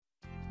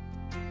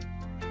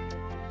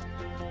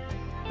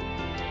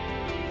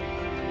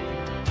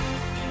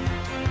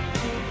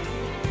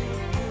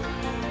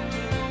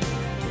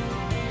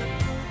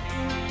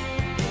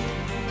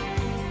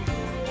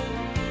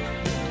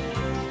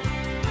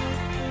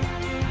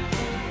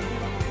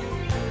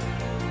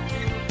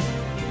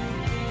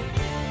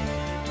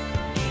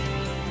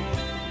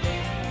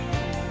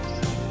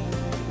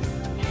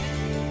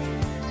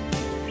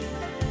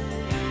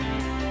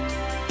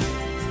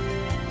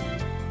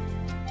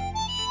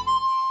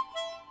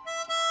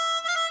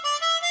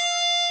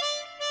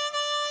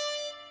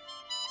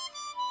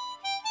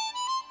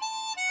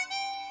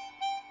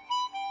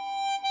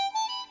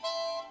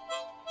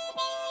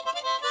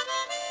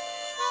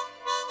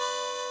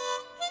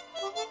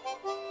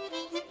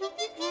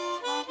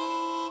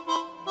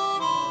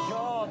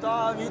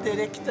er vi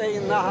direkte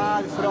inne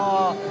her fra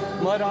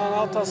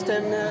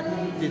Maran-Ata-stevne,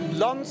 ditt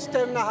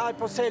landstevne her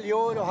på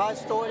Seljord, og her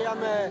står jeg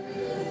med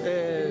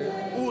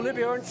Ole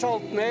Bjørn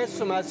Saltnes,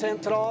 som er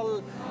sentral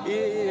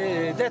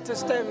i dette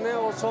stevnet,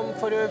 og som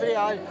for øvrig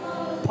er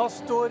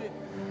pastor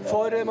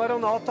for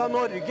Maran-Ata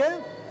Norge.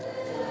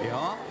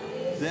 Ja,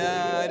 det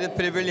er et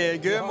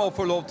privilegium å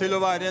få lov til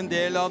å være en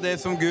del av det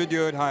som Gud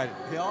gjør her.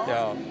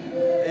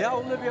 Ja,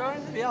 Ole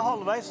Bjørn, vi er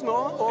halvveis nå,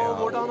 og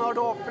hvordan har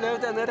du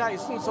opplevd denne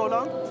reisen så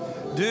langt?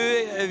 Du,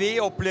 vi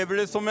opplever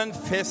det som en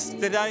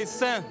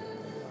festreise,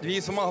 vi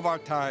som har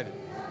vært her.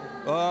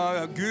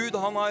 Gud,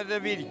 han har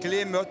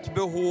virkelig møtt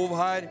behov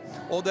her,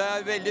 og det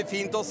er veldig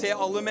fint å se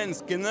alle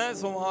menneskene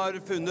som har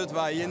funnet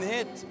veien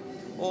hit.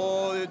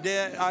 Og det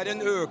er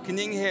en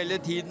økning hele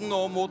tiden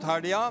nå mot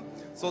helga,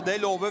 så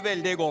det lover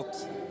veldig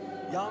godt.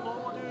 Ja, nå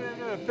må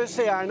du røpe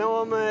seerne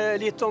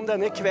litt om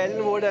denne kvelden,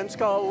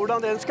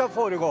 hvordan den skal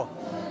foregå.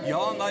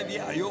 Ja, nei, vi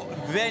er jo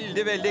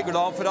veldig, veldig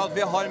glad for at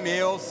vi har med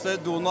oss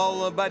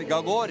Donald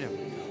Bergagård.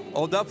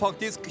 Og det er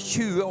faktisk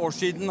 20 år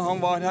siden han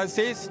var her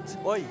sist.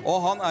 Og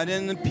han er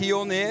en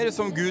pioner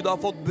som Gud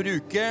har fått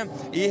bruke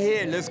i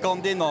hele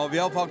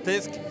Skandinavia,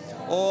 faktisk.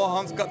 Og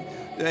han skal...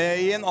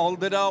 I en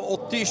alder av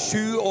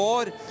 87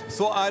 år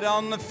så er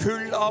han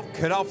full av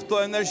kraft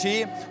og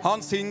energi.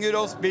 Han synger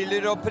og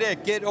spiller og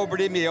preker og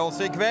blir med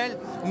oss i kveld.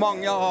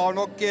 Mange har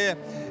nok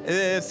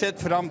sett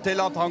frem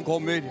til at han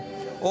kommer.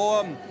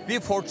 Og vi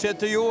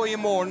fortsetter jo i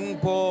morgen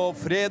på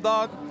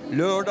fredag,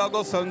 lørdag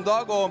og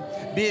søndag, og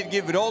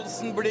Birgit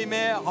Wroldsen blir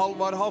med,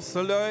 Halvard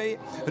Hasseløy,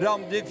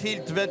 Randi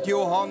Filtvedt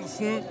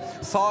Johansen,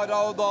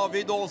 Sara og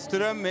David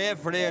Åstrøm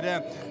med flere.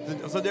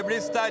 Så det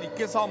blir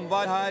sterke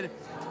samvær her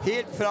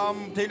helt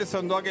fram til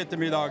søndag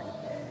ettermiddag.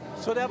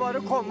 Så det er bare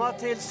å komme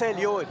til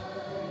Seljord?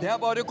 Det er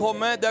bare å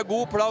komme. Det er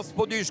god plass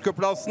på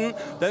Dyrskeplassen,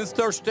 den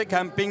største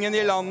campingen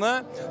i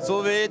landet,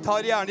 så vi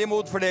tar gjerne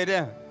imot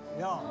flere.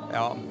 Ja.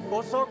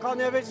 Og så kan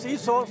jeg vel si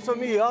så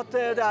mye at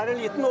det er en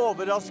liten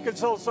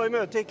overraskelse også i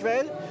møtet i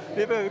kveld.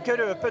 Vi behøver ikke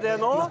røpe det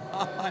nå.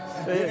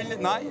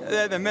 Nei,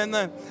 men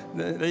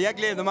jeg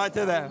gleder meg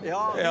til det.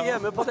 Ja, vi er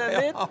hjemme på den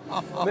litt.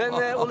 Men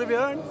Ole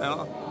Bjørn,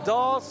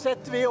 da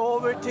setter vi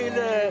over til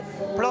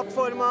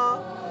plattforma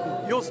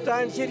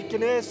Jostein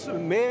Kirkenes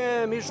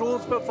med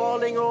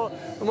misjonsbefaling og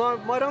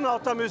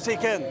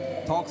Maran-Ata-musikken.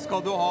 Takk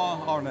skal du ha,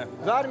 Arne.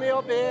 Vær med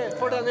og be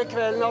for denne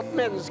kvelden at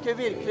mennesker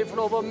virkelig får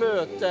lov å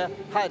møte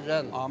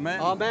Herren. Amen.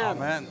 Amen.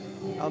 Amen.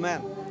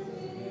 Amen.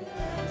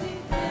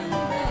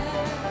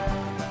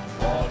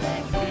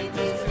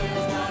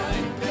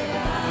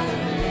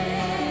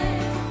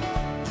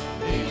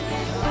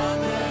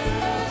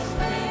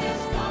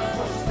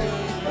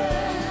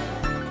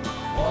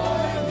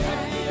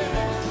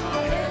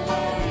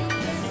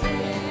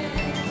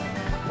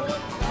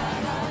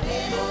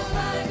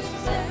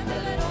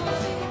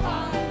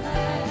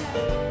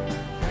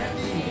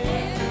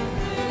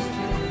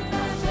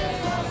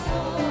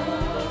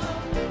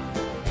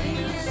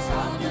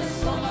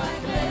 The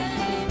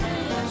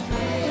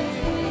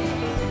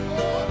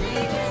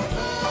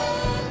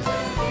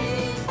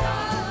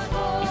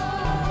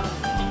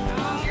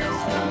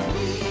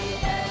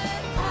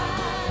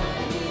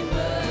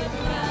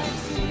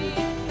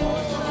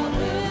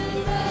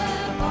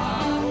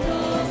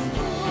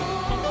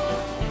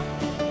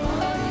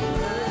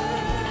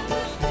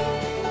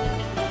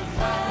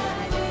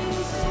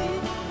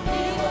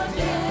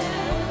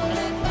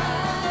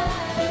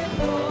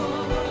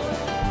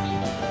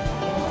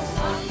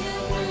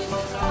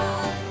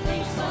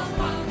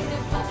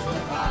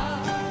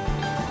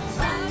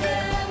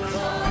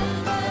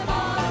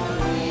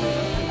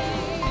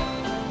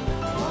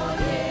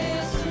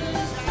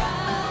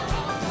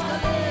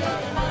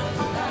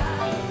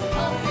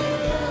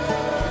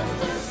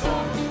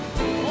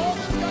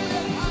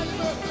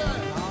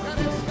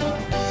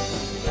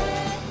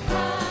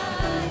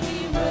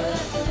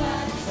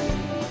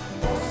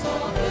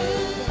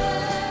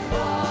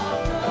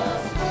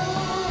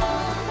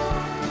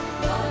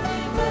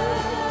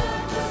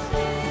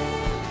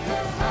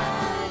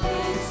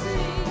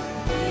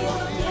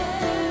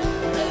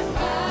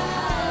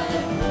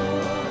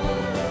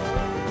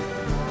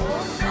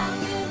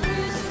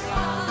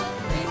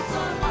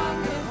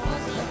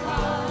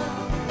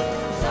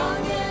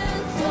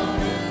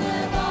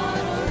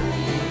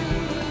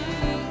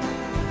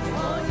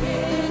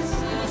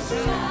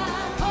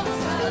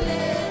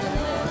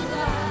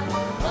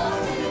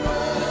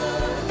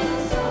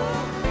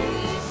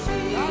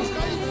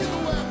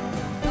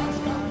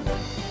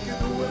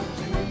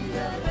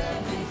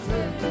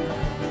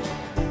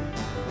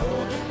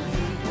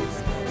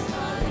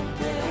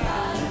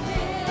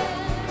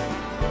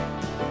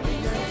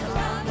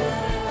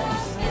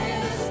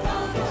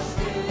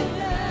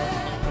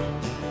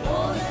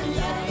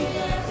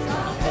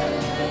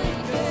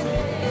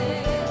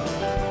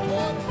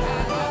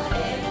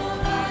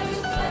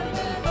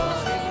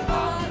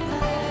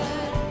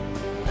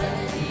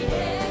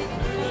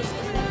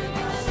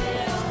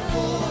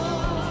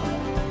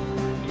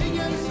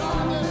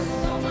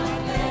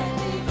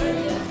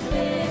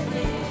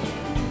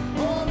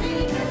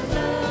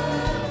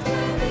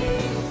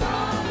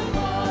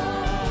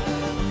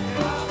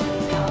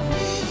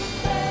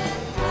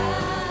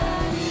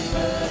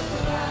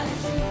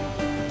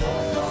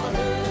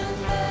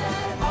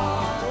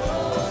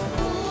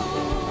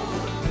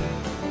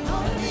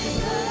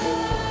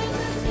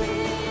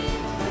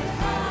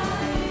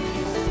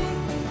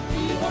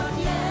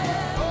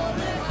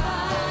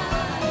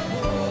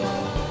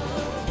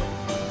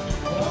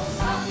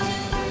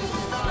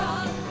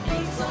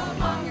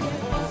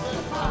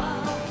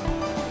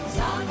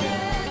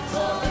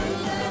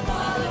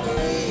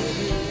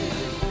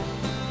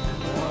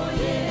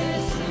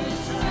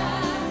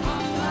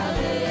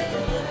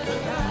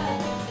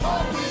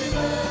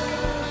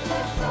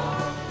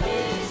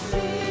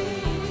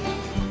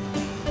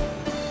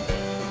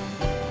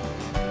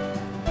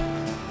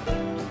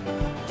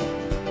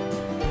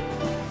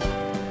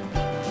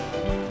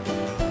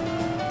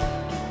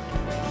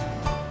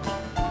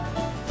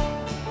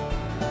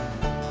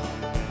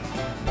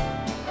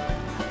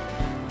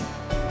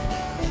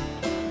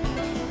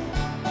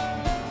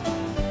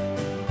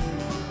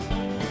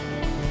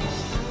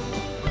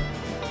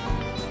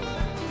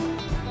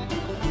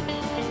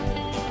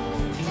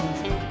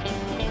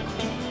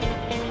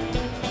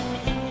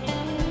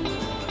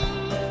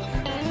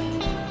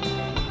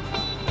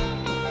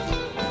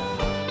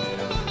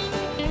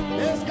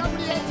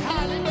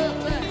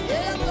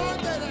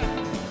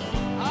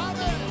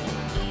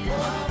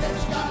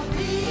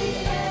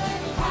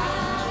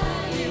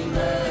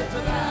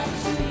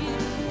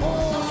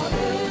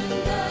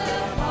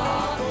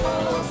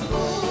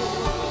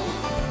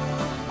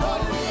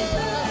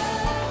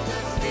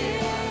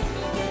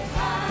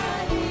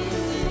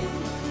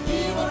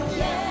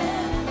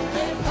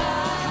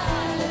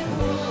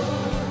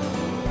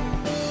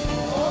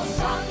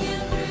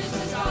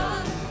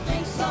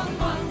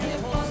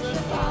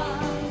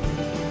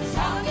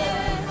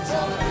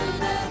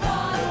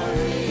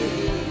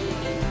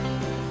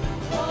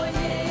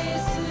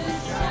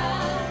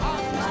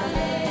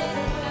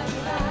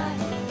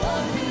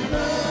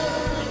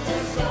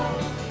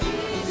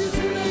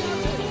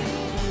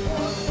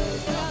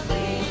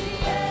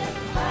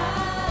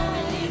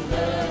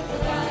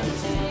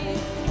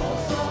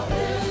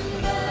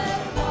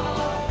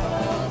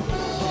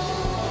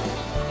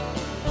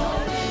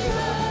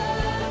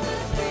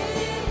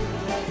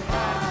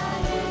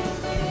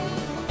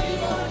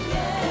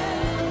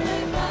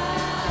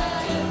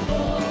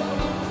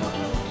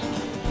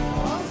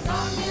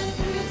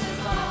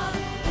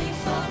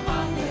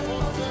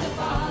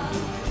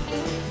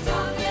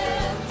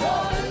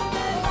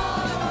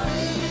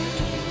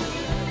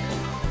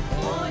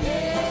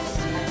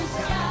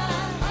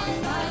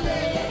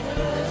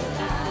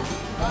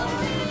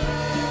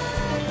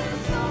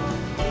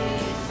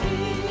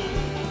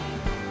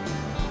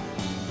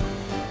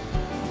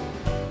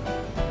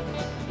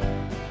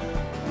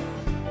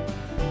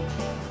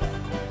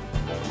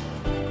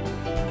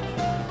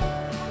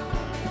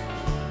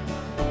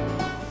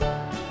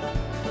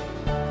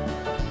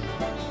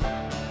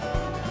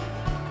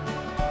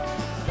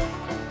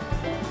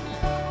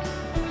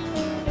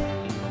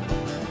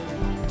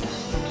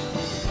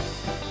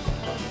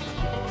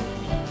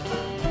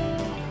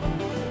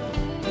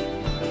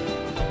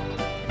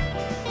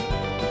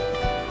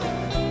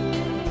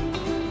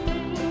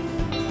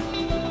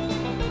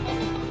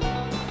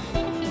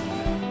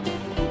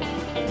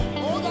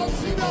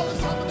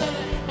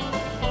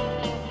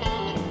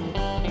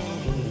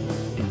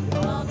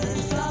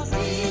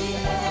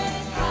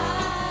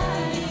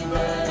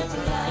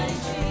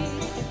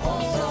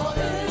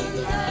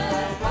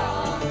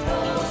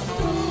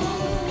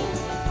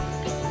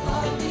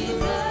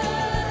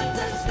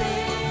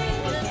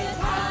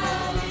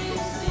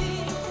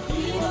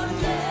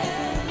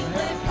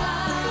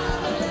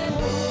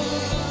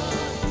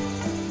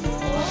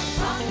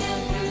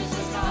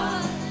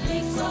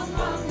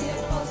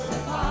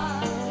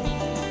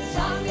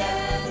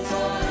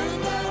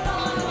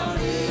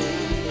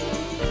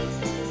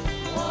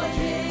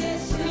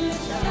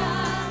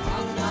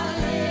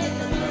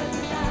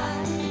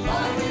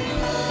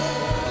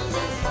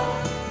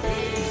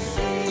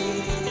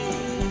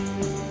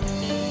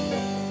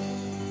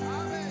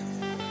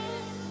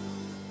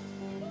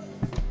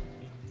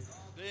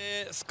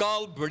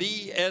skal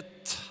bli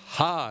et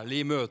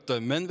herlig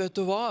møte. Men vet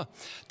du hva?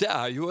 Det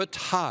jo et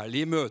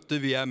herlig møte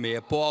vi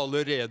med på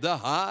allerede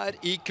her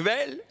I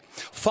kveld.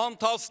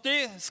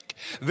 Fantastisk!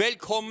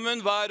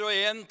 Velkommen hver og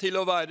en til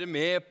å være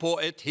med på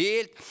et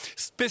helt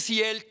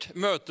spesielt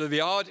møte. Vi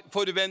har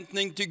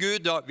forventning til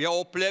Gud. Vi har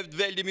opplevd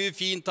veldig mye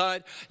fint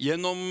her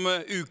gjennom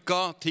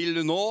uka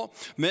til nå.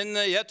 Men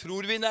jeg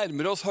tror vi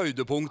nærmer oss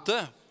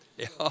høydepunktet.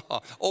 Ja,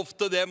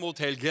 ofte det mot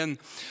helgen.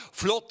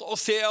 Flott å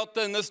se at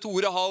denne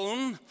store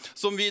hallen,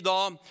 som vi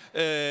da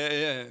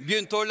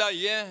begynte å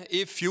leie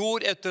I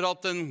fjor etter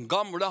at den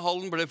gamle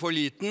hallen ble for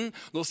liten,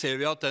 nå ser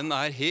vi at den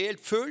helt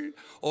full,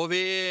 og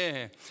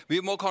vi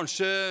må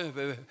kanskje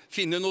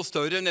finne noe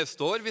større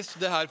neste år hvis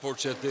det her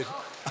fortsetter.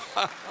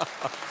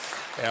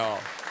 Ja.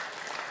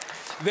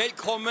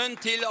 Velkommen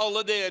til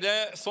alle dere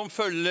som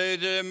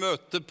følger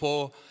møtet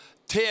på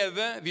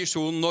TV,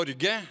 Visjon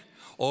Norge.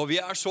 Og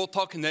vi så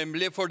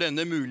takknemlige for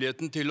denne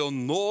muligheten til å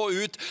nå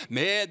ut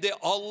med det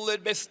aller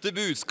beste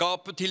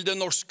budskapet til det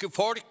norske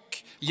folk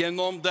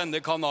gjennom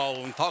denne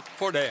kanalen. Takk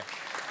for det.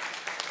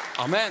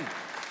 Amen.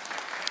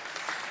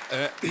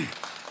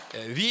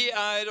 Vi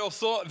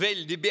også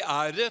veldig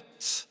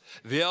beæret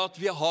ved at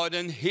vi har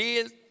en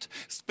helt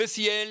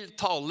spesiell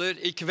taler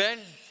I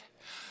kveld.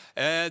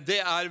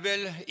 Det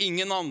vel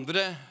ingen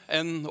andre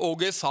enn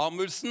Åge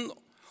Samuelsen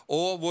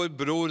og vår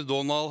bror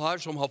Donald her,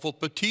 som har fått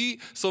bety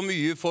så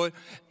mye for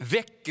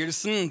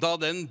vekkelsen da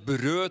den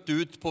brøt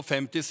ut på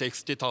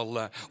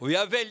 50-60-tallet. Og vi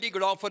veldig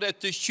glad for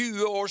etter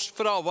 20 års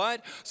fravær,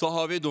 så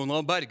har vi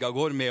Donald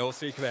Bergagård med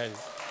oss I kveld.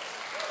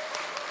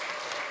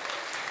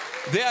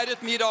 Det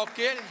et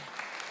mirakel,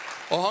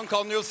 og han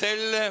kan jo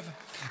selv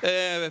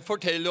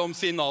fortelle om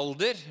sin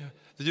alder.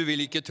 Du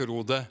vil ikke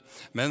tro det,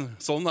 men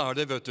sånn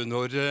det, vet du,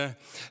 når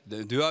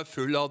du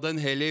full av den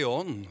hellige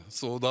ånd,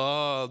 så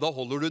da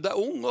holder du deg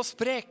ung og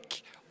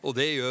sprekk, og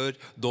det gjør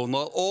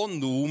Donald og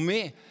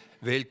Nomi.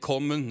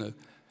 Velkommen,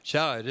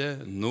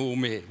 kjære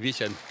Nomi, vi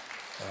kjenner.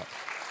 Ja.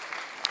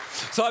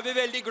 Så vi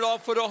veldig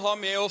glad for å ha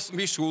med oss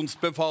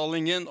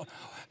misjonsbefalingen,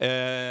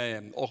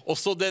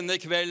 også denne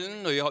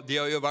kvelden, og de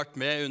har jo vært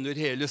med under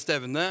hele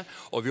stevnet,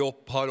 og vi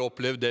har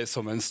opplevd det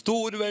som en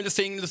stor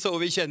velsignelse, og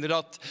vi kjenner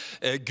at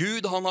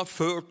Gud han har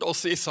ført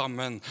oss I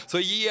sammen.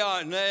 Så gi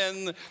gjerne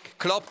en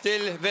klapp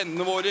til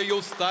vennene våre,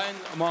 Jostein,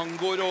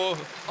 Mangor og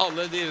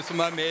alle dere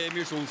som med I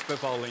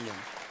misjonsbefalingen.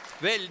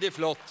 Veldig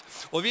flott.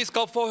 Og vi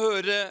skal få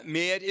høre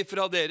mer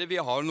fra dere. Vi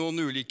har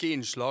noen ulike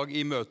innslag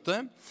I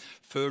møtet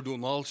før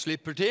Donald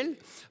slipper til.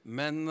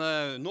 Men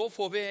nå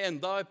får vi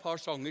enda et par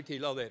sanger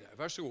til av dere.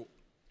 Vær så god.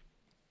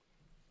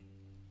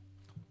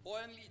 Og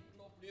en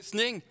liten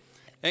opplysning.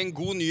 En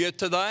god nyhet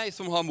til deg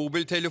som har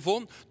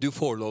mobiltelefon. Du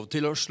får lov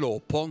til å slå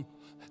på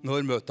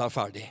når møtet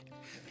ferdig.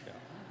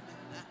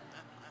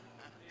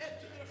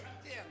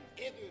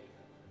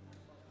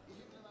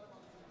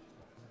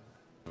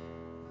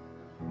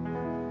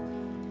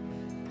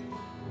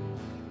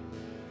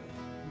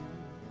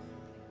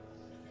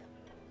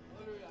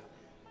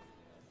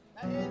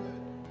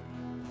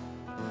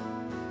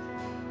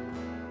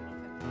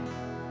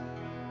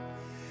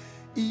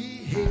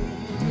 I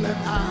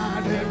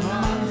himmelen det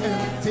mange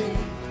ting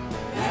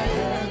jeg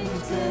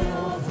ønsker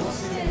å få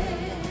se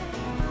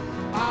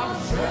av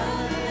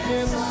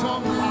skjønnhet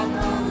som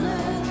alle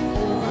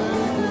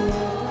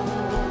overgår.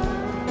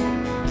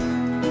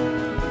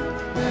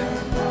 Men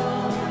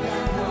når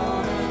jeg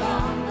går I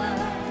landet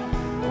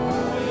og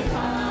I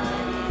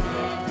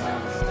herlighet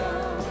kan stå,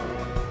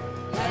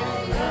 jeg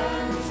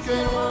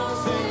ønsker å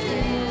se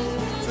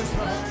Jesus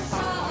først.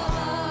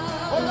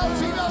 Og la oss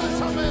synge alle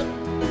sammen.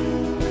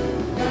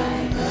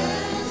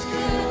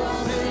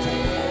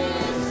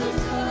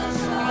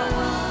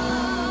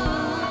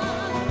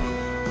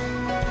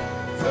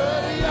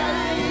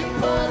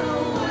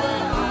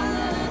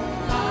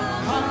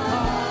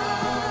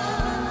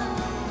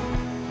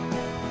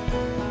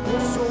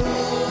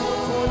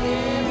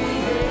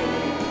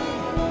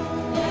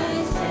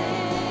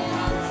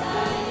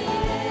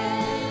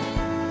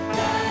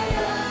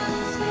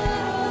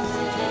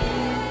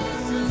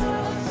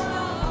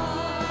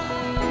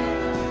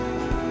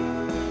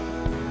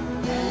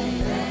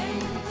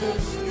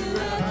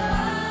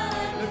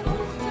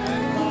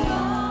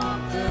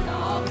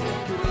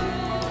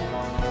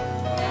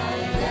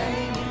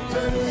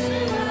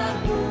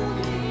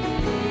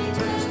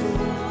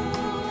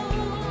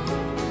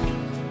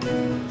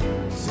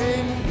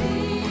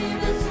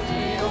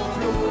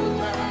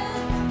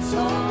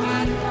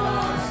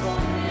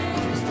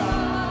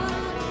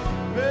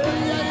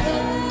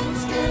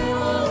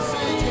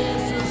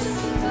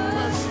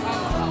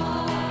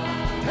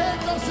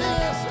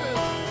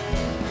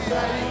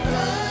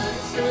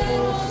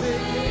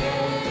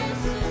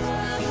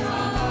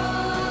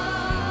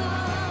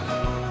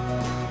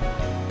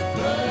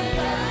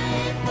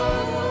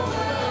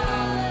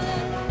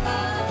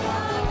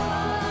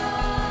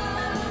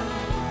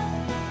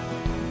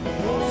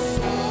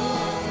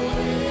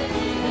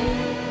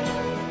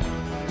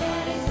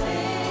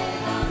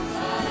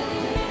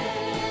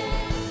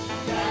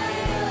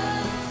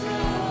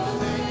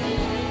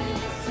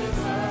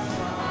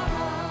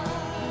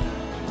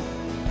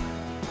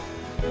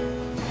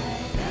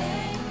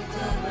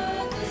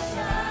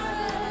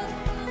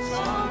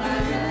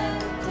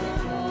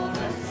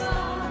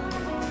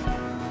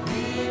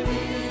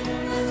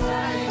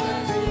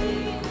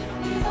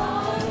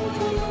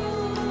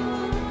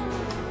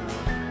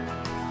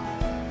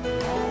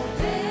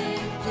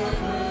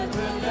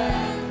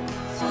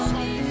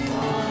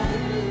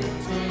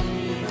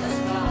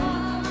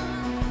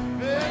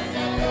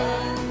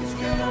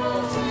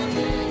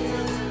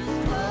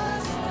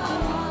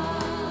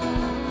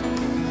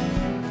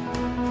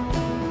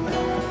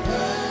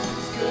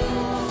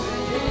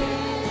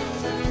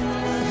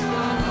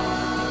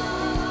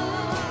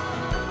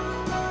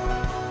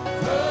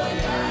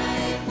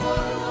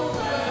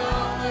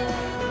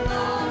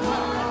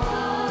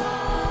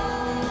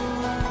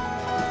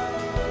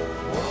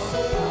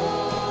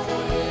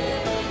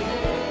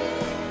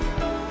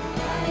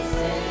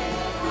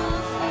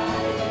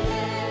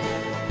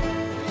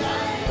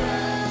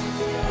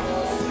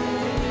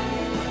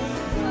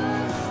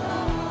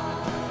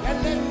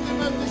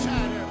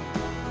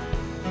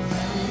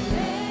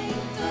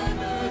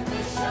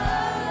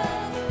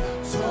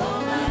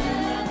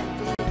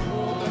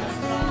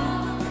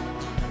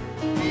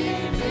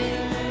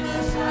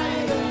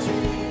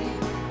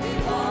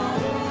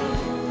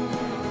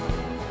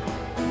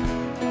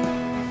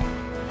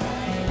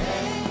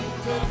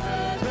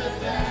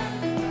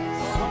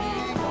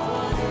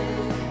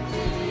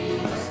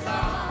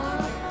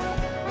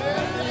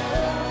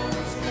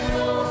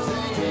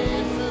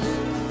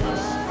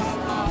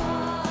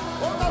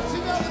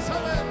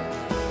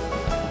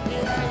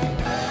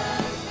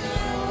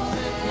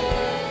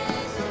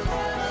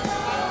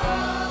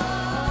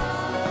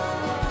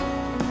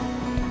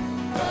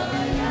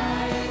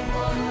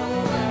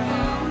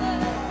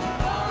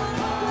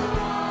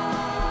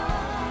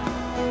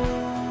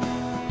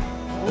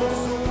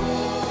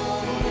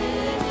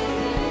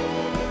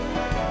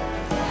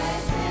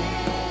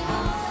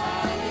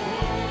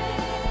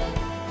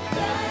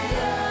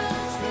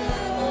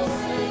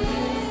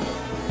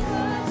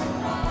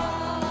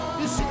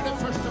 synger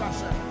det første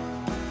verset.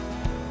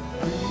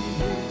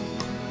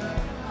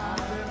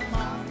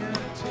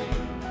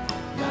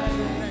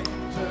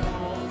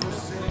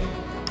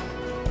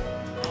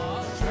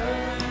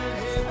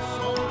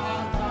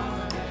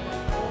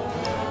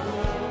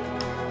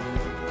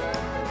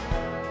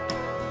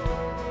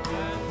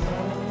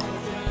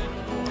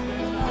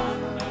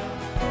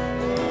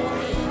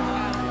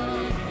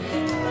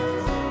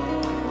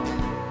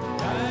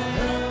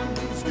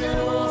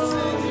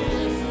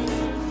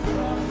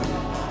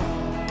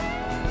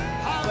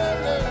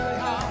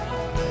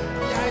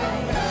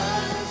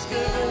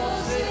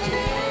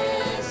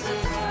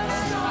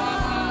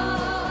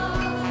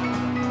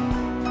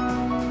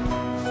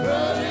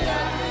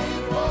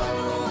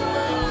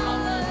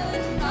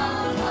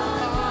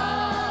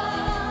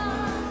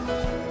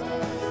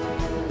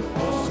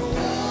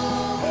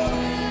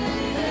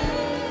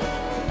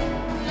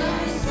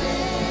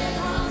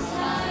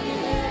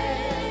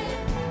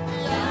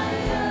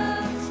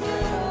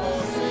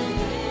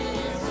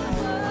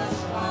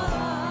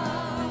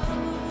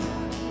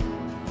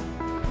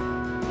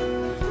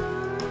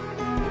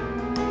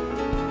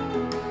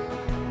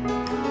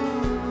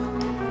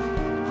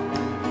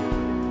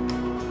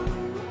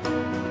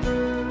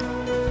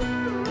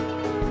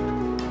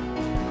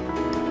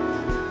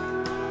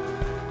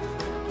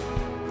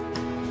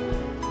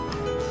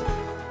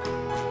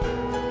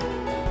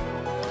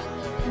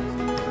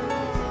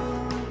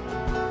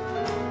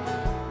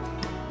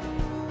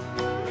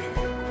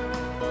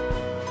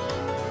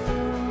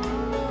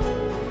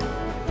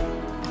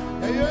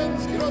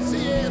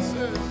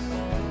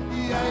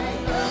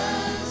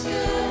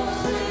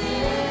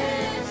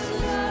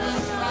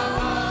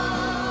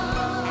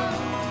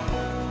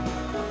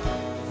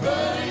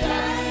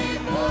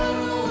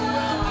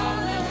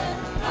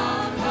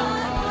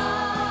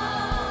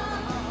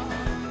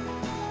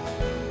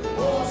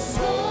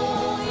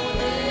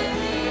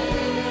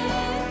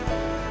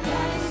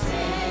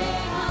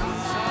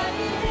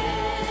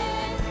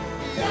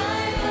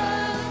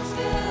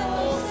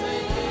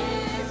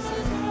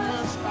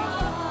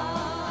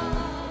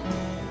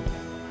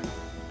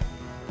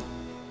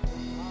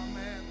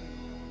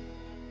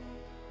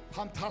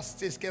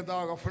 Fantastisk en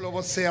dag å få lov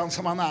å se han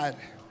som han er.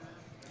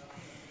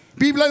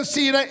 Bibelen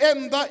sier det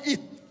enda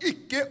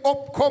ikke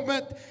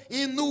oppkommet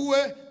i noe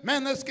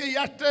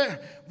menneskehjerte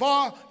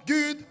hva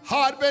Gud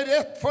har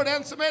beredt for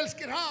den som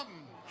elsker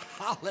ham.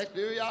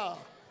 Halleluja.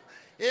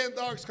 En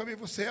dag skal vi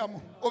få se ham.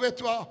 Og vet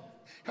du hva?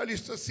 Jeg har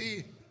lyst til å si,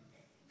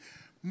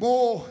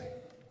 må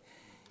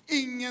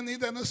ingen i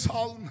denne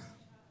salen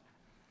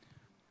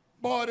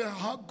bare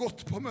ha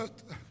gått på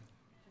møte.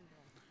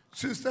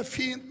 Synes det er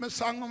fint med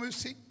sang og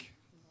musikk.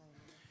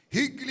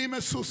 Hyggelig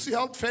med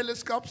sosialt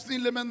fellesskap,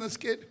 snille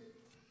mennesker.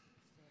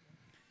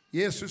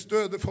 Jesus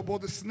døde for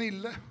både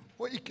snille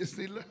og ikke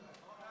snille.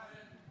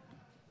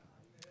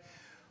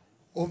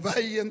 Og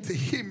veien til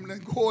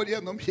himmelen går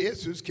gjennom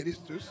Jesus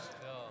Kristus.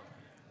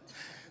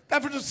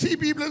 Derfor så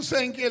sier Bibelen så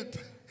enkelt.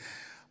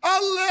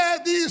 Alle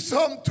de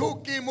som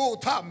tok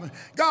imot ham,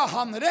 ga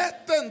han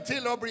retten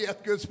til å bli et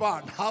Guds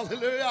barn.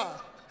 Halleluja.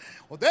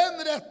 Og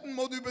den retten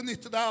må du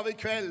benytte deg av i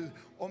kveld,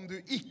 om du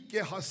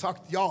ikke har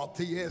sagt ja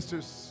til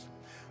Jesus.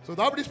 Så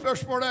da blir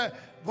spørsmålet,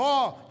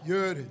 hva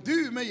gjør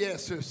du med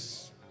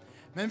Jesus?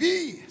 Men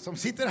vi som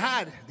sitter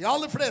her, de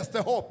aller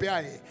fleste håper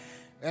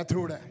jeg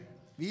tror det,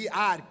 vi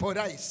er på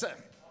reise.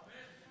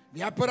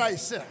 Vi er på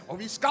reise, og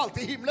vi skal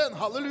til himmelen,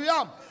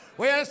 halleluja.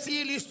 Og jeg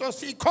sier lyst til å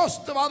si,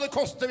 koste hva det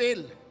koste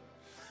vil.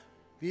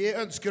 Vi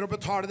ønsker å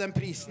betale den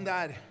prisen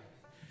der.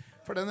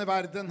 For denne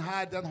verden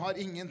her, den har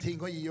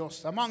ingenting å gi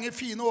oss. Det er mange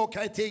fine og ok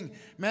ting,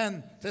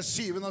 men til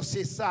syvende og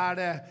sist er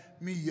det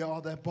mye av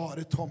det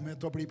bare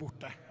tomhet å bli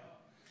borte.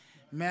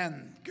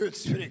 Men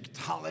Guds frykt,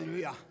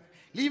 halleluja.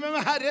 Livet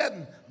med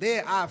Herren,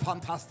 det er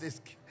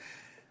fantastisk.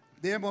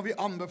 Det må vi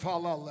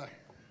anbefale alle.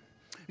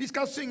 Vi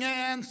skal synge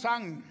en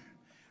sang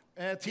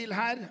til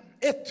her.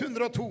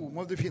 102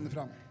 må du finne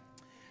fram.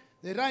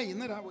 Det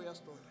regner her hvor jeg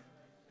står.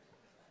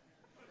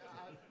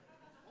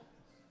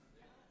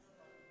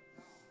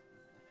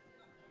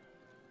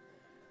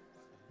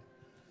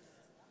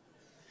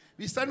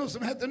 Hvis det er noe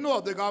som heter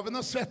nådegaven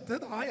å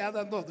svette, da har jeg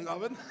den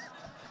nådegaven.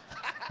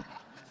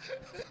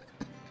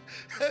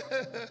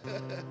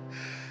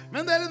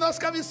 Men dere, nå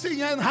skal vi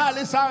synge en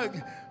herlig sang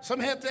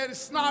som heter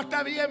Snart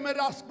er vi hjemme,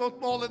 raskt mot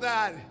målet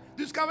der.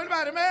 Du skal vel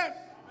være med?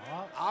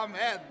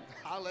 Amen.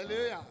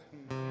 Halleluja.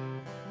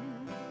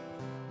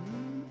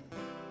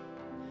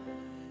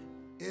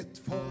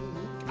 Et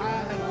folk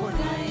er på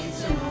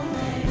reise mot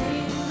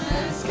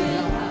himmelske.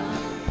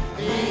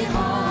 Vi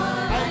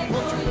har ei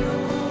på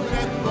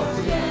jorden gått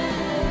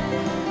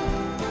igjen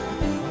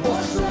og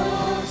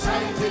slår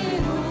seg til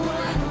noen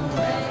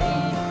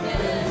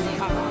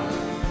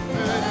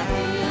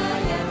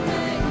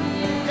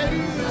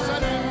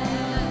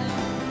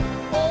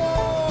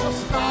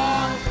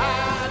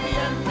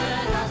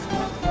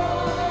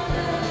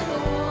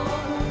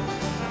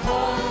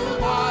Hold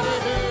bare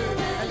høy,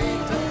 en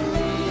liten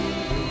fly.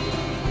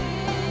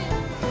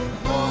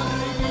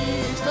 Norge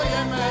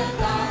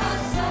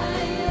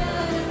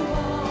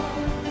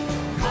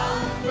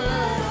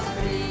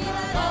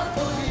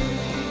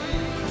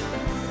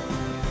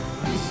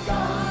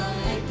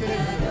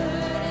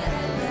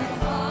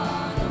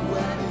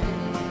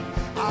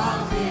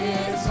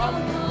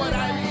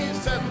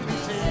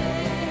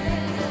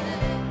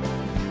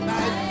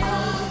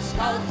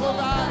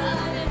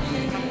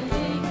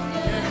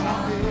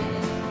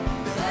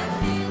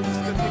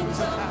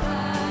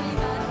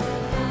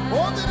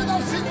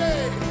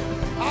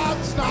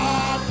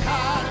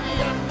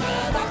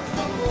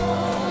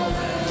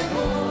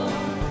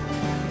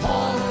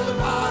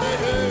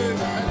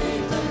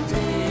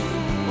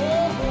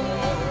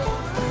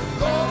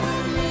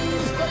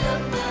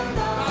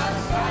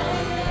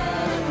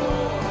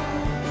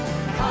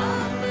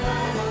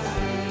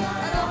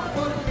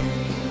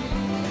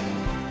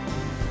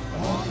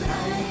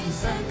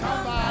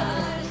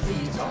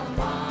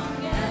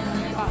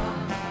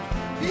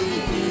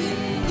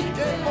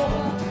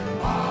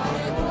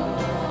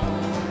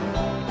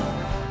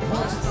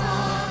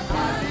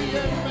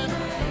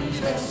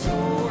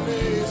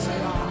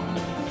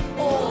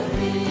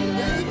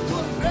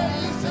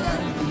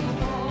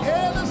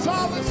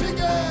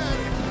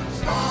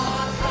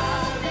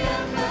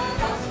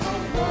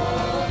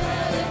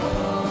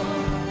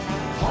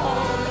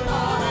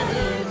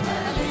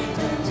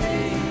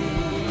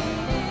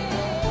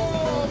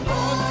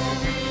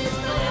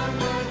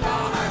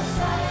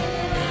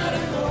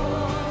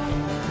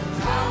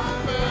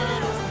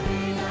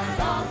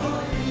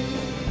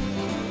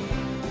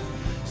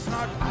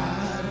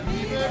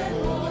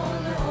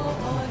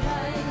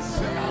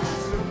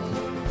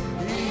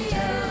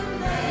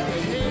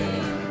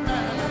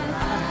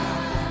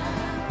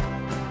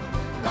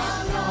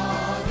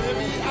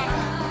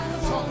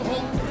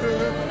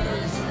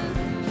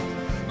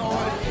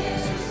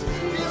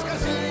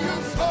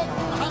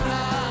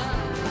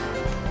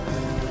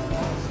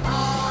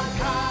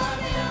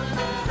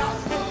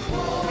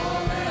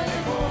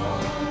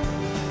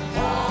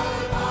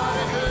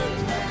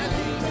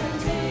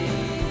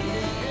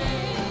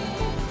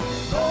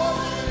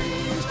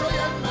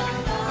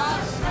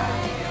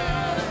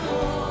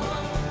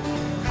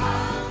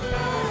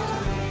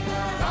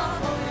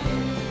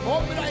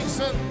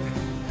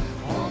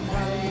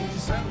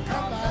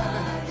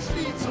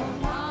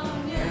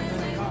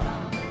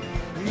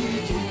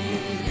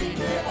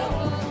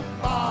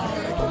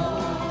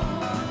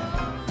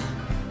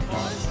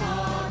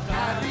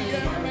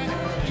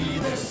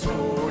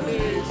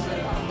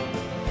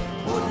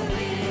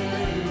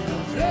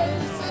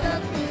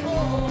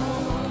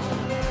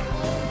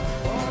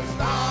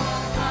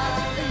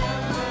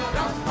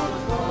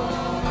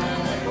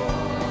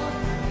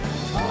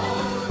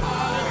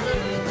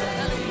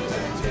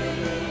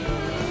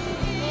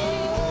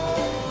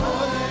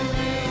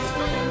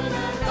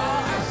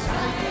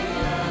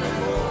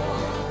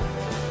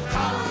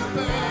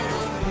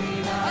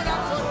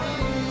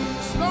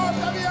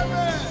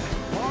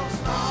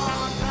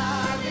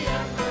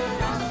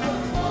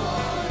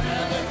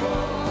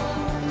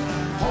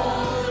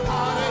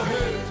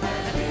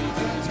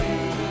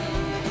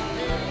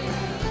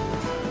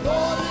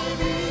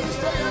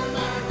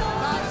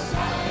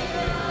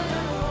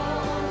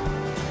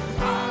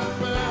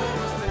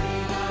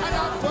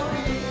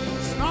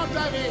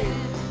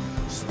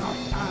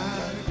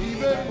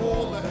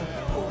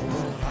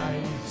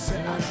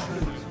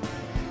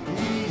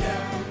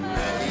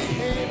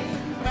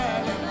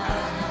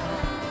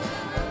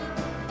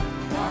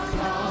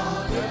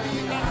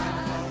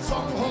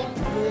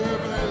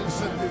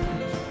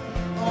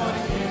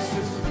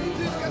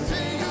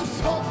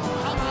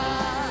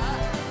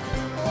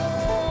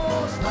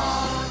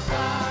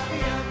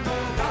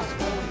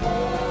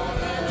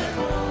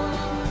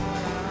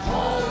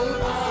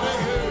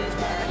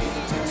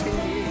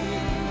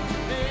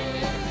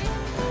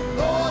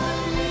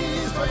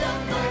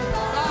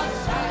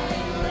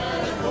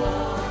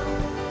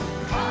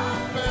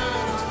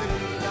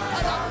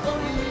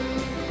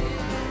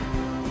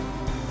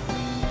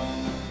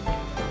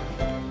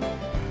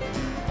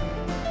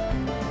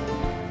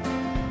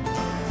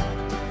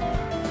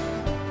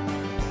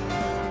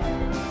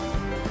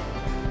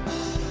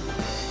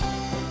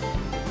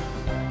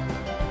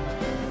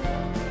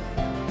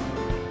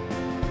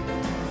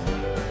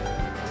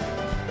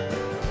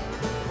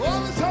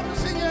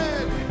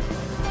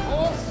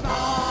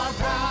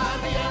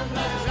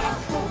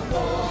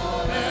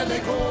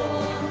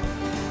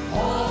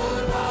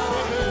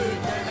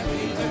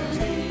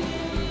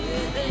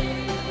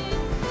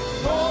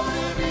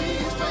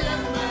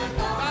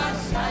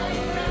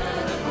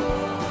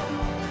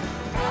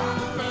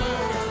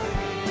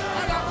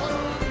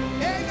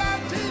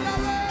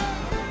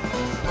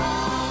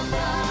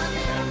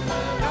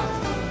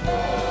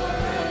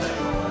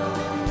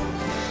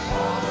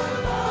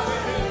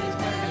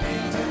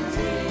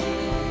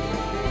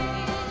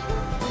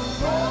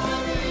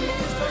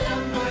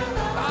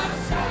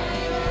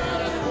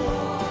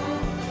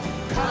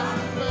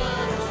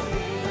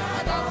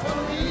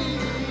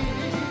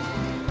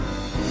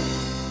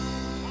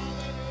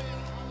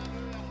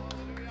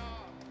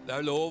Det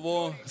er lov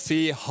å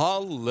si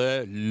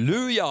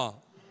halleluja.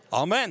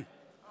 Amen.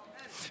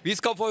 Vi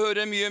skal få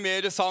høre mye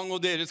mer sang, og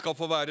dere skal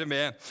få være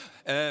med.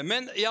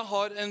 Men jeg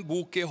har en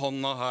bok i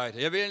hånda her.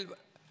 Jeg vil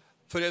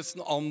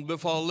forresten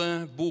anbefale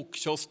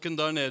bokkiosken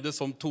der nede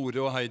som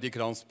Tore og Heidi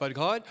Kransberg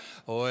har.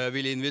 Og jeg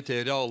vil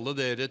invitere alle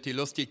dere til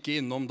å stikke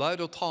innom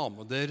der og ta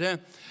med dere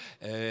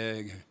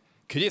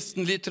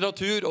kristen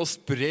litteratur og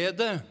spre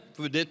det,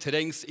 for det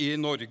trengs i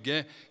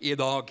Norge i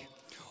dag.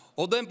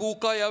 Og den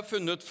boka jeg har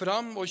funnet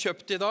fram og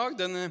kjøpt i dag,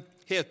 den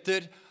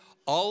heter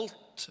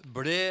Alt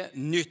ble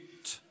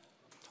nytt.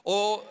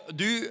 Og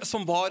du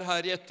som var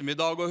her i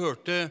ettermiddag og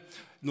hørte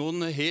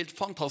noen helt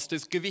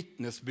fantastiske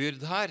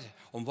vittnesbyrd her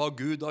om hva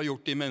Gud har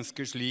gjort i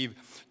menneskers liv.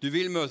 Du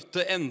vil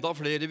møte enda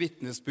flere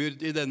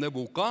vittnesbyrd i denne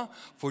boka,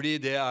 fordi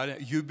det er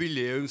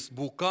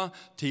jubileumsboka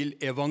til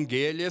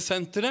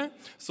Evangeliesenteret,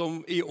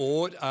 som i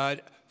år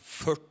er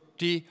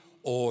 40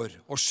 år.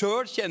 Og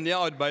selv kjenner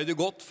jeg arbeidet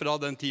godt fra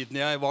den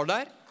tiden jeg var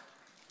der.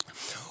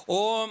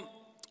 Og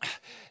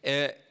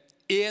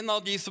en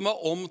av de som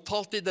er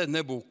omtalt i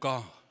denne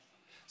boka,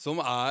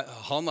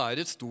 Han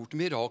et stort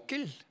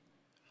mirakel.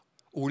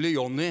 Ole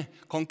Jonny,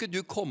 kan ikke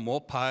du komme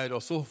opp her,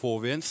 og så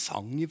får vi en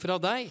sang fra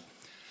deg?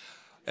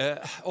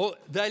 Og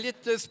det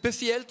litt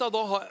spesielt da,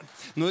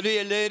 når det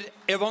gjelder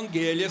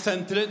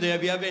evangeliesenteret,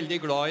 det vi veldig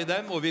glad i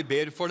dem, og vi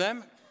ber for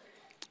dem.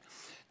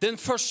 Den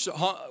første,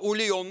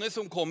 Ole Jonny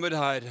som kommer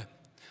her,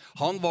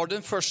 han var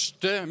den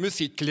første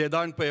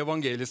musikklederen på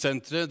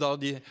evangeliesenteret da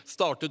de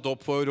startet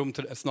opp for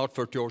snart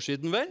 40 år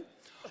siden, vel?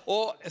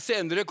 Og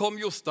senere kom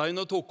Jostein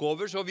og tok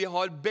over, så vi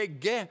har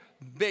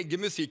begge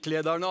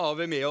musikklederne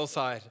av med oss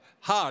her.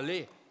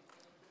 Herlig!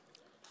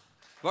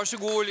 Vær så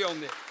god, Ole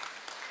Jonny.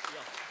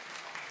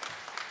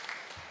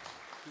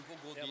 Du får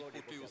gå dit bort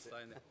til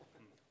Jostein.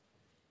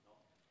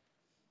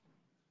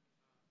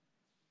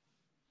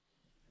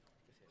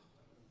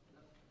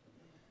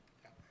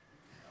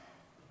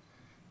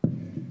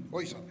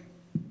 Oi, sann.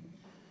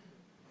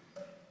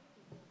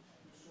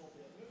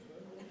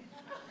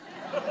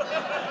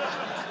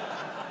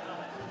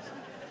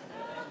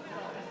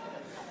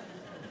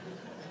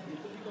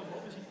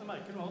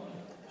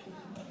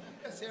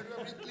 Jeg ser du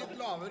blitt litt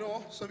lavere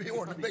også, så vi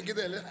ordner begge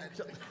deler her.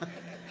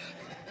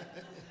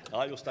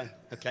 Ja, Jostein,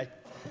 ok.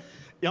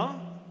 Ja,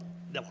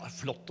 det var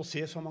flott å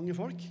se så mange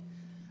folk.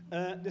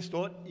 Det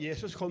står,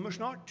 Jesus kommer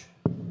snart.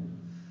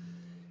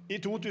 I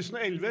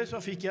 2011 så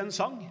fikk jeg en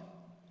sang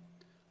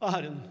av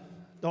Herren.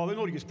 Da var vi i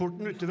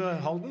Norgesporten ute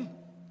ved Halden.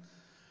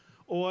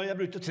 Og jeg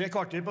brukte 3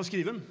 kvarter på å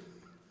skrive den.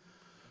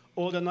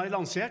 Og den har jeg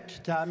lansert.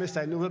 Det med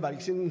Stein Ove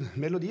Berg sin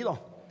melodi da.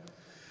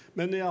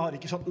 Men jeg har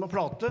ikke satt den på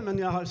plate,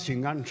 men jeg har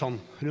synger den sånn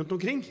rundt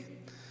omkring.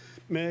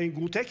 Med en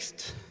god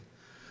tekst.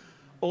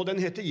 Og den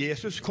heter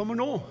Jesus kommer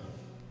nå.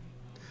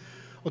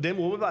 Og det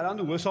må vel være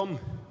noe som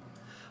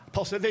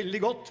passer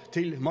veldig godt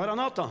til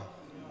Maran-Ata.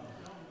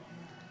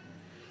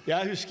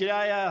 Jeg husker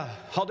jeg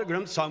hadde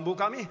glemt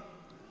sangboka mi.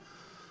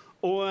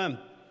 Og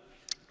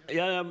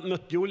jeg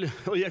møtte jo,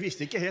 og jeg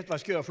visste ikke helt hva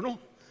jeg skulle gjøre for noe.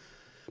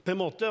 På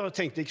en måte, og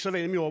tenkte ikke så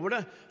veldig mye over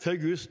det, før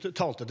Gud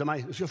talte til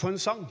meg. Du skulle få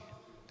en sang.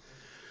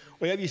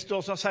 Og jeg visste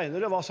også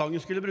senere hva sangen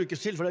skulle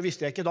brukes til, for det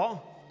visste jeg ikke da.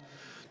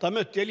 Da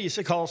møtte jeg Lise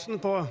Karlsen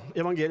på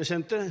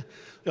evangeliesenteret.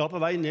 Jeg var på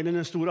vei ned i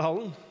den store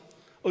hallen,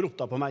 og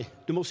ropte på meg.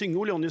 Du må synge,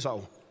 Ole Jonny, sa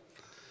hun.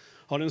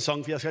 Har en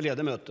sang, for jeg skal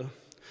lede møtet.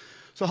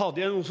 Så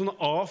hadde jeg noen sånne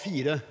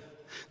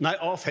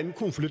A5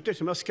 konvolutter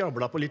som jeg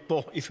skrablet på litt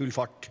på i full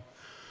fart.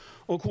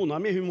 Og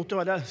kona mi, hun måtte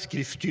være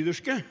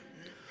skrifttyderske.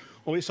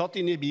 Og vi satt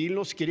inne i bilen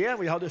og skrev,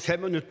 og jeg hadde 6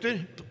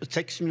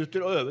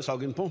 minutter å øve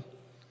sangen på.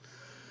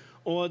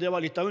 Og det var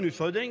litt av en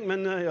utfordring,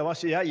 men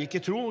jeg gikk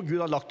i tro, Gud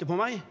hadde lagt det på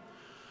meg.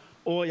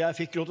 Og jeg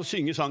fikk lov til å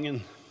synge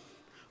sangen.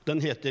 Den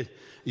heter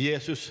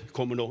Jesus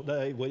kommer nå.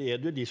 Det vår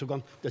edu, de som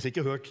kan... Det har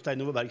ikke hørt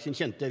Stein Ove Berg sin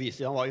kjente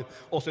vise. Han var jo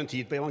også en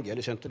tid på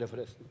evangeliesenteret,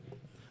 forresten.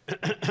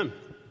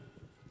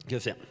 Skal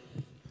vi se.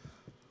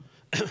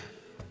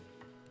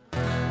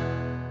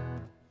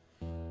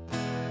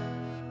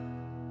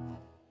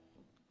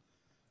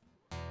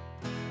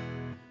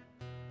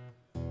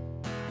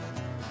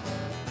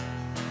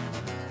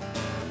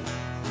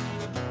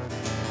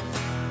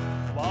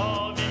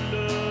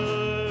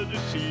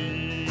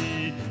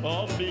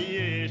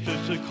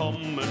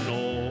 Kommer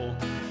nå.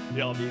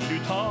 Ja, vil du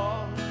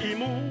ta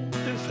imot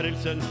den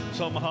frelsen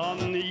som han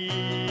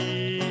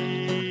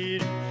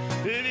gir?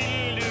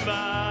 Vil du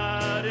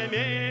være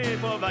med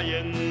på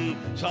veien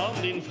som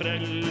din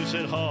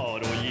frelser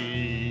har å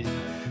gi?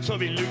 Så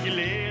vil du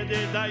glede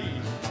deg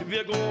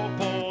ved å gå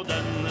på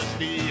denne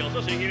sti. Og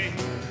så synger vi.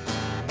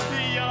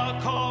 Ja,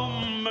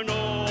 kommer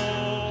nå,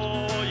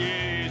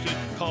 Jesus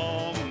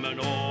kommer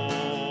nå.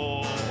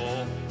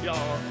 Ja,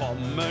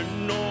 kommer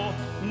nå.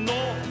 Nå,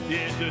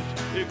 Jesus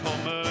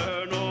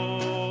kommer nå.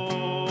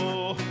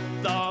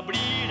 Da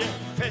blir det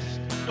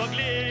fest og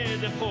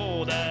glede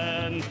på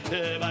den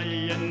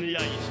veien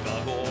jeg skal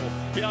gå.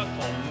 Ja,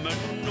 kommer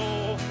nå,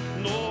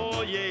 nå,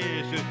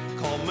 Jesus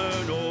kommer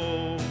nå.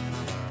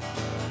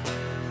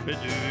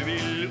 Du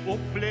vil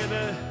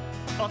oppleve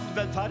at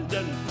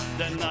velferden,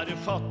 den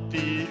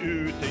fattig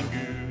uten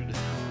Gud.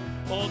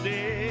 Og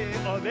det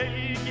å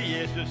velge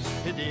Jesus,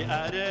 det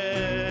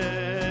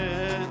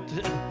rett.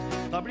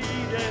 Da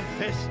blir det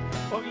fest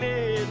og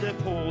glede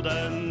på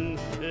den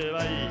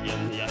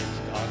veien jeg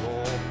skal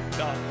gå.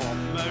 Ja,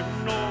 kommer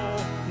nå,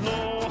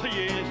 nå,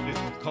 Jesus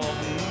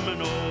kommer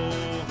nå.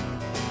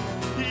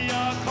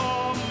 Ja,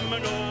 kommer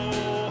nå,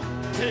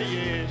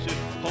 Jesus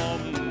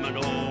kommer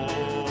nå.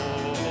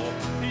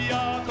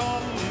 Ja,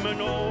 kommer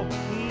nå,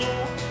 nå,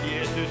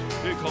 Jesus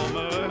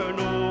kommer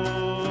nå.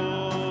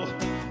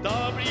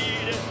 Da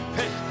blir det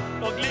fest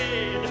og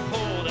glede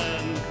på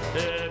den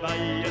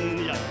veien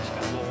jeg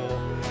skal gå.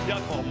 Ja,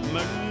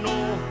 kommer nå,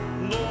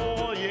 nå,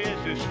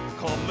 Jesus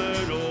kommer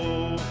nå.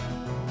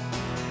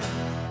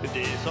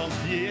 Det som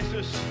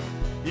Jesus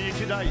gir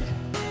til deg,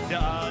 det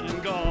en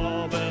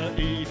gave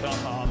ifra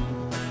ham.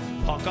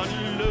 Han kan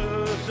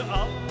løse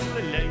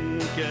alle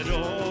lenker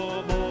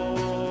og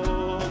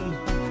bånd.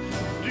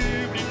 Du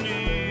blir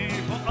ny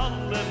på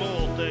alle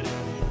måter,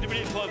 du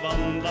blir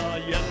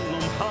forvandlet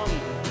gjennom han.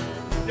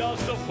 Ja,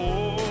 så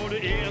får du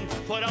en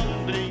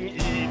forandring i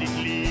ditt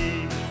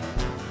liv.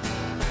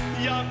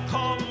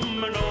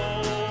 kommer nå.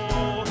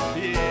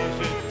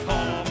 Jesus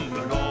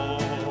kommer nå.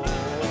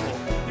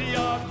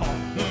 Ja,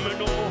 kommer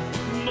nå.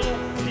 Nå,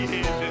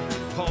 Jesus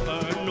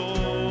kommer nå.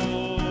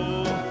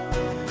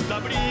 Da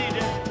blir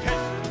det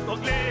fest og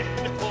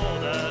glede på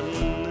den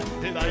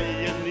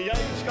veien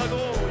jeg skal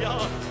gå. Ja,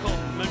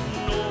 kommer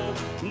nå.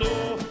 Nå,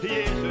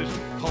 Jesus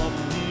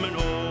kommer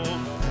nå.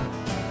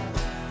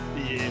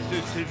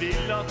 Jesus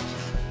vil at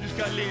du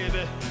skal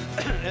leve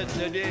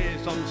etter det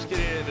som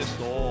skrevet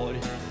står,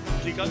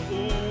 slik at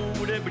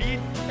ordet blir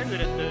en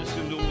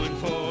rettesnor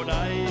for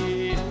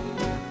deg.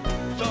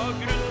 Så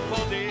grunn på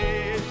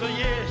det, så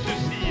Jesus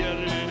sier,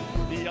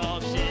 ja,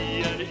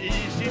 sier i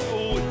sitt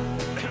ord,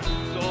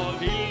 så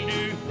vil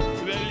du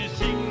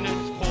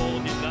velsignes på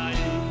din vei.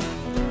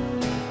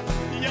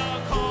 Ja,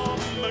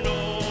 kommer nå,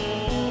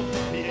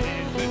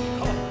 Jesus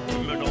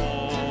kommer nå.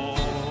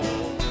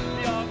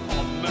 Ja,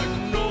 kommer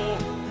nå,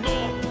 nå,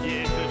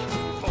 Jesus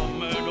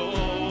kommer nå.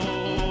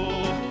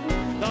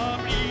 Da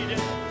blir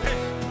det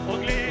fest og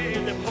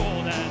glede på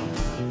den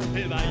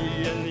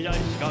veien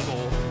jeg skal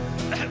gå.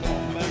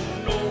 Kommer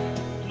nå,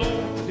 nå,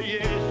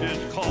 Jesus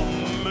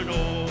kommer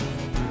nå.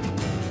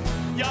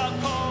 Ja,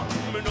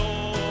 kommer nå,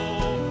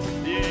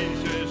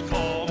 Jesus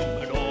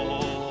kommer nå.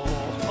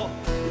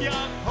 Ja,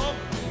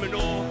 kommer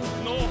nå,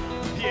 nå,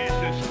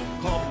 Jesus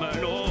kommer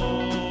nå.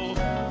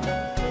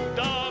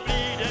 Da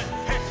blir det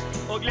fest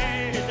og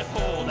glede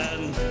på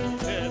den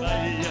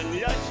veien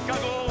jeg skal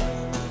gå.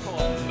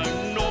 Kommer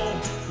nå,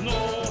 nå,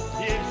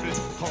 Jesus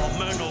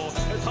kommer nå.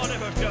 Jeg tar det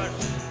først, Jørn.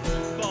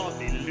 Hva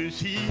vil du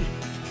si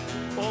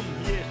om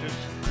Jesus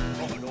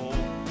kommer nå?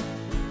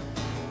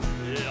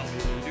 Ja,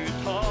 vil du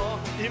ta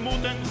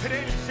imot den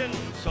frelsen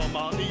som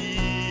han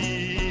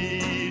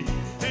gir?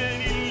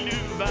 Vil du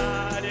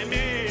være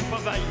med på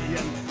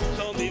veien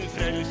som din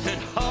frelser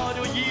har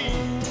å gi?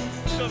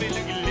 Så vil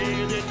du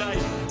glede deg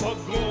og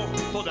gå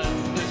på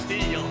denne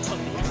stien.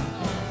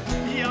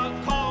 Ja,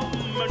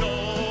 kommer nå,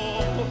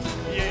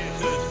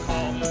 Jesus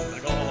kommer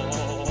nå.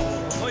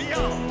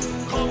 Ja,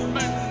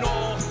 kommer nå,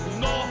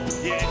 nå,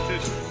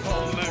 Jesus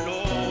kommer nå.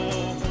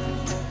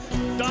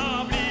 Da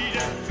blir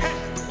det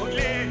fest og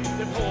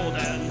glede på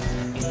den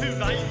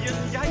veien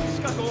jeg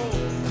skal gå.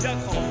 Ja,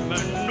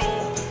 kommer nå,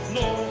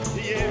 nå,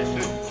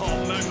 Jesus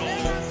kommer nå.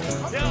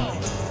 Ja,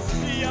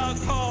 ja,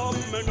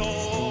 kommer nå,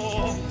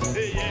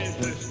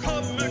 Jesus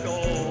kommer nå.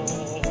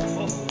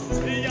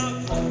 Ja,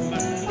 kommer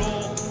nå,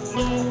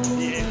 nå,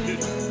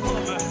 Jesus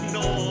kommer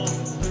nå.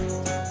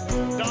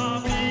 Da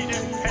blir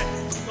det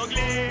fest og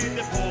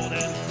glede på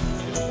den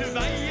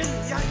veien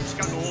jeg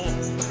skal gå.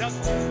 Ja,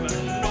 kommer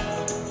nå,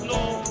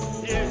 nå,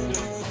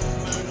 Jesus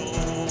kommer nå.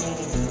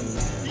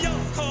 Ja,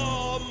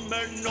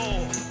 kommer nå,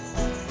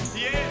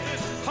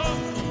 Jesus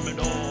kommer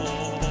nå.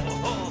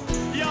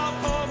 Ja,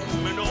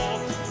 kommer nå,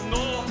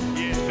 nå,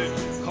 Jesus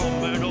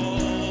kommer nå.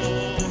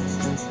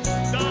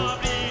 Da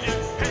blir det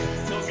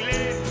fest og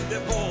glede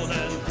på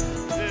den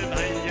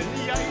veien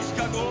jeg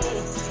skal gå.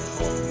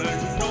 Kommer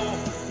nå,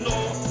 nå,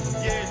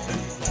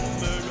 Jesus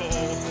kommer nå.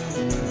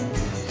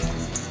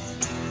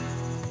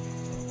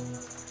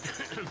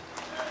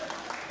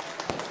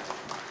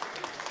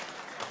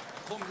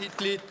 Kom hit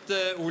litt,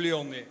 Ole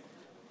Jonny.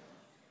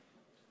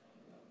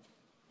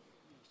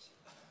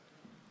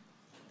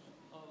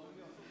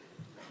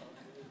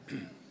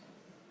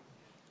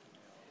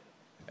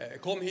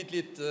 Kom hit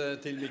litt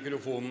til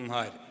mikrofonen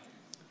her.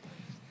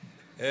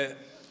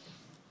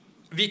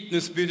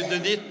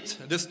 Vittnesbyrdet ditt,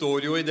 det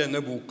står jo i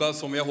denne boka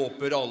som jeg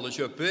håper alle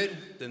kjøper.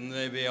 Den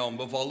vil jeg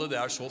anbefale. Det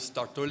er så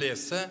sterkt å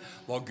lese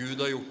hva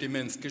Gud har gjort i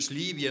menneskers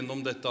liv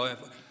gjennom dette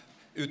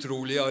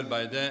utrolige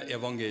arbeidet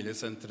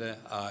Evangeliesenteret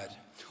er.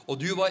 Og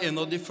du var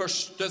en av de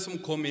første som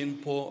kom inn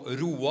på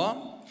Roa.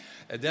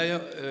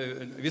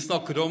 Vi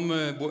snakker om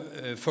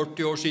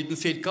 40 år siden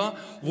cirka.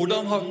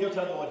 Hvordan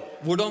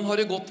har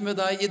det gått med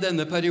deg i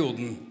denne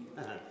perioden?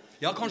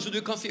 Ja, kanskje du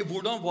kan si,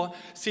 hvordan var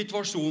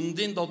situasjonen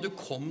din da du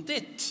kom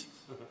dit?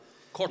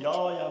 Kort. Ja,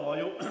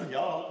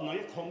 når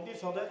jeg kom dit,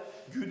 så hadde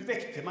Gud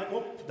vekte meg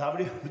opp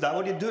der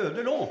hvor de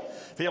døde lå.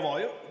 For jeg var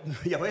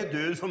jo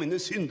død for mine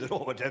synder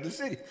og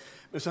overtredelser.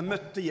 Men så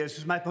møtte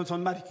Jesus meg på en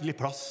sånn merkelig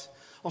plass.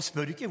 Han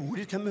spør ikke hvor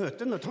jeg skal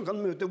møte, når han kan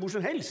møte hvor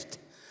som helst.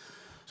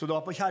 Så da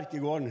på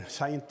kjerkegården,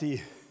 sent i,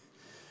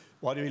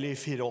 var det vel i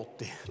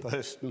 84 på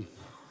høsten.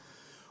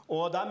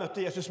 Og der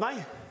møtte Jesus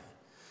meg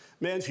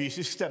med en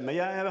fysisk stemme.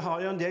 Jeg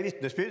har jo en del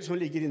vittnesbyrd som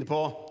ligger inne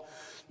på,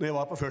 når jeg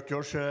var på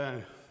 40-års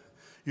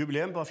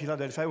jubileum på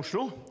Philadelphia i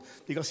Oslo.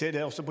 De kan se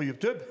det også på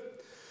YouTube.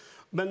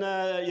 Men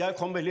jeg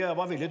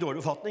var veldig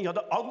dårlig befatning. Jeg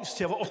hadde angst,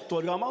 jeg var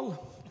 8 år gammel.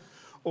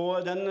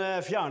 Og den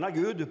fjernet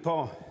Gud på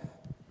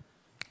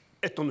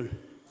ett og nu.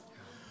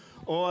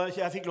 Og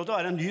jeg fikk lov til å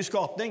være en ny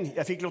skapning.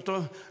 Jeg fikk lov til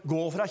å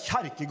gå fra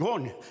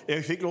kjerkegården.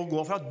 Jeg fikk lov til å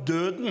gå fra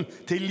døden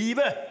til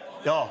livet.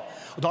 Ja,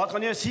 og da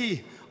kan jeg si,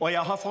 og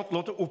jeg har fått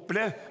lov til å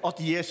oppleve at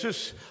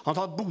Jesus, han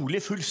har tatt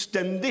bolig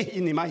fullstendig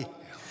inni meg.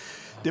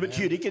 Det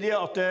betyr ikke det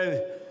at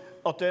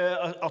det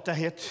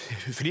er helt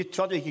fritt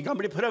for at det ikke kan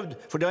bli prøvd,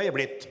 for det har jeg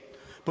blitt.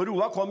 På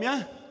Roa kom jeg,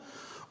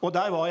 og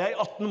der var jeg i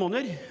 18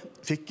 måneder.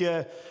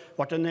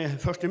 ble den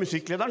første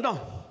musikklederen da,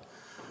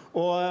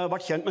 og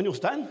ble kjent med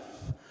Jostein.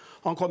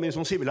 Han kom inn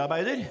som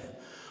sivilarbeider,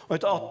 og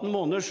etter 18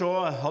 måneder så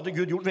hadde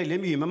Gud gjort veldig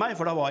mye med meg,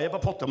 for da var jeg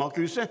på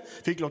Pottemakhuset,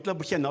 fikk lov til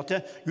å kjenne at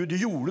Gud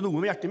gjorde noe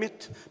med hjertet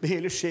mitt, med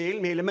hele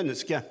sjelen, med hele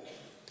mennesket.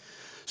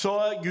 Så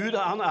Gud,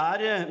 han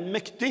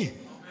mektig.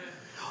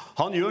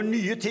 Han gjør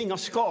nye ting,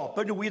 han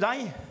skaper noe i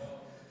deg.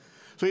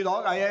 Så i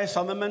dag jeg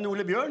sammen med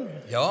Ole Bjørn.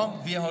 Ja,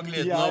 vi har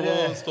gleden av å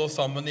stå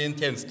sammen i en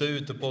tjeneste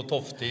ute på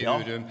Tofte i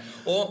Urum.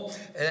 Og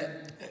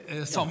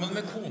sammen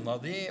med kona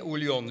di,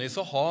 Ole Jonny,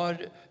 så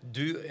har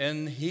du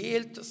en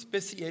helt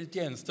spesiell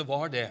tjeneste.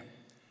 Hva er det?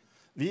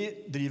 Vi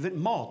driver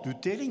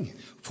matutdeling.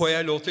 Får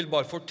jeg lov til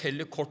bare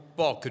fortelle kort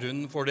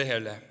bakgrunnen for det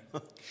hele?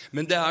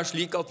 Men det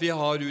slik at vi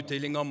har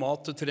utdeling av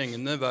mat til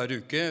trengende hver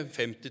uke.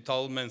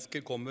 50-tall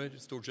mennesker kommer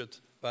stort sett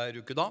hver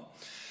uke da.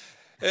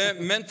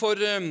 Men for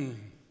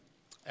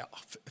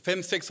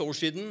 5-6 år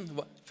siden,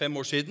 5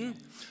 år siden,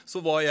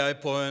 så var jeg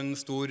på en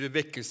stor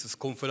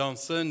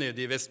vekkelseskonferanse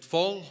nede i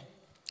Vestfold.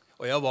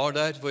 Og jeg var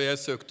der hvor jeg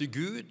søkte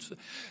Gud.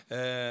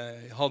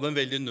 Hadde en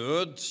veldig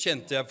nød,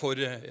 kjente jeg for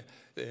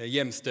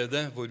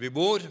hjemstedet hvor vi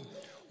bor.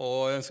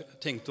 Og jeg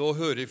tenkte å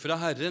høre fra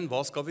Herren,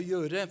 hva skal vi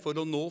gjøre for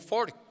å nå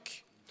folk?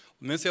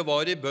 Mens jeg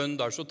var i bønn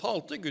der, så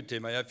talte Gud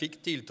til meg. Jeg fikk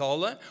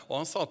tiltale,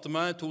 og han sa til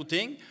meg 2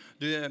 ting.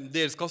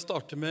 Dere skal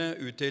starte med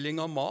utdeling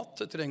av mat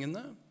til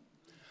trengende,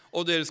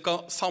 og dere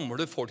skal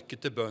samle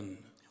folket til bønn.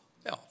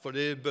 Ja,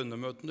 fordi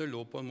bønnemøtene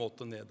lå på en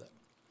måte nede.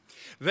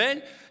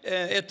 Vel,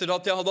 etter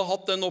at jeg hadde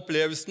hatt den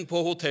opplevelsen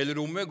på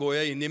hotellrommet, går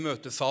jeg inn i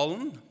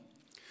møtesalen,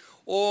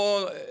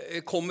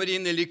 og kommer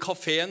inn i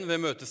kaféen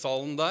ved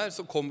møtesalen der,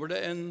 så kommer det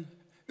en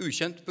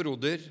ukjent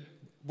broder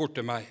bort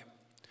til meg.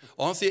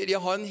 Og han sier, jeg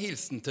har en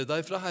hilsen til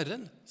deg fra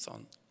Herren, sa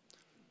han.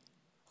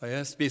 Og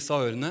jeg spisset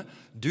ørene.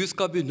 Du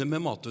skal begynne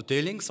med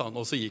matutdeling, sa han,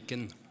 og så gikk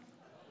han.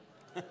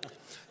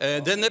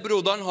 Denne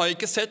broderen har jeg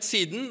ikke sett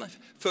siden.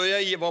 Før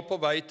jeg var på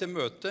vei til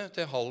møte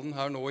til hallen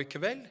her nå i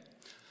kveld,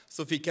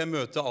 så fikk jeg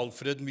møte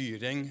Alfred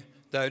Myreng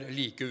der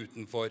like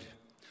utenfor.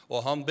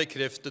 Og han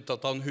bekreftet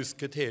at han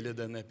husket hele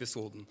den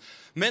episoden.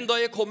 Men da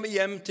jeg kom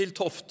hjem til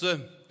Tofte,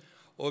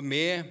 og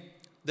med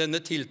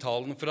denne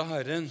tiltalen fra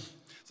Herren,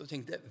 så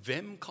tenkte jeg,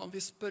 hvem kan vi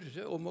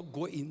spørre om å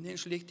gå inn i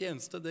en slik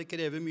tjeneste? Det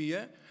krever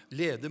mye.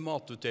 Lede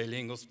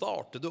matutdeling og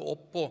starte det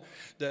opp på.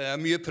 Det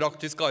mye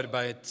praktisk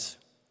arbeid.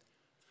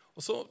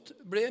 Og så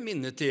ble jeg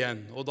minnet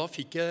igjen, og da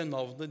fikk jeg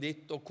navnet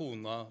ditt og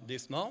kona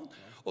ditt navn.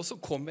 Og så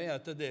kommer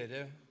jeg til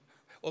dere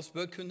og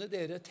spør, kunne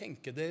dere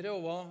tenke dere,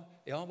 og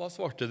hva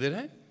svarte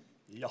dere?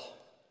 Ja,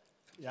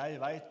 jeg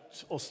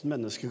vet hvordan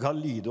mennesker kan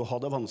lide og ha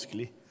det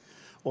vanskelig.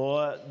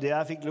 Og det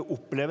jeg fikk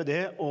oppleve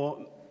det,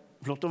 og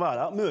flott å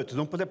møte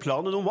dem på det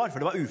planet de var,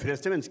 for det var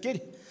ufrelste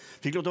mennesker.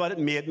 Fikk lov til å være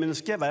et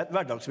medmenneske, være et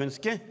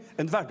hverdagsmenneske,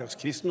 en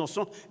hverdagskristen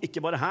også,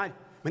 ikke bare her,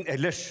 men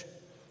ellers.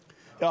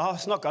 Jeg har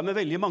snakket med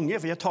veldig mange,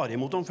 for jeg tar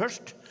imot dem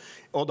først.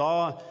 Og da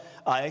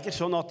jeg ikke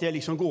sånn at jeg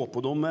liksom går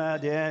på dem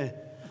med det,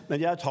 men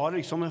jeg har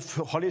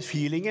litt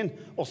feelingen,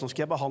 hvordan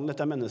skal jeg behandle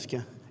dette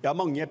mennesket? Jeg har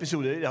mange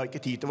episoder, jeg har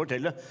ikke tid til å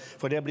fortelle,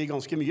 for det blir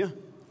ganske mye.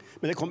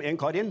 Men det kom en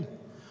kar inn,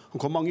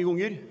 han kom mange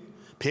ganger,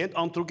 pent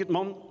antrukket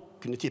mann,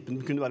 kunne tippe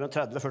den kunne være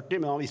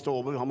 30-40, men han visste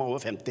han var over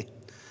 50.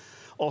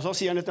 Og så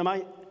sier han til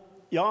meg,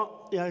 ja,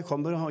 jeg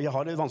kommer, jeg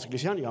har det vanskelig,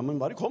 sier han. Ja,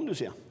 men bare kom du,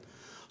 sier jeg.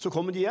 Så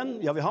kommer de igjen,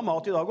 ja, vi har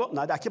mat i dag også.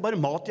 Nei, det ikke bare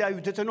mat jeg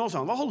ute etter nå, sa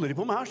han. Hva holder de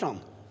på med her, sa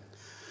han.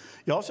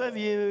 Ja, sa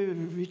jeg,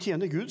 vi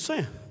tjener Gud, sa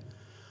jeg.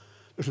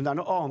 Det er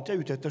noe annet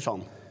jeg ute etter, sa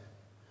han.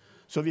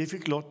 Så vi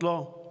fikk lov til å,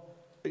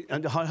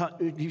 det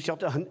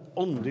er en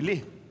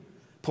åndelig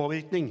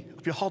påvirkning,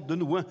 at vi hadde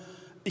noe,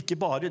 ikke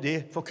bare det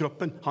for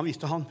kroppen. Han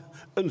visste han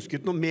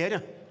ønsket noe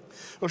mer.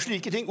 Og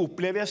slike ting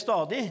opplever jeg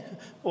stadig,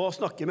 å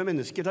snakke med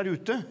mennesker der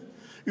ute,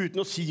 uten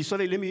å si så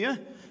veldig mye.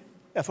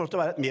 Jeg får lov til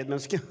å være et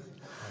medmenneske.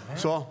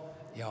 Så...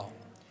 Ja,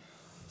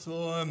 så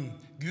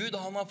Gud,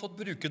 han har fått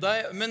bruke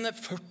deg, men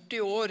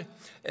 40 år,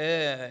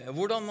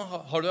 hvordan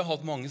har du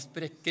hatt mange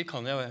sprekker?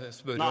 Kan jeg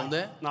spørre om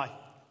det? Nei.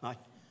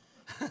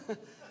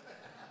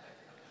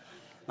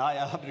 Nei,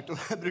 jeg har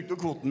brukt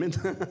kvoten min.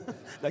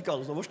 Det ikke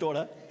alle som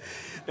forstår det.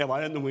 Det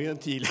var noe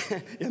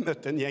tidlig. Jeg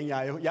møtte en gjeng,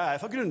 jeg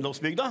fra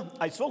Grunnlovsbygda,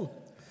 Eidsvoll.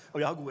 Og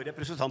jeg har gode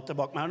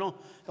representanter bak meg her nå.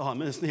 Jeg har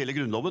med nesten hele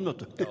grunnloven,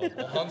 møtte. Ja,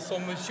 og han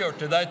som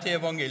kjørte deg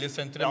til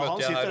evangeliesenteret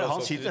møtte jeg her også.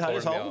 Han sitter her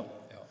i salen.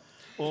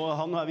 Og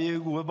han vi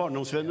gode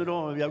barndomsvenner,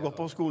 og vi har gått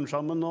på skolen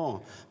sammen,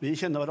 og vi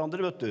kjenner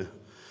hverandre, vet du.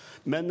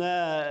 Men,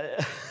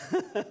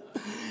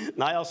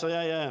 nei, altså,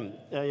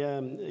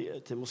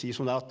 jeg må si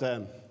sånn at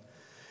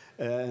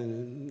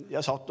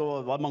jeg satt, og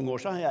det var mange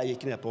år siden, jeg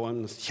gikk ned på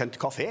en kjent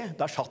kafé,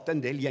 der satt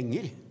en del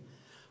gjenger,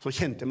 som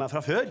kjente meg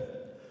fra før,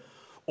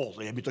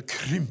 og jeg begynte å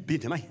krympe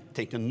inn til meg,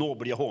 tenkte, nå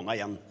blir jeg hånet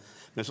igjen.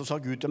 Men så sa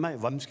Gud til meg,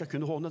 hvem skal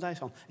kunne håne deg,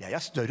 sa han. Jeg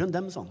større enn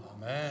dem, sa han.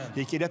 Amen.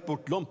 Gikk rett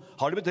bort til ham.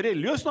 Har du blitt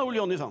religiøs nå,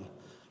 Ole Jonny, sa han?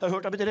 Jeg har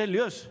hørt jeg blitt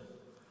religiøs.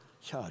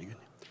 Kjære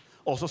Gud.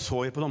 Og så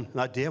jeg på dem.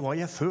 Nei, det var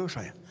jeg før,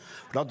 sa jeg.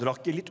 For da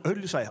drakk jeg litt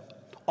øl, sa jeg.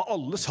 Og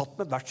alle satt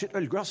med hvert sitt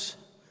ølglass.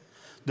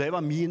 Det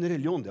var min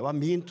religion, det var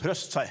min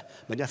trøst, sa jeg.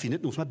 Men jeg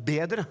finner noe som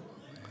bedre.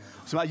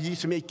 som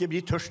jeg ikke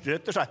blir tørstere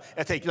etter seg.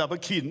 Jeg tenker da på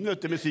kvinnen,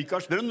 vet du, med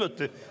Sykars brønn, vet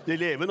du, det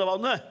levende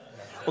vannet.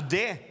 Og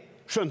det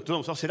skjønte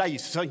noen, så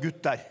reiste seg en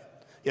gutt der.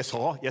 Jeg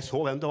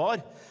så hvem det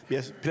var.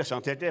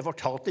 Jeg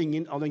fortalte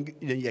ingen av den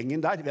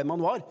gjengen der hvem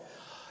han var.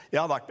 Jeg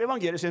har vært på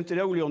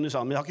evangeliesenteret, og Leon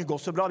sa, men det har ikke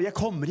gått så bra. Jeg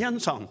kommer igjen,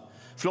 sa han.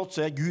 Flott,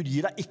 sa jeg, Gud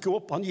gir deg ikke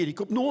opp. Han gir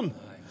ikke opp noen.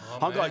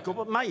 Han ga ikke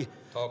opp meg.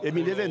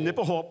 Mine venner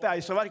på Håpet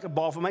Eidsverk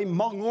ba for meg i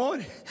mange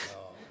år.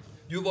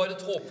 Du var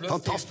et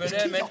håpløst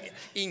tilfelle,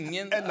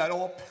 men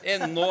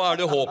ennå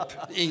er det håp.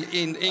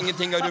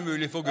 Ingenting er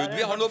umulig for Gud.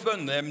 Vi har noen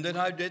bønneemner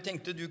her. Jeg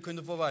tenkte du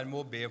kunne få være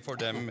med og be for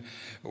dem,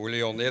 Ole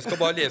Jonny. Jeg skal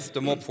bare lese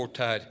dem opp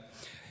fort her.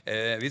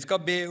 Vi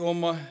skal be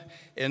om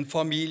en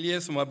familie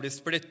som har blitt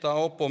splittet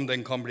opp, om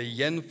den kan bli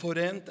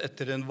gjenforent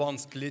etter en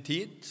vanskelig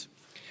tid.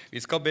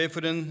 Vi skal be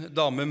for en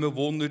dame med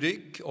vond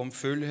rygg, om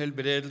full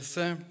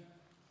helbredelse.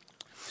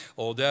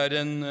 Og det er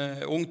en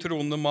ung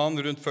troende mann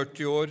rundt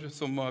 40 år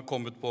som har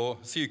kommet på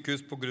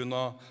sykehus på grunn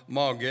av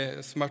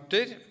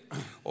magesmerter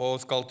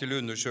og skal til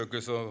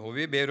undersøkelse. Og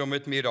vi ber om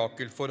et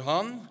mirakel for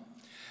han.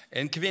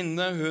 En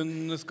kvinne,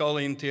 hun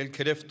skal inn til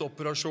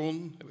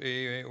kreftoperasjon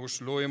i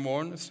Oslo i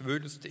morgen,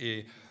 svulst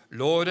i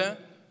låret.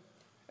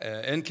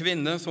 En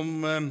kvinne som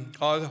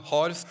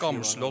har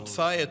skamslått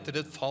seg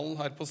etter et fall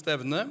her på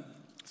stevnet,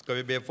 skal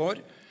vi be for.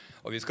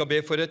 Og vi skal be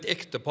for et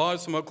ektepar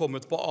som har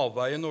kommet på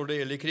avveie når det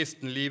gjelder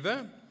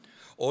kristenlivet.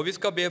 Og vi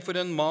skal be for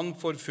en mann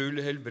for full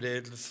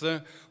helbredelse,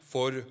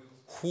 for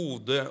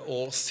hode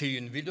og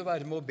syn. Vil du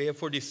være med å be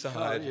for disse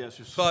her?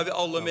 Så er vi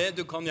alle med.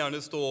 Du kan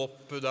gjerne stå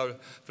opp der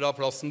fra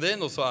plassen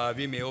din, og så er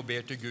vi med og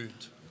ber til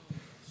Gud.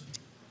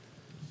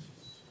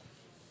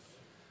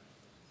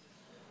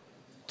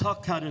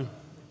 Takk, Herre.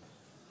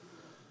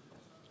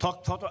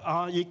 Takk for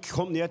at jeg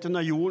kom ned til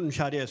denne jorden,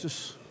 kjære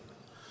Jesus.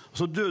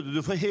 Så døde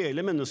du for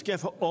hele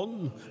mennesket, for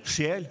ånd,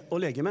 sjel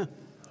og legeme.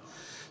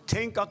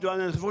 Tenk at du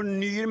er en som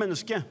fornyer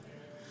mennesket.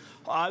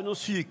 Er det noen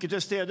syke til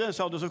stede,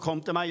 sa du, så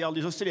kom til meg. Alle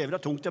de som strever er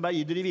tungt til meg,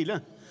 gi dere i hvile.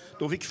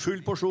 De fikk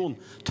full porsjon.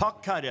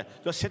 Takk, Herre.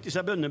 Du har sett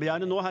disse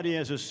bønnebegjærene nå, Herre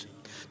Jesus.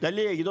 Det er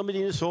legedom i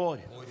dine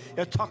sår.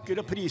 Jeg takker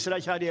og priser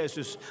deg, kjære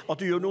Jesus, at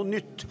du gjør noe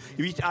nytt.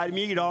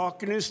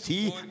 Miraklenes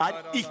tid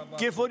er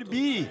ikke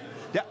forbi.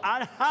 Det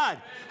er her.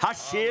 Her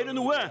skjer det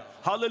noe.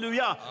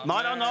 Halleluja.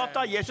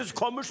 Maran-Ata, Jesus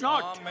kommer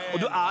snart.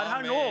 Og du er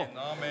her nå.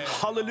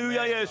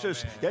 Halleluja,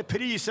 Jesus. Jeg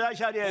priser deg,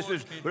 kjære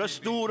Jesus, for du er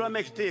stor og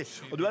mektig,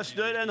 og du er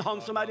større enn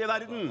han som er i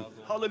verden.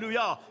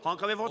 Halleluja. Han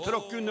kan vi få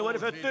tråkke under våre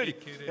føtter.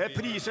 Jeg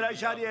priser deg,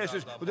 kjære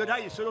Jesus, og du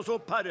reiser oss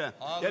opp, Herre.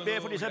 Jeg ber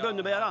for disse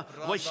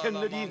bønnebegjærene om å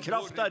kjenne din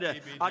kraft, Herre,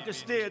 er til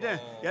stede.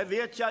 Jeg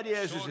vet, kjære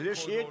Jesus, det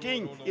skjer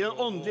ting i den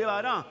åndelige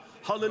verden.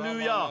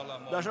 Halleluja,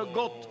 det er så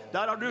godt.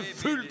 Der har du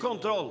full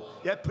kontroll.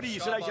 Jeg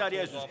priser deg, kjære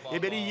Jesus.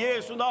 Jeg ber i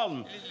Jesu navn,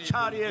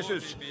 kjære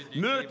Jesus,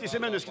 møt disse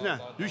menneskene.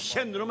 Du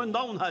kjenner om en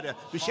navn, Herre.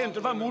 Du kjenner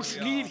om en mors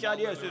liv,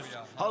 kjære Jesus.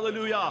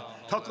 Halleluja.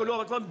 Takk og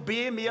lov at man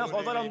ber med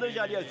for hverandre,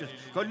 kjære Jesus.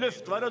 Kan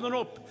løfte hverandre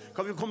opp.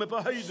 Kan vi komme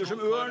på høyder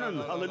som ørnen.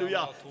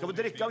 Halleluja. Kan vi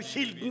drikke av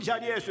kilden,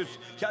 kjære Jesus.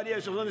 Kjære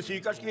Jesus, som denne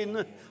sykersk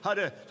kvinne,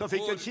 Herre, som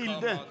fikk en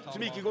kilde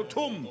som ikke går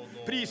tom.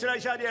 Priser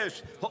deg, kjære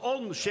Jesus, for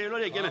ånd, sjel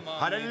og legeme.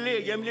 Her er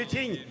legemlige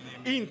ting.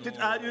 Intet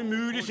er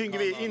umulig,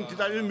 synger vi. Intet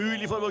er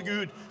umulig for vår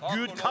Gud.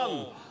 Gud kan.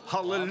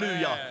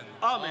 Halleluja.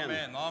 Amen.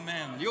 Amen,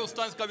 amen.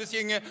 Jostein, skal vi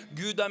synge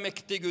Gud er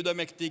mektig,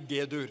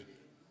 G-dur.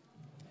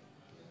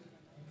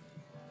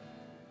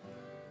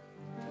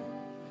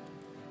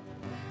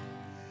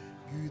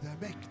 Gud er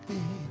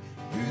mektig,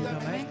 Gud er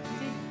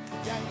mektig.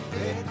 Jeg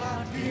vet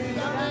at Gud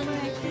er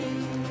mektig.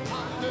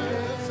 Han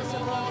løser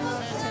og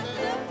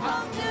setter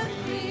fanget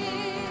fri.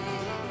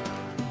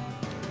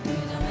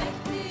 Gud er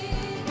mektig,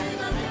 Gud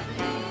er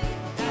mektig.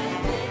 Jeg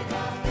vet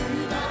at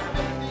Gud er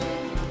mektig.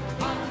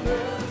 Han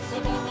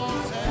løser og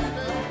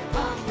setter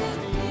fanget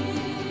fri.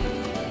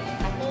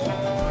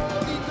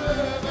 Og de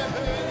døve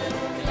hører,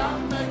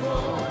 klamme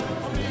går,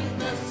 og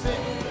blinde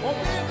ser, og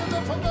bedende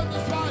for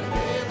bønnesvar,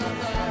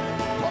 bedende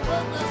på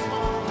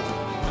bønnesvar.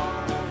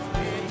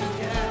 Vet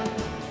ikke,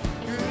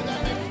 Gud er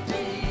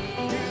mektig,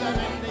 Gud er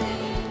mektig.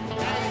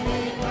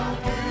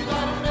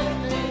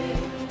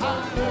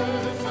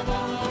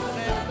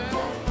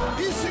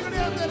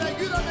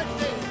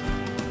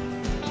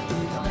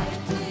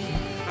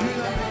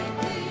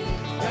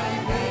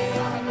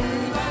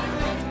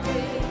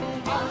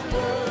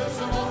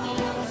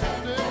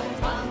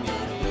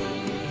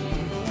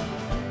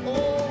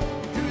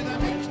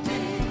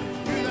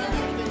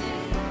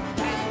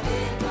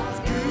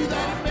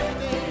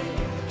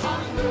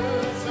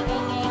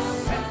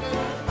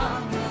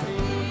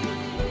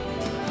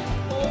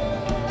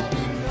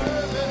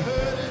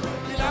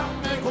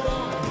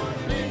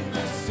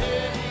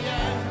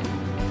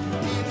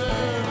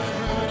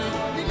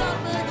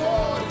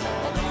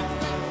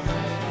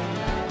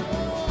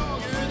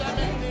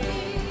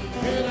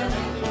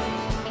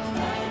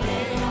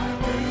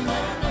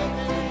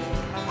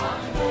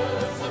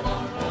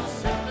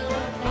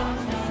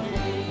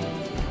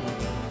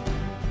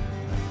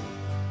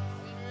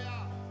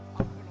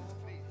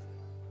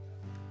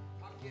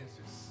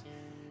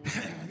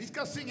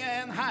 synge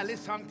en herlig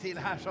sang til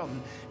her sånn.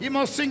 Vi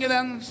må synge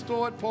den,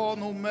 står på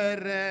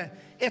nummer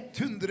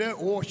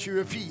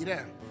 124.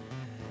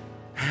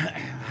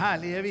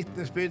 Herlige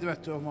vittnesbyrd,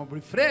 vet du, om å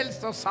bli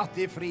frelst og satt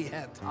i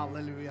frihet.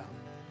 Halleluja.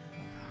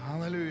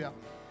 Halleluja.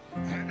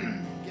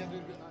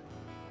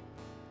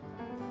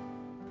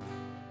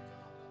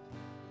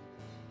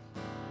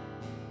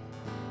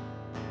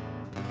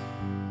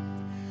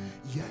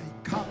 Jeg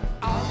kan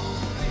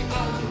aldri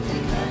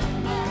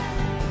glemme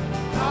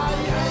da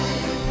jeg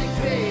fikk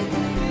fred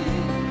i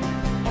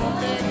Gud og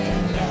ble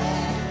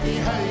rett i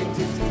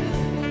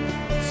høytidsgud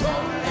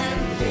som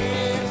en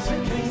Jesu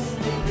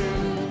Kristi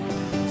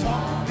Gud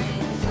som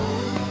min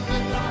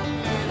solve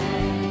drangler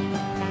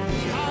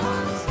i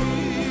hans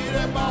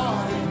styre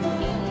bare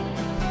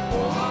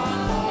og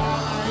han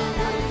har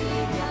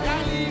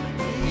jeg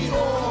liv i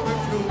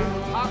overflod.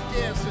 Takk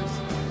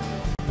Jesus.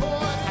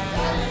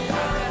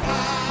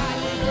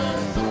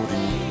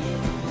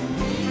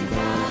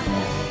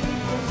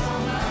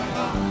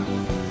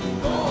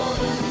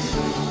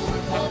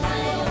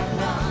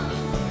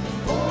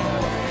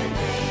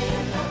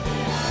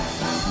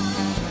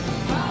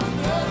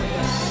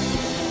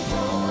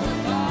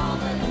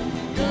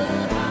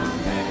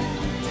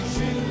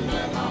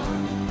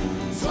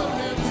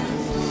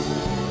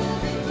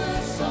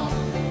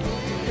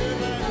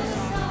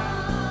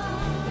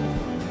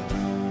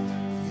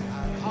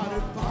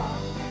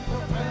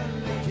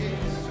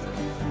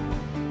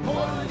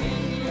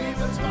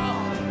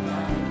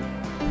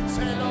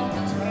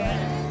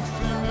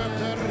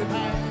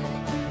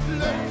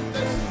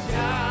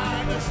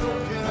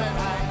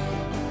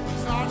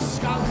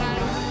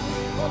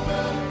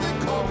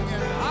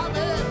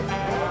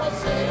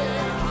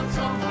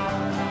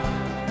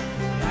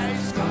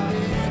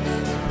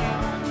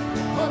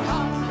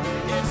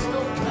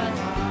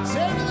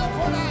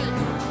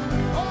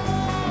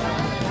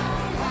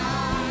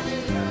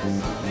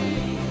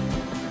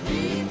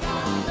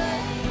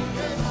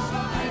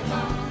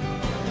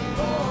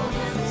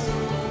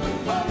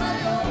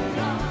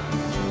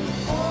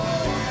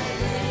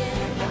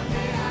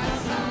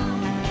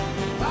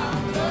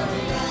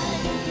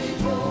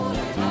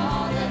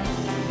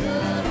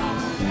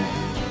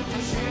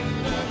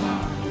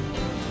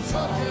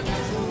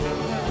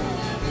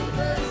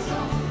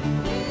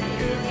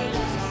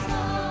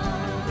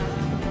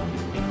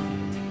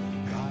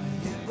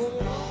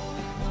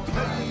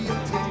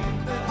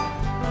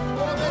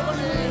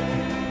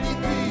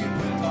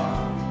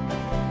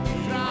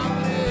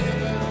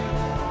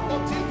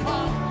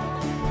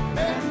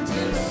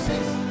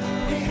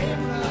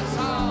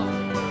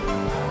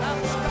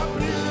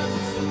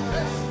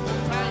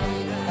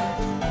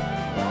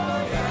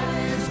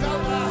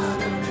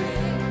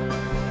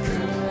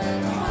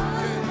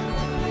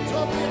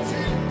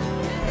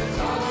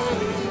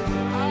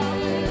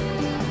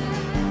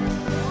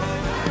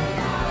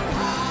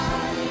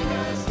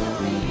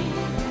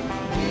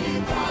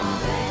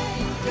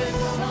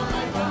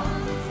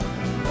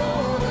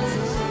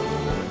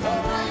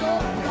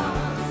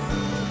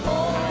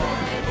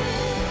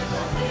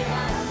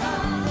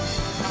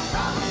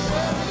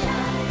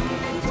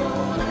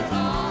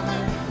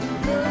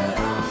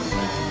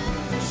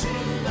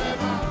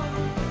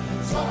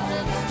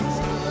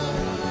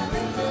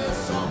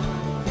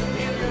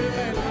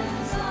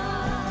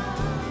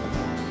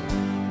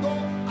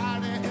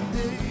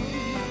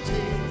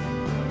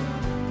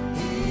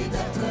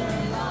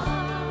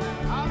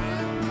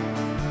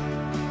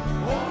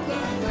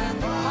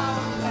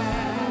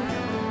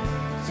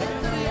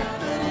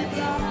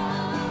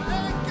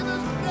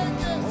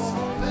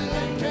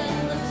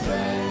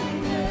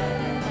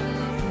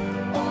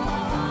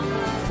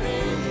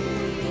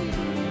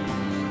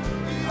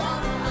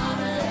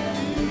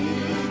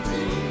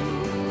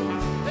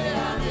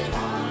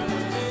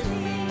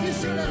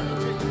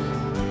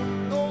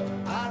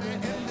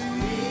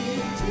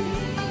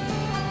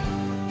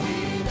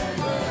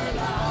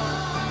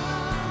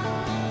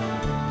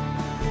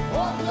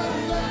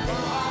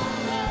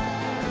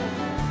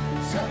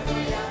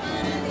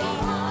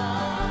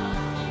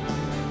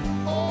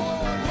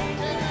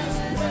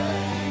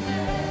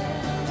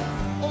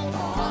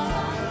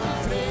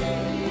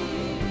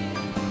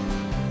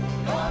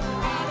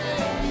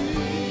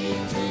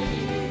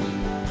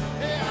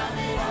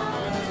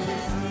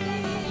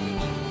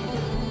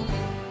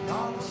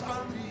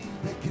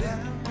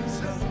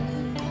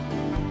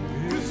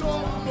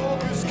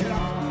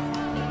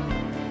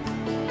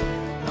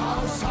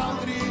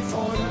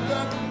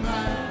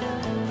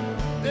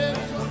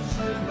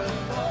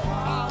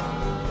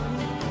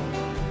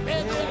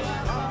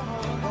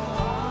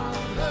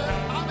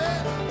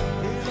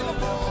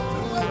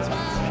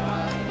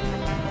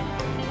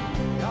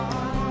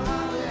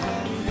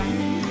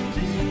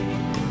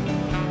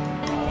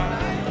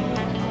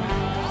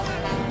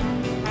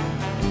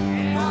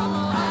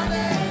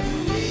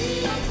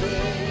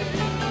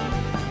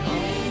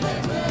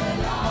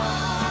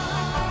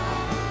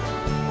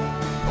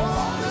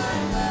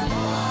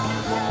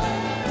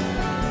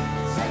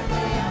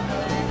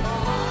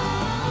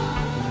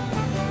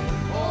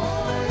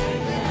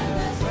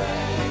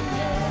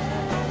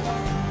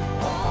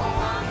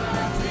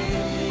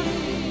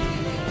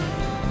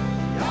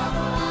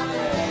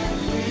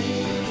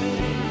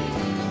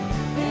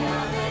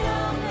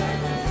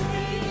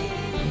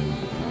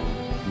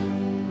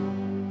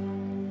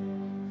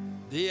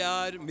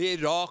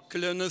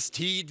 miraklenes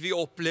tid vi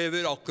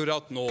opplever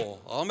akkurat nå.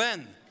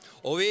 Amen.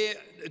 Og vi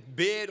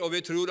ber, og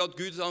vi tror at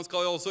Gud han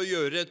skal også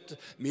gjøre et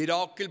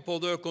mirakel på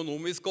det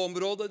økonomiske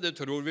området. Det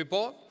tror vi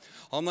på.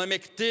 Han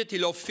mektig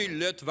til å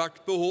fylle et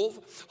hvert behov.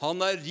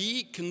 Han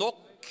rik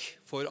nok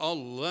for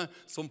alle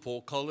som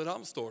påkaller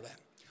ham, står det.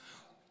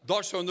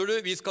 Da skjønner du,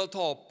 vi skal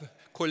ta opp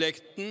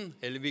kollekten,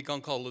 eller vi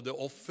kan kalle det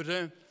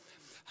offeret,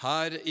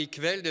 her i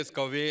kveld. Det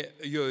skal vi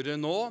gjøre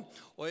nå.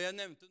 Og jeg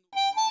nevnte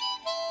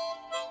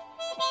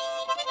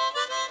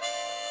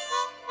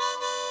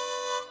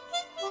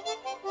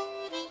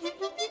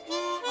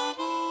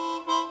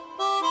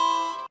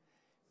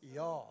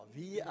Ja,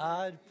 vi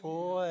på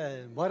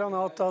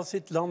Maran-Ata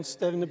sitt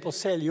landsstevne på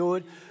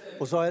Seljord,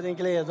 og så har jeg den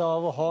glede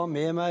av å ha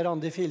med meg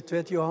Randi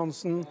Filtvedt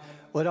Johansen.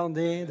 Og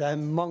Randi, det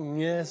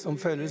mange som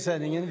følger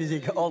sendingen, hvis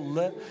ikke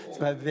alle,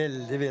 som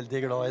veldig,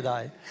 veldig glad i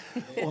deg.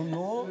 Og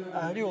nå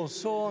det jo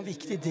også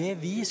viktig det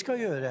vi skal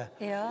gjøre.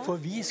 Ja. For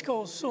vi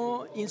skal også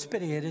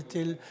inspirere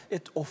til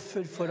et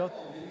offer for å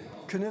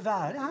kunne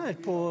være her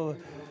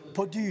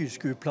på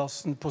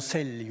dyrskueplassen på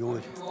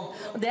Seljord.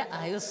 Og det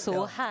jo så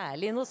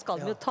herlig. Nå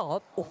skal vi jo ta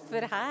opp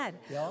offer her.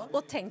 Ja.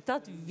 Og tenk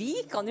deg at vi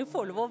kan jo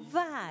få lov å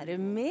være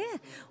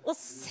med og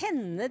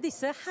sende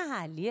disse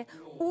herlige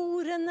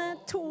ordene,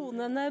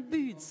 tonene,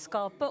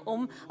 budskapet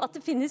om at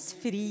det finnes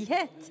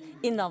frihet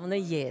i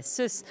navnet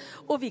Jesus.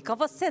 Og vi kan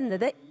få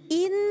sende det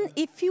inn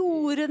i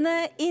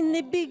fjordene, inn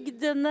i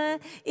bygdene,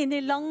 inn i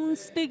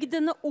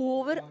landsbygdene,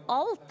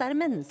 overalt der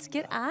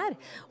mennesker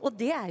Og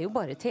det jo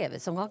bare TV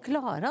som kan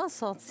klare,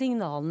 altså at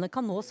signalene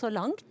kan nå så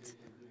langt.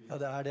 Ja,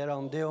 det det,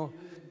 Randi, og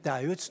det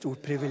jo et stort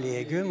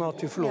privilegium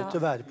at vi får lov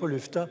til å være på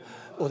lufta,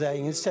 og det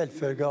ingen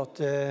selvfølge at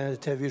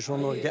TV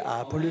Visjon Norge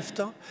på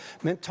lufta,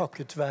 men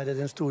takket være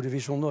den store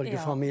Visjon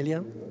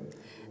Norge-familien.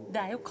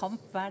 Det jo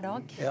kamp hver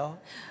dag. Ja.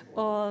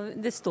 Og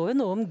det står jo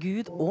noe om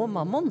Gud og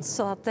mammon,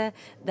 så at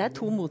det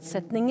to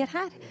motsetninger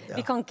her. Ja.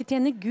 Vi kan ikke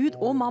tjene Gud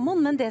og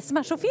mammon, men det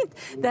som så fint,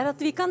 det at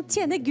vi kan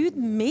tjene Gud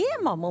med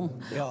mammon.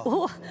 Ja.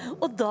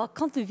 Og da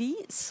kan vi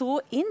så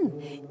inn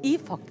i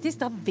faktisk,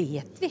 da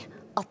vet vi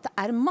at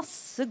det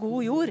masse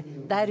god jord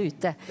der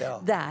ute. Ja.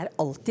 Det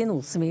alltid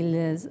noe som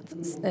vil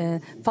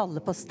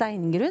falle på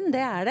steingrunn,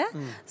 det det,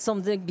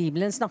 som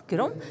Bibelen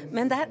snakker om,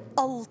 men det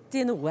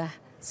alltid noe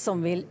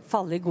som vil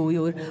falle i god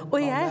jord. Og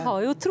jeg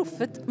har jo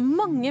truffet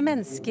mange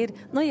mennesker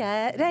når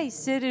jeg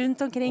reiser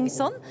rundt omkring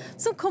sånn,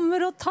 som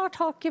kommer og tar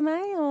tak i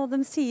meg, og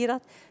de sier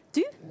at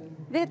du,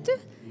 vet du,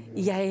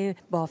 jeg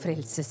ba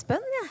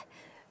frelsesbønn,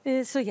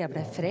 så jeg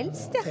ble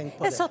frelst,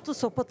 Jeg satt og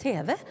så på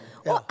TV,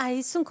 og ei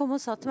som kom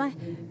og sa til meg,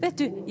 vet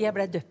du, jeg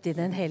ble døpt i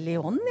den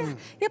hellige ånd,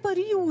 Jeg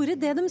bare gjorde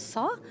det de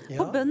sa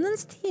på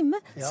bønnens time.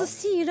 Så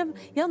sier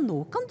de, ja,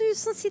 nå kan du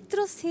som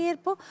sitter og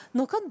ser på,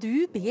 nå kan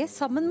du be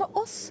sammen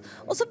med oss.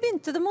 Og så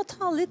begynte de å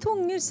tale i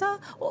tunger, sa,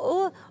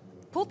 og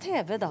på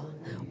TV da.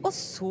 Og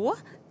så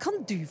kan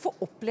du få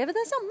oppleve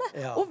det samme.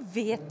 Ja. Og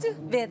vet du,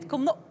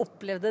 vedkommende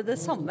opplevde det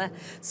samme.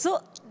 Så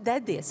det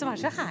det som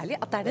så herlig,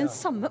 at det den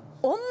samme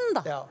ånd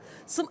da,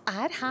 som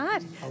her,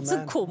 Amen.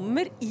 som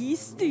kommer i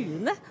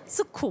stuene,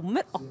 som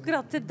kommer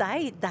akkurat til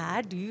deg,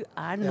 der du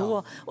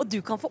nå. Og du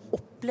kan få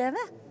oppleve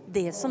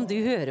det som du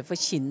hører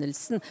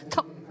forkynnelsen,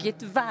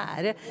 takket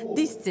være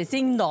disse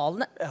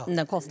signalene.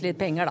 Det koster litt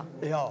penger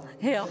da.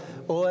 Ja.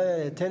 Og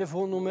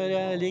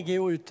telefonnummeret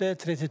ligger jo ute,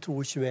 32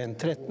 21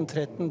 13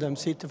 13. De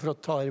sitter for å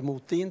ta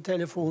imot din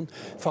telefon,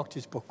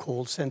 faktisk på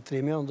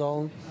callsenteret i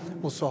Mjøndalen.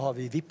 Og så har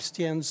vi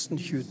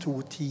Vipps-tjenesten 22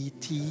 10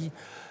 10.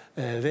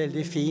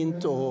 Veldig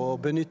fint å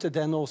benytte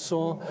den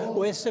også.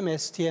 Og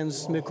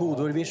SMS-tjenesten med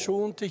kodeord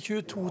Visjon til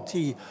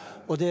 2210.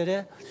 Og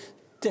dere,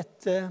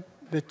 dette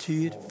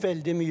betyr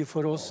veldig mye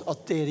for oss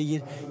at dere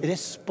gir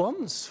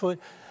respons,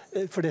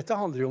 for dette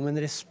handler jo om en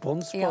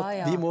respons på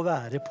at vi må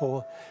være på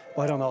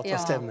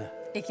Maran-Ata-stevne.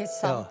 Ikke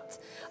sant?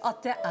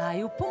 At det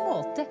jo på en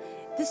måte,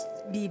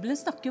 Bibelen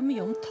snakker jo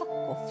mye om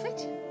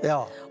takkoffer.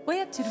 Ja. Og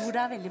jeg tror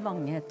det veldig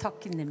mange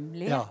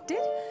takknemlige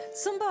hjerter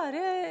som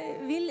bare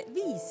vil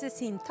vise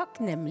sin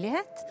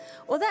takknemlighet.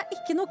 Og det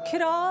ikke noe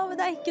krav,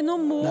 det ikke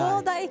noe må,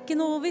 det ikke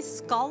noe vi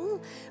skal,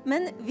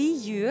 men vi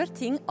gjør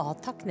ting av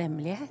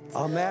takknemlighet.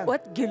 Amen. Og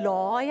et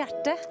glad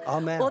hjerte.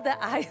 Amen. Og det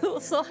jo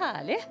så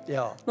herlig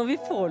når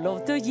vi får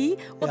lov til å gi,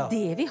 og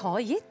det vi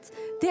har gitt,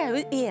 det jo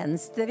det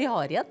eneste vi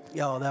har igjen.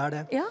 Ja, det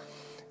det. Ja.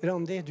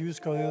 Randi, du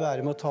skal jo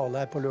være med å tale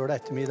her på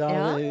lørdag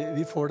ettermiddag.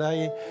 Vi får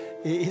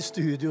deg i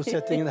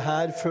studiosettingen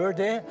her før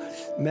det.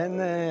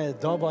 Men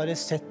da bare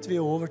setter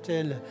vi over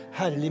til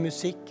herlig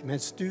musikk,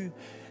 mens du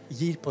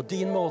gir på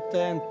din måte,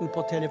 enten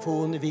på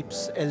telefon,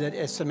 Vipps eller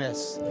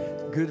SMS.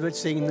 Gud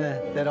velsigne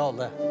dere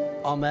alle.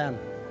 Amen.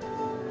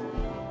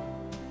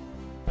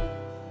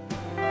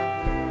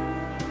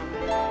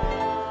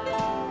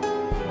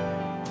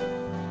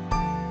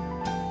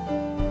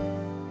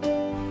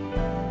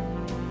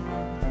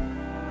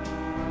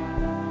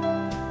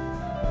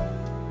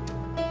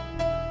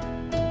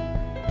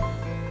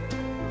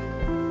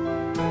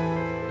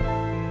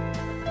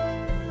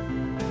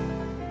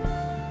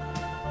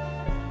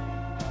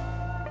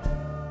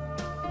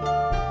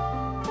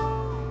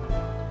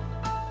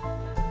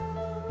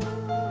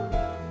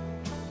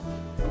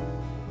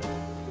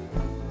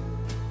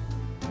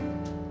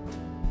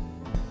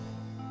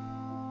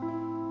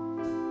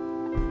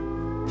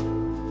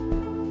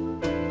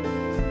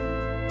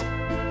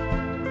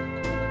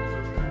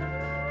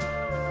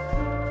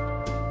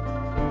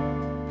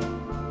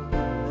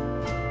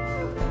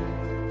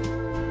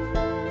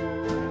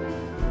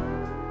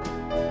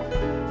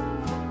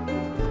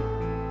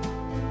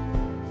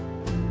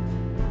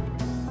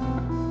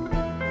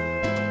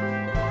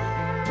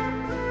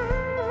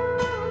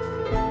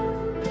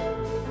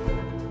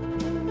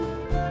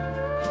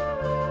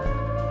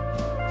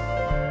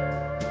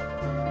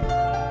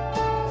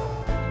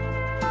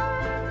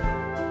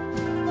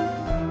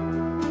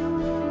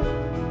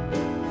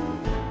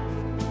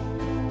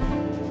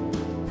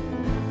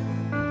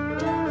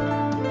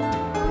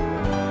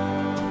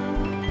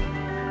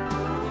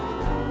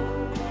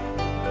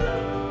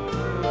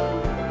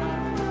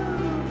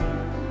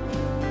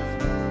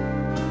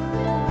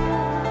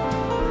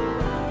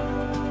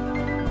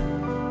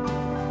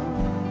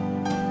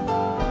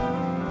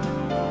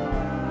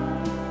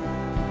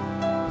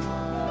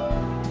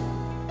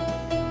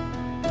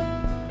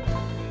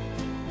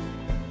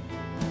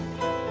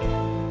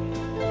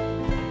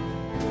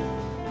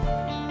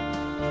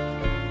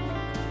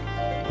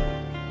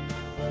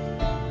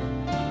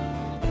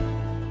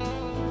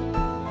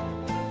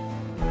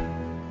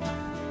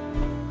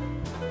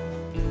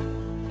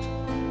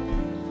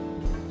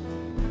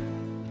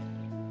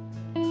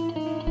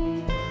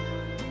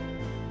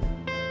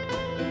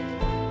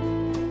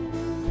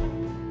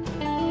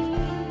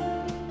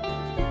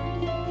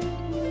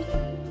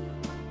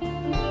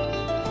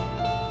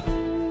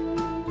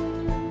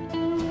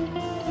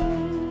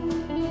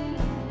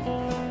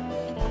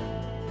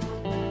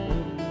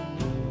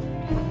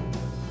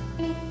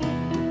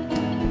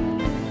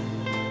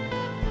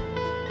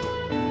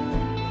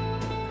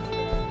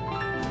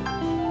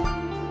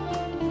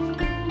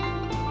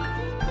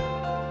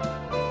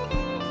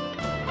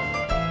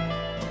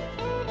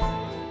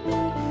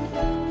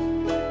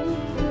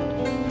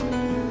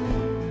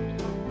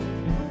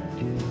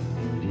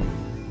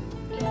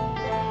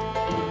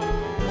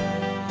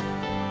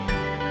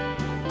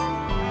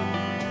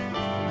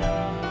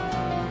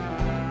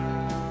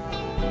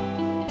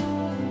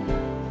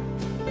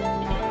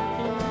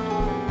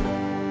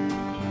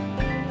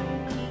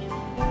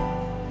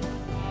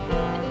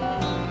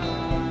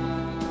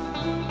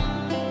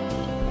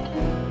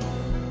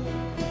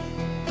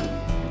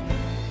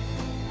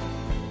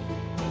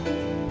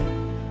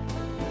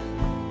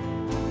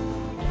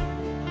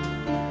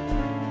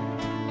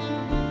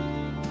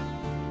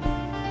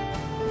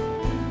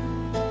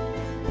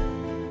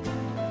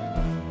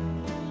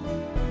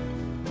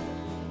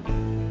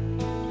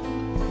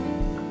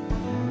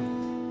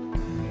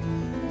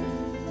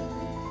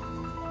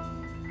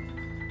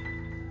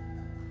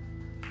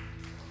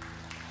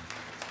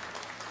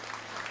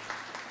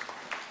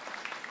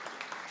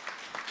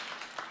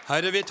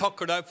 Herre, vi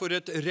takker deg for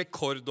et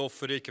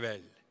rekordoffer i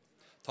kveld.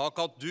 Takk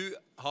at du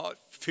har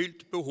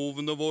fylt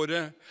behovene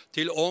våre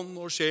til ånd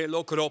og sjel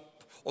og kropp.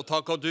 Og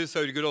takk at du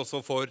sørger også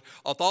for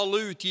at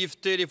alle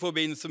utgifter i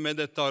forbindelse med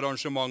dette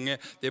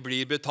arrangementet, det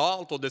blir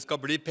betalt, og det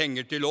skal bli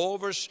penger til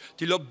overs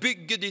til å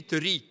bygge ditt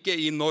rike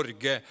i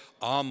Norge.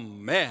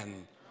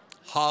 Amen.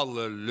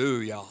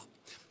 Halleluja.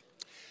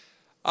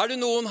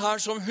 Det noen her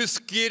som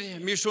husker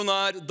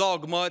misjonær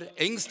Dagmar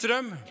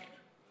Engstrøm?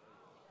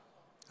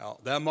 Ja,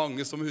 det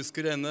mange som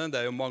husker henne.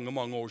 Det jo mange,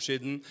 mange år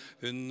siden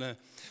hun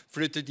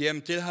flyttet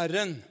hjem til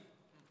Herren.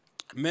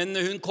 Men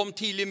hun kom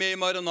tidlig med i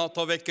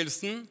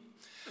Maran-Ata-vekkelsen,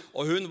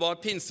 og hun var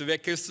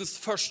pinsevekkelsens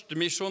første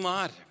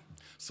misjonær.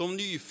 Som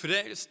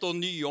nyfrelst og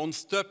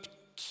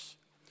nyåndsdøpt.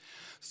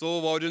 Så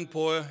var hun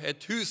på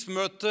et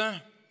husmøte,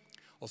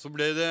 og så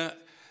ble det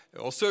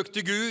og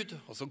søkte Gud,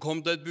 og så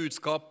kom det et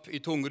budskap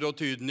i tunger og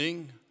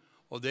tydning,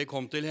 og det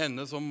kom til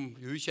henne som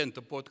hun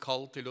kjente på et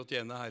kall til å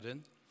tjene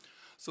Herren.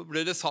 Så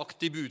ble det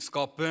sagt i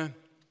budskapet,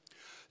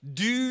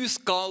 du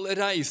skal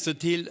reise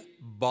til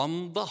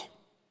Banda.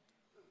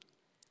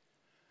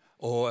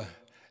 Og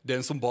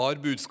den som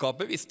bar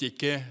budskapet visste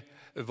ikke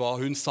hva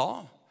hun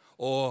sa,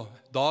 og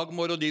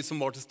Dagmar og de som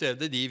var til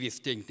stede, de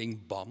visste ingenting.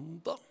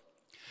 Banda.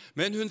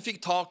 Men hun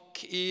fikk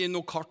tak i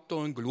noe kart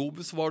og en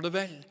globus var det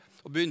vel,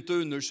 og begynte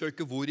å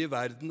undersøke hvor i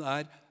verden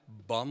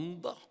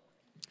Banda.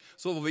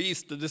 Så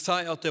viste det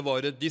seg at det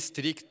var et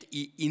distrikt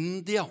i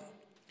India,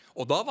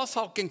 og da var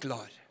saken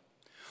klar.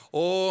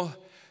 Og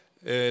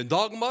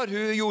Dagmar,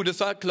 hun gjorde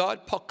seg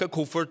klar, pakket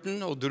kofferten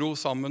og dro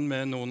sammen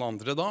med noen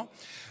andre da,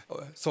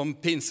 som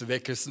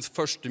pinsevekkelsens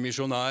første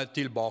misjonær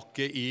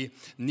tilbake i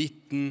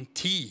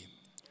 1910.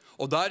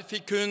 Og der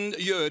fikk hun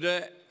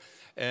gjøre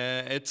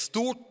et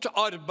stort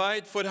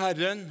arbeid for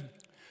Herren,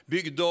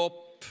 bygde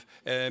opp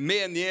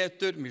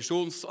menigheter,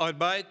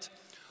 misjonsarbeid,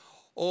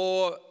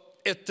 og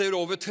etter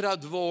over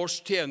 30 års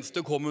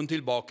tjeneste kom hun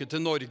tilbake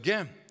til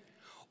Norge.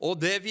 Og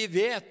det vi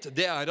vet,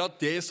 det at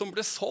det som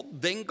ble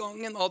sådd den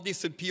gangen av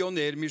disse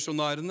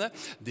pionermisjonærene,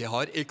 det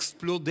har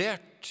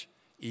eksplodert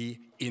i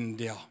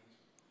India.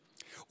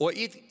 Og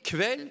i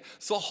kveld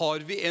så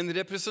har vi en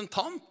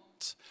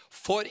representant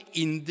for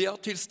India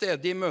til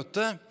stede i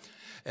møtet.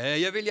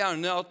 Jeg vil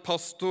gjerne at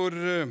pastor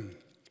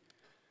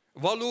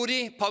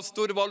Valori,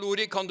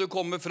 kan du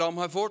komme fram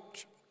her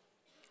fort?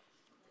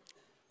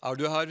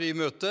 Du her i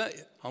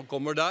møtet? Han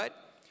kommer der.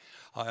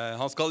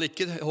 Han skal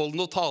ikke holde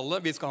noe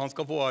tale, han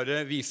skal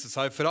bare vise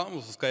seg fram,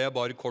 og så skal jeg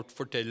bare kort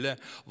fortelle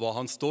hva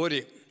han står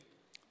i.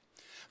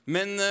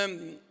 Men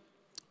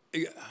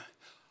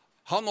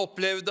han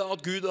opplevde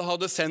at Gud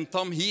hadde sendt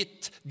ham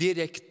hit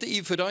direkte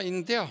fra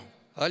India.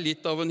 Det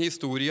litt av en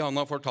historie, han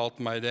har fortalt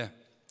meg det.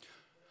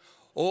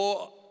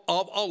 Og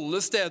av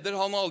alle steder,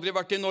 han har aldri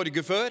vært i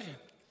Norge før,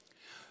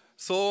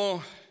 så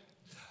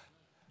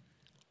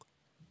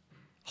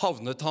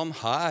havnet han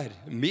her,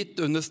 midt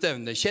under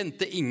stevnet,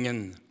 kjente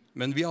ingen.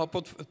 Men vi har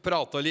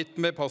pratet litt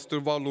med pastor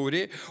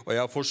Valori, og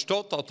jeg har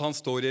forstått at han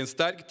står i en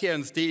sterk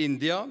tjeneste i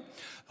India.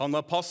 Han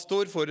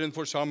pastor for en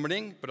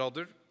forsamling.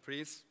 Brother,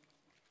 please.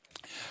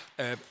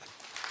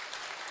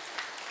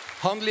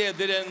 Han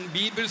leder en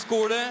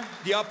bibelskole.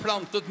 De har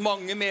plantet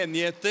mange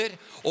menigheter,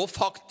 og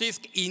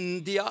faktisk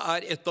India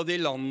et av de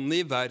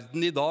landene i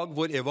verden i dag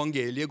hvor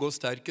evangeliet går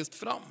sterkest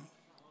fram.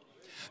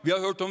 Vi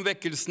har hørt om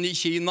vekkelsen i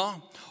Kina,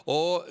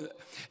 og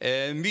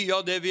mye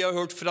av det vi har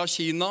hørt fra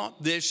Kina,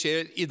 det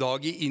skjer i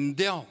dag i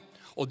India.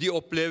 Og de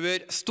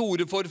opplever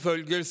store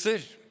forfølgelser.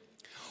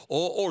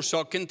 Og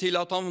årsaken til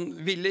at han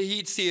ville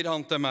hit, sier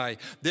han til meg,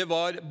 det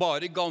var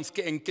bare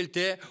ganske enkelt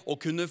det å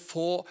kunne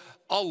få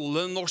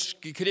alle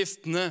norske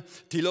kristne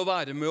til å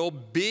være med og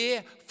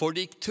be for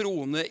de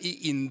troende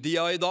i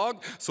India i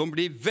dag, som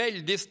blir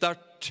veldig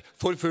sterkt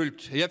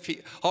forfulgt. Jeg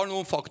har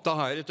noen fakta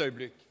her et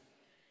øyeblikk.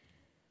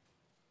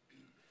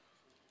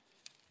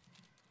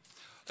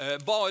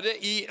 Bare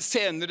i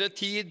senere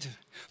tid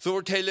så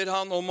forteller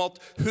han om at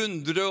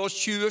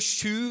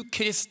 127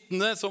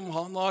 kristne som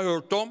han har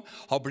hørt om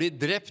har blitt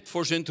drept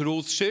for sin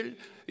tros skyld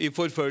i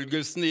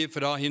forfølgelsen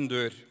fra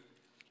hinduer.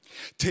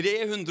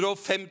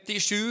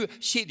 357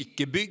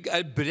 kirkebygg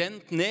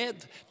brent ned,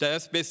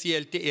 det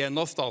spesielt i en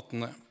av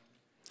statene.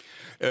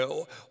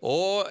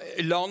 Og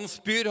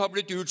landsbyer har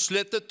blitt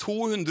utslettet,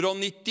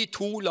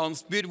 292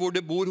 landsbyer hvor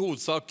det bor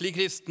hovedsakelig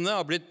kristne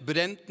har blitt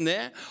brent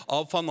ned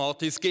av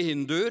fanatiske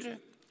hinduer.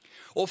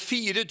 Og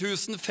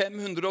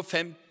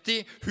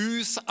 4550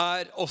 hus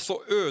også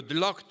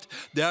ødelagt.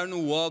 Det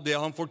noe av det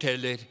han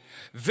forteller.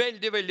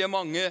 Veldig, veldig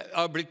mange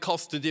har blitt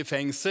kastet i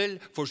fengsel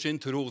for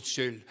sin tros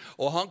skyld.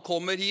 Og han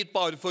kommer hit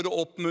bare for å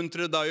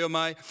oppmuntre deg og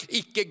meg.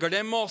 Ikke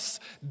glem oss,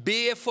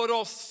 be for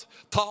oss,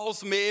 ta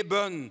oss med i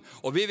bønn.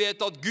 Og vi vet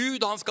at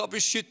Gud, han skal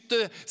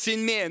beskytte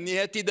sin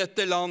menighet i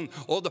dette land.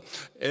 Og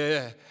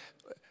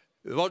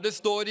hva det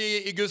står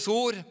i Guds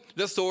ord,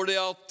 Det står det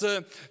at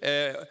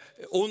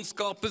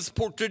ondskapens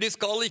porter,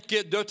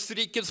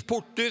 dødsrikets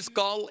porter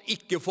skal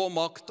ikke få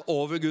makt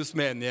over Guds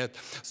menighet.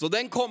 Så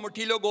den kommer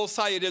til å gå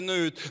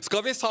seirende ut.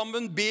 Skal vi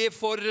sammen be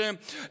for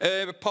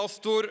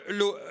pastor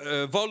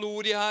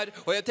Valori her?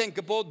 Og jeg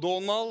tenker på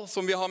Donald,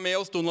 som vi har med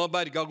oss, Donald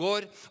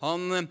Bergagård.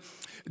 Han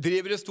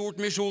driver et stort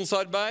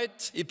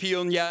misjonsarbeid i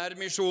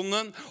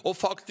pionjærmisjonen, og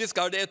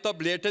faktisk det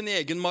etablert en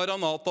egen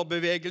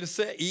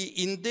Maran-Ata-bevegelse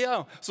i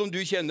India, som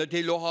du kjenner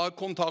til og har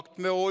kontakt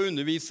med og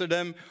underviser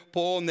dem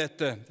på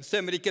nettet.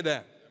 Stemmer ikke det?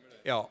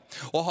 Ja.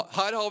 Og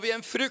her har vi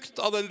en frukt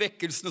av den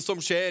vekkelsen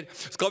som skjer.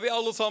 Skal vi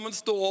alle sammen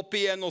stå opp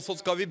igjen, og så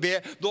skal vi be.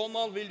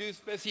 Donald, vil du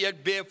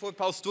spesielt be for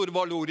pastor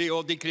Valori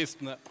og de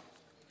kristne?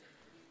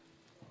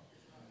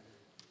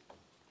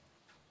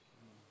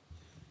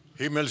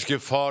 Himmelske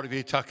far,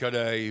 vi tackar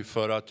dig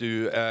för att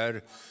du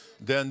är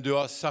den du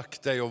har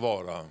sagt dig att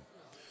vara.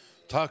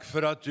 Tack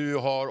för att du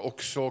har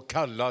också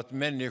kallat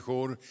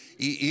människor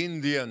i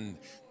Indien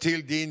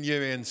till din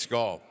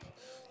gemenskap.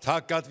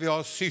 Tack att vi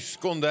har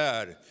syskon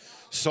där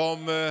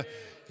som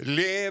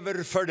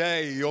lever för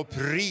dig och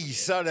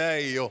prisar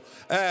dig och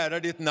ärar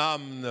ditt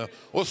namn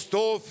och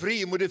står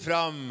frimodigt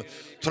fram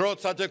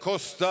trots att det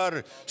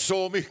kostar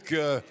så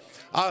mycket.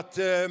 Att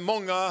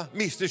många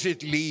mister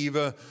sitt liv,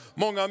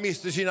 många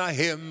mister sina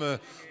hem,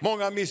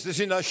 många mister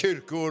sina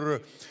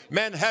kyrkor.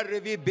 Men Herre,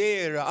 vi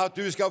ber att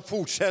du ska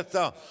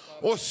fortsätta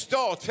och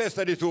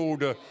stadfästa ditt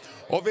ord.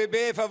 Och vi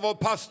ber för vår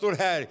pastor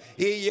här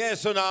i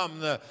Jesu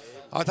namn,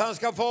 att han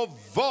ska få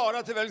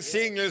vara till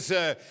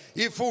välsignelse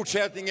i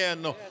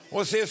fortsättningen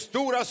och se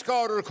stora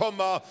skaror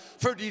komma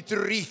för ditt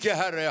rike,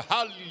 Herre.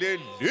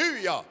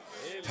 Halleluja!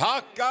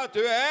 Tack att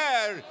du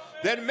är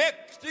den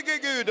mäktige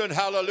Guden,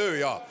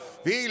 halleluja.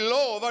 Vi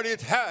lovar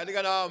ditt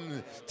härliga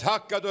namn.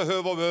 Tack att du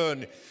hör vår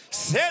bön.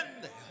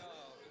 Send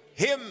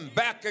him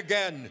back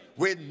again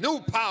with new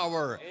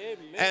power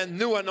and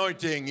new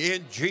anointing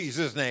in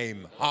Jesus'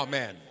 name.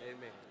 Amen.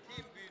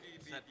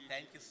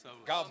 Thank you so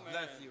much. God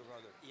bless you,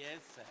 brother.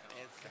 Yes, sir.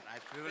 Yes, sir. I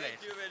privilege.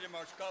 Thank you very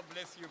much. God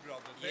bless you,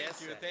 brother.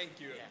 Thank you. Thank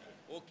you.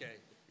 Yeah. Okay.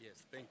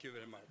 Yes, thank you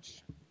very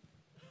much.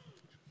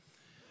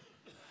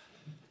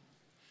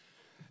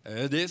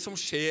 Det som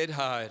skjer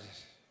her,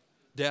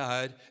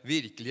 det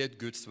virkelig et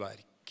Guds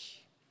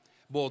verk.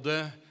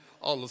 Både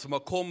alle som har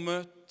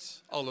kommet,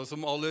 alle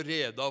som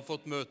allerede har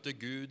fått møte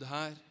Gud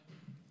her,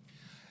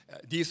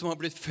 de som har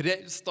blitt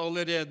frelst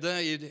allerede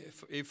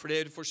i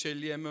flere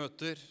forskjellige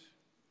møter,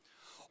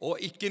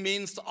 og ikke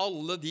minst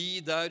alle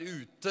de der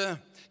ute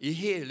i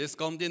hele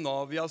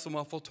Skandinavia som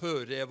har fått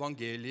høre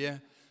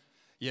evangeliet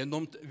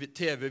gjennom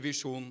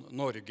TV-visjon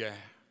Norge.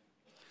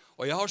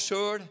 Og jeg har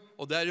selv,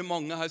 og det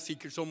mange her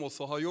sikkert som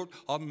også har gjort,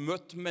 har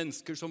møtt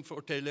mennesker som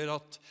forteller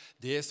at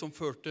det som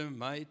førte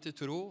meg til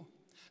tro,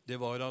 det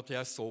var at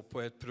jeg så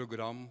på et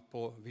program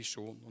på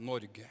Visjon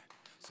Norge.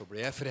 Så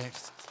ble jeg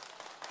frelst.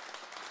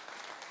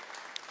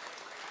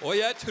 Og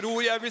jeg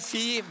tror jeg vil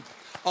si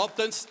at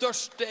den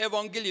største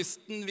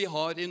evangelisten vi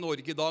har i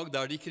Norge i dag,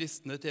 det de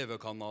kristne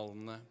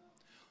TV-kanalene.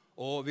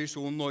 Og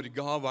Visjon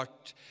Norge har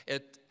vært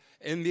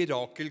en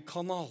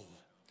mirakelkanal.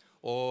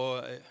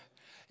 Og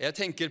jeg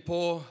tenker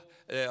på,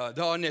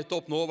 det har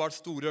nettopp nå vært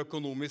store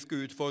økonomiske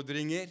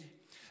utfordringer.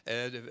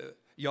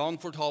 Jan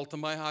fortalte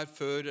meg her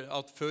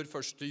at før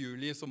 1.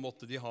 juli så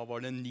måtte de ha,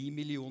 var det 9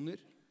 millioner?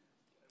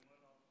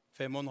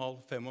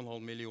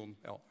 5,5 millioner.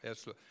 Ja,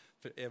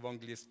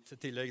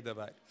 evangelisttillegg det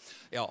var.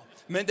 Ja,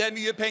 men det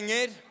mye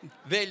penger,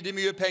 veldig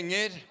mye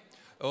penger.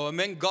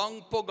 Men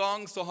gang på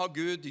gang så har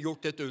Gud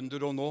gjort et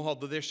under, og nå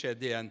hadde det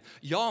skjedd igjen.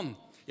 Jan,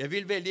 jeg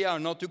vil veldig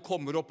gjerne at du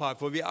kommer opp her,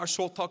 for vi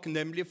så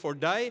takknemlige for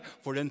deg,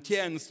 for den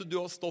tjeneste du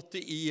har stått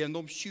i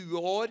gjennom 20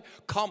 år,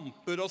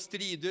 kamper og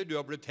strider, du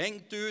har blitt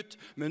hengt ut,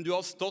 men du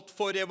har stått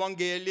for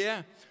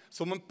evangeliet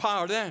som en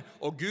perle,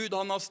 og Gud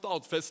han har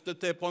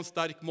stadfestet det på en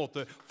sterk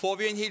måte. Får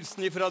vi en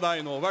hilsen fra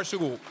deg nå? Vær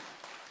så god.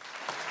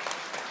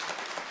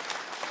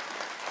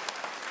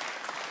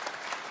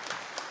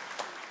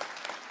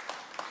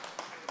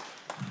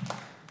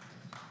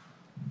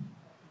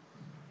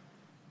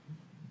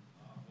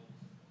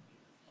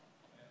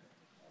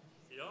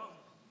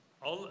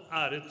 All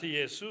ære til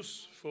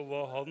Jesus for hva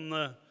han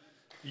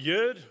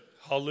gjør.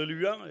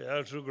 Halleluja.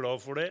 Jeg så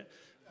glad for det,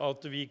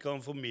 at vi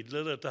kan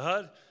formidle dette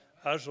her.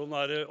 Her sånn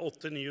det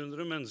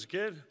 800-900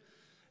 mennesker,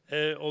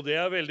 og det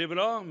veldig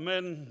bra,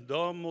 men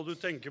da må du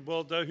tenke på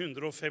at det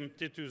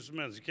 150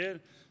 000 mennesker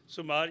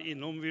som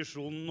innom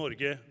Visjon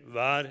Norge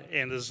hver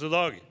eneste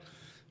dag.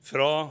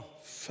 Fra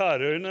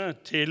Færøyene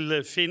til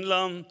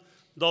Finland,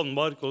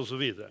 Danmark og så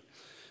videre.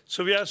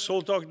 Så vi så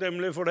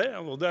takknemlige for det,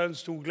 og det en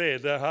stor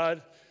glede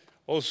her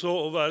også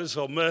å være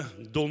sammen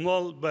med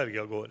Donald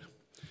Bergagård.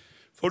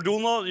 For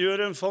Donald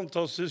gjør en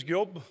fantastisk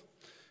jobb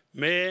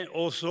med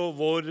også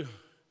vår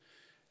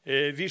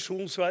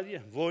Visjon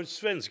Sverige, vår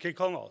svenske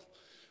kanal.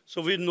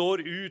 Så vi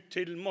når ut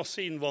til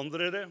masse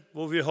innvandrere,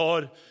 hvor vi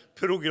har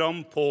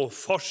program på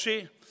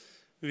farsi,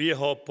 vi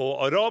har på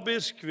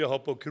arabisk, vi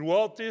har på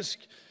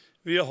kroatisk,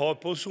 vi har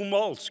på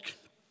somalsk,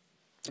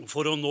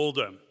 for å nå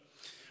dem.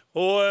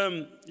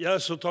 Og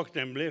jeg så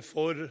takknemlig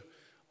for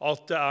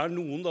at det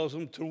noen da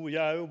som tror,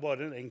 jeg jo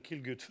bare en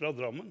enkel gutt fra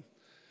Drammen,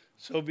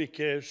 som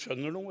ikke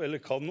skjønner noe eller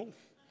kan noe.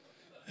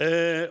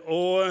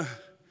 Og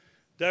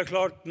det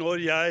klart, når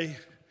jeg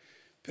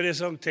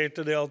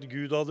presenterte det at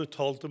Gud hadde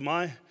talt til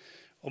meg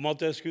om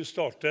at jeg skulle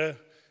starte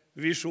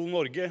Visjon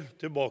Norge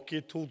tilbake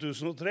i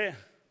 2003,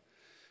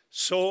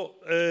 så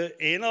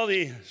en av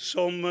de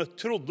som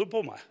trodde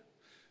på meg,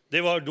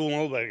 det var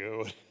Donald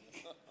Bergegård.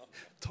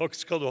 Takk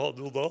skal du ha,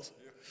 Donald.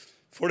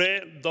 For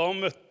da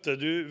møtte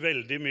du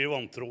veldig mye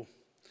vantro,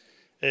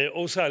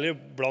 og særlig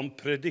blant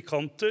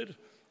predikanter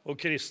og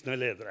kristne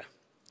ledere.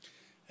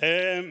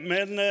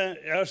 Men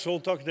jeg så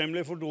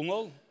takknemlig for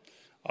Donald,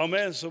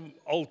 amen, som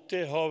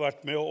alltid har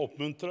vært med å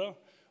oppmuntre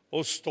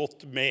og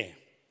stått med.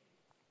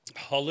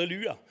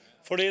 Halleluja.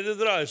 For det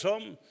dreier seg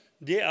om,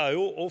 det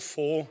jo å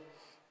få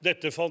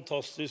dette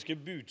fantastiske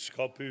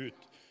budskapet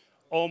ut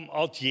om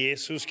at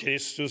Jesus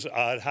Kristus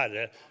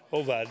Herre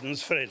og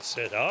verdens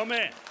frelser.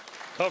 Amen.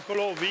 Takk og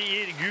lov, vi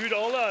gir Gud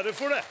all ære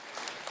for det.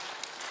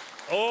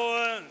 Og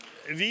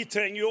vi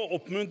trenger jo å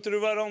oppmuntre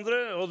hverandre,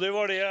 og det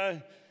var det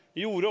jeg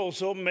gjorde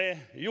også med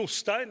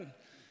Jostein.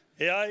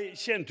 Jeg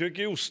kjente jo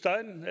ikke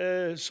Jostein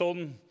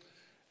sånn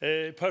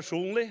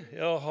personlig.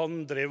 Ja, han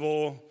drev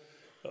og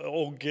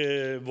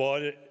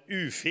var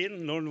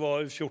ufin når han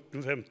var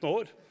 14-15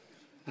 år.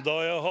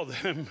 Da jeg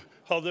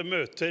hadde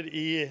møter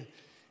i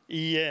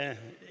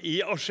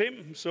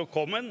Askim, så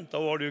kom han. Da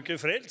var du ikke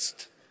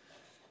frelst.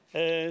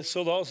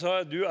 Så da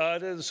sa jeg, du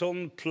en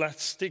sånn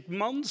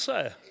plastikmann,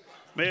 sa jeg,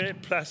 med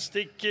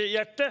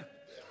plastikkhjerte.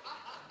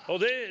 Og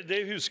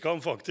det husker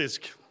han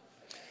faktisk.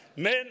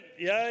 Men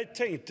jeg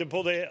tenkte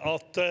på det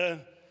at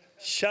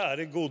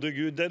kjære gode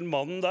Gud, den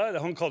mannen der,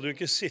 han kan jo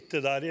ikke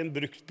sitte der i en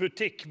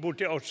bruktbutikk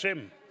borte i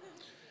Askim,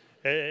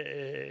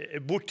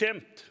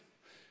 bortgjemt.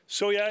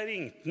 Så jeg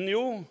ringte han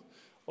jo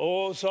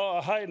og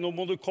sa, hei, nå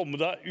må du komme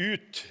deg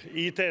ut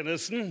i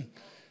tjenesten.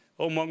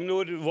 Og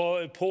Magnor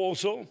var på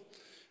også.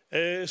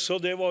 Så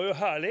det var jo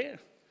herlig.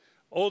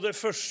 Og det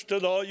første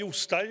da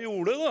Jostein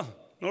gjorde da,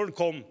 når han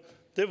kom,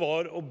 det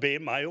var å be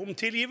meg om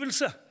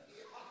tilgivelse.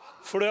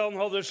 Fordi han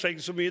hadde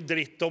slengt så mye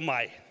dritt om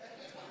meg.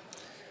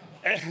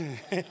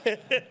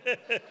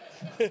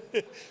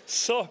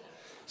 Så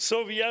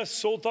vi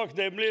så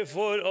takknemlige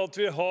for at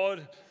vi har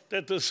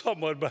dette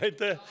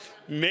samarbeidet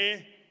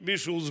med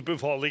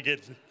misjonsbefalinger.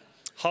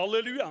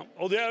 Halleluja.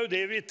 Og det jo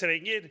det vi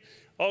trenger.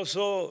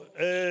 Altså,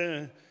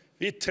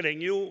 vi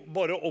trenger jo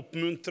bare å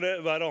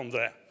oppmuntre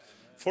hverandre.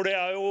 For det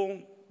jo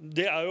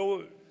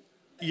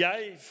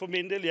jeg, for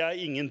min del, jeg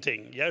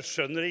ingenting. Jeg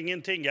skjønner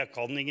ingenting, jeg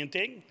kan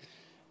ingenting.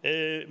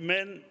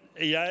 Men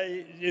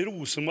jeg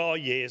roser meg av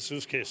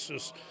Jesus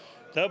Kristus.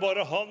 Det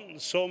bare han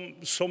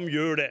som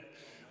gjør det.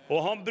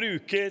 Og han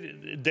bruker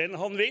den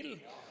han vil.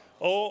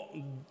 Og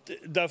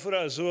derfor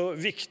det så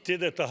viktig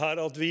dette her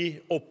at vi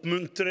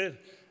oppmuntrer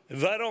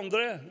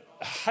hverandre,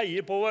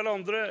 heier på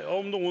hverandre.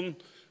 Om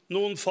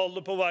noen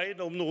faller på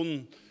veien, om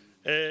noen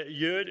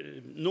gjør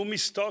noe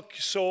mistak,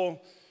 så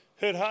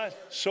hør her,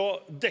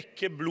 så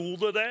dekker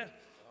blodet det.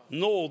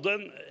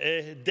 Nåden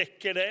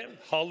dekker det.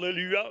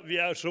 Halleluja, vi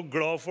så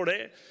glad for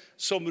det.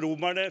 Som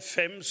Romerne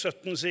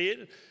 5:17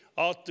 sier,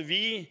 at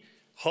vi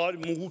har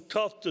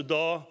mottatt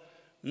da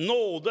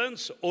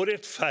nådens og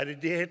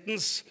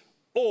rettferdighetens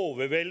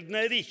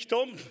overveldende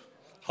rikdom.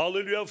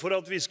 Halleluja, for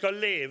at vi skal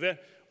leve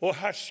og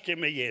herske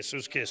med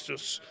Jesus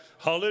Kristus.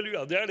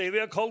 Halleluja, det det vi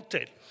har kalt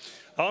til.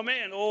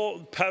 Amen.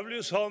 Og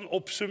Paulus han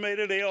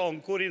oppsummerer det i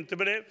 2.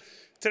 Korinterbrev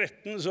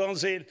 13, så han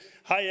sier,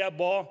 hei, jeg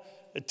ba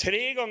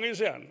 3 ganger,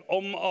 sier han,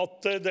 om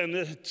at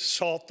denne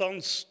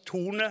satans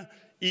torne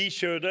i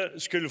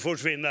kjødet skulle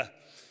forsvinne.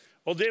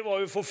 Og det var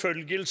jo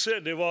forfølgelse,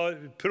 det var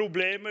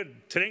problemer,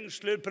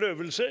 trengsler,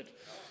 prøvelser.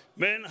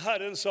 Men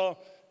Herren sa,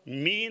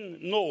 min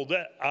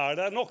nåde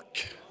der nok,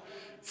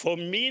 for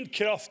min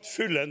kraft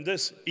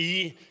fullendes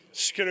i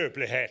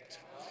skrøpelighet.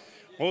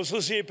 Og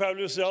så sier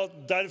Paulus at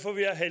derfor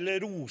vil jeg heller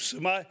rose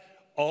meg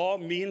av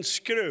min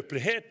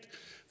skrøpelighet,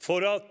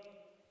 for at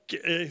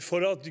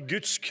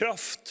Guds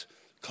kraft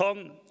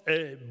kan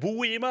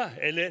bo i meg,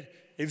 eller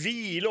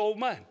hvile over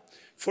meg.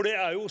 For det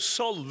jo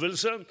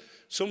salvelsen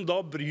som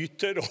da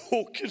bryter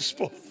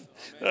åkerspott.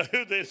 Det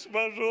jo det som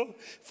så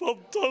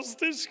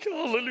fantastisk,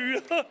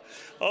 halleluja,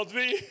 at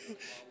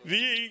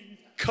vi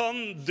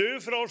kan dø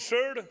fra oss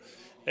selv,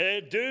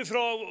 dø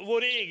fra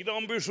våre egne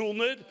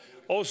ambisjoner,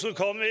 og så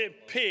kan vi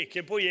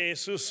peke på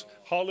Jesus,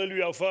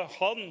 halleluja, for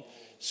han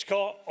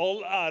skal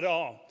all ære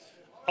ha.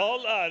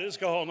 All ære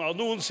skal han ha.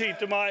 Noen sier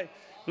til meg,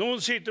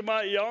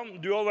 Jan,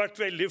 du har vært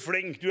veldig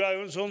flink, du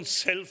jo en sånn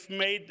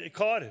self-made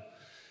kar.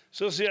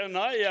 Så sier jeg,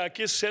 nei, jeg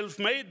ikke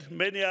self-made,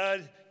 men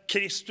jeg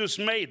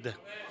Kristus-made.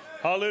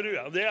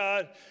 Halleluja.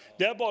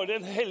 Det bare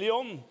den hellige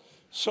ånd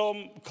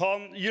som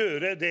kan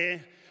gjøre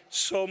det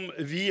som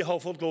vi har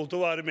fått lov til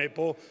å være med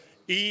på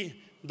i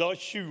da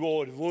 20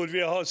 år, hvor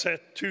vi har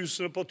sett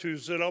tusener på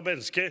tusener av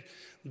mennesker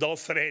da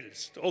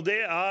frelst. Og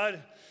det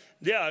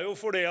jo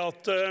fordi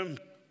at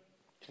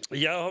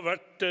jeg har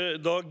vært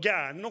da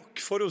gæren nok,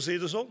 for å si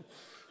det sånn,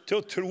 til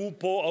å tro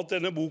på at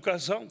denne boka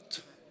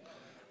sant.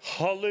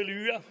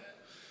 Halleluja.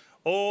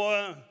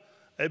 Og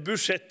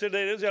budsjettet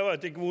deres, jeg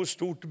vet ikke hvor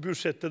stort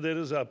budsjettet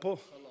deres på.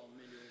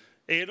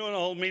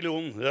 1,5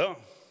 million, ja.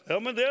 Ja,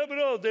 men det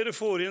bra, dere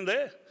får inn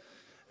det.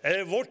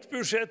 Vårt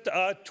budsjett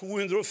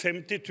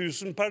 250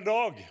 000 per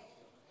dag.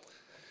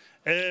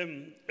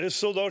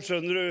 Så da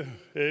skjønner du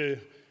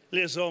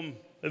liksom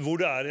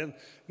hvor det en.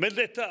 Men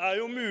dette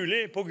jo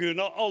mulig på grunn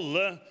av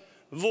alle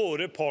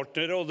våre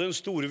partnere og den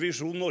store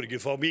Visjon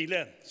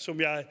Norge-familien, som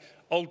jeg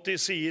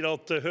alltid sier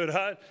at, hør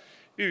her,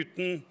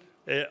 uten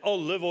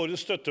alle våre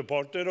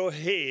støttepartnere og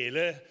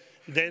hele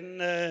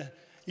den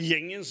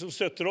gjengen som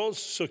støtter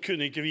oss, så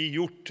kunne ikke vi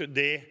gjort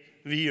det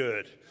vi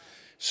gjør.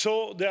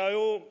 Så det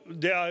jo,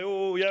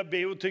 jeg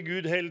ber jo til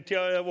Gud hele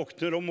tiden, jeg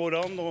våkner om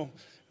morgenen og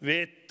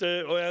vet,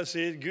 og jeg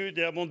sier,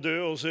 Gud, jeg må dø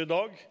også i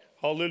dag,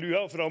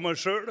 halleluja, fra meg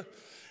selv.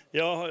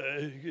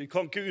 Jeg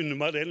kan ikke unne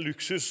meg den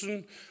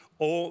luksusen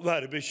å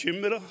være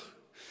bekymret,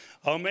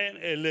 amen,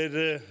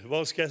 eller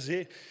hva skal jeg si,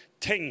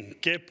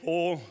 tenke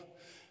på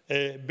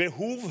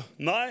behov.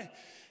 Nei,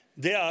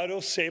 det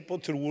å se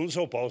på troens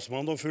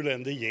opphavsmann og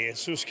fullende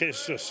Jesus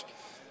Kristus.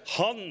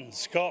 Han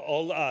skal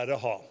all ære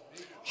ha.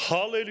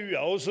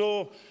 Halleluja, og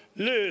så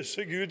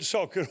løser Gud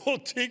saker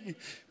og ting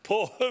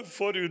på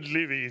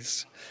forunderlig vis.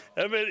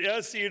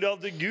 Jeg sier det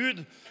at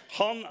Gud,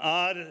 han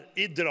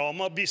i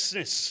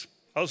drama-business.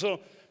 Altså,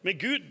 med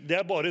Gud,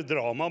 det bare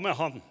drama med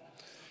han.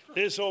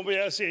 Det som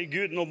jeg sier,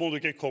 Gud, nå må du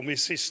ikke komme i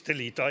siste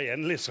lita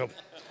igjen, liksom.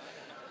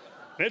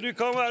 Men du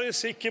kan være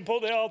sikker på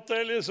det at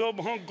liksom,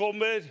 han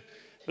kommer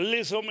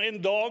liksom en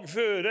dag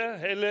føre,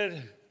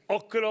 eller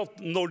akkurat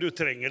når du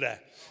trenger det.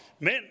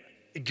 Men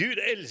Gud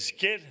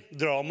elsker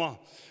drama.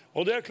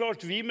 Og det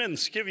klart, vi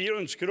mennesker, vi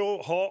ønsker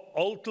å ha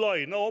alt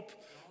linet opp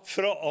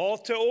fra A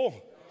til Å.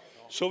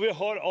 Så vi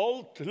har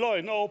alt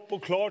linet opp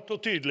og klart og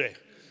tydelig.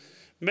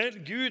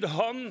 Men Gud,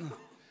 han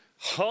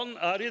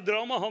i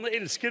drama, han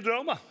elsker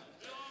drama.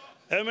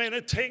 Jeg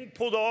mener, tenk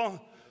på da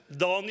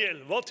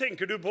Daniel. Hva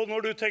tenker du på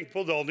når du tenker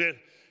på Daniel?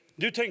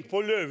 Du tenker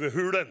på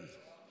løvehulen.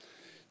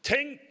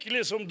 Tenk,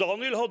 liksom,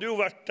 Daniel hadde jo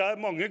vært der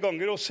mange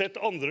ganger og sett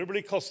andre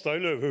bli kastet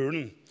i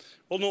løvehulen.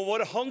 Og nå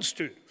var det hans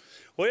tur.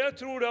 Og jeg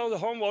tror at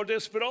han var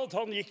desperat.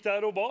 Han gikk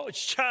der og ba,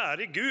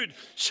 kjære Gud,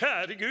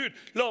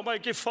 la meg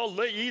ikke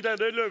falle i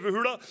denne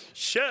løvehula.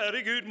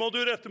 Kjære Gud, må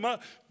du rette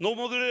meg. Nå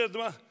må du redde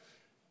meg.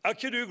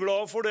 Ikke du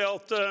glad for det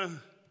at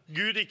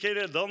Gud ikke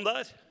redde han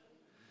der?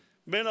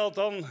 Men at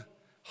han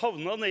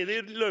havna ned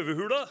i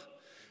løvehula?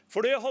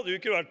 For det hadde jo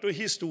ikke vært noe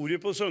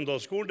historie på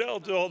søndagsskolen, det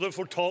at du hadde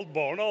fortalt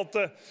barna at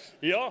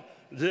ja,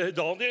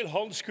 Daniel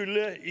han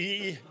skulle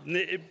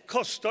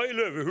kastet i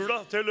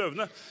løvehula til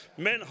løvene,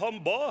 men han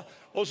ba,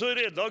 og så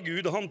redda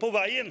Gud han på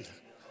veien.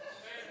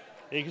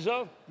 Ikke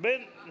sant?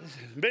 Men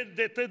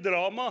dette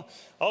drama,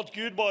 at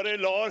Gud bare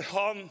lar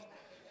han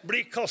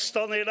bli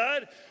kastet ned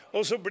der,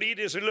 og så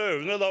blir disse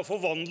løvene da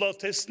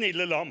forvandlet til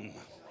snille lam.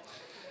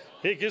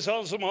 Ikke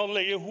sant? Som han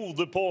legger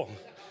hodet på,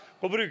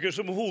 og bruker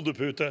som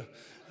hodepute.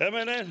 Jeg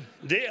mener,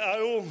 det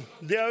jo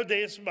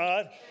det som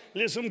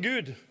liksom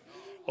Gud.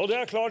 Og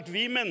det klart,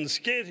 vi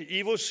mennesker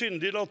i vår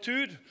syndige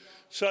natur,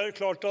 så det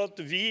klart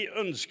at vi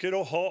ønsker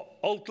å ha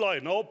alt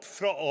linet opp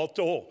fra A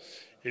til H.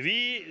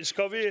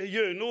 Skal vi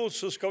gjøre noe,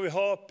 så skal vi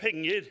ha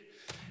penger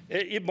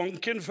i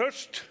banken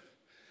først,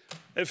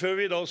 før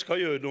vi da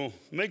skal gjøre noe.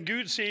 Men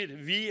Gud sier,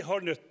 vi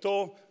har nødt til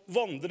å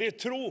vandre i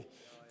tro,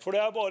 for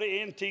det bare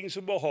en ting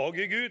som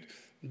behager Gud,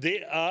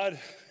 det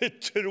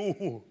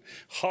tro.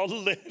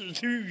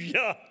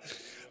 Halleluja!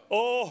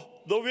 Og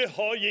når vi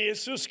har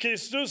Jesus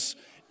Kristus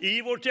i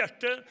vårt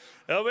hjerte,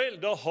 ja vel,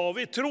 da har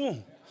vi tro.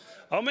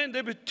 Amen,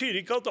 det betyr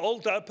ikke at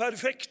alt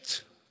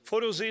perfekt,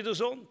 for å si det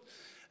sånn.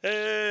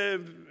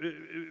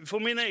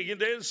 For min egen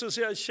del så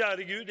sier jeg,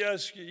 kjære Gud,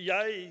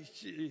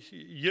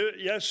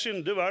 jeg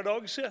synder hver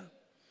dag, sier jeg.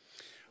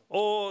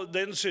 Og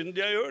den synd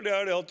jeg gjør, det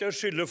det at jeg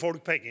skylder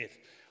folk penger.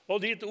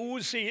 Og ditt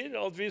ord sier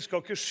at vi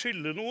skal ikke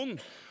skylde noen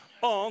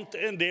annet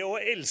enn det å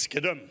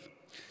elske dem.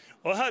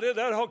 Og Herre,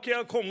 der har ikke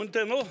jeg kommet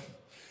ennå.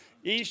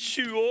 I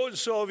 20 år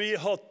så har vi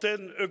hatt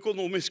en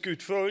økonomisk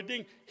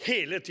utfordring,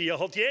 hele tiden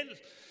hatt gjeld.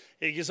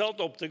 Ikke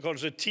sant? Opp til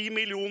kanskje 10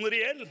 millioner i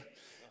gjeld.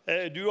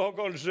 Du har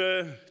kanskje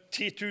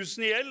 10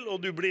 000 i gjeld,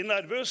 og du blir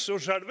nervøs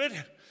og skjelver.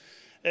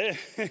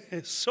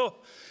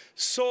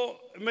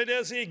 Men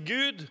jeg sier,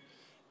 Gud,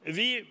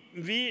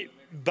 vi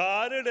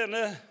bærer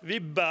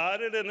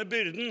denne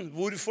byrden.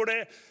 Hvorfor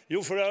det?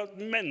 Jo, for at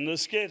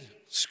mennesker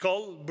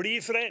skal bli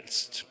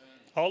frelst.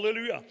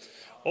 Halleluja.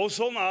 Og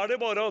sånn det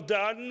bare at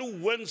det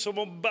noen som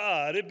må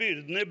bære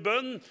byrden i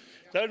bønn.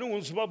 Det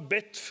noen som har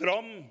bedt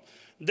fram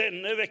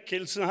denne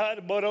vekkelsen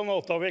her,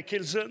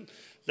 Maran-Ata-vekkelsen.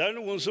 Det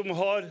noen som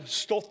har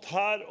stått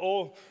her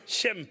og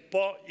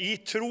kjempet i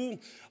tro.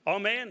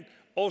 Amen.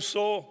 Og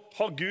så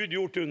har Gud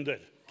gjort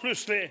under.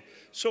 Plutselig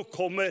så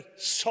kommer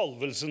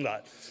salvelsen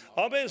der.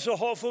 Amen, så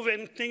ha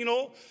forventning nå,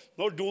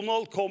 når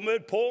Donald kommer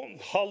på,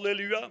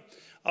 halleluja.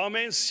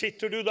 Amen,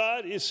 sitter du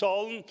der i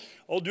salen,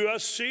 og du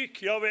syk,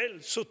 ja vel,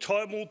 så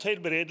ta imot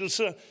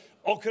helbredelse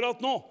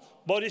akkurat nå.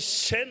 Bare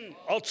kjenn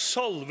at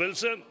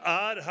salvelsen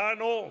her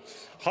nå.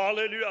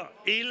 Halleluja.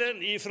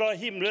 Ilden ifra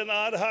himmelen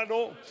her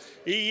nå.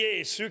 I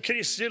Jesu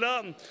Kristi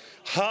navn.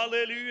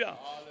 Halleluja.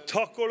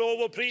 Takk og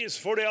lov og pris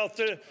for det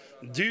at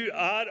du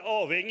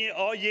avhengig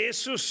av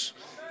Jesus.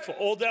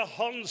 Og det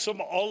han som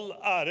all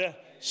ære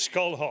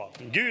skal ha.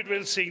 Gud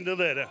velsigne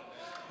dere.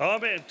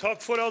 Amen.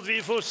 Takk for at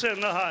vi får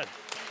sende her.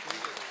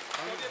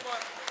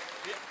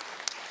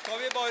 Skal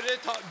vi bare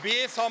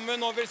be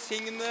sammen og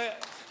velsigne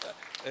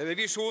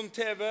Visjon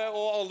TV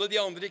og alle de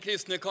andre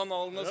kristne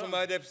kanalene som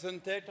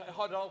representert.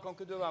 Harald, kan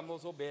ikke du være med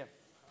oss og be?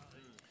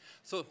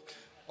 Så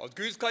at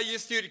Gud skal gi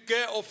styrke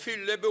og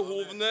fylle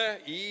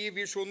behovene i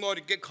Visjon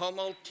Norge,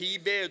 Kanal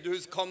 10,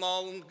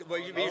 Bedehuskanalen,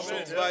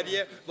 Visjon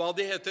Sverige, hva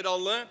de heter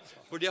alle,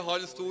 for de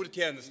har en stor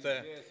tjeneste.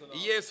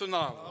 I Jesu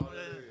navn.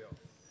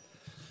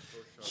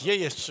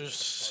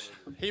 Jesus,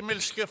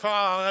 himmelske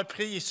Far, jeg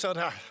priser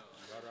deg.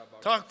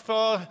 Takk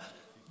for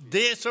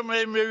det som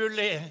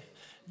mulig.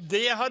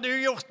 Det har du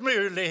gjort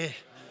mulig.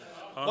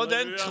 Og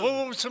den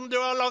tro som du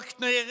har lagt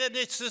ned i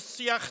disse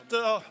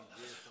hjerter,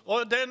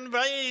 og den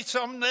vei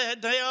som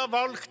de har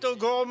valgt å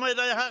gå med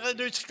deg, Herre,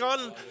 du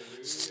skal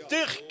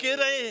styrke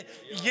deg,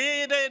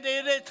 gi deg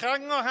det de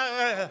trenger,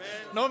 Herre.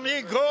 Når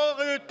vi går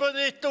ut på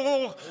ditt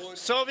ord,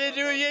 så vil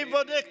du gi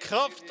både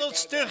kraft og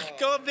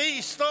styrke og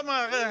visdom,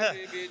 Herre.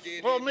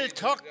 Og vi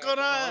takker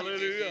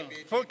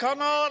deg for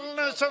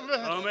kanalene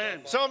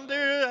som du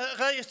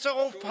reiser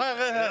opp,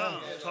 Herre.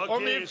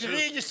 Og vi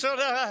priser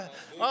deg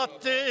at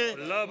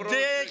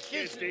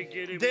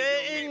det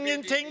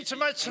ingenting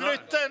som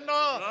slutt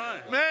ennå,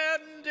 men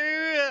du,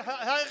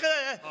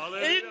 Herre,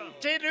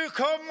 inntil du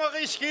kommer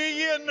i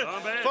skyen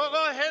for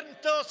å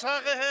hente oss,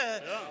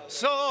 Herre,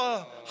 så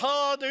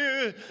har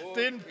du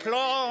din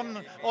plan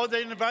og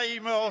din vei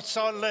med oss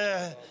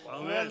alle.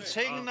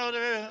 Velsigner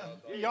du,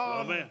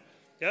 Jan.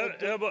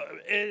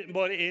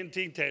 Bare en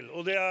ting til,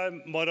 og det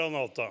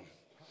Maran-Ata.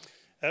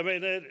 Jeg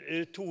mener,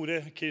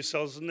 Tore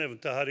Kristiansen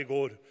nevnte her i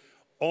går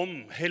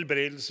om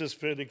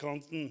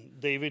helbredelsespredikanten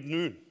David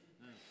Noon,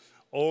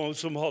 og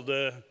som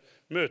hadde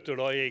møter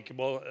da i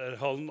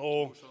Ekeberghallen,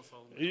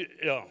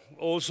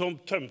 og som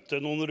tømte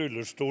noen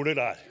rullestoler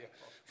der.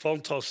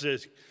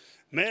 Fantastisk.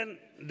 Men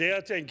det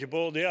jeg tenker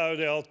på, det jo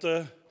det at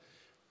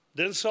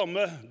den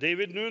samme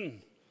David Noon,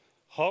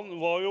 han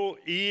var jo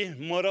i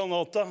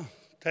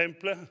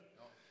Maran-Ata-tempelet,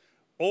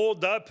 og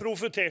der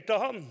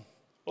profeterte han,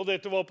 og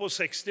dette var på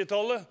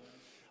 60-tallet,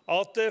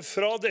 at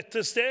fra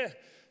dette sted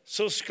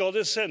så skal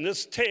det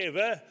sendes TV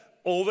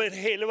over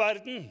hele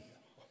verden.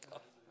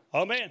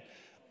 Amen.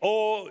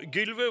 Og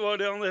Gylve, var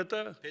det han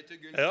heter? Peter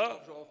Gylve. Ja,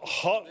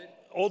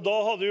 og da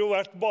hadde det jo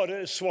vært bare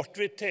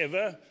svart-hvitt TV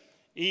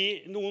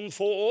i noen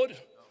få år.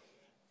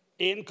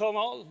 En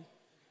kanal.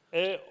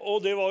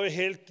 Og det var jo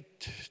helt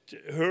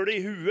høl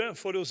i huet,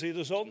 for å si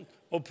det sånn,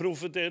 å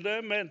profetere.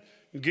 Men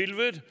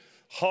Gylver,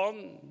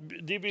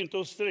 de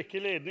begynte å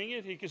strekke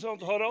ledninger, ikke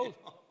sant, Harald?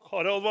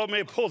 Harald var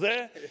med på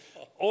det,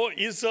 og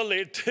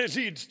installerte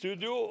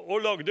lydstudio,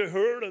 og lagde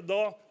høl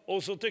da,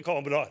 også til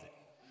kameraer.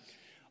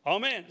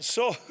 Amen.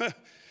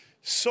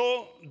 Så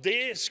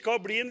det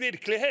skal bli en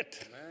virkelighet.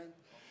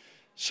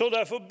 Så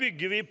derfor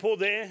bygger vi på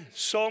det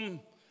som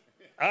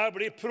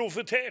blitt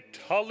profetert.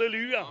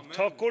 Halleluja.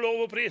 Takk og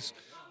lov og pris.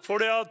 For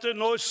det at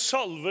når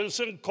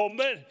salvelsen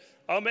kommer,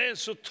 amen,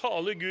 så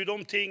taler Gud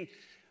om ting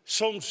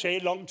som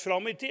skjer langt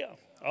fram i tida.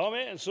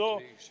 Amen.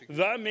 Så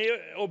vær med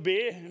og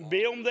be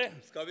om det.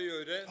 Skal vi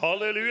gjøre.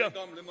 Halleluja. Det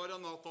gamle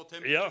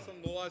Maran-Ata-tempelet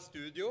som nå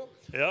studio,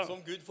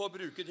 som Gud får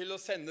bruke til å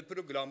sende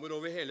programmer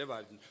over hele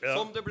verden.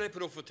 Som det ble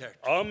profetert.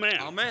 Amen.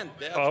 Amen.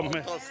 Det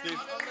fantastisk.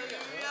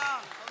 Halleluja.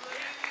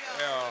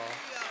 Ja.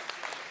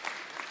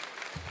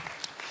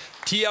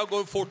 Tida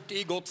går fort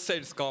i godt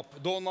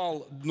selskap.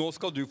 Donald, nå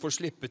skal du få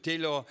slippe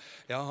til. Og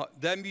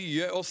det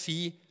mye å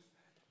si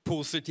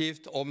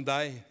positivt om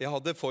deg. Jeg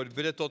hadde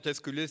forberedt at jeg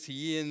skulle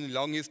si en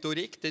lang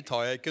historikk, det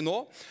tar jeg ikke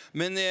nå,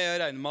 men jeg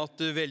regner med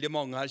at veldig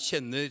mange her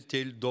kjenner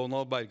til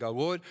Donald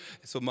Bergagård,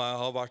 som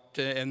har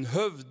vært en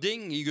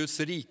høvding i Guds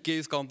rike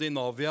i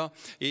Skandinavia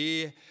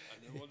i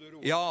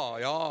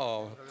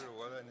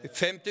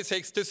 50,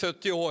 60,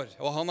 70 år,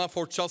 og han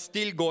fortsatt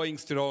still going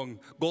strong.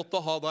 Godt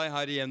å ha deg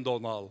her igjen,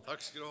 Donald.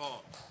 Takk skal du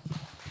ha.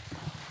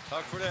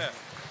 Takk for det.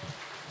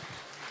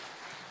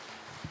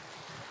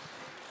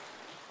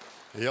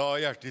 Ja,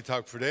 hjertelig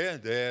takk for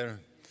det. Det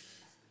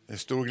en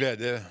stor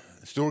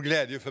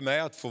glede for meg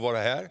att få vara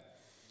här.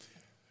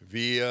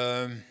 Vi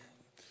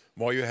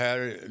var ju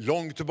här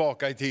långt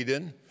tillbaka i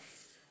tiden.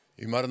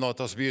 I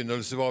Maran-Atas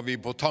begynnelse var vi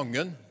på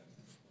Tangen.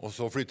 Och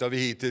så flyttade vi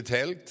hit till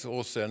tält.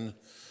 Och sen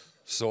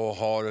så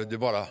har det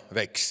bara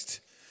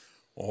växt.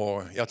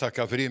 Och jag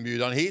tackar för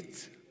inbjudan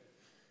hit.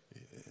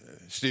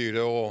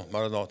 Styre och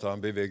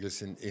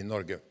Maran-Ata-bevegelsen i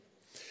Norge.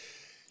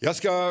 Jag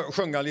ska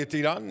sjunga lite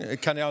grann.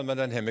 Kan jag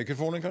använda den här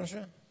mikrofonen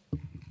kanske?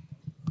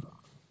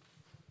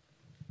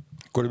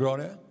 Går det bra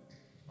det?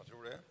 Jag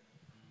tror det.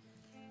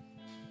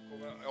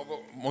 Jag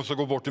måste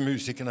gå bort till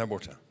musiken här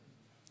borta. Är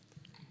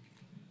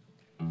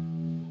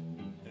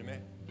det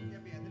med?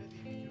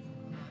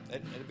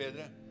 Är det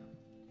bättre?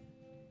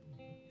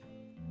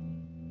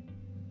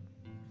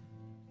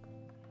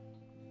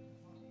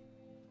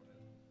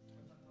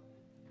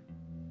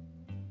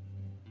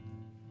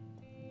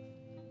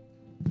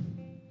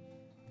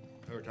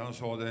 Kyrkan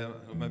sa det,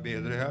 de är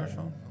bättre här,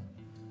 så.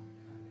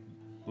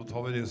 Då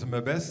tar vi det som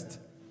är bäst.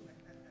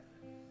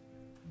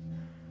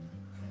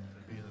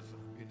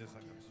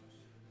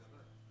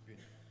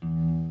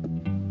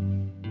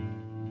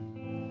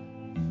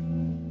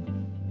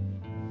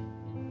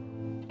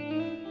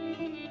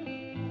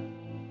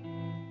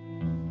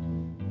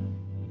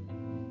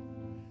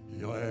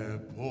 Jag är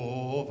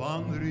på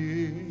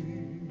vandring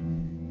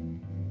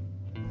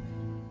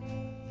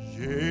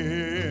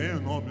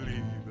genom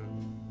livet.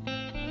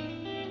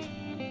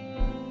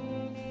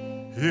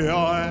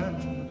 Jag är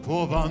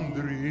på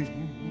vandring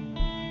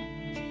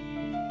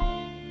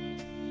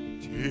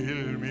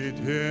till mitt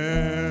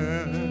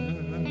hem.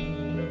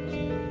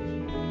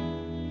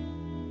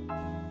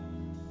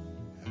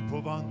 Jag är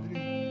på vandring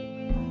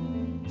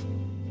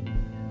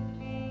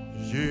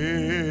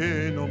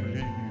genom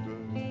livet.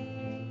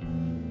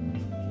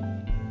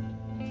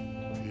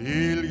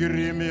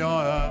 Pilgrim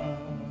jag är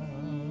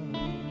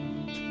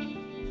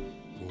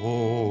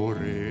på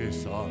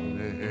resan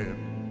hem.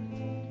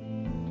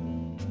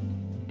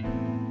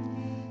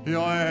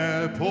 Jag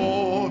är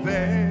på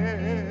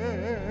väg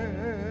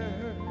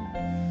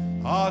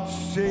att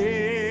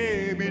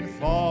se min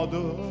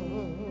fader.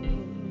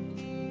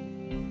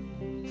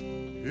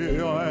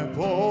 Jag är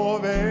på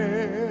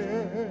väg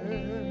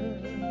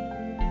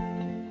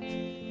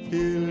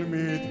till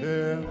mitt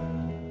hem.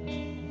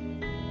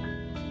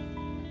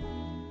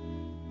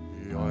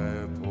 Jag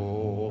är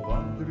på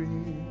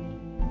vandring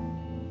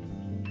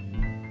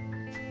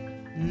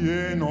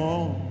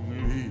genom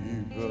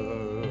livet.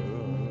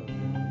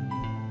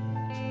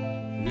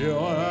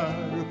 Jag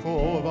är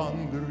på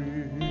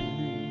vandring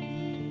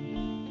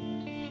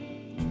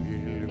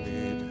till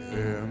mitt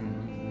hem.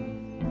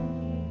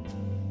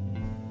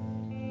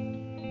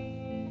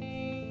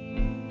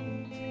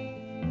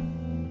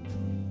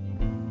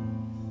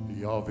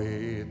 Jag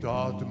vet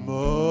att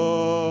mörka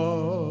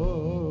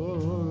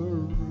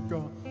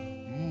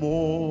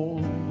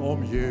moln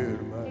omger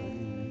mig.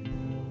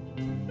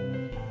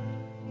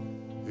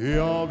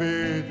 Jag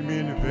vet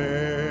min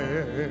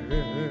väg,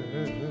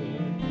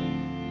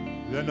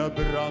 den är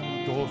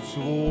brant och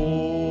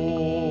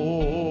svår,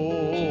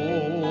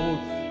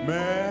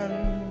 men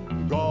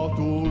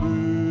gator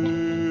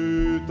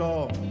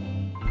utan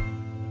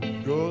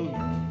guld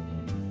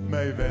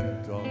mig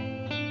väntar.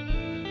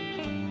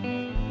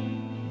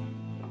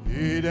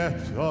 I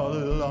detta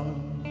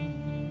land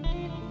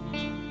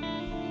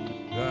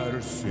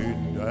där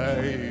synd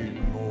ej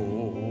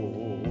når.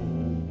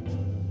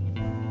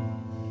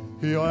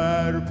 Jag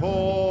är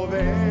på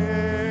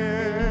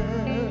väg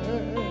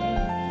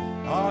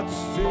att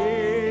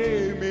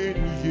se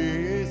min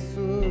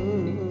Jesus.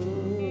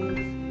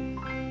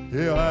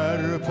 Jag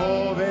är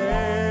på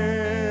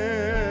väg,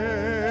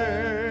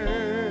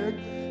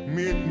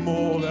 mitt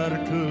mål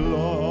är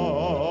klart.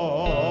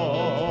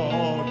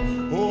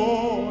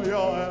 Och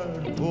jag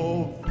är på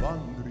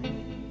vandring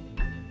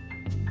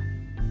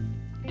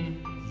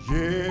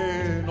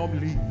genom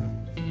livet.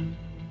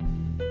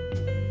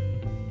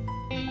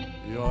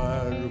 Jag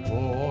är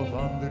på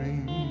vandring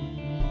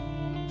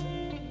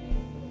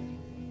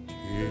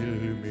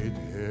till mitt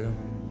hem.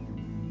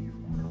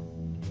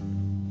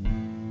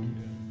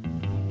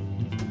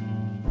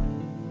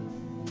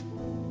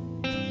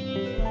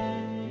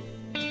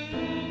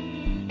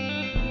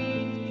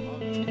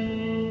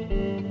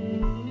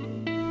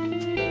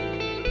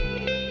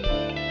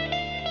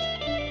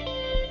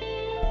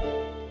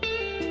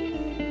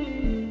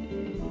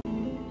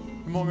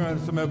 Hur många är det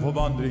som är på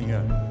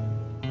vandringen?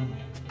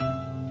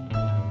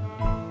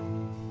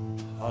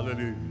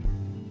 Halleluja.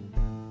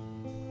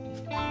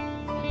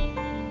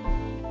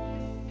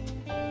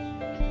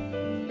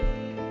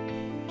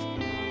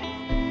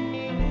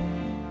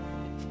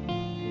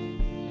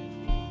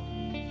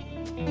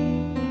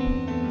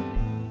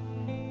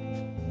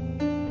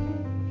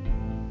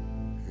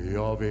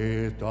 Jag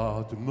vet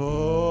att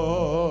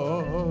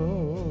mörka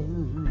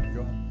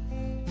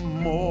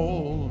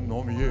moln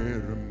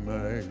omger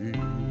mig.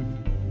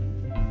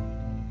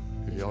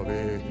 Jag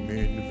vet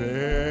min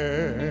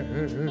väg,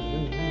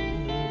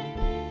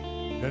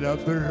 den är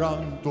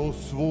brant och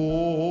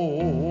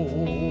svår,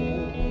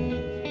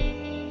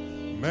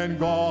 men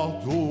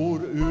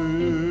gator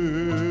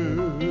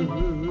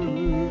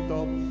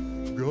utan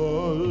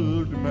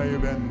guld mig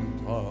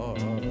väntar.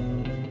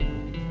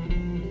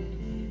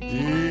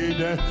 I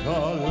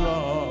detta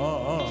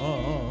land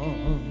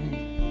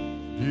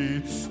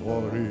dit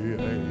sorg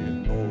ej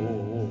når.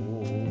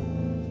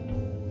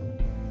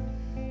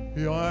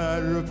 Jag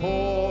är på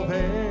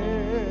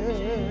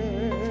väg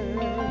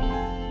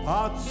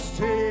att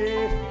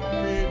se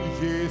min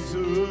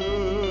Jesus.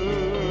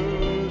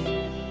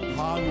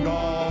 Han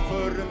gav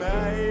för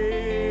mig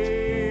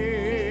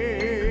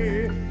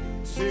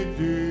sitt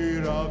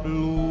dyra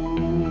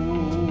blod.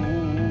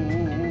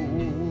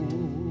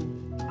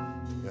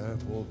 Jag är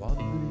på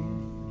vandring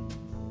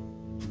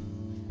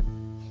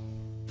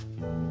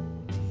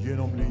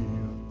genom livet.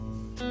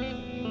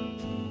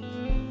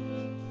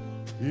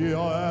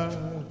 Jag är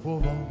på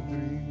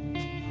vandring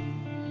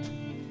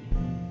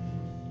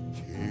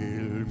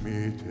till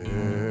mitt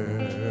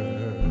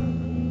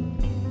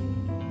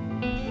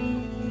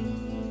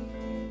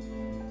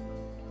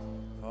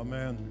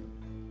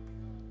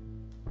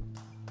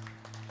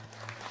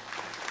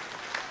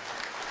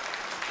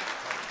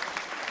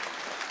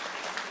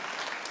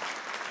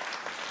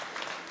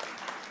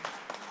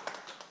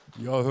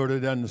Jag hörde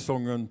den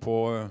sången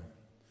på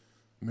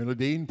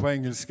melodin på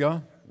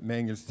engelska med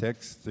engelsk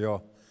text.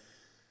 Jag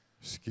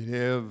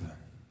skrev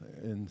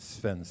en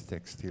svensk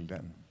text till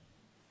den.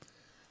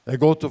 Det är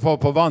gott att få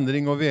på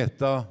vandring och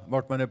veta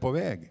vart man är på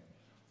väg.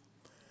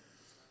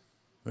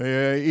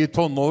 I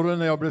tonåren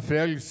när jag blev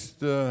frälst,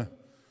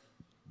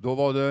 då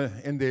var det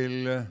en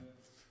del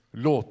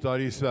låtar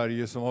i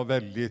Sverige som var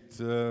väldigt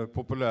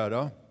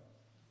populära.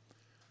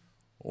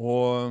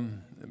 Och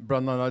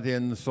bland annat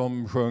en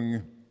som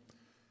sjöng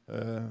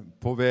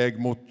på väg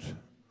mot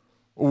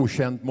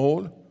okänt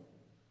mål.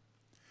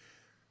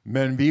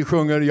 Men vi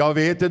sjunger jag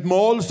vet ett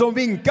mål som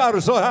vinkar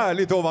så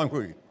härligt ovan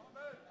sky.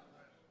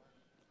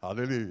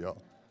 Halleluja.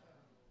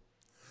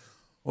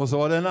 Och så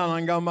var det en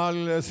annan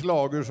gammal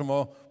slager som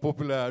var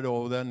populär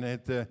då. Den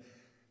hette,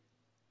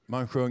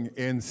 man sjöng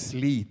en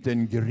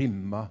sliten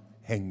grimma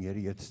hänger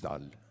i ett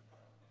stall.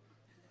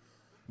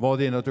 Vad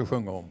det är något att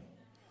sjunga om.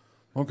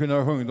 De kunde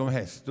ha sjungit om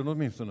hästen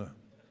åtminstone.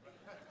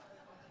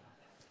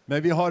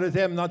 Men vi har ett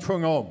ämne att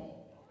sjunga om.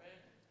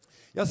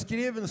 Jag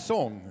skrev en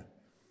sång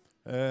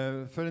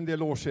för en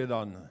del år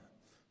sedan.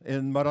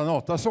 En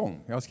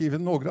Maran-Ata-sång. Jag har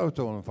skrivit några av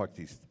dem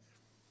faktiskt.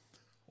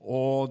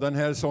 Och den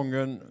här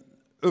sången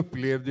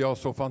upplevde jag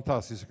så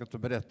fantastiskt att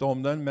berätta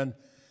om den. Men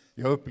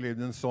jag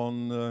upplevde en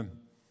sån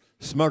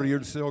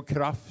smörjelse och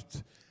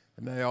kraft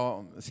när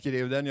jag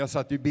skrev den. Jag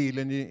satt i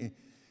bilen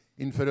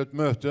inför ett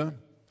möte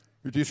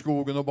ute i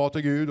skogen och bad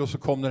till Gud. Och så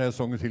kom den här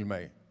sången till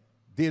mig.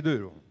 Det är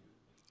du.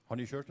 Har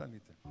ni kört den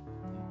lite?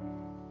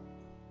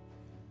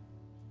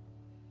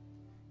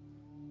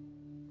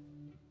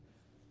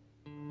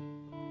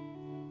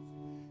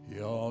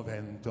 Jag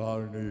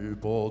väntar nu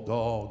på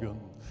dagen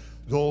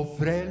då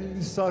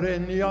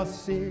frälsaren jag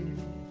ser.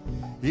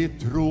 I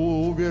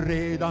tro vi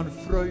redan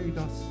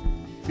fröjdas,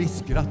 vi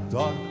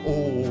skrattar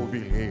och vi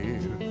ler.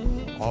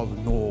 Av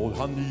nåd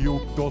han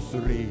gjort oss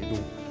redo,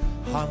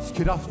 hans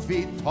kraft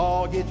vi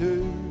tagit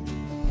ut.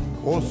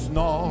 Och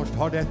snart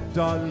har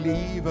detta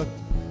livet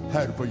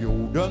här på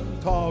jorden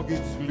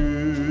tagit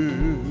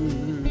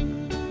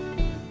slut.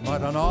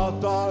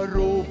 Maran-Ata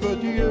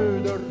ropet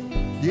ljuder,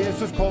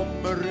 Jesus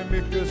kommer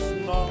mycket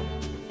snart.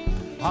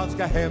 Han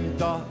ska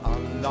hämta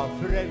alla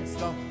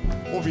frälsta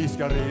och vi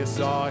ska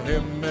resa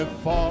hem med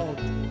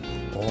fart.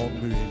 Om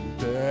du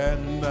inte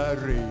än är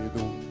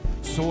redo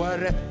så är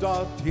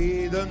rätta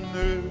tiden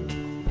nu.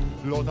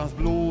 Låt hans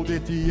blod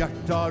ditt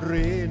hjärta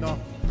rena,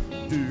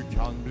 du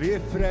kan bli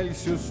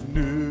frälst just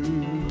nu.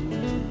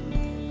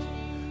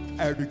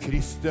 Är du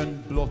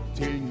kristen blott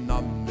till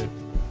namnet,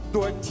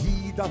 då är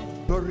tid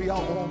att börja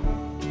om.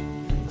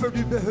 För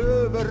du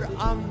behöver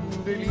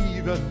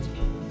andelivet,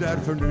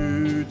 därför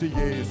nu till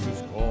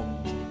Jesus kom.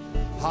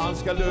 Han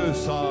ska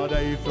lösa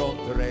dig från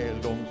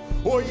träldom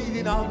och i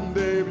din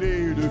ande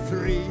blir du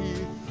fri.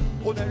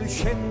 Och när du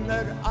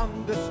känner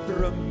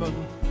andeströmmen,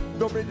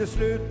 då blir det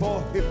slut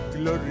på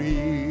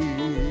hyckleri.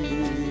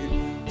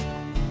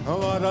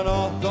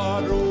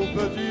 Maran-Ata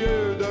ropet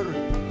ljuder,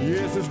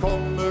 Jesus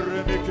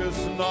kommer mycket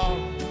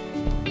snart.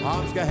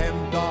 Han ska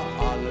hämta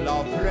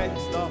alla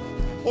frälsta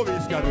och vi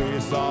ska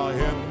resa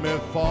hem med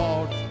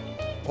fart.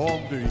 Om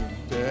du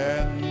inte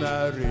än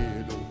är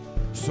redo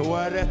så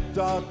är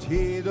rätta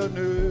tiden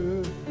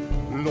nu.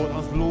 Låt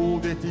hans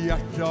blod ditt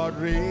hjärta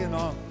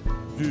rena,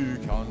 du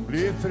kan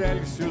bli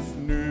frälst just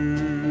nu.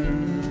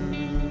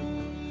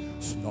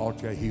 Snart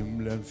ska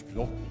himlens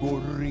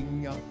klockor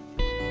ringa,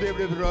 det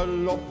blir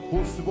bröllop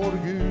hos vår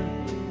Gud.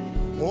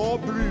 Och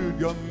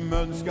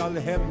brudgummen skall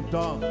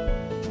hämta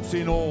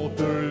sin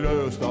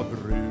återlösta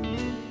brud.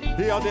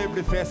 Ja, det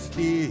blir fest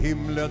i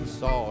himlens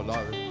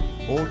salar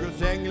och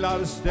Guds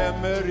änglar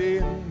stämmer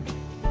in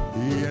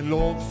i en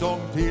lovsång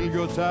till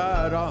Guds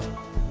ära.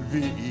 Vi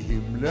i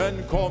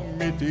himlen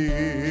kommit in.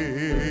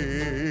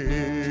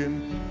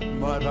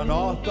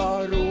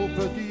 Maran-Ata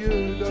ropet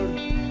ljuder,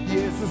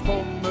 Jesus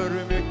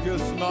kommer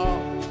mycket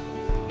snart.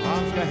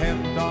 Han ska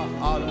hämta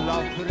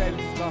alla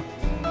frälsta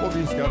och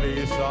vi ska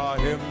resa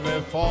hem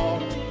med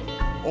fart.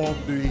 Om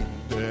du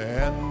inte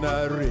än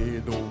är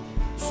redo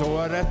så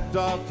är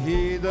rätta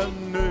tiden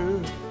nu.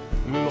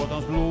 Låt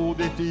hans blod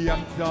ditt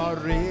hjärta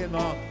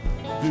rena,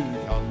 du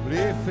kan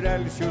bli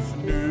frälst just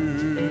nu.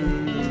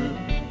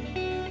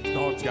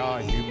 Snart ska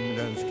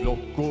himlens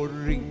klockor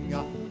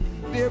ringa,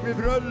 det blir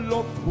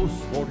bröllop hos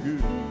vår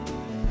Gud.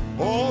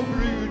 Och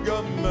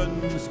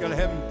brudgummen ska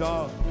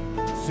hämta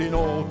sin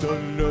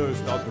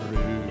återlösta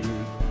brud.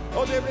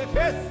 Och det blir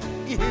fest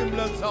i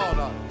himlens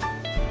salar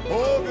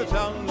och Guds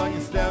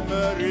andning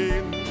stämmer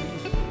in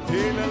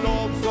till en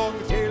lovsång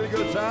till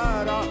Guds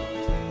ära.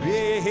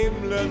 Vi i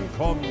himlen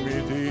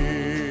kommit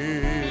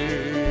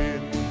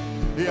in.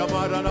 Ja,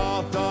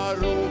 Maran-Ata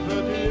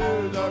ropet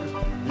ljuder,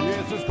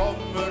 Jesus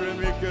kommer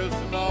mycket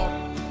snart.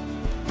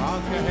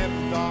 Han ska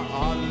hämta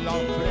alla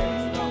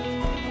frälsta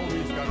och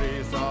vi ska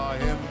resa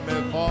hem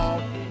med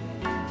fart.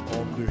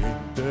 Om du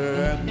inte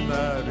än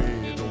är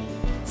redo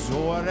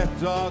så är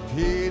rätta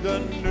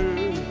tiden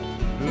nu.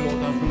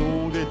 Låt hans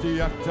blod ditt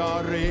hjärta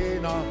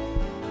rena,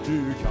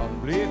 du kan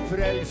bli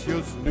frälst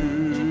just nu.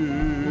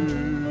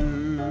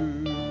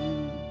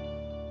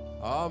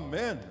 Amen.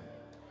 Amen.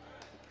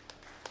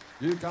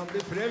 Du kan bli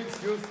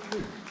frälst just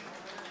nu.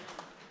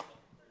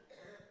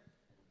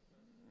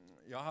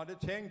 Jag hade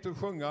tänkt att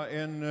sjunga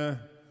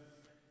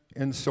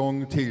en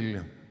sång till.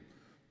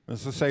 Men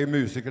så säger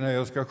musikerna att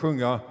jag ska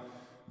sjunga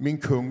Min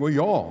kung och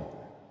jag.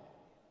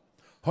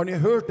 Har ni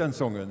hört den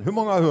sången? Hur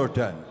många har hört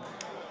den?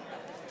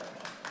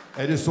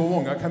 Är det så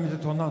många? Kan vi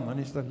inte ta en annan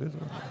istället?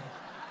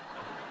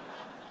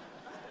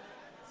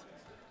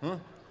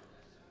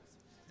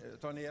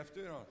 Tar ni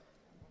efter då?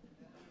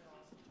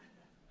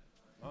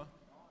 Ja?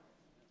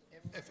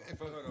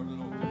 Får höra om det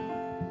låter.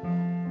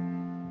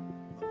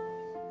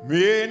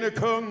 Min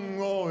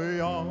kung och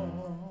jag,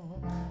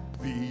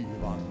 vi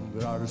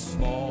vandrar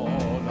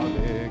smala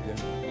vägen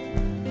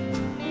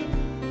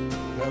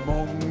där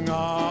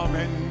många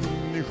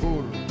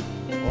människor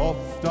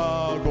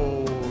ofta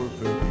går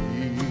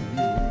förbi.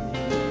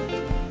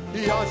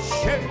 Jag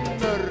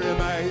känner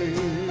mig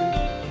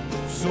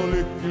så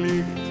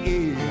lycklig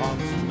i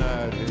hans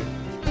närhet,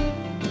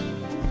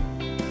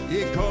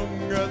 i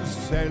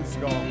kungens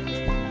sällskap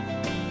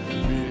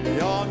vill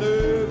jag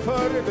nu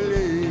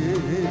förbli.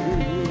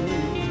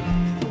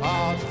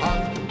 Att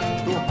han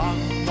tog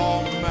hand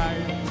om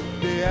mig,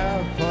 det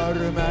är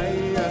för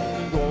mig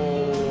en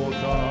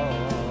gåta.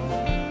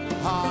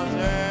 Han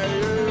är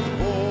ju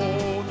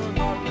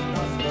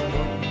konungarnas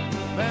kung,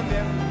 men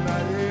vem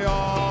är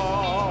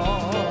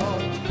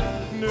jag?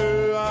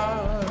 Nu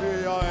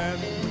är jag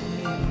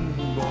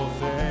ändå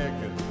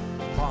säker,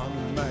 han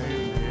mig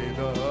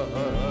leder.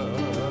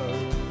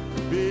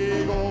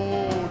 Vi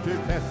går till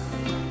fest,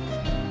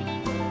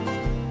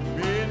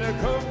 min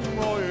kung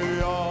och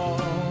jag.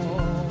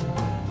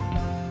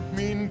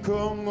 Min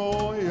kung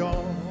och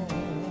jag,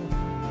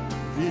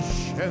 vi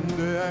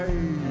kände ej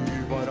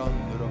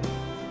varandra.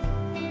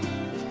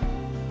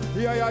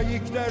 Ja, jag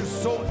gick där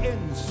så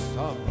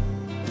ensam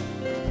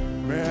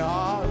med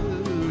all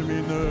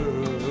min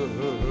nöd,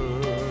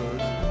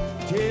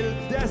 till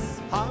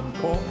dess han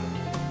kom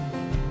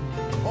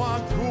och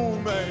han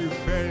tog mig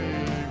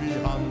själv i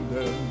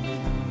handen.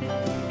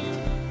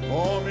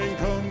 Och min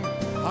kung,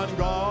 han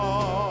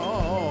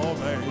gav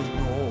mig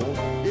nåd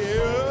i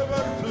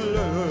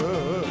överflöd.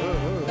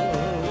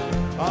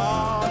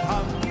 Att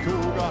han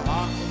tog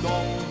hand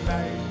om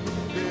mig,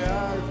 det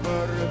är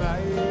för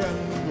mig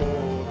en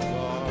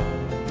gåta.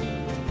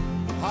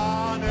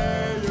 Han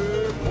är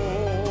ju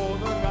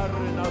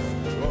konungarnas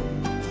kung,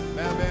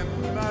 men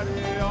vem är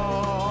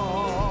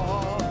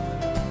jag?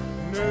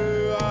 Nu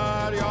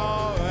är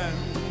jag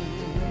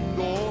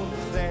ändå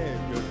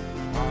säker,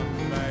 han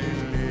mig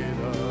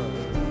leder.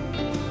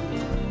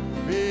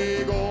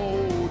 Vi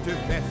går till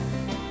fest,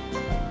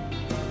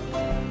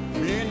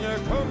 min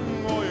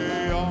kung och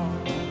jag.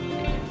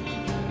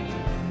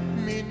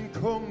 Min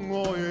kung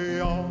och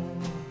jag,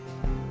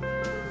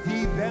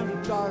 vi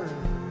väntar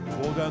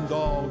på den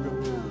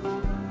dagen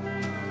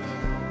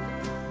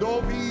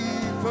då vi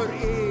för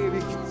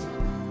evigt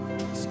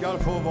ska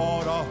få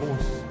vara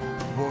hos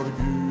vår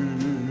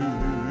Gud.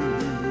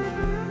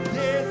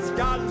 Det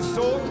skall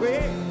så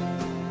ske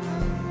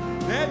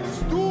den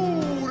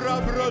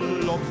stora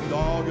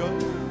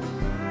bröllopsdagen.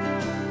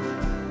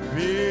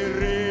 Vi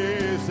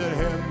reser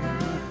hem,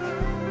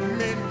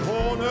 min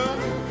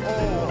konung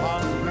och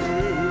hans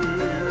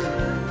brud.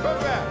 Kom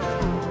igen!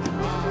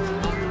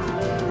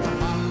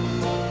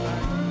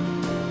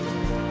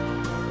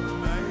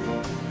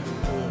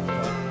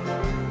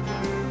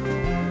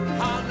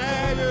 Han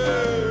är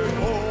ju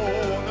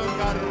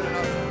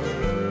konungarnas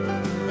brud,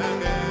 men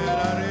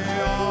där är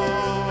jag.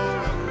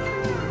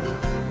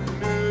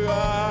 Nu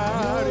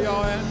är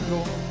jag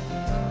ändå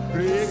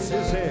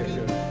riktigt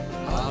säker,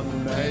 han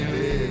mig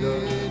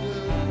leder.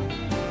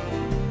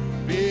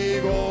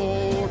 Vi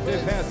går till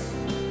fest,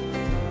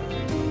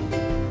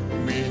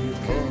 min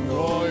kung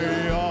och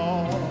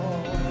jag.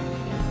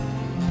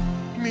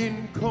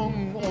 Min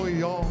kung och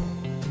jag,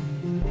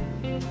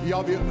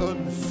 ja, vi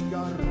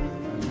önskar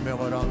med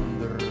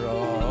varandra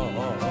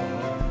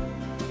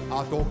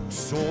att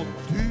också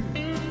du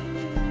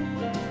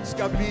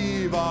ska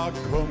bliva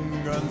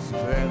kungens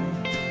vän.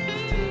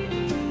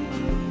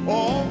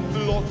 Om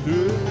blott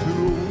du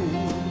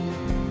tror,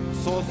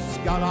 så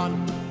skall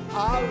han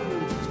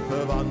allt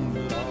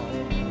förvandla.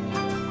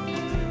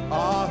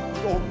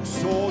 Att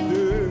också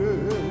du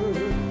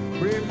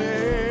blir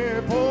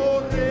med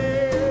på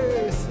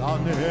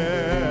resan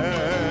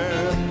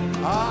här.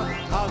 Att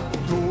han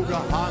tog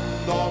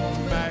hand om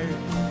mig,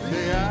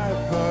 det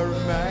är för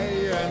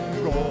mig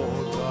en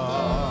gåta.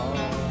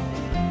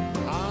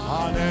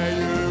 Han är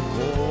ju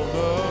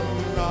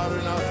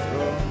konungarnas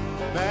kung,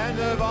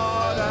 men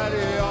vad är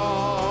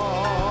jag?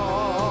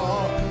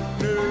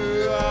 Nu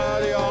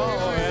är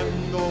jag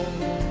ändå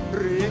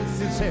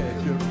riktigt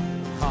säker,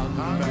 han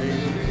mig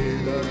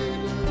leder.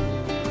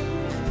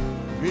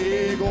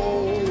 Vi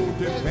går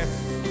till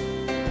fest,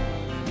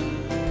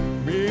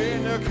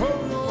 min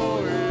kung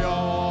och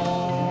jag.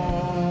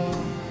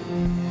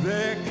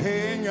 The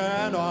king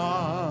and I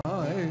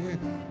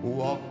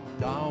walk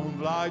down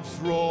life's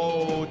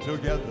road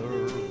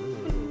together,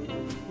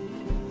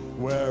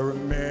 where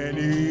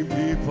many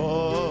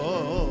people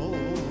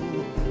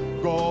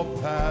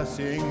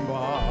passing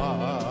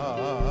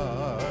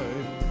by,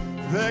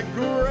 the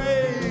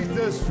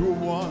greatest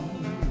one,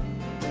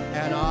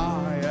 and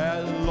I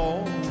a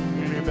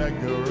lonely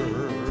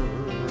beggar,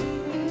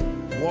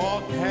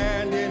 walk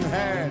hand in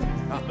hand,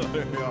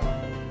 hallelujah,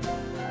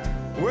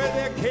 with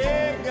the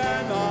King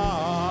and I.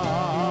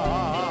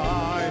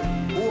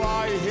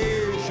 Why he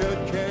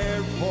should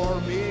care for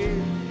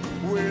me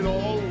will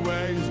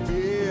always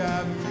be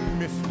a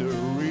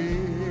mystery.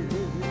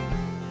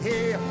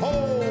 He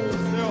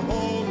holds the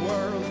whole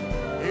world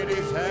in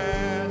his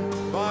hand,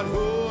 but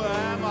who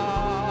am I?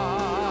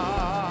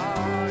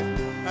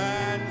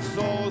 And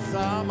so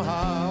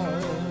somehow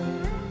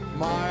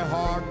my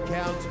heart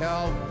can't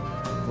help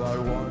but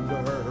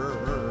wonder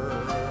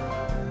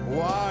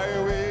why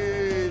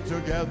we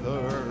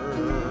together,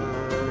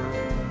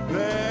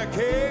 the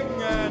King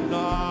and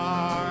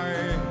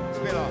I.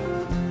 Spela.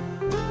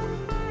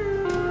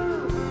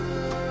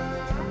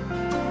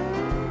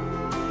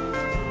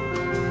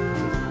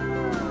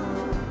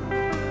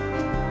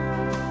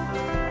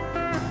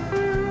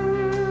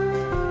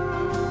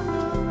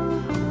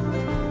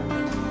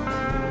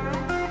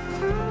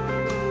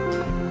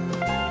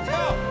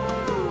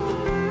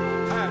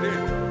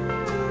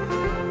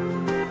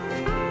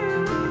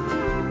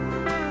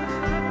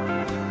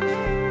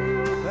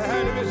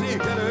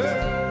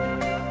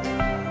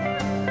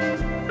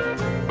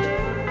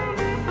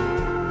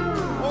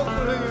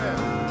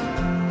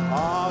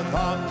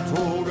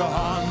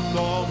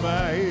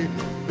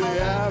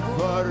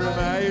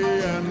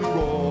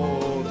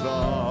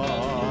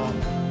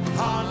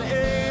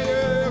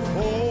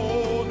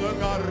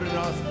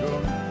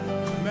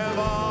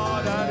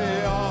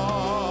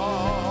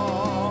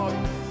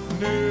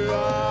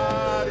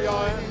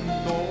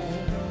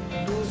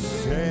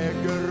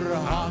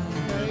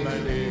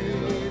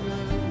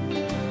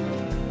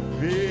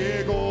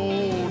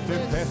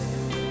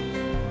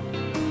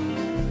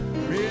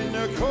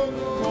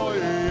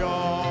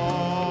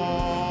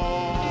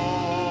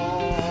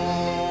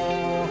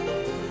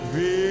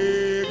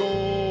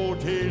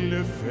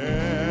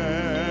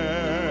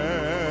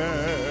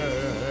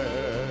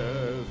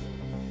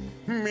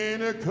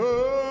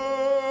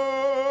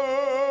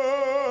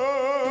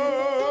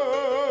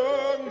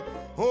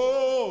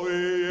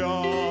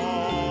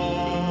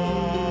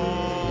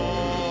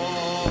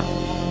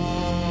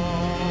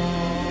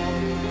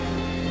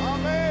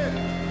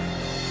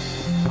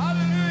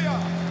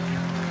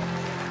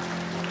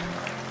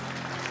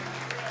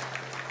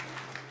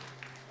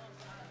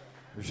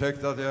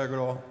 Ursäkta att jag är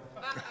glad.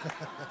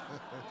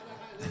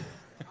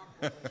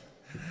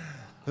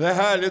 Det är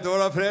härligt att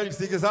vara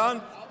frälst, inte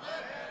sant?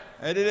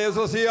 Är det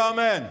så säger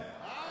amen?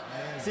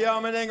 Säg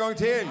amen en gång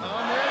till.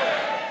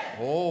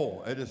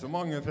 Åh, är det så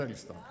många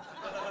frälsta?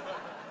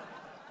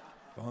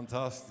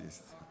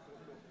 Fantastiskt.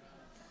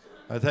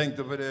 Jag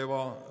tänkte på det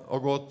var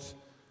och gott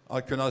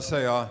att kunna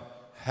säga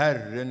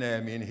Herren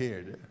är min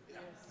herde.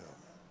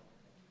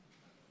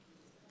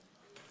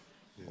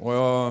 Och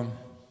jag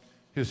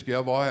husker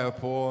jag var här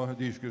på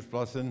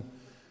Dyrskapsplatsen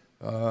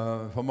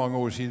för många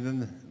år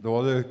sedan. Då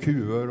var det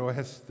kuer och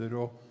hästar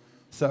och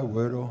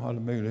sauer och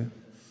allt möjligt.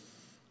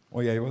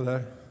 Och jag var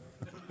där.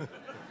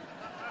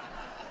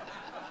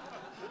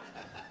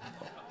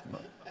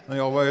 Men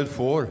jag var ett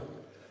får.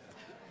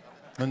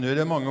 Men nu är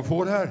det många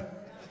får här.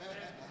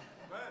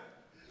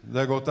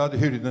 Det är gott att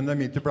hyrden är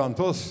mitt ibland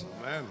oss.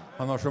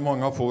 Han har så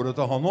många får att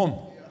ta hand om.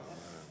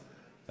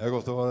 Det är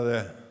gott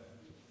att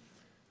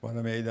vara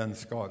med i den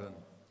skaren.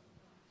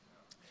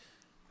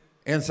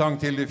 En sång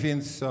till, det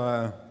finns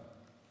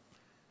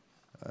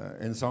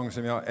en sång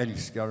som jag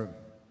älskar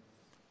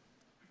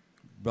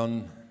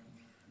bland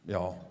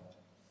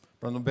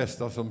de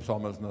bästa som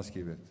Samuelsen har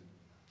skrivit.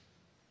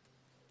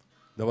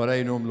 Det var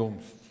Regn om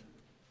blomst.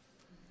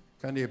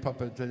 Kan det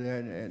pappa till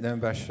den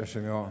versen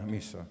som jag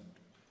missar?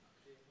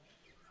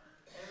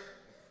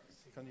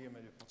 Kan du ge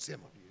mig det? Se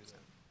mig.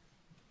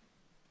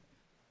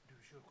 Du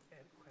kör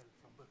själv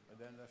från början.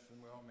 Den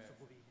versen jag har med.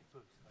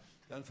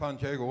 Den fann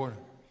jag igår.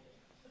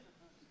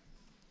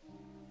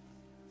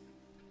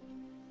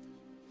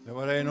 Det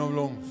var Regn om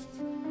blomst.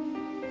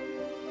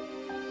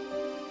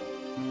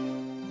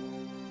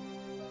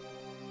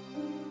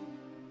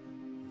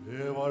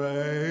 Det var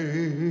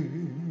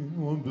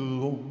regn och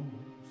blomst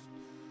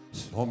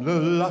som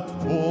blev lagt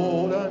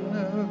på den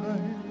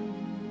väg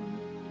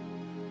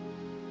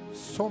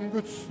som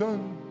Guds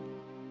son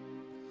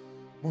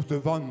måtte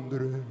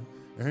vandre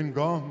en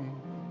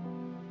gång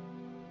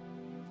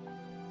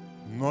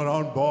när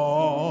han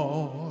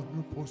bar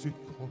på sitt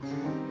kors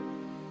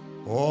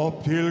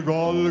upp till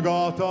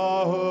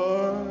Golgata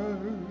hög.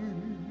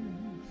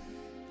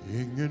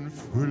 Ingen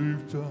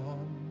följde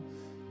han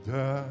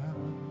där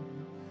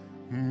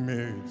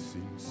med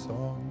sin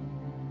sång.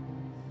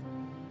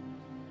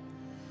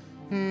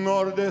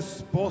 När det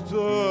spottet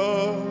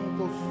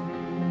och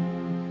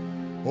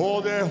slog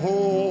och det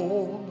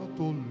hånat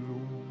och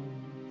log,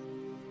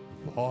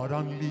 var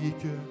han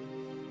lika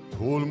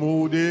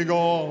tålmodig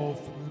och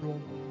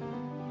from.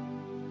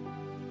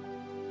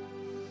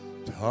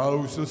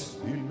 Taus och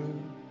stille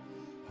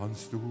han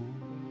stod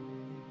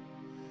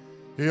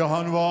Ja,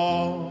 han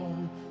var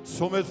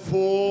som et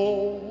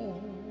får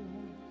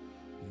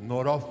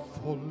når av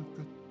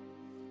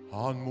folket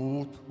han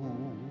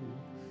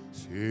mottok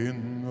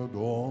sin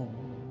dom.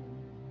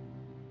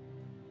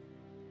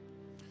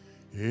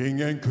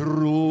 Ingen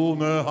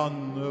krone han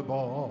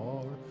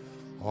bar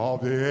av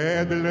det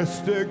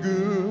edleste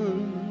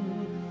gull,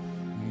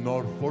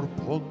 når for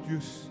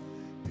Pontius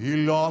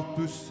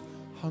Pilatus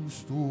han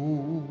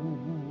stod.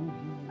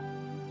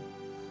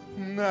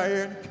 Nei,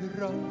 en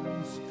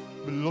krans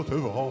blott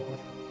var,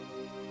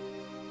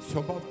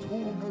 som av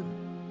torner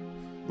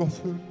var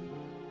full.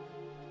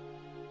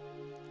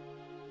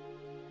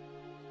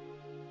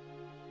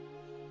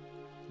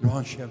 Da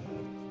han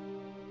kjempet,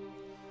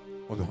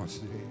 og da han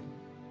stred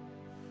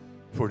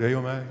for deg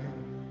og meg.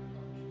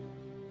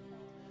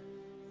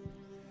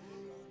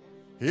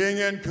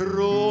 Ingen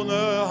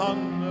krone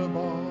han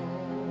bar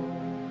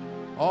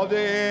av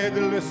det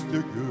edleste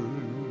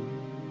gull,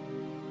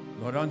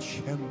 når han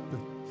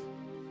kjempet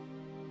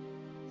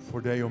for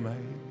deg og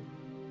meg.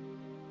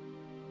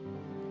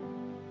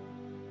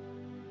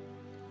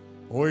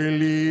 Og i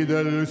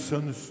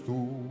lidelsen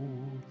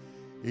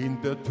stod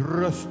intet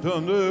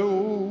trøstende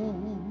ord,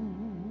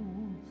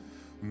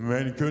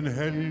 men kun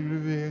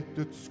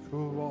helvetets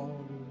kval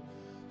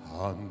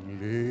han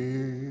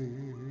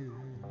led.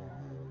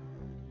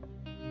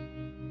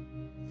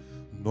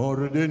 Når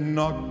de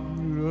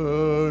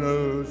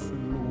naglene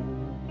slo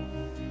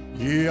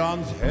i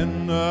hans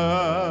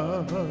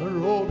hender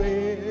og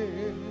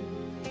ben,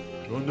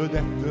 kunne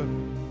dette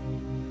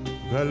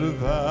vel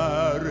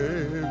være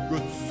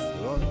Guds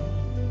sønn.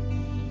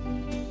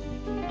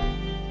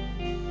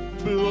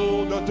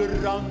 Blodet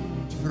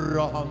rant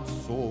fra hans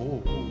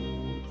sår,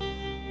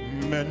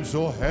 men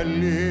så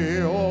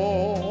hellig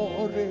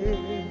og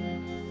ren,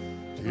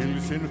 til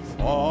sin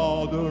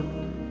fader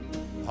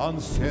han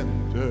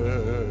sendte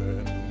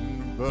en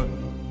bønn.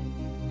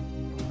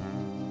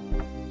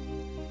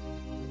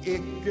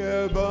 Ikke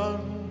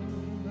bønn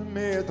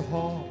med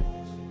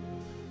hat,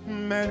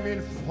 men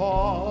min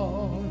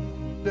far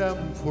dem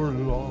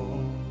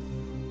forlat,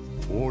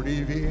 for de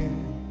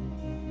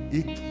vet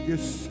ikke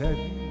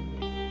selv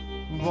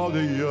hva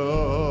de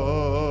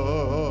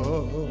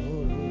gjør.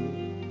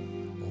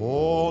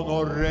 Og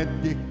når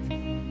reddik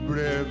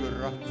ble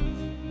brakt,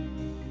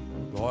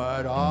 da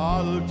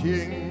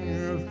allting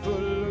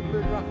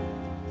fullbrakt,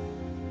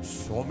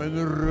 som en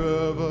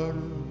røver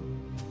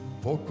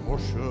på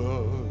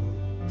korset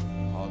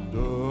han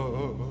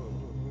dør.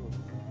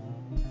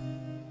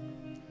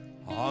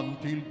 Han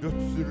til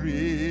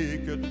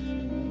dødsriket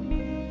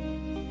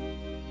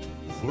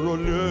for å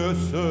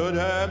løse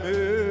dem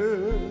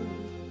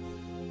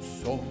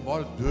som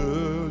var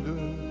døde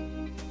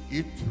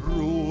i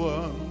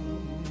troen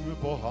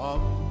på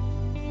ham.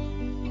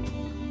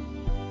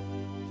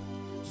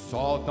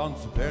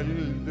 Satans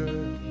velde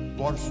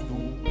var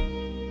stor,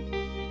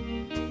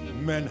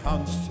 men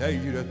han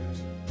seiret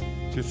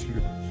til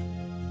slutt.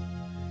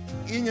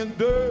 Ingen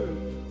død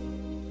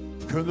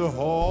kunne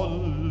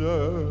holde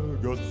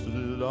Guds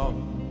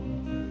land.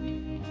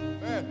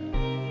 Men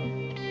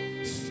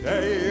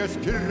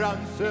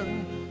seierskransen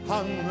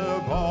han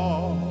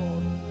bar,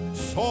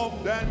 som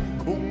den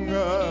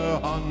konge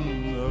han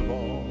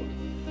var,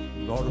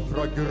 når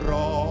fra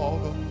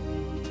graven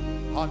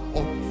han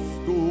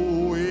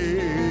oppstod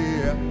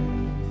igjen.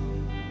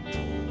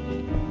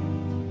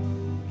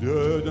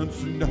 Dødens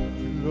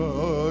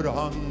nøkler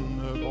han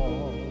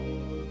var,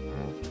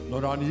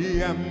 når han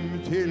hjem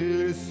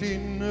til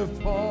sin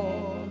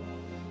far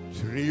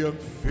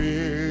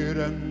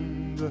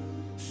triumferende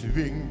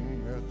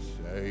svinget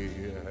seg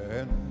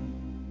hen.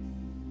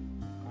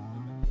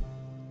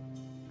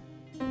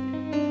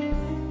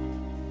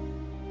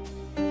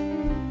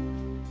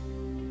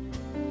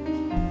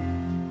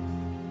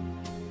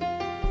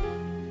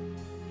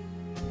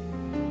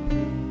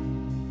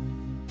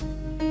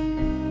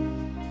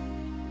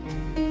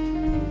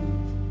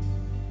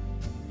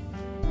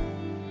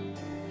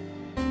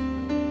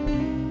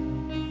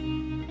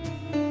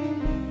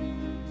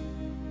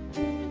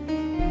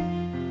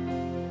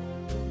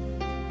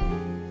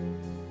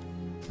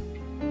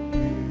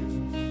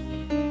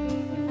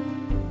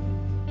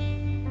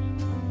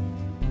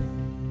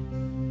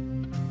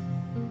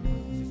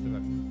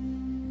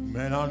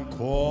 Men han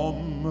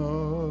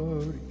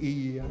kommer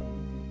igjen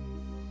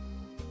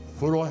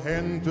for å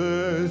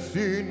hente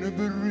sin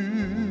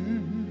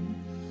brud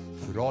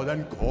fra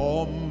den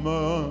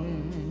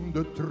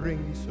kommende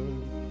trengsel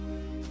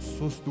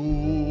så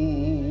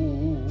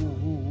stor.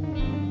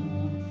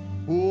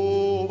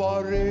 Og hva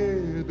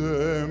rede,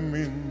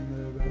 min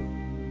venn,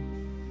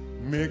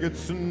 meget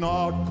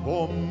snart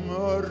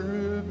kommer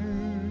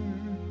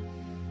bud.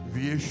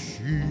 Vi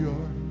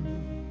skyer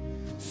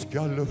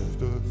skal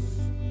løftes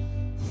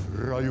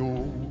fra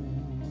jord.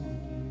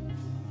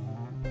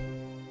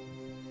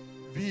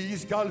 Vi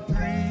skal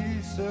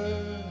prise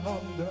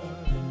ham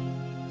der,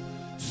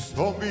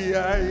 som vi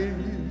ei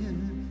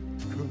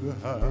kunne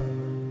her,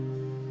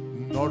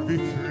 når vi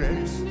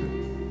frelste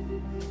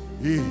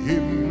i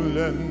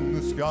himmelen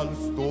skal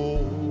stå.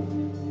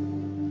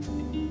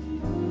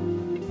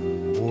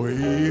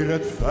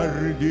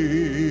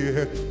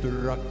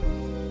 rättfärdighetsdrakt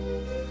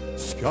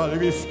skall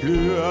vi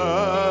skue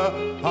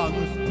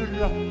hans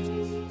prakt,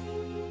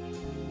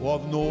 och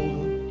av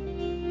nåden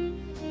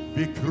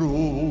vi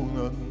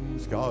kronen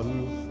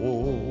skall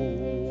få.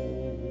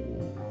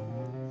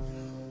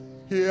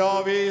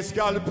 Ja, vi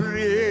skall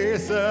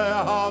prese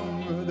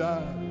ham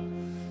där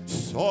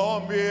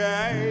som vi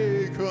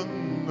ej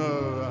kunne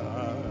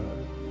här,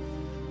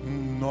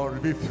 når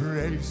vi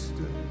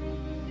frälste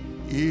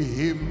i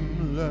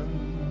himlen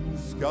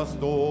ska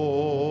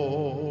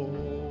stå.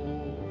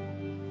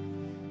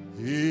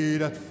 I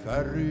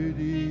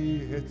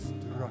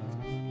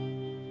rättfärdighetsdrakt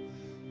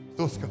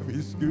då ska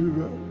vi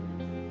skue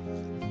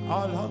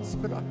all hans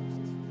prakt,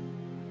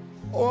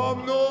 och av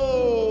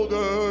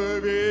nåde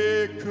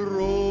vi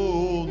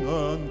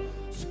kronen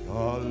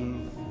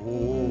skall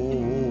få.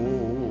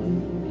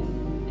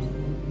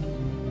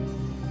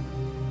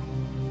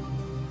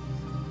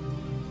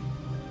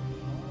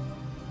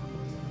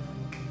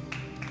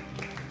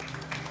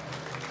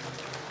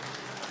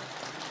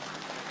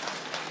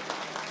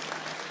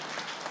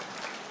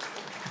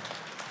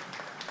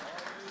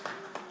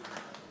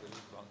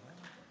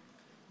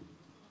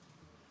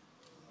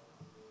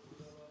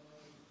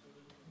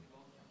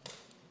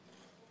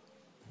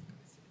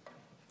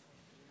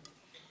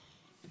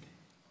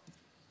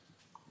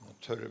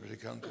 Tørre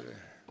predikanter.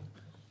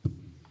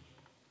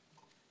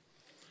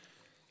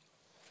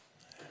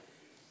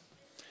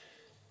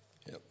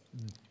 Ja.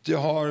 Det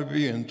har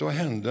begynt å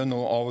hende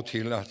nå av og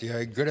til at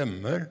jeg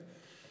glemmer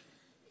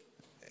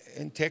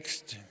en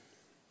tekst.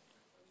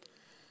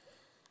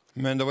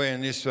 Men det var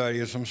en i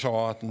Sverige som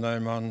sa at når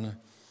man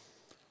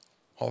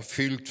har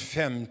fylt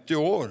 50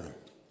 år,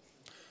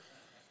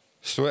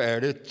 så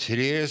det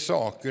 3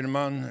 saker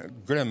man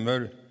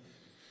glemmer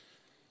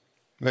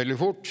veldig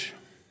fort.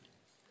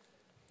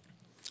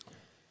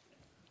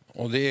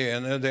 Og det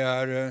ene, det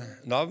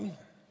navn.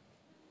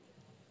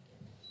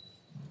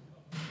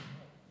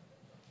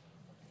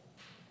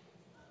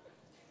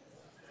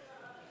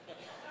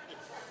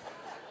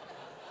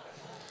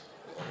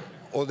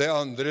 Og det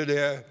andre,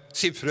 det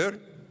siffrer.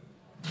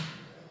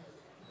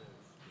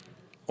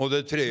 Og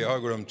det tredje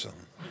har glemt seg.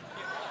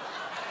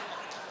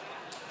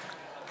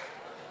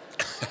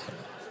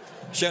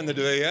 Kjenner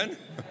du det igjen?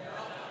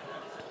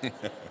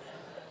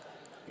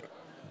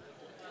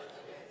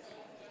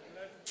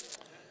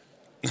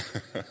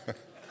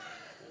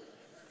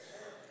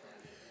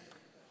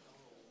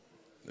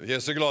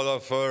 Vi så glada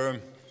för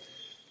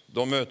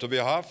de möten vi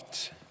har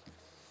haft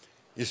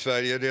i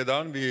Sverige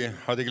redan. Vi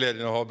hade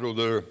glädjen att ha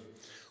broder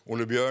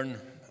Ole Bjørn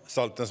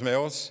Saltens med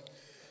oss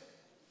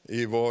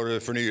i vår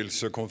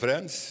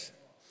förnyelsekonferens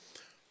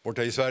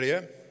borta i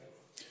Sverige.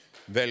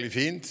 Väldigt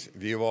fint.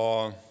 Vi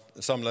var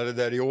samlade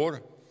där i år.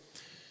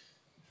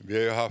 Vi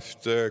har ju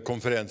haft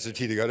konferenser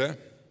tidigare.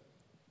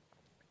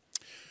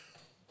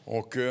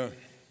 Och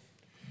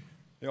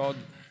ja,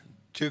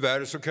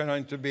 tyvärr så kan jag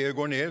inte be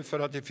gå ner för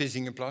att det finns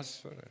ingen plats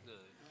för det.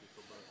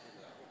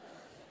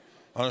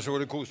 Annars var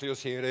det kosligt att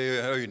se det i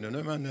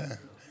ögonen, men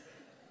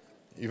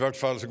i vart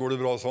fall så går det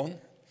bra sånn.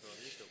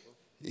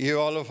 I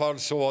alla fall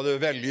så var det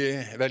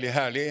väldigt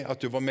härligt att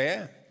du var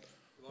med.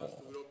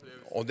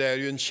 Och det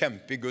ju en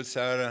kämpig Guds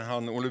här,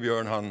 han Ole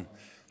Bjørn,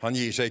 han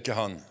ger sig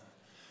inte,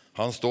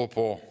 han står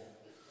på.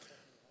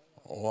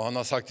 Och han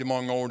har sagt i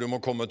många år, du må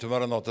komma till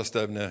Maran-Ata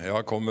stevne.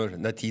 Jag kommer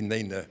när tiden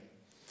inne.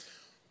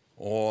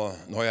 Och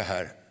nu är jag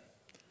här.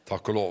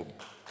 Tack och lov.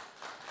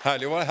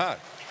 Härligt att vara här.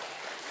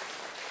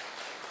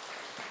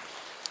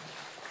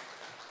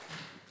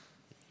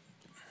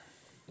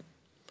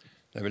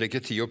 Det väl inte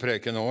tid att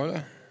präka nu,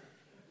 eller?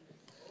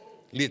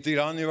 Lite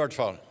grann i vart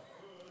fall.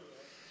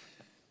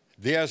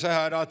 Det så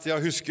här att jag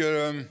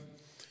husker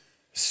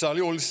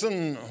Sally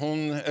Olsen,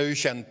 hon ju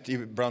känd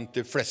bland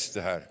de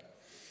flesta här.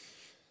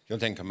 Jag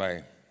tänker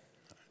mig.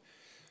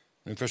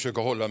 Nu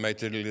försöker hålla mig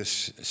till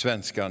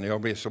svenskan.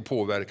 Jag blev så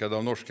påverkad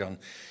av norskan.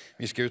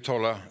 Vi ska ju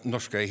tala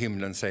norska i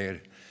himlen,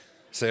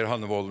 säger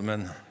Hannevold,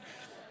 men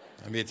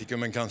jag vet inte om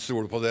man kan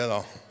stå på det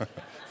då.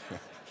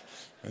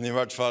 Men i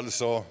vart fall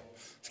så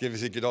ska vi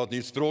säkert ha ett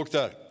nytt språk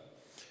där.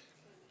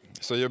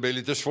 Så jag blir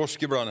lite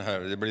svorsk ibland här.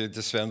 Det blir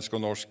lite svensk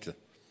och norsk.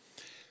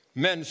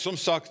 Men som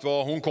sagt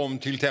var, hon kom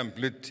till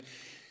templet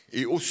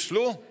i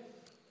Oslo.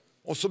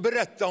 Och så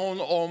berättade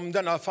hon om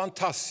denna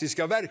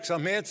fantastiska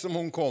verksamhet som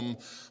hon kom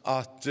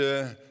att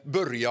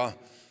börja.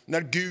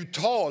 När Gud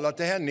talade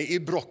till henne i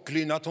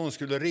Brooklyn att hon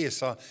skulle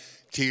resa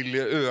till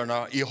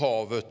öarna i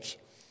havet.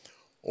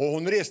 Och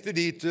hon reste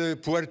dit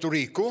Puerto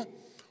Rico.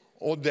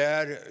 Och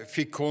där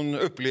fick hon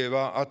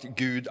uppleva att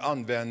Gud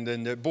använde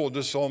det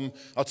både som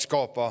att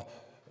skapa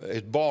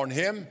ett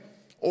barnhem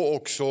och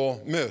också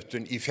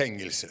möten i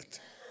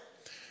fängelset.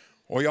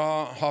 Och jag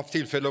har haft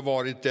tillfälle att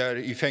vara där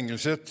i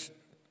fängelset.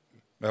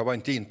 Jag var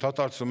inte intatt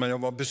alltså, men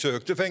jag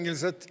besökte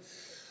fängelset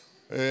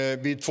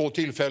vid 2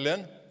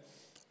 tillfällen.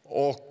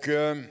 Och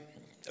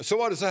så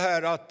var det så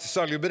här att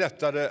Sally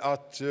berättade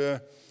att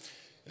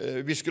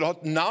vi skulle ha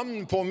ett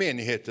namn på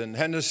menigheten.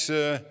 Hennes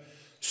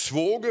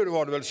svåger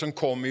var det väl som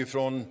kom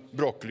ifrån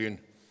Brooklyn.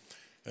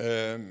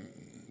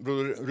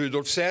 broder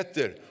Rudolf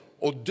Säter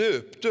och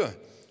döpte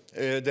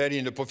där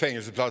inne på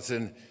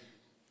fängelseplatsen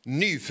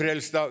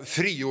nyfrälsta,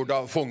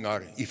 frigjorda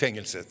fångar i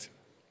fängelset.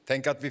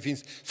 Tänk att det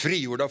finns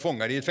frigjorda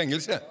fångar i ett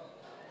fängelse.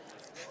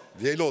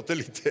 Det låter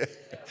lite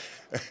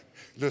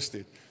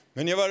lustigt.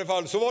 Men i varje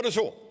fall så var det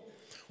så.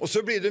 Och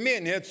så blev det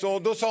menighet, så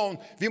då sa hon,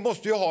 vi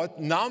måste ju ha ett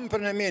namn på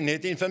den här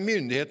menigheten inför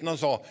myndigheterna.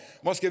 Sa,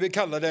 vad ska vi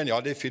kalla den?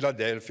 Ja, det är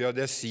Philadelphia,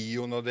 det är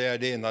Sion och det är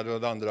det ena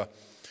och det andra.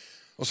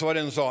 Och så var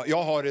den sa,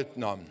 jag har ett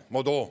namn.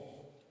 Vad då?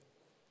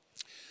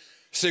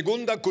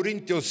 Segunda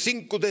Corintios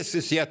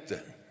 5:17.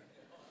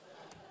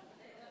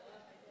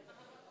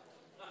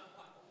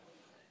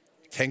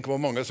 Tänk vad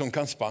många som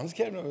kan spansk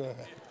här nu.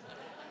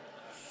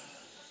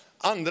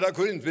 Andra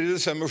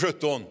Korintierbrevet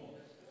 5:17.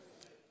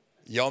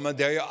 Ja, men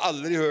det har jag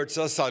aldrig hört,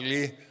 sa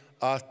Sally,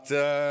 att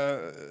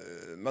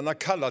man har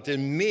kallat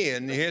en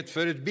menighet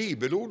för ett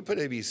bibelord på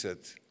det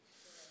viset.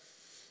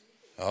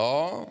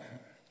 Ja,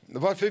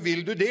 varför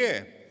vill du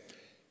det?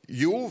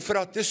 Jo, för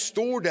att det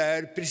står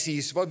där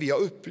precis vad vi har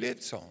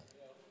upplevt, sa.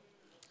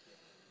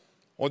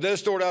 Och där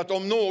står det att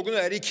om någon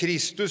är i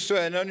Kristus så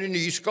är han en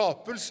ny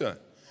skapelse.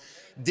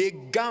 Det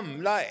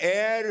gamla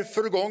är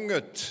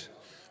förgånget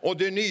och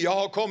det nya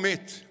har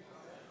kommit.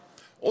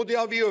 Och det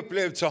har vi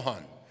upplevt, sa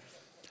han.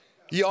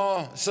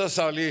 Ja, sa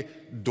Sally,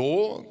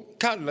 då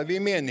kallar vi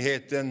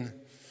menigheten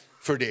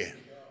för det.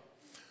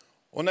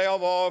 Och när jag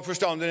var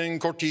förstånden en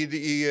kort tid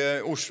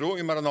i Oslo,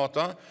 i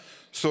Maran-Ata,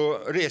 så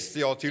reste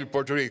jag till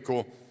Puerto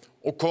Rico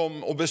och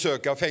kom och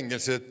besöka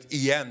fängelset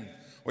igen.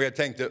 Och jag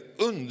tänkte,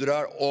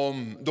 undrar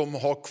om de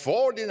har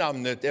kvar det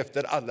namnet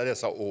efter alla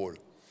dessa år.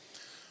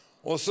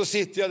 Och så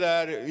sitter jag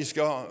där, vi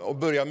ska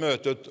börja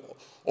mötet,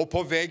 och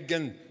på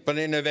väggen, på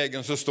den ena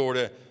väggen så står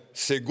det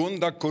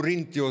Segunda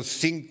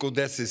Corintios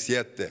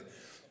 5:17.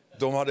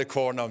 De hade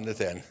kvar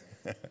namnet än.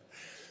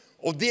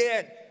 Och det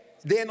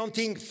är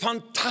någonting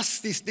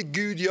fantastiskt det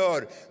Gud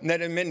gör när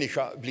en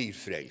människa blir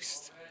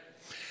frälst.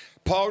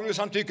 Paulus,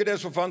 han tycker det är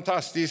så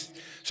fantastiskt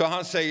så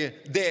han säger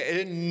det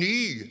är en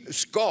ny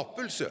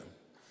skapelse.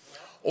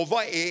 Och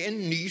vad är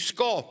en ny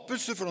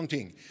skapelse för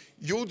någonting?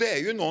 Jo, det är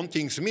ju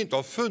någonting som inte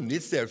har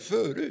funnits där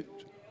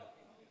förut.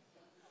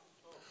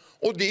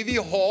 Och det vi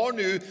har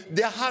nu,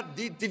 det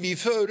hade inte vi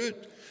förut.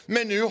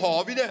 Men nu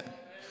har vi det.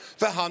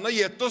 För han har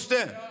gett oss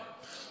det.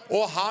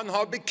 Och han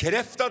har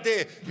bekräftat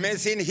det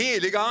med sin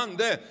heliga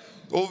ande.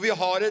 Och vi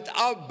har ett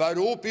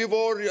abbarop i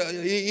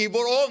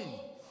vår on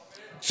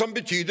som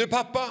betyder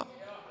pappa.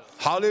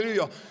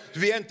 Halleluja.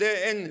 Vi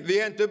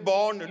är inte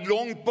barn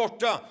långt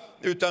borta,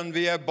 utan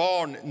vi är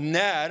barn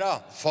nära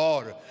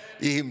far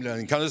i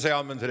himlen. Kan du säga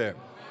amen till det?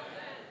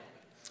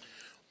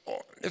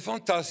 Det är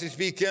fantastiskt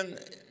vilken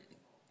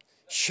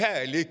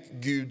kärlek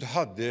Gud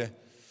hade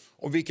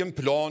och vilken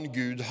plan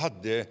Gud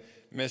hade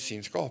med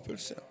sin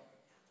skapelse.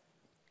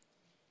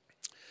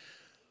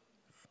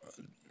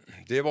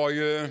 Det var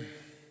ju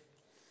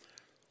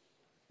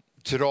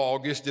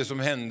tragiskt det som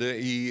hände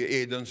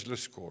i Edens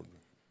lustgård.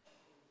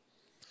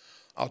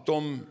 Att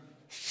de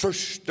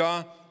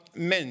första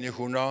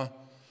människorna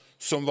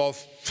som var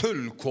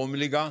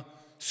fullkomliga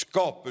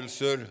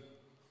skapelser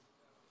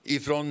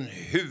ifrån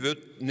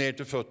huvudet ner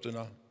till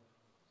fötterna,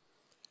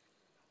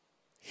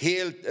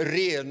 helt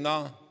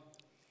rena,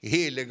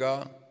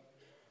 heliga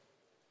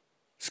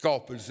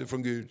skapelser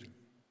från Gud,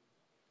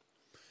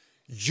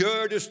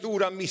 gör det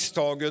stora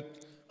misstaget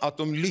att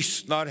de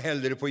lyssnar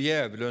hellre på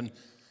djävulen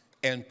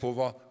än på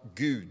vad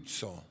Gud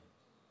sa.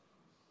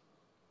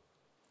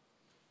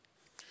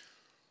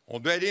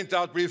 Och då är det inte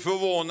att bli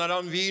förvånad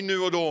om vi nu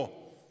och då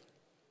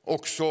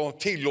också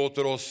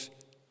tillåter oss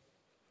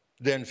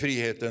den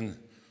friheten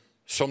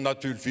som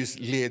naturligtvis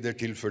leder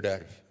till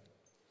fördärv.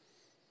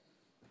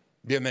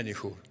 Vi är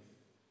människor.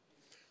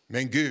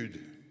 Men Gud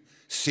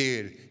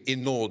ser i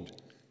nåd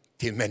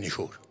till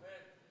människor.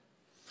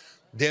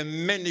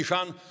 Den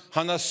människan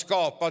han har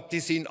skapat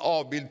till sin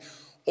avbild.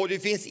 Och det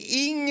finns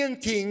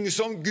ingenting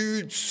som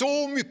Gud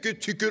så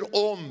mycket tycker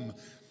om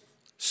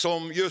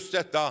som just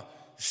detta,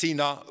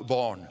 sina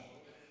barn.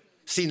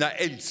 Sina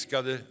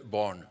älskade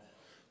barn.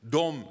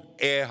 De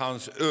är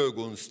hans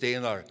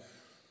ögonstenar.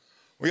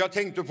 Och jag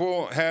tänkte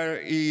på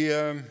här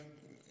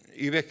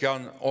i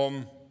veckan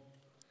om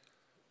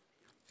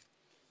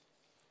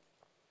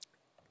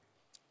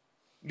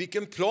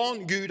vilken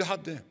plan Gud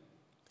hade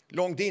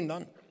långt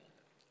innan.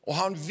 Och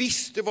han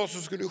visste vad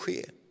som skulle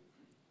ske.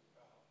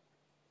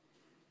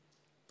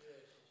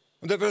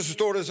 Och därför så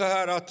står det så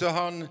här att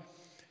han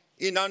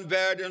innan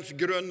världens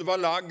grund var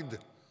lagd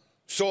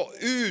så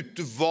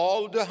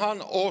utvalde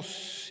han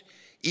oss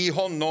i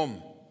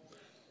honom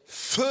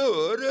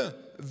före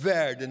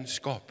världens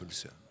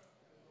skapelse.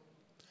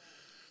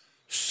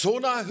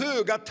 Sådana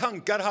höga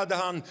tankar hade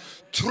han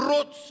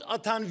trots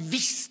att han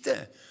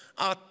visste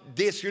att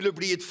det skulle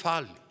bli ett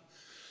fall.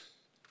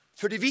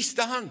 För det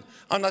visste han,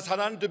 annars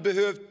hade han inte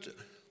behövt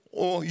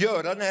att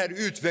göra den här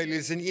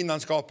utväljelsen innan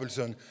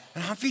skapelsen.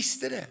 Men han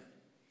visste det.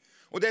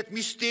 Och det är ett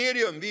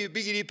mysterium, vi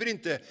begriper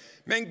inte.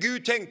 Men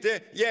Gud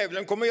tänkte,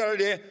 djävulen kommer göra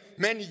det.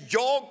 Men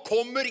jag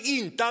kommer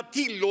inte att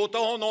tillåta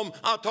honom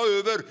att ta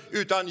över,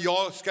 utan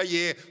jag ska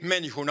ge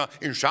människorna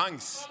en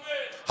chans.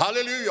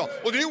 Halleluja!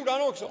 Och det gjorde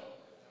han också.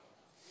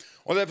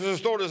 Och därför så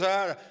står det så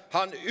här,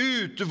 han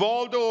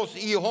utvalde oss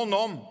i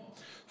honom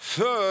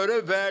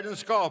före världens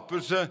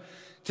skapelse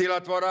till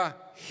att vara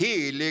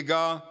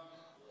heliga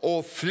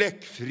och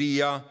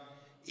fläckfria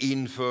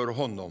inför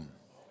honom.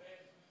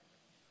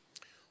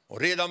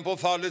 Och redan på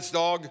fallets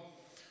dag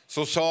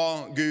så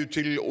sa Gud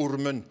till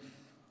ormen,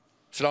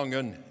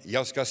 slangen,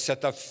 jag ska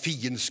sätta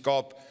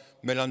fiendskap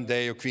mellan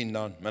dig och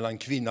kvinnan, mellan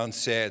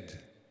kvinnans säd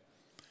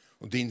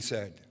och din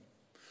säd.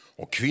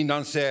 Och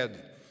kvinnans säd,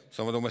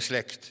 som var de är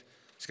släkt,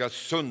 ska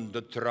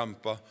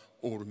söndertrampa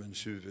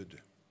ormens huvud.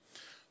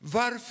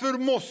 Varför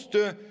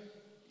måste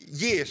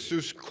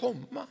Jesus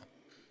komma?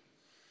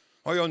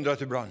 Har jag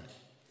undrat ibland.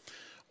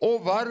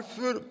 Och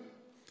varför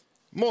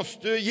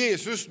måste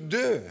Jesus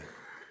dö?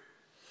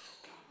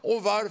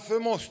 Och varför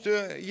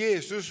måste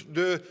Jesus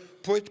dö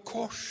på ett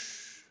kors?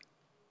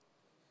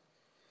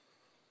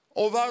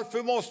 Och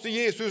varför måste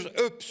Jesus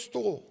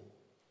uppstå?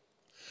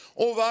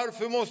 Och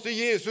varför måste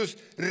Jesus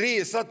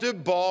resa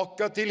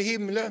tillbaka till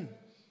himlen?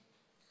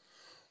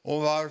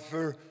 Och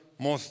varför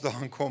måste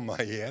han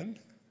komma igen?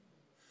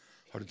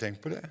 Har du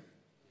tänkt på det?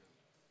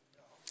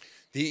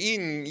 Det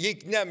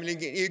ingick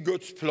nämligen i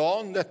Guds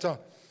plan detta.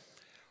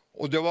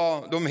 Och det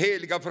var de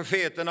heliga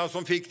profeterna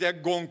som fick det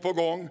gång på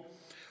gång.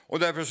 Och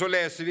därför så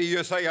läser vi i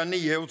Jesaja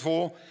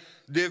 9:2.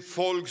 Det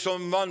folk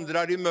som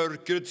vandrar i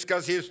mörkret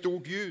ska se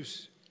stort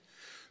ljus.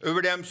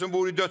 Över dem som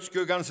bor i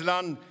dödsskuggans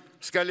land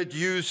ska ett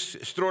ljus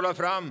stråla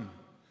fram.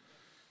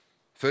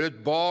 För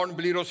ett barn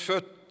blir oss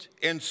fött,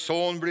 en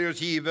son blir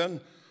oss given,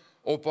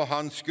 och på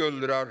hans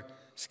skuldrar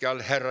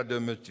skall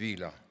herradömet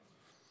vila.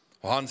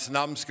 Och hans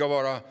namn ska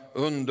vara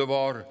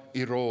underbar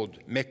i råd,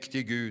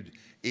 mäktig Gud,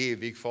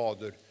 evig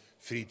fader,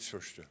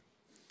 fridsförste.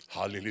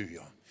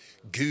 Halleluja.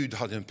 Gud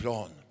hade en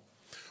plan.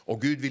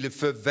 Och Gud ville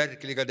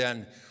förverkliga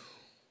den.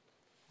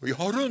 Och jag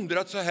har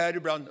undrat så här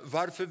ibland,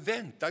 varför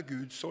väntar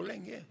Gud så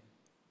länge?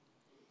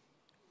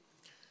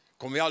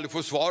 Kommer vi aldrig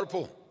få svar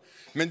på.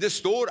 Men det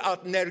står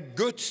att när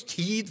Guds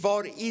tid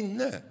var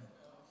inne,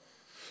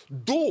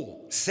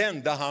 då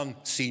sände han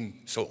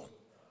sin son.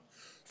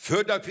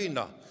 Födda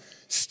kvinna,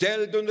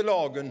 ställd under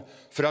lagen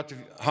för att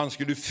han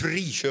skulle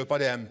friköpa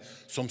dem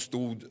som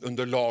stod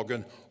under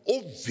lagen.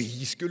 Och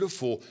vi skulle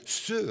få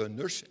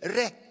söners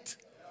rätt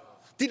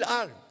till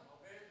arv.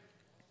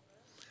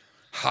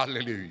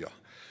 Halleluja.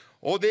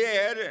 Och det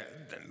är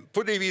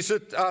på det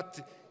viset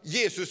att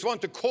Jesus var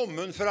inte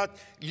kommen för att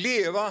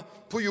leva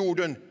på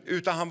jorden,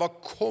 utan han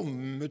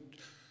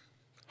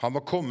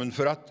var kommen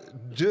för att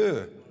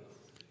dö.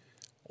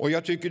 Och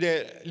jag tycker det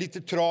är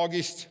lite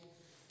tragiskt.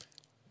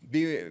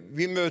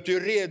 Vi möter ju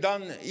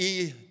redan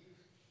i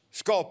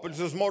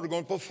skapelsens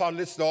morgon på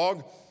fallets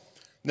dag,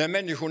 när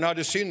människorna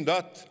hade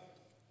syndat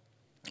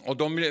och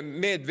de blev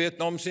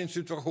medvetna om sin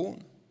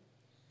situation,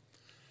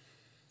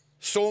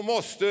 så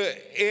måste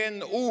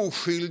ett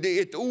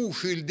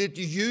oskyldigt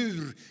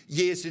djur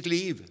ge sitt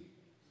liv.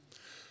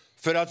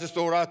 För att det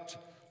står att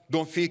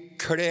de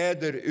fick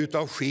kläder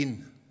utav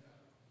skinn.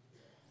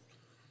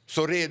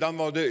 Så redan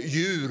var det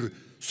djur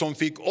som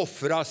fick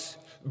offras.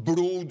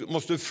 Blod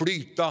måste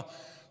flyta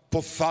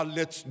på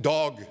fallets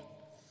dag.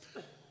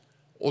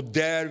 Och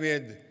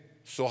därmed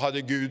så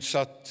hade Gud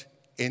satt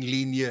en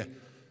linje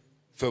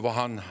för vad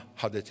han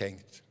hade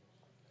tänkt.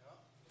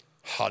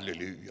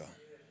 Halleluja.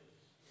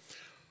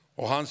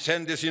 Och han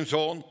sände sin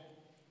son.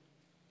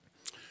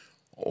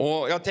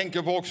 Och jag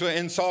tänker på också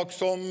en sak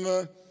som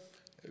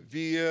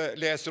vi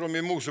läser om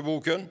i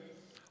Moseboken.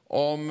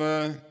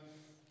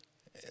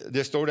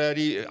 Det står där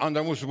i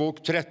andra Mosebok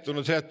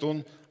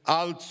 13:13.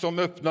 Allt som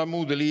öppnar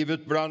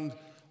moderlivet bland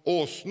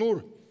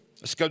åsnor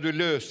ska du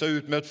lösa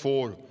ut med ett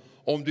får.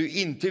 Om du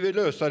inte vill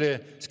lösa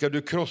det ska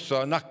du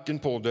krossa nacken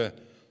på det.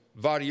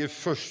 Varje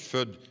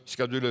förstfödd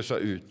ska du lösa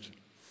ut.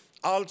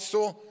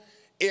 Alltså,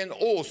 en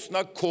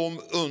åsna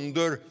kom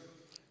under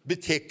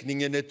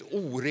beteckningen ett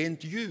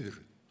orent djur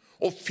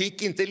och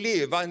fick inte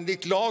leva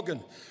enligt lagen.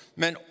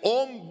 Men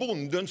om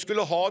bonden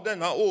skulle ha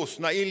denna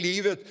åsna i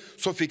livet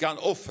så fick han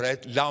offra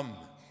ett lamm.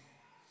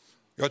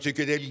 Jag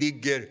tycker det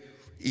ligger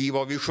i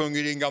vad vi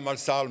sjunger i en gammal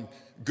psalm.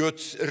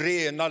 Guds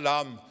rena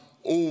lamm,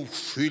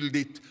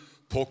 oskyldigt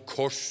på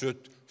korset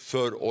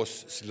för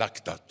oss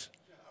slaktat.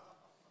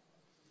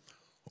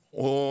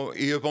 Och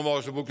i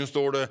Uppenbarelseboken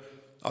står det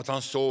att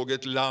han såg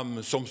ett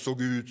lamm som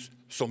såg ut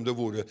som det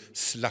vore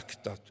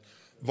slaktat.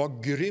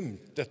 Vad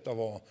grymt detta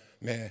var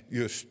med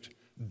just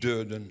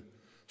döden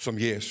som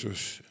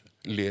Jesus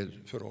led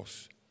för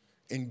oss.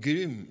 En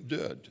grym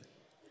död.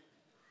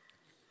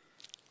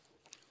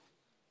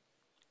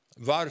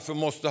 Varför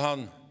måste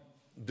han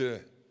dö?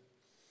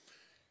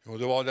 Jo,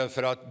 det var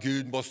därför att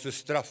Gud måste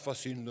straffa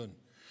synden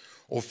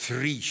och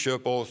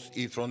friköpa oss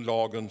ifrån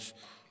lagens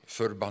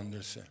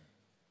förbannelse.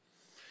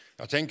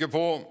 Jag tänker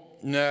på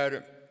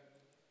när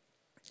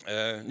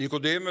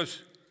Nikodemus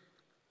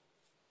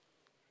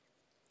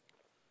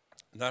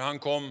När han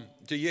kom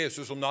till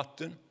Jesus om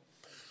natten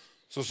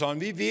så sa han,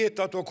 vi vet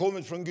att du har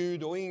kommit från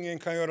Gud och ingen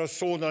kan göra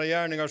sådana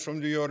gärningar som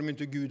du gör om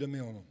inte Gud är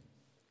med honom.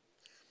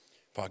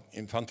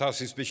 En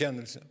fantastisk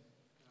bekännelse.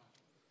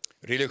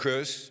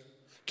 Religiös,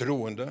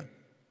 troende.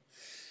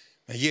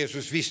 Men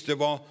Jesus visste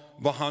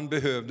vad han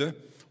behövde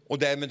och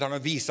därmed har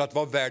han visat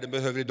vad världen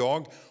behöver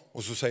idag.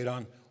 Och så säger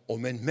han,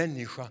 om en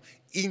människa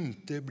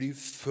inte blir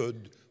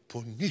född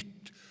på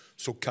nytt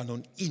så kan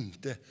hon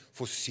inte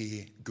få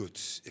se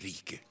Guds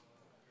rike.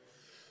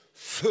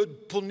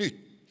 Född på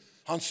nytt.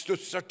 Han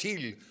studsar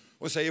till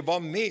och säger,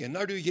 vad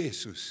menar du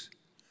Jesus?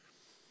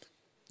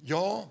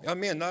 Ja, jag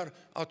menar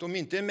att om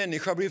inte en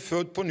människa blir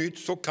född på nytt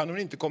så kan hon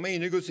inte komma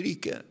in i Guds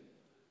rike.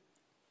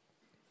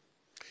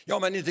 Ja,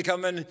 men inte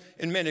kan väl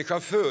en människa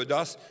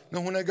födas när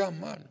hon är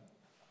gammal?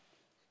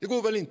 Det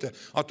går väl inte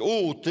att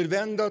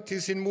återvända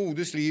till sin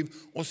moders liv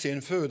och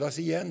sen födas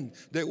igen.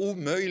 Det är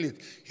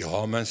omöjligt.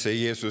 Ja, men säger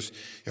Jesus,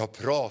 jag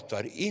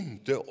pratar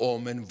inte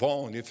om en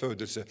vanlig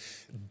födelse.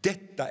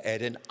 Detta är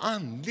en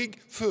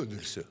andlig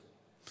födelse.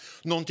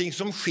 Någonting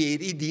som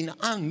sker i din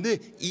ande,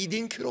 i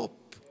din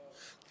kropp.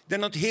 Det är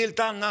något helt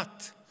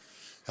annat.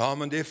 Ja,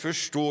 men det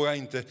förstår jag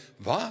inte.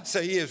 Va?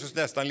 Säger Jesus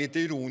nästan lite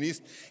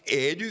ironiskt.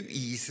 Är du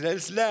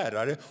Israels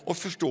lärare och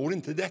förstår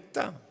inte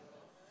detta?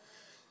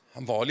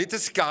 Han var lite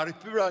skarp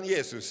ibland,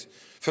 Jesus,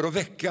 för att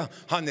väcka.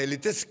 Han är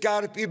lite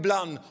skarp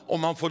ibland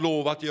om han får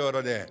lov att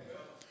göra det.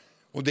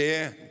 Och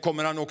det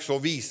kommer han också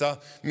att visa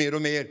mer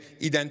och mer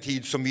i den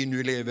tid som vi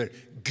nu lever.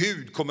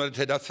 Gud kommer att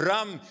träda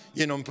fram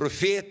genom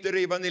profeter,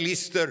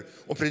 evangelister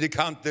och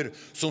predikanter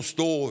som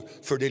står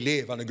för det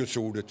levande Guds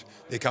ordet.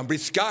 Det kan bli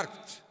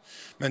skarpt,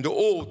 men det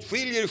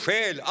åtskiljer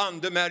själ,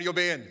 ande, märg och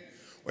ben.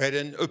 Och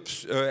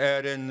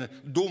är en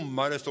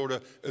domare, står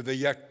det, över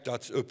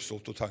hjärtats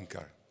uppsåt och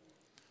tankar.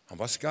 Han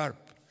var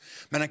skarp,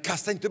 men han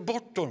kastade inte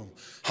bort honom.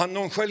 Han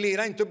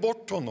nonchalerade inte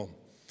bort honom,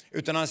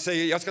 utan han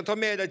säger, jag ska ta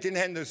med dig till en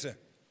händelse.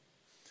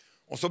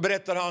 Och så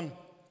berättar han,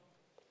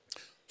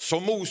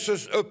 som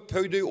Moses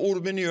upphöjde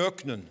ormen i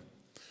öknen,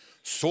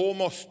 så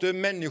måste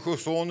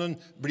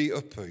människosonen bli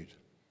upphöjd.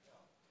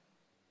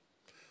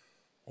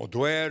 Och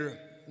då är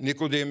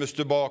Nikodemus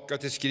tillbaka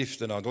till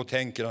skrifterna. Då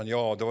tänker han,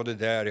 ja, det var det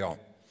där, ja.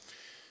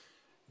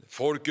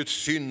 Folket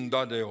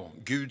syndade och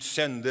Gud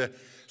sände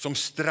som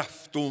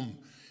straffdom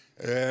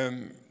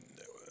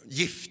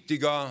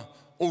giftiga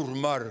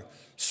ormar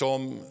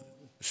som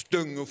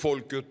stöng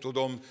folket och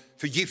de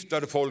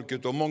förgiftade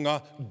folket och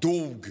många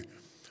dog.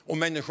 Och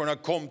människorna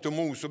kom till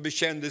Mose och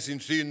bekände sin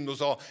synd och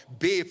sa,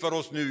 be för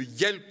oss nu,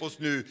 hjälp oss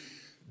nu,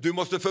 du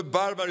måste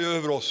förbarma dig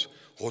över oss.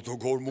 Och då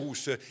går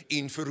Mose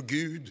inför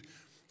Gud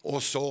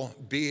och så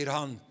ber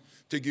han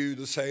till Gud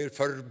och säger,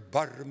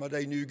 förbarma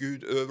dig nu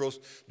Gud över oss.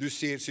 Du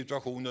ser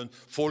situationen,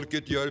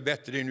 folket gör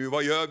bättre nu,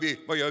 vad gör vi?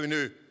 Vad gör vi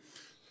nu?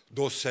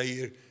 Då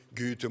säger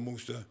Gud till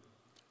Mose,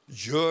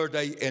 gör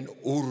dig en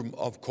orm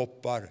av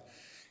koppar,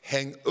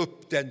 häng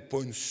upp den på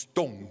en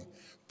stång,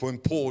 på en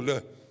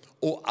påle,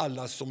 och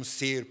alla som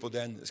ser på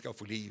den ska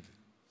få liv.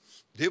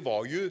 Det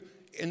var ju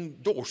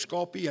en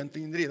dårskap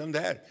egentligen redan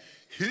där.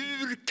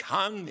 Hur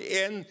kan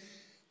en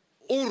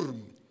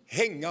orm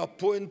hänga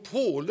på en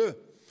påle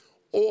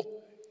och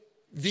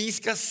vi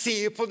ska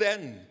se på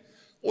den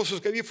och så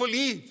ska vi få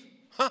liv?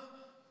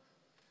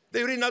 Det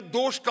är ju rena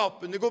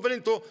dårskapen. Det går väl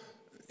inte att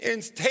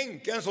ens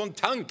tänka en sån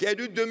tanke. Är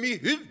du dum i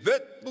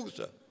huvudet,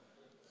 Mose?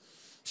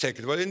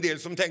 Säkert var det en del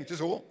som tänkte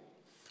så.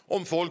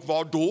 Om folk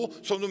var då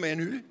som de är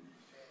nu.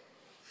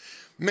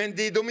 Men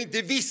det de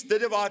inte visste,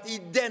 det var att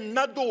i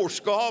denna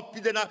dårskap,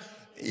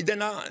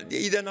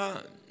 i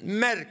denna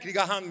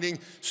märkliga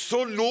handling,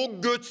 så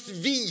låg Guds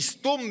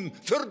visdom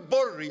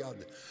förborgad.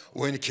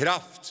 Och en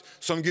kraft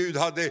som Gud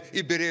hade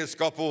i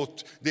beredskap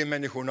åt de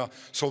människorna.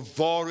 Så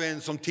var och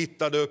en som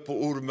tittade upp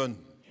på ormen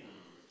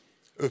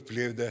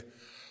upplevde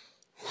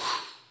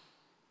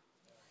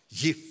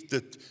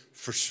giftet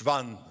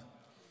försvann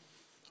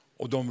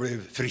och de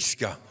blev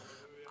friska.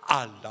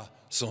 Alla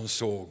som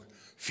såg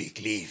fick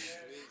liv.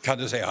 Kan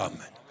du säga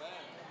amen?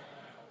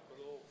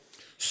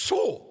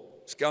 Så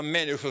ska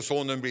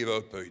människosonen bli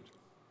upphöjd.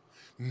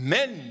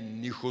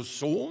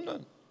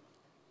 Människosonen?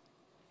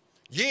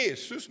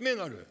 Jesus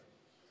menar du?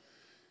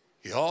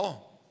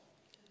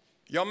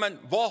 Ja, men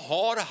vad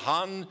har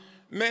han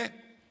med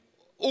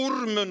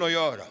ormen att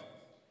göra?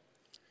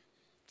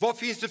 Vad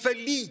finns det för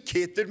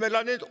likheter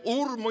mellan en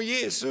orm och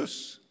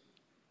Jesus?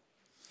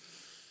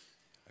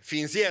 Det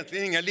finns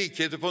egentligen inga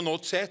likheter på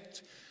något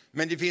sätt,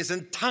 men det finns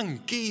en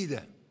tanke i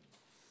det.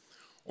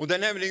 Och det är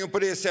nämligen på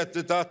det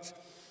sättet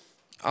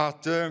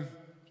att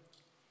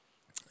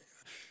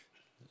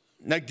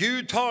när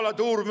Gud talade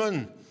till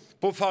ormen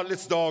på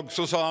fallets dag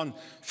så sa han,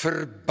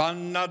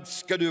 förbannad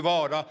ska du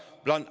vara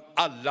bland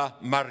alla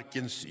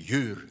markens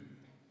djur.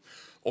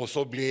 Och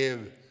så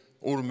blev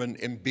ormen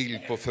en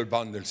bild på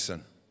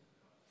förbannelsen.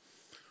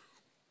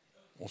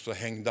 Och så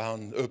hängde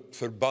han upp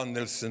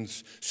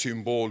förbannelsens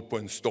symbol på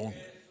en stång.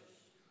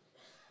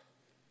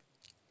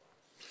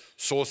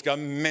 Så ska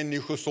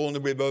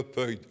människosonen bli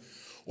upphöjd.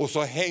 Och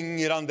så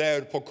hänger han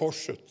där på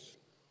korset.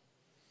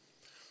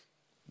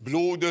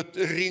 Blodet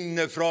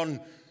rinner från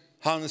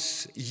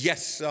hans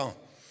hjässa,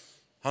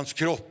 hans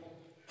kropp,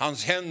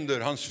 hans händer,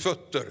 hans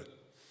fötter.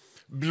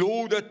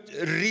 Blodet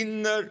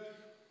rinner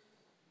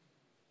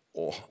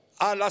och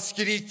alla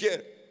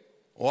skriker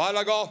och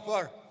alla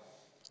gapar.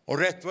 Och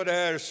rätt vad det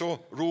är så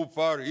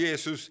ropar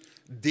Jesus,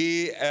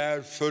 det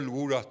är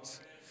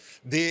fullbordat.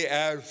 Det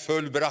är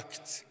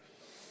fullbrakt.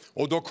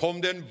 Och då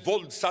kom det en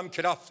våldsam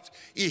kraft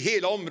i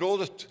hela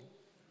området.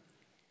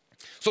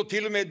 Så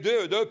till och med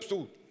döda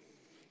uppstod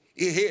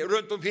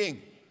runt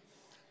omkring.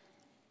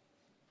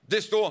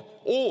 Det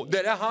står,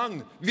 där är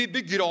han. Vi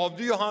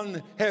begravde ju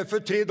han här för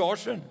 3 dagar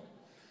sedan.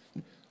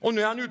 Och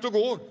nu är han ute och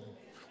går.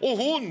 Och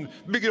hon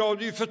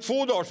begravde ju för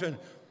 2 dagar sedan.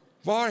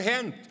 Vad har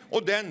hänt?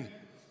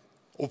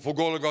 Och på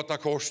Golgata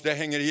kors, där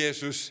hänger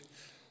Jesus.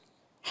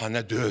 Han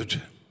är död.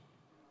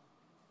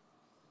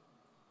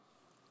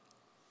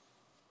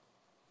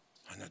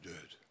 Han är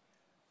död.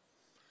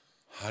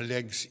 Han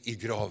läggs i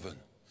graven.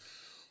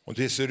 Och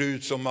det ser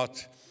ut som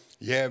att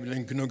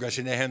djävulen gnuggar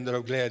sina händer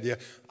av glädje.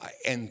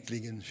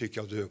 Äntligen fick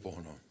jag dö på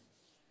honom.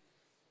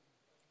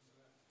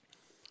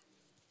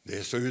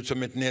 Det ser ut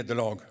som ett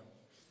nederlag.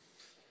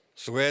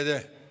 Så är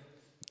det.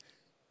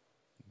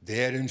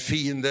 Det är en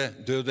fiende.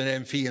 Döden är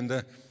en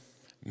fiende.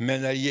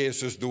 Men när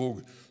Jesus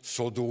dog,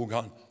 så dog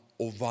han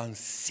och vann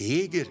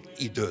seger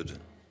i döden.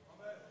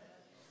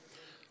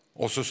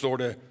 Och så står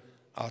det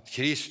att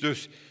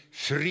Kristus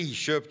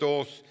friköpte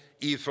oss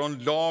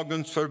ifrån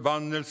lagens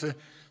förbannelse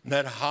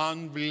när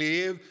han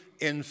blev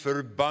en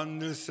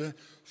förbannelse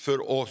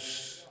för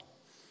oss.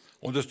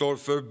 Och det står,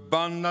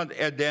 förbannad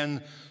är den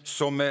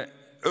som är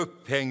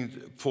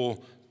upphängd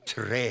på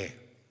trä.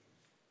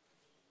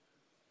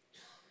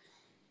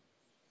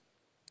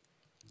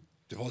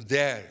 Det var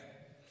där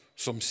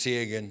som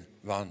segern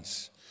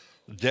vanns.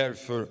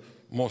 Därför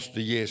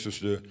måste Jesus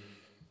dö.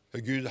 För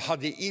Gud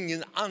hade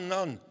ingen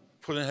annan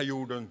på den här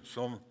jorden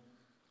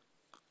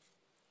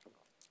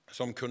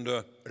som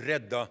kunde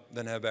rädda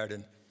den här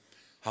världen.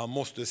 Han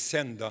måste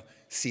sända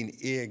sin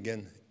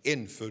egen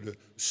enfödde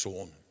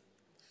son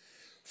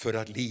för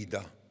att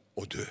lida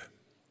och dö.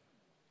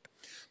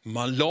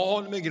 Man la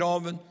honom i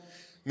graven,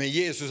 men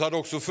Jesus hade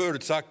också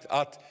förutsagt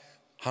att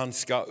han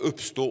ska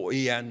uppstå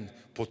igen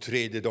på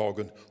 3:e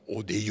dagen,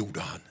 och det gjorde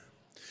han.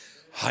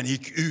 Han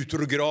gick ut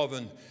ur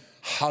graven,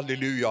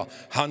 halleluja.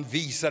 Han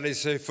visade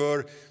sig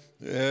för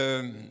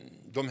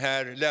de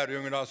här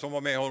lärjungarna som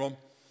var med honom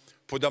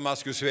på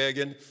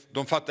Damaskusvägen.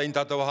 De fattade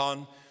inte att det var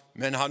han,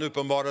 men han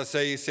uppenbarade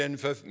sig sen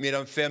för mer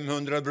än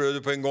 500 bröder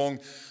på en gång.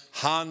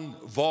 Han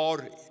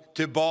var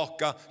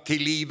tillbaka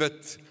till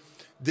livet.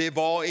 Det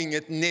var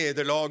inget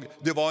nederlag,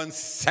 det var en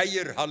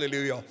seger,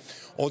 halleluja.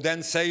 Och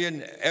den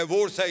segern är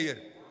vår seger.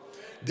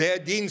 Det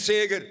är din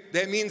seger,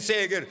 det är min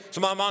seger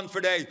som han vann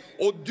för dig.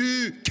 Och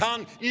du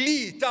kan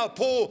lita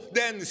på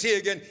den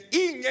segern.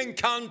 Ingen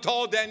kan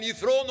ta den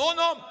ifrån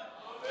honom.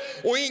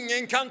 Och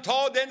ingen kan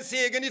ta den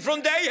segern ifrån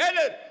dig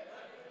heller.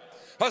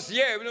 Fast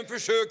djävulen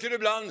försöker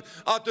ibland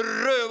att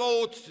röva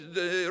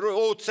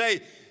åt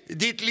sig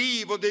ditt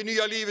liv och det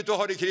nya livet du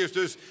har i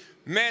Kristus.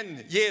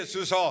 Men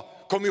Jesus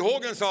sa, kom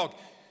ihåg en sak.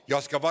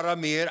 Jag ska vara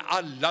med er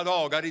alla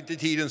dagar, inte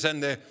tidens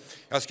ände.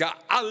 Jag ska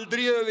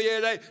aldrig överge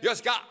dig. Jag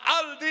ska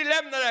aldrig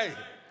lämna dig.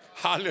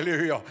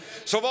 Halleluja.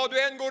 Så vad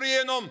du än går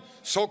igenom,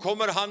 så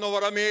kommer han att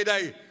vara med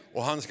dig.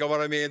 Och han ska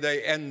vara med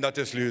dig ända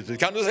till slutet.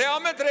 Kan du säga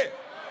amen till det?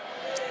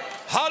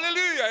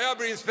 Halleluja, jag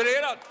blir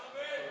inspirerad.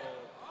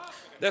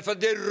 Därför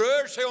att det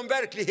rör sig om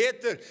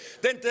verkligheter.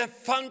 Det är inte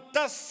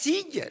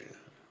fantasier.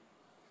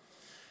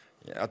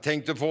 Jag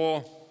tänkte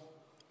på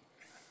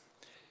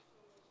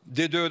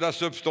det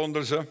dödas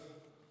uppståndelse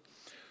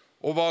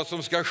och vad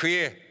som ska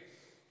ske.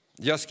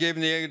 Jag skrev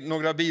ner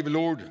några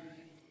bibelord.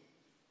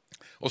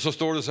 Och så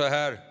står det så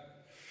här.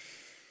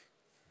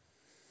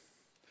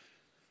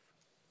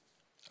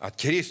 Att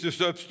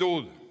Kristus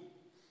uppstod.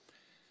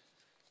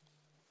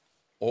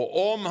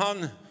 Och om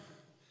han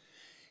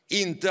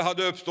inte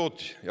hade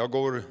uppstått.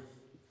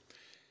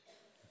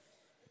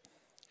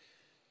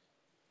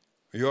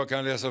 Jag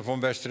kan läsa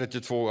från vers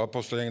 32,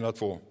 Apostlagärningarna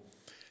 2.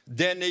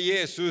 Denne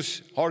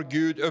Jesus har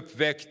Gud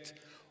uppväckt,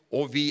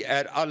 och vi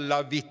är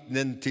alla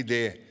vittnen till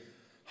det.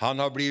 Han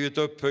har blivit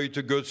upphöjd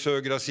till Guds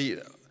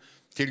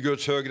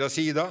högra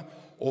sida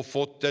och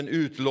fått den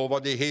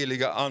utlovade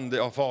heliga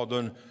ande av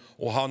Fadern,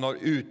 och han har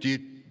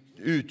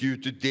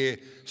utgjutit det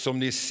som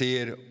ni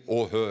ser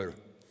och hör.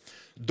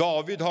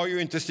 David har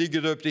ju inte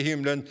stigit upp till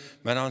himlen,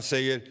 men han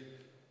säger: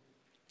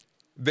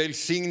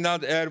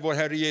 välsignad är vår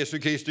Herre Jesu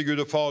Kristi Gud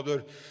och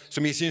Fader,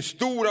 som i sin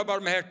stora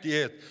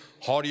barmhärtighet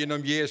har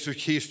genom Jesu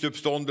Kristi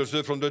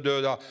uppståndelse från de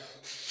döda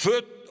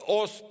fött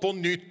oss på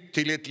nytt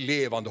till ett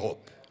levande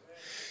hopp.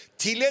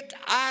 Till ett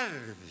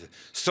arv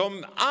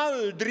som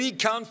aldrig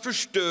kan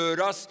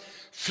förstöras,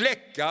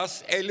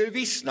 fläckas eller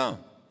vissna,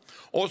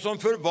 och som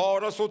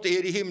förvaras åt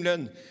er i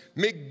himlen.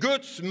 Med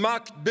Guds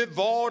makt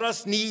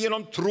bevaras ni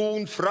genom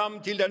tron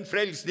fram till den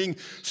frälsning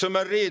som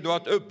är redo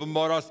att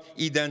uppenbaras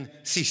i den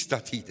sista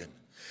tiden.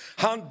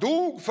 Han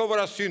dog för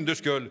våra synders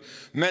skull,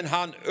 men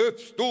han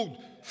uppstod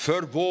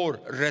för vår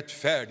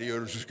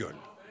rättfärdiggörelses skull.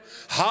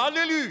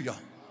 Halleluja!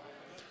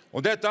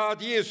 Och detta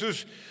att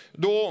Jesus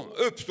då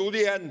uppstod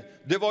igen,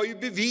 det var ju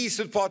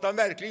beviset på att han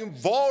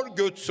verkligen var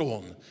Guds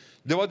son.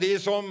 Det var det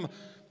som,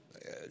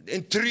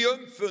 en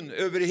triumfen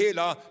över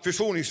hela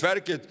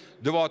försoningsverket,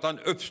 det var att han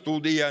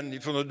uppstod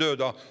igen från de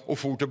döda och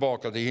for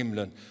tillbaka till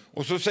himlen.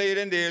 Och så säger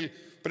en del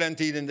på den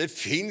tiden, det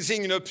finns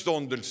ingen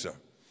uppståndelse.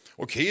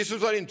 Och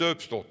Kristus har inte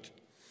uppstått.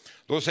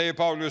 Då säger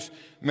Paulus,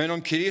 men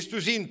om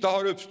Kristus inte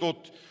har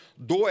uppstått,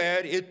 då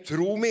är ett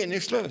tro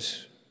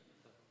meningslös.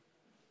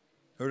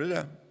 Hör du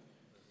det?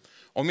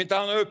 Om inte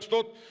han har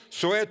uppstått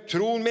så är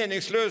tron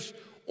meningslös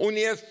och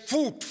ni är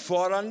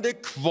fortfarande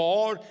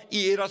kvar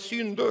i era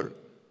synder.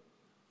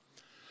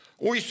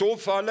 Och i så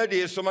fall är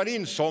det som har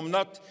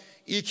insomnat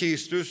i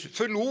Kristus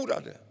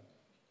förlorade.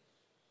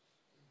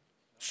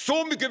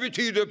 Så mycket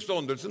betyder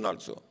uppståndelsen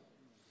alltså.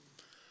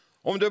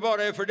 Om det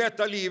bara är för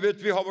detta livet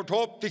vi har vårt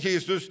hopp till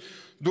Kristus,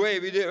 då är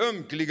vi det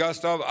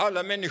ömkligaste av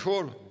alla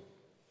människor.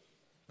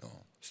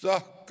 Ja,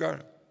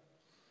 stackar.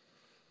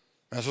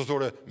 Men så står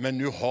det, men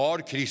nu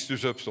har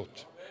Kristus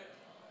uppstått.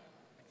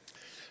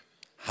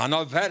 Han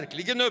har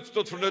verkligen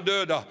uppstått från de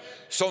döda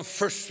som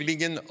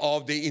förstlingen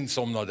av de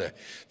insomnade.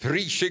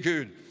 Prise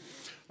Gud.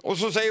 Och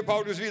så säger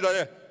Paulus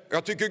vidare,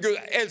 jag tycker Gud,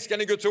 älskar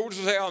ni Guds ord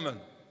så säger amen.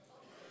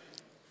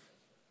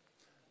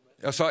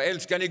 Jag sa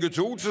älskar ni Guds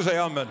ord så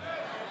säger amen.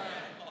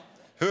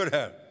 Hör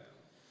här.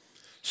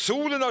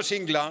 Solen har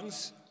sin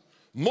glans,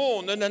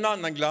 månen en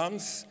annan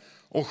glans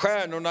och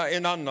stjärnorna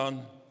en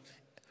annan.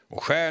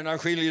 Och stjärnan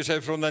skiljer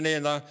sig från den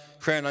ena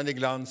stjärnan i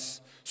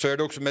glans, så är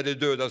det också med det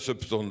dödas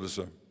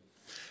uppståndelse.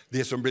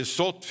 Det som blir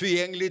sått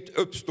förgängligt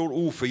uppstår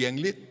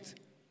oförgängligt.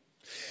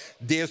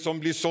 Det som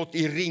blir sått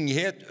i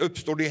ringhet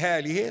uppstår i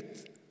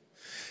härlighet.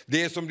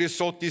 Det som blir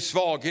sått i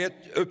svaghet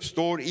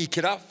uppstår i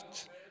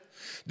kraft.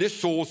 Det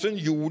sås en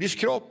jordisk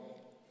kropp.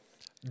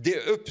 Det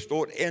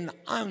uppstår en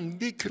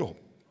andlig kropp.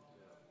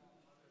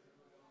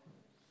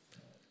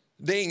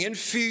 Det är ingen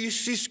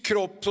fysisk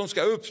kropp som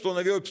ska uppstå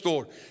när vi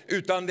uppstår,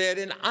 utan det är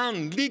en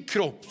andlig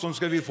kropp som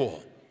ska vi få.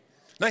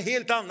 Något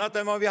helt annat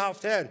än vad vi har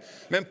haft här.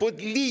 Men på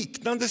ett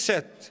liknande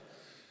sätt,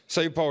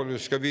 säger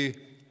Paulus, ska vi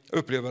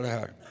uppleva det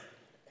här.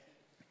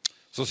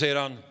 Så säger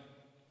han,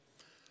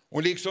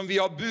 och liksom vi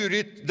har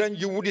burit den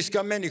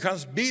jordiska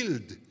människans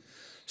bild,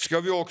 ska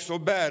vi också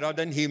bära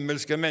den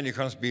himmelska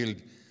människans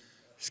bild.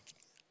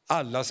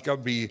 Alla ska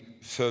bli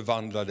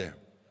förvandlade.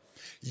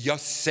 Jag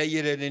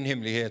säger er en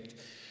hemlighet.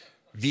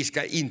 Vi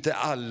ska inte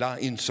alla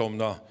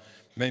insomna,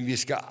 men vi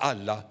ska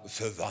alla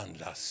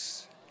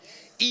förvandlas.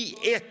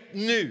 I ett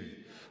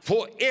nu,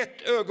 på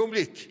ett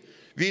ögonblick,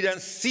 vid den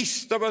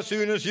sista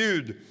basunens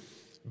ljud.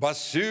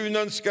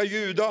 Basunen ska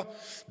ljuda,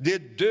 de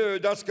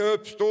döda ska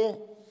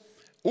uppstå,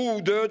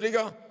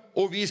 odödliga,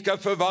 och vi ska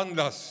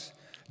förvandlas.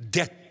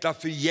 Detta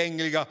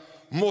förgängliga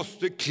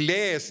måste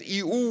kläs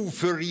i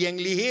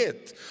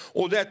oförgänglighet,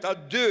 och detta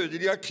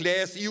dödliga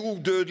kläs i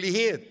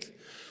odödlighet.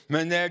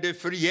 Men när det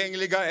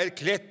förgängliga är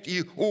klätt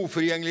i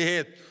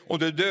oförgänglighet och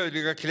det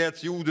dödliga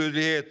klätts i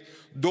odödlighet,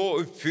 då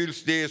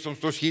uppfylls det som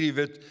står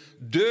skrivet.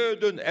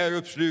 Döden är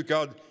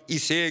uppslukad i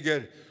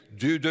seger.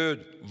 Du död,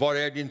 var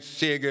är din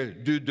seger?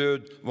 Du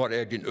död, var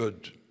är din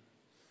udd?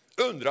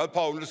 Undrar att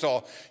Paulus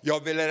sa,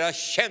 jag vill lära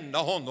känna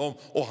honom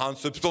och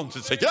hans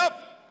uppståndelsekraft.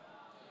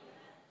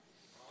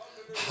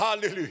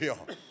 Halleluja!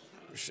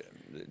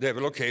 Det är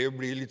väl okej att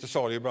bli lite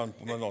salig ibland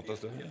på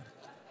Maran-Ata-stunden.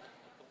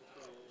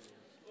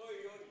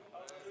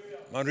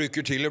 Man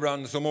rycker till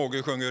ibland, som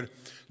Åge sjunger.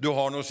 Du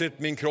har nog sett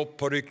min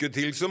kropp har rycker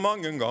till så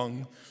många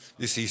gång.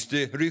 Det sista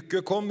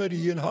rycker kommer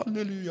i en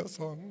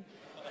halleluja-sång.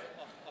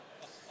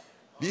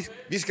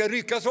 Vi ska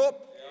ryckas upp.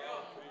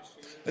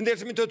 En del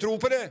som inte tror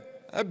på det,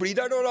 blir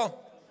där då.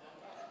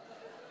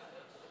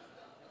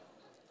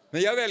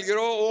 Men jag väljer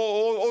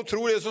att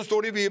tro det som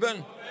står i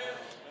Bibeln.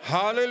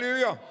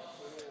 Halleluja.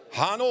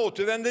 Han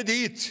återvände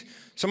dit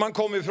som han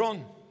kom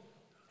ifrån.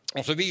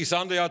 Och så visade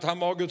han det att han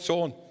var Guds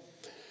son.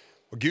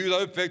 Och Gud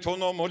har uppväckt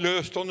honom och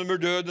löst honom ur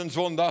dödens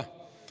vånda.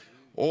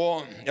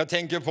 Och jag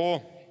tänker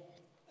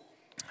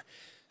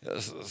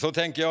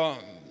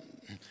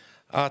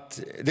att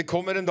det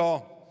kommer en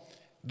dag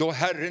då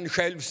Herren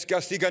själv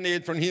ska stiga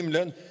ned från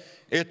himlen.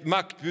 Ett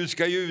maktbud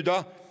ska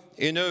ljuda,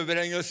 en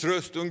överängels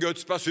röst och en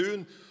Guds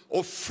basun.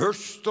 Och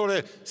först står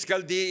det,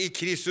 skall det i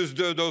Kristus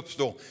döda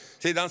uppstå.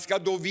 Sedan ska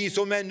då vi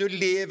som ännu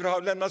lever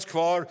har lämnats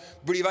kvar,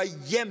 bliva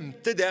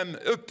jämte dem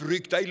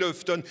uppryckta i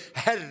luften,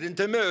 Herren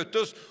till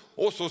mötes.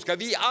 Och så ska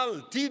vi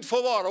alltid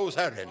få vara hos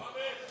Herren.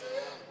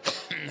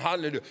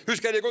 Halleluja. Hur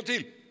ska det gå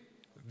till?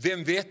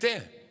 Vem vet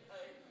det?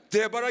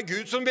 Det är bara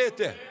Gud som vet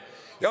det.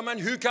 Ja, men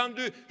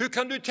hur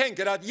kan du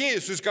tänka dig att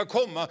Jesus ska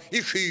komma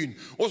i skyn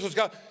och så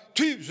ska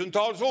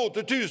tusentals och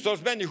åter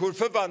tusentals människor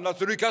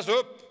förvandlas och ryckas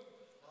upp?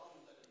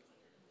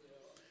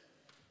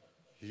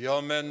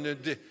 Ja, men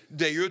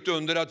det är ju ett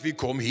under att vi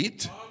kom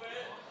hit.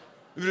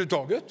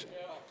 Överhuvudtaget.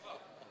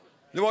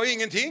 Det var ju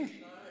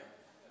ingenting.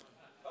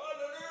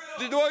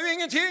 Det var ju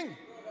ingenting.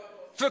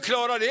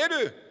 Förklara det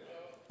du.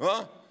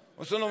 Va?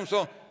 Och så de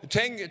sa,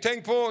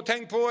 tänk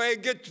på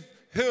ägget,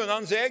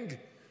 hönans ägg.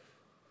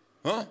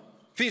 Va?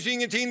 Finns ju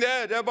ingenting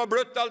där, det är bara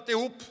blött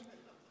alltihop.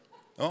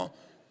 Ja.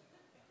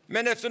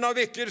 Men efter några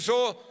veckor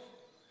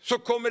så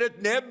kommer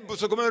ett näbb och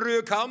så kommer en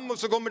röd kam och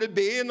så kommer det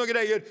ben och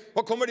grejer.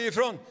 Var kommer det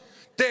ifrån?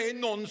 Det är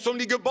någon som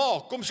ligger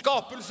bakom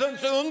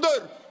skapelsens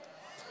under.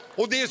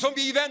 Och det som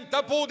vi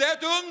väntar på, det är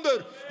ett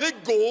under.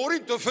 Det går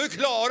inte att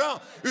förklara,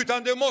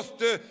 utan det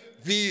måste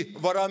vi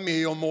vara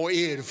med om och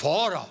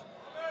erfara.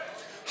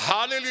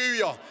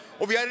 Halleluja!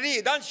 Och vi har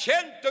redan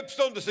känt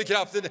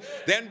uppståndelsekraften.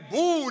 Den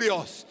bor i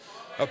oss.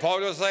 Och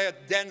Paulus säger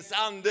att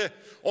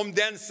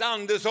dens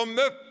ande som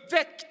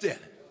uppväckte.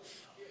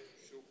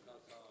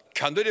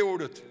 Kan du det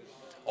ordet?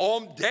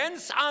 Om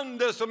dens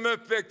ande som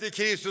uppväckte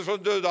Kristus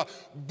från döda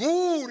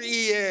bor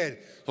i er,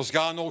 så ska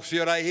han också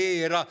göra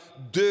era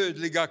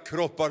dödliga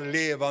kroppar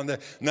levande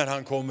när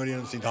han kommer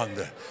genom sin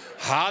ande.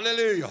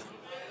 Halleluja!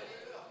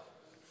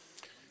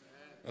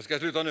 Jag ska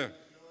sluta nu.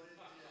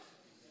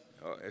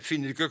 Jag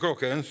finner inte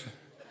klockan ens.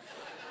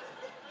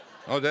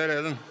 Ja, där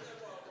är den.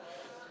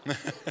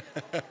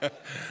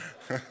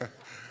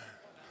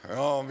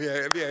 Ja,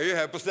 vi är ju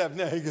här på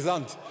stämningen, inte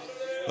sant?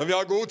 Men vi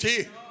har god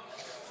tid.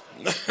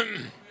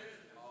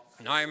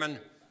 Nej, men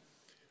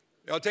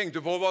jag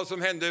tänkte på vad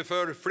som hände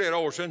för flera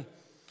år sedan.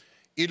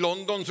 I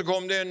London så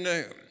kom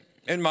det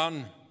en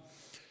man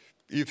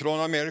ifrån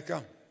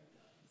Amerika.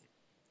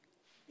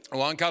 Och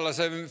han kallar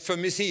sig för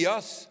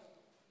Messias.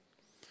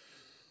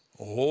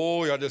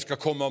 Ja, det ska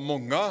komma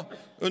många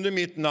under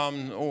mitt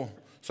namn, och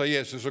sa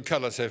Jesus, och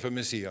kallar sig för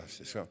Messias.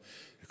 Det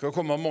ska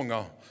komma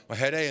många, och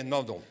här är en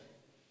av dem.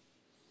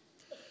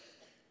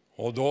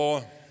 Och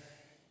då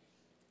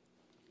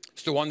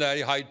stod han där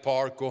i Hyde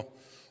Park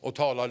och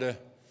talade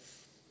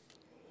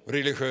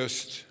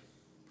religiöst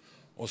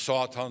och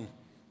sa att han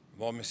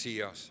var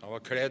Messias. Han var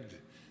klädd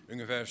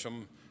ungefär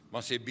som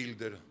man ser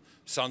bilder,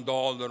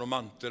 sandaler och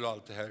mantel och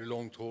allt det här,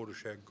 långt hår och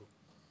skägg.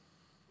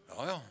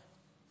 Ja.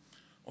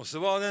 Och så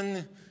var det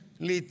en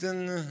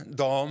liten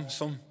dam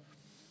som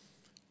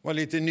var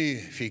lite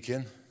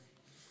nyfiken.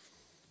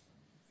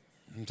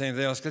 Hon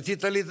tänkte, jag ska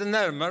titta lite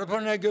närmare på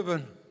den här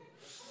gubben.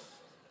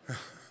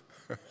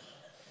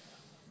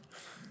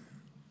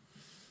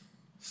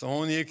 Så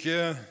hon gick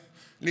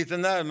lite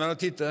närmare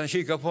och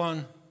kikade på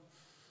honom.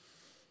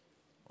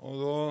 Och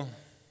då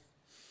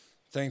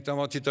tänkte han,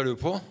 vad tittar du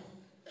på?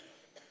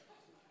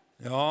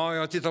 Ja,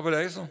 jag tittar på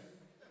dig, så.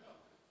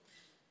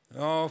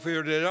 Ja, varför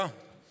gör du det då?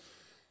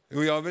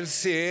 Jo, jag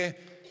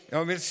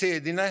vill se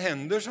dina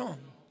händer, så.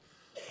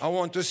 I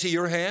want to see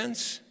your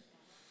hands.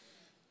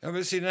 Jag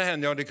vill se dina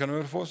händer. Ja, det kan du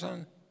väl få,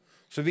 så.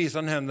 Så visar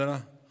han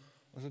händerna.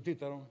 Och så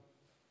tittar de.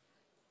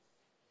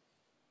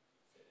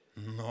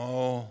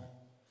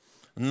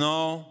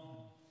 No,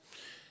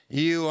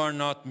 you are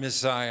not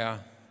Messiah.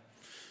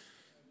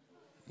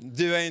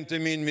 Du är inte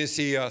min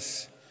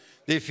Messias.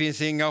 Det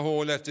finns inga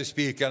hål efter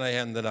spikarna i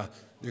händerna.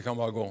 Du kan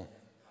bara gå.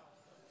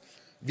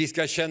 Vi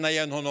ska känna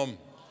igen honom.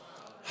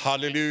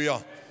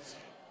 Halleluja.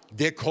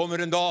 Det kommer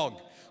en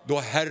dag då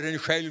Herren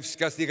själv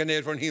ska stiga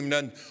ner från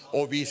himlen,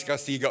 och vi ska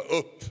stiga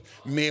upp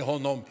med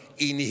honom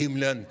in i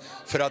himlen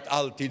för att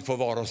alltid få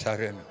vara hos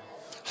Herren.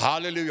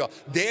 Halleluja.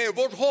 Det är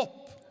vårt hopp.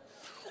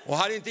 Och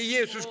hade inte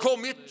Jesus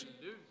kommit,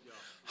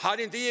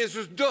 hade inte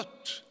Jesus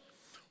dött,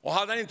 och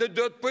hade han inte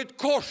dött på ett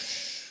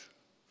kors,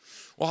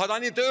 och hade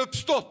han inte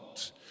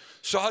uppstått,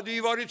 så hade vi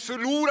varit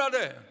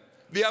förlorade.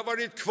 Vi har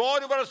varit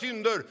kvar i våra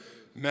synder.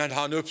 Men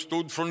han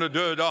uppstod från de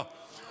döda.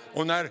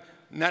 Och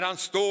när han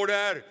står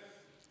där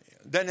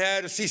den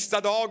här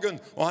sista dagen,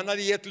 och han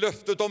hade gett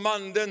löftet om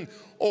anden,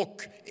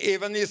 och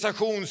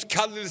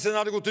evangelisationskallelsen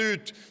hade gått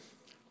ut,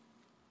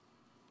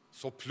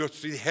 så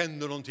plötsligt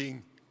händer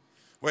någonting.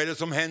 Vad är det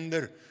som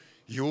händer?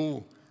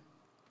 Jo,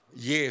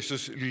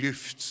 Jesus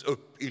lyfts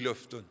upp i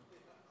luften.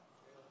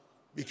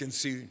 Vilken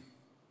syn.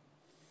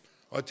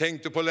 Och jag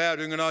tänkte på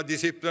lärjungarna,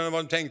 disciplerna,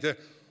 vad de tänkte.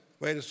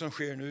 Vad är det som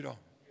sker nu då?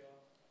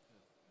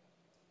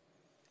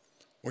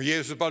 Och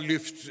Jesus bara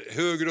lyfts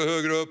högre och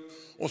högre upp.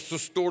 Och så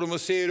står de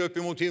och ser upp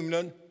emot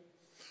himlen.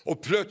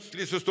 Och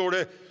plötsligt så står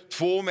det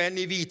 2 män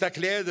i vita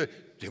kläder.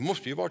 Det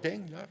måste ju varit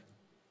änglar.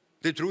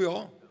 Det tror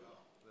jag.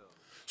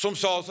 Som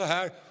sa så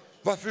här: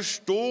 varför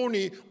står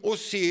ni och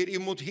ser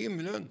emot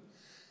himlen?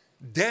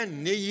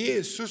 Denne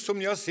Jesus som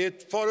ni har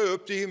sett fara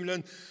upp till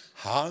himlen,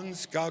 han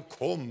ska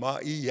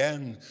komma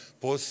igen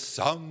på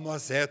samma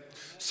sätt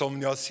som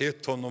ni har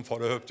sett honom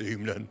fara upp till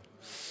himlen.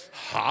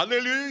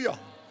 Halleluja!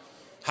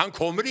 Han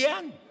kommer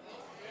igen.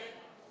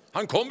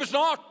 Han kommer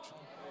snart.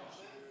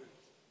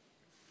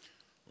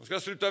 Jag ska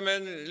sluta med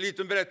en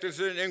liten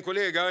berättelse. En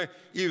kollega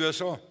i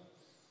USA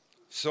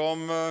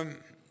som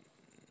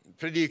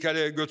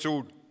predikade Guds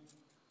ord.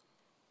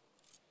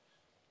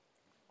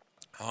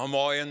 Han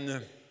var en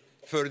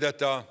för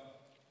detta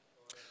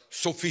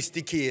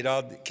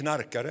sofistikerad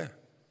knarkare,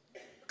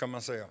 kan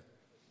man säga.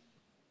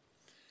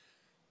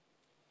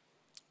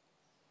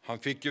 Han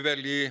fick en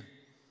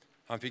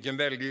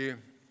väldig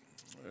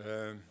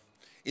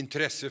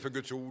intresse för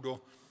Guds ord och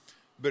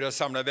började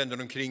samla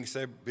vänner omkring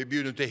sig, blev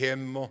bjuden till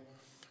hem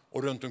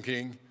och runt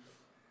omkring.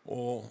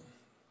 Och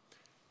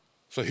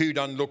så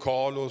hyrde han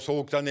lokal och så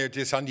åkte han ner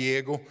till San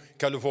Diego,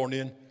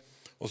 Kalifornien.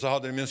 Och så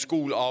hade de en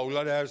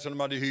skolaula där som de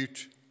hade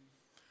hyrt.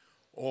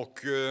 Och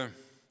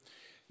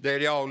där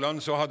i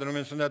aulan så hade de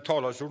en sån där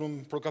talarstol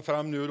de plockade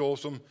fram nu då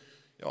som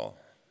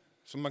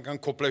man kan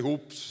koppla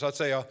ihop så att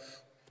säga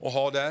och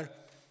ha där.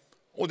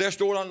 Och där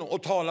står han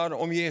och talar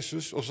om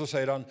Jesus och så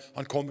säger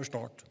han kommer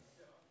snart.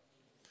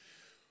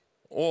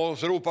 Och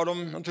så ropar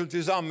de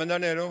naturligtvis amen där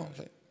nere och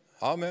säger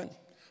amen.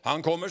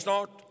 Han kommer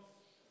snart.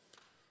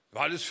 Det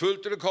var alldeles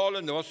fullt i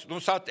lokalen.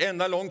 De satt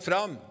ända långt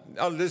fram,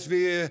 alldeles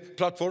vid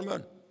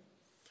plattformen.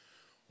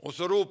 Och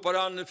så ropar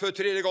han för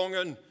tredje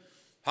gången,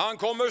 han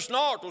kommer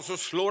snart. Och så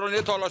slår han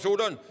ner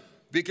talarstolen,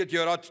 vilket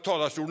gör att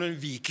talarstolen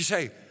viker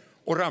sig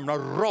och ramlar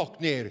rakt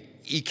ner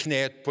i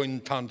knät på en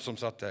tant som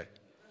satt där.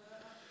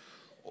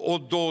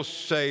 Och då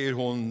säger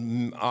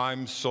hon,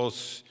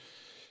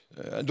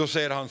 då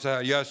säger han så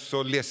här, jag är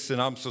så ledsen,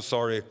 I'm so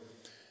sorry.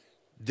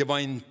 Det var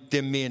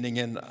inte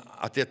meningen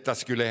att detta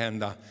skulle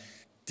hända.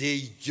 Det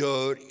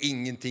gör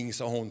ingenting,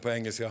 sa hon på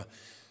engelska.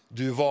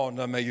 Du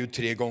varnar mig ju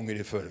 3 gånger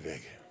i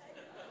förväg.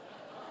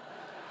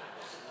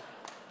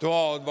 Du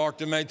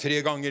advarte mig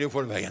 3 gånger i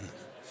förvägen.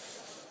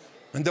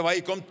 Men det var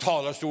inte om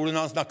talarstolen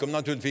han snackade om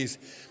naturligtvis.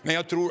 Men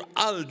jag tror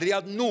aldrig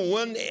att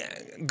någon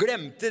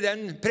glömde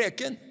den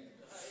präken.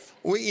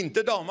 Och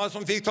inte damen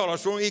som fick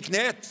talarstolen i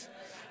knät.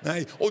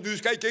 Nej, och du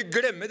ska inte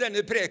glömma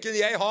den präken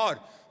jag har.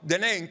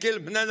 Den är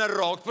enkel, men den är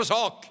rakt på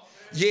sak.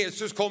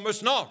 Jesus kommer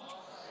snart.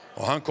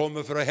 Och han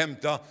kommer för att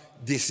hämta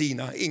de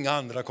sina. Inga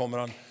andra kommer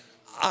han.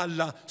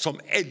 Alla som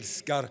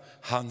älskar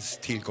hans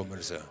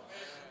tillkommelse.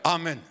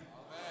 Amen.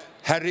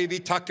 Herre, vi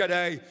tackar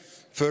dig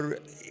för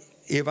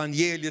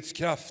evangeliets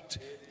kraft.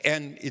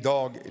 Än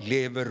idag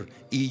lever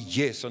i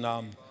Jesu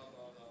namn.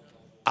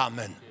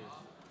 Amen.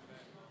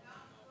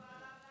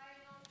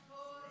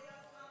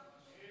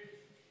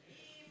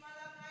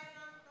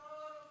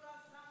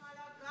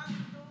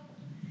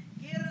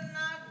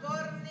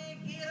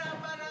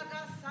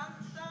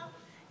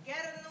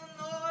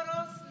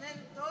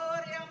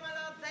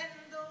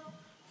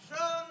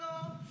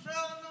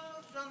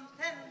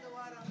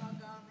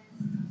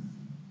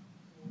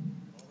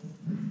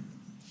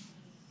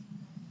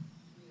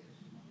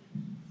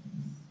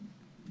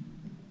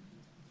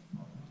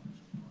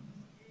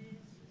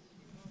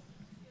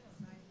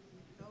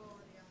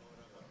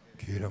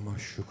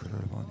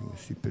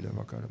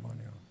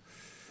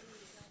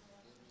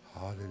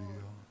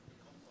 Halleluja.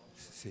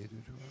 Ser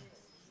du det?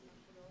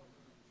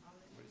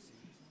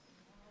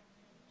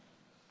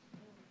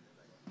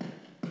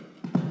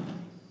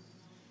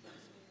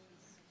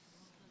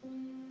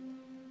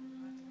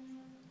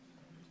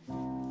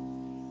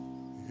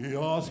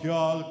 Jag ska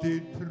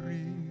alltid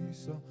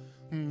prisa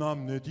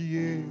namnet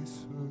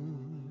Jesus.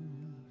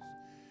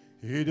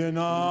 I det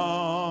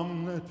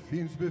namnet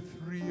finns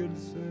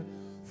befrielse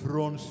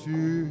från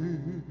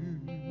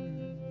synd.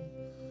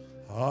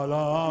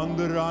 Alla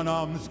andra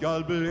namn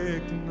skall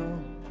blekna,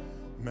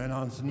 men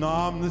hans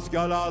namn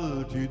skall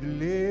alltid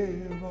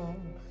leva.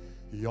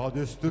 Ja,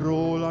 det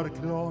strålar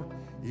klart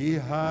i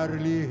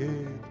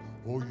härlighet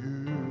och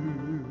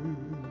ljus.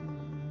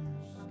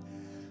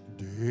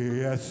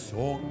 Det är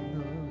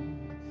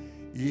sången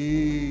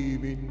i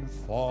min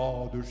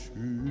faders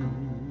hus.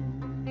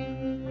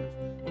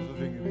 Och så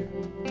sjunger vi.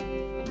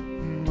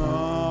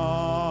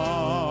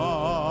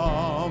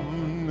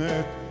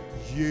 Namnet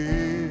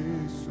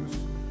Jesus,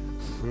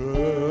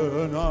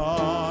 sköna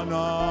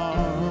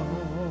namn.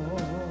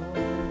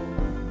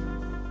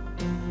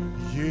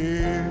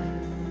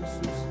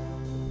 Jesus,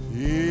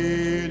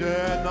 i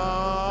det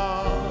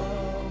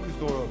namn. Det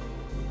står upp.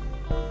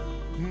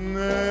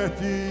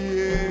 Nät i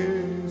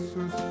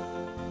Jesus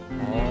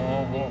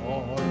har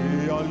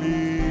jag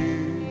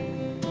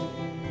liv.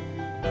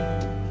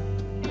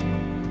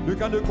 Nu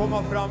kan du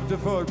komma fram till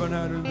förbön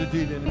här under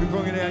tiden. Nu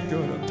sjunger en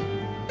kören.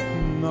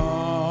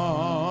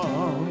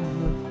 Namn.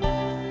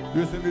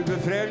 Du som vill bli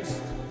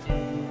frälst,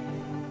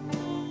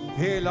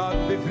 helad,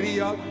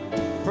 befriad,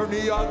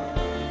 förnyad.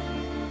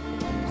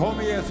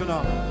 Kom i Jesu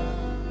namn.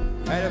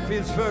 Här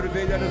finns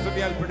förebedjare som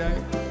hjälper dig.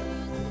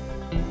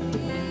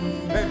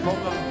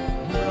 Välkomna.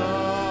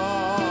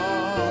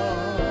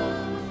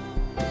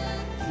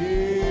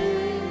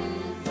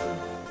 Jesus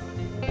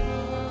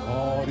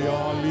har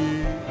jag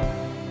liv.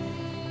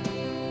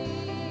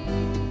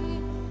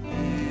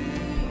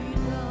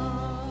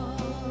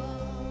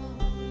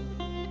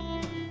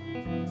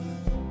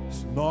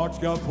 Snart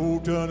ska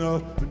porten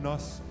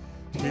öppnas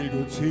till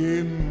Guds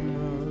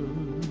himmel.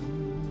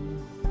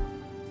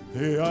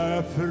 Jag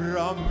är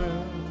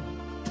framme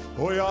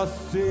och jag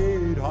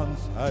ser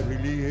hans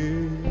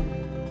härlighet.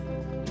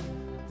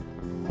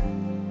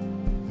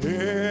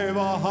 Det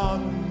var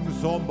han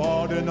som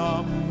bar det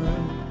namnet,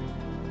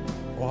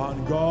 och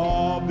han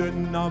gav det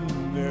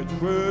namnet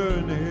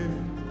skönhet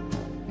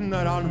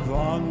när han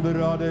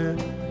vandrade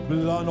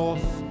bland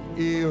oss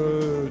i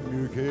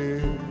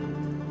ödmjukhet.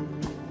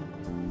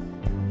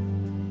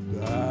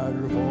 Där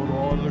på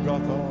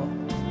Golgata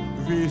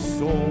vi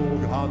såg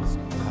hans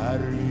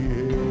härlighet.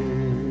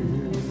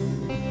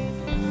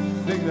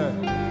 Sing det.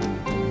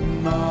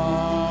 Namnet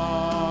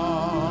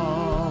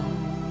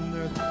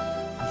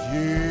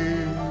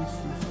Jesus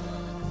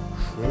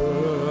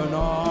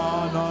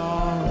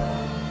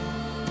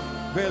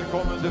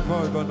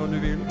förbön om du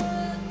vill.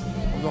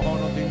 Om du har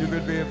någonting du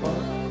vill be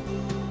för.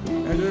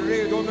 Är du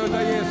redo att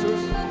möta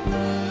Jesus?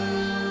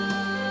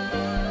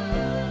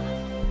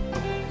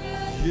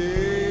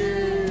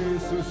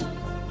 Jesus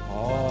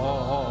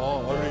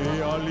har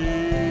jag liv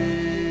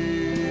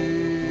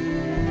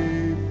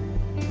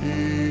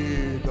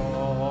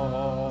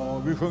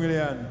idag. Vi sjunger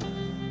igen.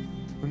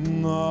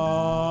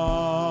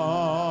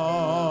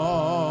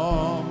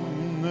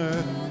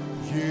 Namnet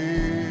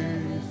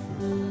Jesus,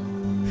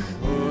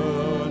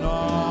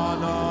 sköna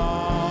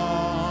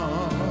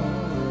namn.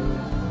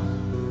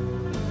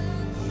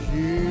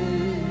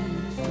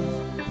 Jesus,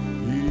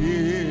 i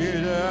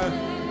det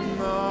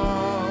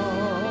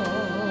namn.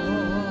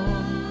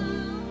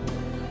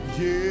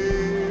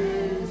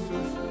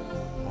 Jesus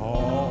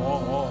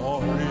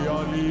har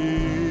jag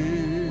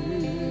liv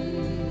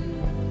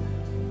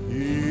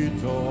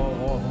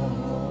idag.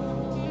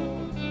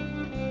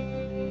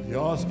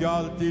 Jag ska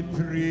alltid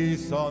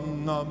prisa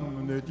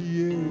namnet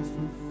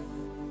Jesus.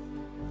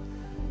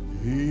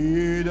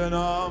 I det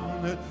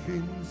namnet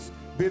finns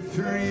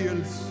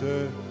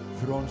befrielse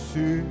från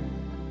synd.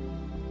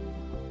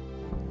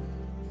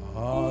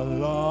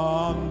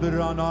 Alla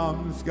andra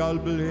namn skall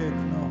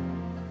blekna,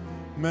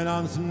 men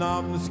hans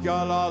namn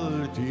skall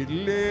alltid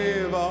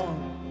leva.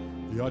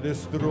 Ja, det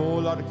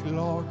strålar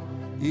klart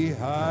i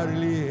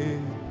härlighet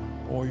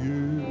och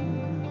ljus.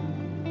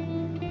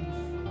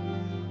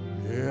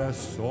 Det är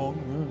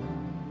sången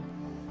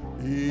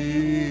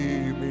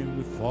i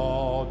min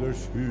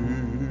faders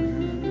hus.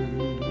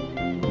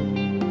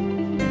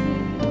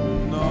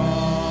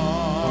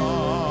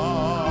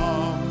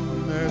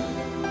 Namnet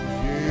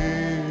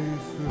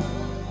Jesus,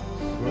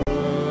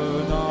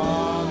 sköna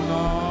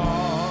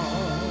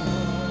namn.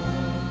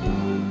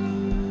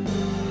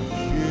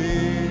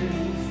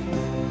 Jesus,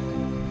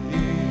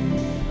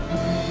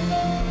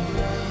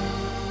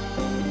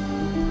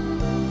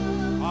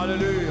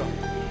 halleluja.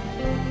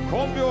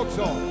 Kom du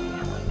också.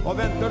 Vad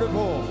väntar du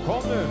på?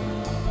 Kom nu.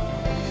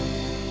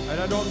 Är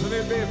det de som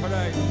vill be för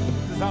dig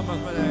tillsammans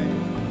med dig?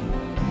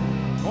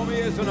 Kom i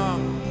Jesu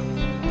namn.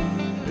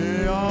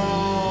 Ja,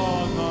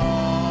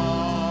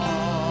 namnet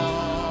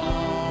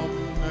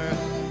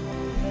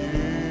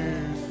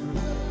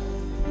Jesus,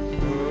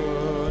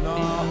 sköna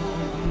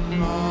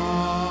namnet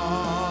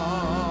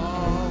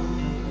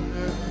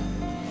Jesus.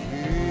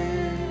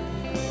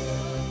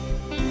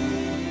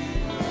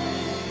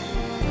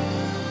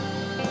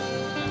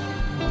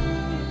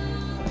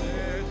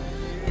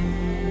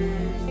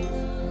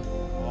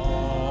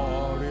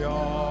 Har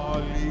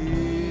jag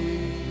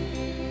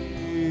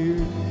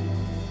liv.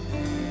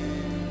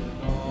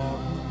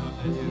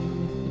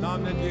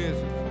 Namnet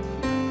Jesus.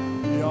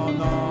 Ja,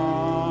 namnet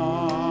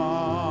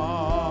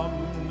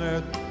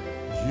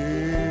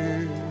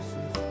Jesus.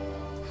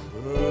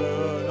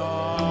 Sköna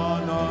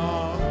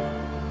namn.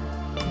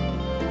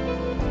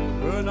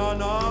 Sköna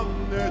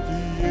namnet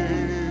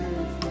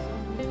Jesus.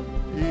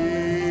 I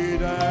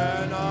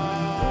denna.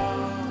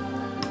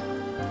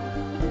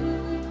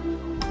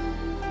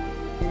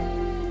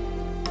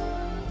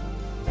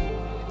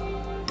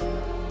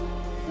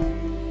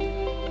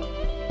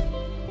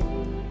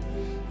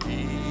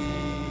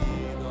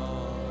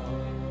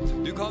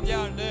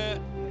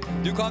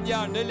 Du kan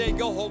gjerne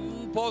legge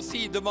hånden på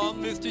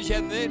sidemannen hvis du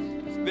kjenner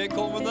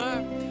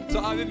vedkommende. Så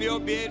er vi med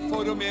og ber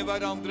for og med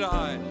hverandre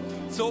her.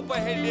 Så på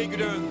hellig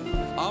grunn.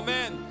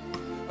 Amen.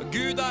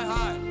 Gud er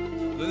her.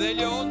 Den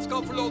hellige ånd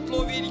skal få lov til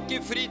å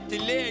virke fritt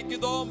til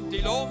legedom,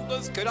 til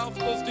åndens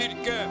kraft og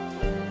styrke.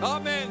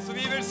 Amen. Så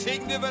vi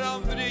velsigner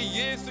hverandre i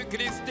Jesu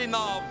Kristi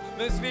navn,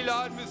 mens vi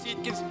lar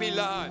musikken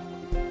spille her.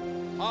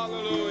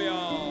 Halleluja.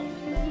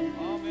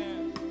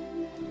 Amen.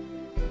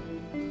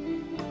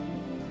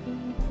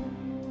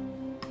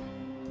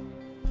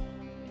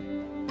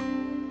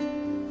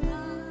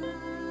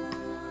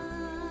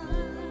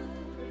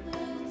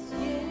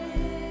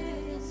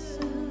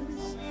 Jesus,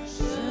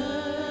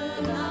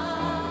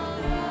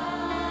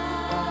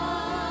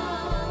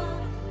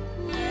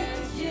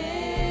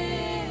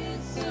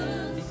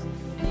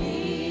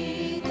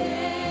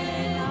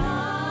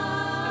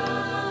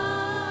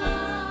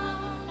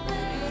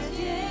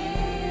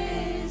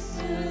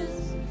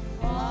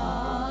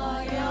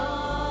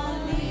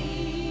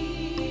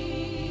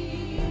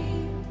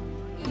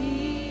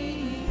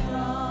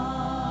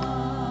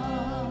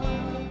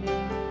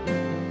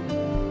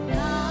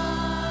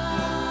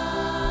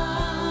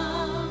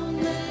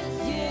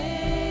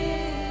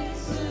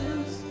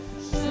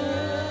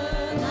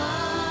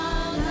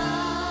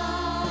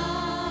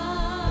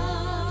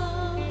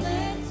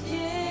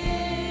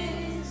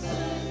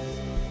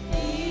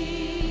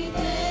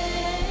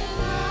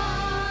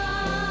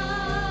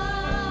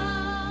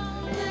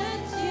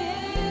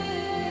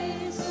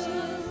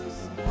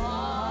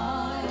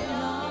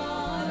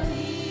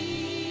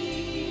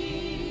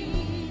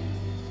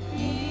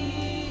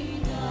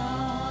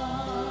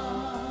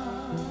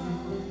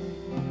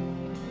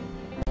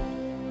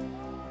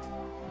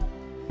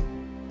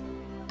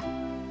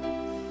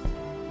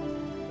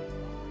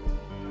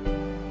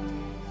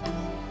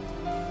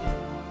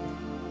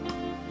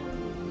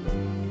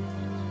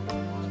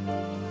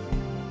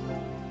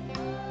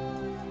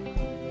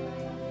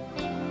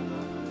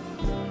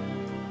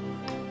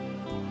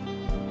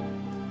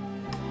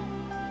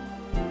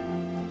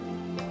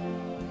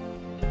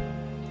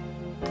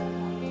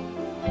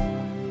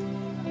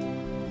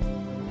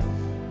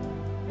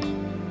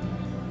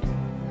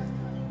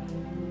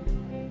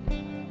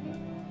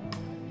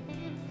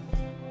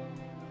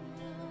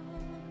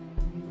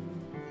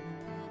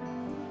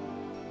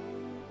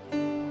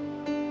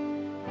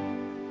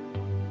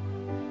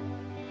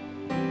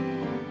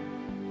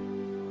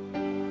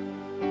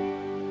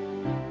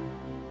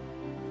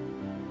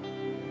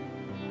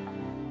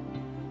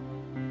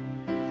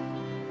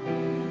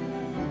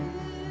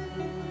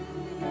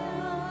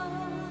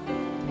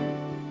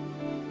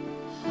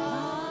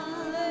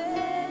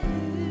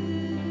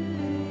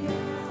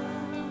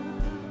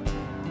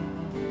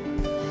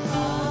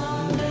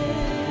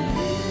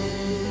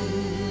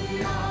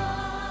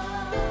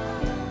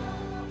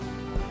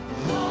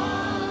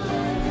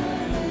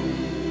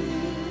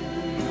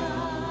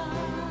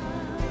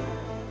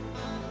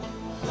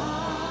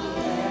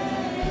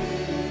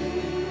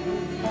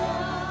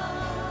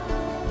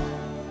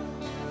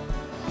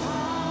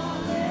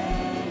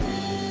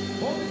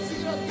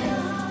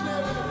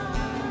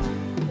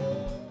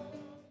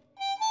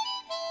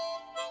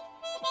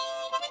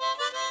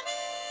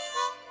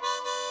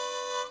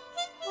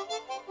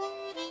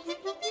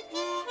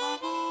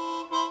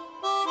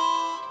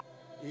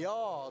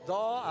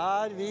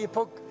 er vi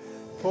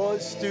på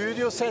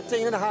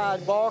studiosettingen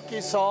her bak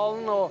i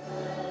salen, og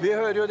vi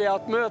hører jo det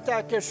at møtet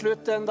er ikke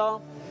slutt enda.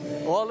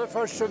 Og aller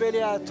først så vil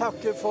jeg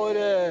takke for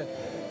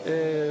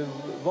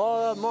hva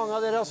mange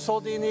av dere har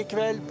sådd inn i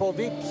kveld på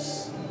Vips,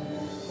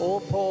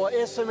 og på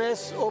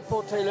SMS og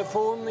på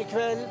telefonen i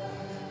kveld.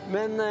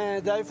 Men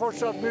det er jo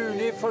fortsatt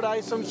mulig for deg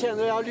som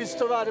kjenner jeg har lyst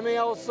til å være med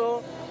også,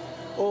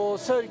 og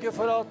sørge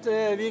for at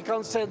vi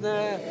kan sende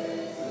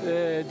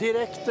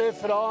direkte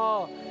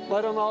fra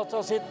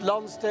Maran-Ata sitt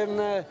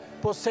landstevne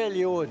på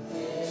Seljord.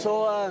 Så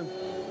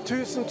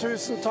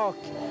tusen takk.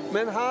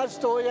 Men her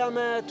står jeg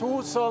med to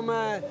som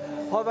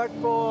har vært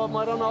på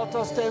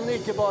Maran-Ata-stevne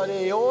ikke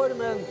bare i år,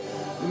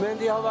 men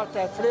de har vært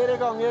der flere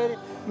ganger,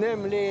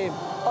 nemlig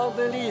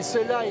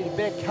Anne-Lise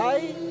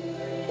Leirbekk-Hei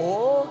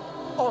og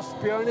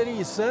Asbjørn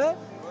Riise.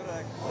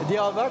 De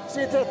har vært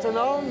sitt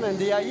etternavn, men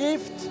de er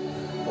gift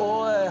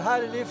og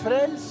herlig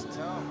frelst.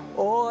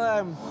 Og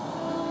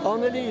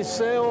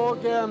Anne-Lise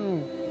og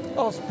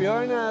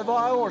Asbjørn, hva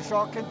er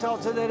årsaken til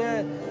at dere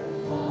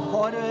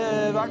har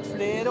vært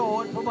flere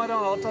år på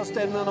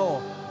Maran-Ata-stevne nå?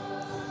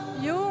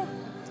 Jo,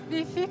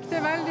 vi fikk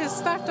det veldig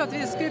sterkt at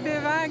vi skulle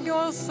bevege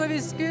oss, og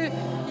vi skulle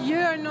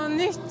gjøre noe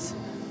nytt.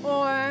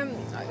 Og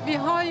vi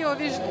har jo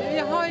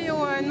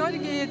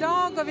Norge i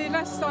dag, og vi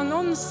leste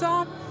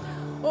annonser,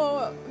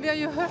 og vi har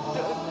jo hørt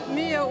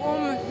mye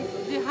om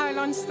de her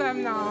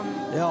landstevnene.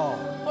 Ja.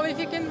 Og vi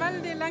fikk en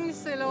veldig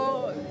lengsel,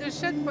 og det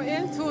skjedde på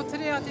 1, 2,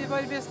 3 at vi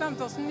bare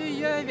bestemte oss, nå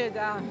gjør vi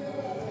det.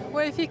 Og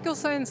jeg fikk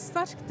også en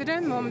sterk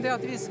drøm om det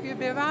at vi skulle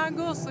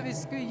bevege oss, og vi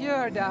skulle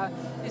gjøre det.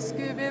 Vi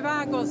skulle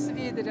bevege oss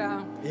videre.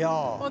 Ja.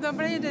 Og da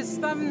ble det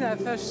stevne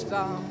først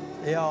da.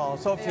 Ja,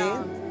 så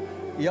fint.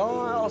 Ja,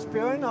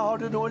 Asbjørn, har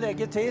du noe å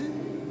legge til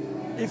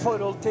i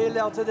forhold til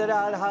at dere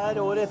er her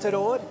år etter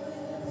år?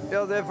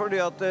 Ja, det er fordi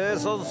at det er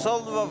sånn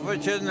salva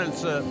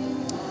forkynnelse,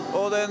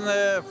 og den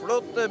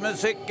flotte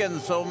musikken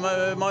som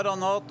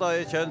Maran-Ata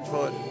er kjent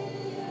for,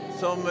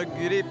 som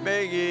griper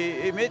meg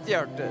i mitt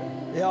hjerte.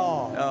 Ja.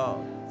 Ja.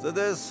 Så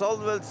det er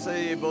salvelse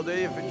både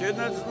i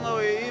forkynnelsen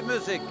og i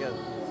musikken.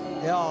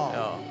 Ja.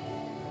 Ja.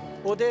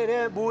 Og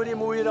dere bor i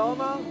Mo i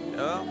Rana?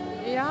 Ja.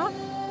 Ja.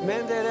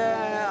 Men dere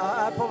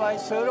er på vei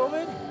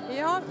sørover?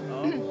 Ja.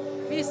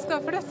 Vi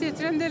skal flytte i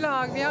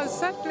Trøndelag. Vi har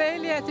sett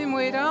leilighet i Mo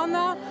i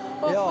Rana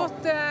og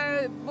fått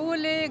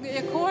bolig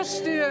i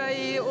Kårstue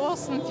i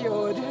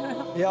Åsenfjord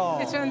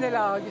i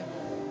Trøndelag.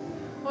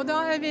 Og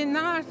da er vi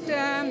nært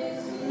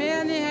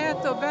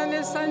menighet og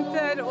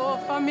bønnesenter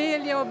og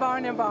familie og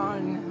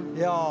barnebarn.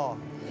 Ja.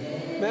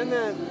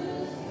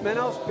 Men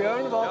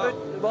Asbjørn,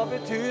 hva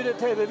betyr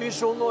TV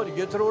Visjon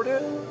Norge, tror du?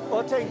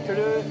 Hva tenker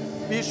du?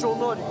 Visjon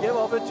Norge,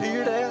 hva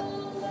betyr det?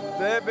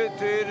 Det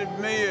betyr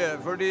mye,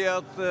 fordi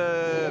at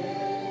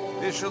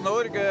Visjon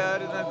Norge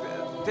er en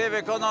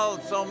TV-kanal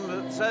som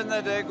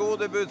sender det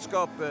gode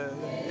budskapet.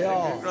 Ja.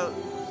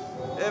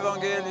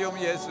 Evangeliet om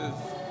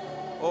Jesus.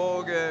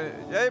 Og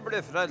jeg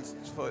ble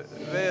frelst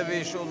ved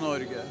Visjon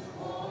Norge.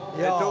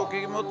 Jeg tok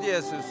imot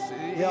Jesus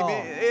i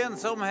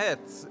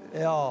ensomhet.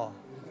 Ja.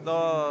 Da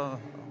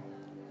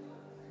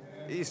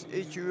i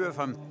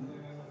 2015.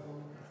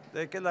 Det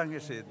er ikke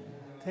lenger siden.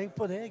 Tenk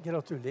på det.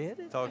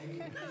 Gratulerer. Takk.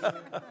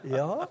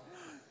 Ja,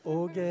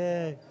 og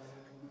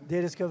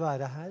dere skal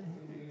være her.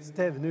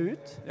 Stevne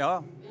ut. Ja.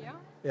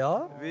 Ja.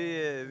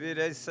 Vi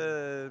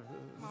reiser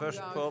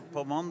først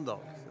på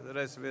mandag. Da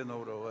reiser vi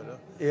nordover.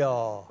 Ja.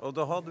 Og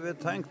da hadde vi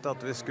tenkt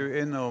at vi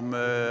skulle innom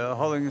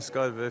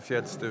Hallingskarvet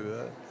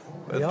fjellstue.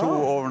 2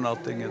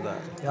 overnattinger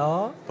der.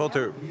 Ja. På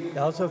tur.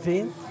 Ja, så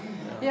fint.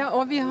 Ja,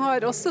 og vi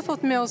har også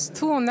fått med oss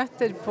 2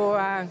 netter på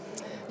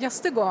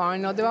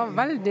gjestegården, og det var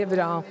veldig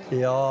bra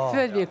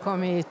før vi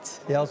kom hit.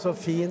 Ja, så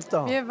fint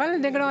da. Vi er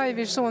veldig glad i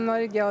Visjon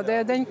Norge, og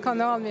det er den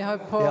kanalen vi har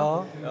på.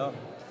 Ja.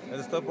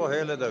 Det står på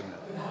hele døgnet.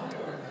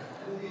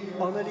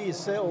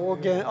 Anne-Lise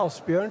og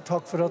Asbjørn,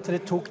 takk for at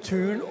dere tok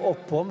turen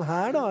oppom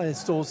her da, i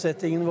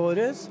stålsettingen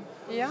vår.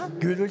 Ja.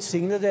 Gud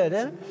velsigne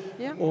dere,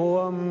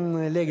 og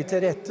legge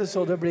til rette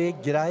så det blir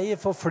grei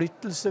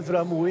forflyttelse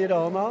fra Mo i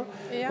Rana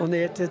og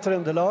ned til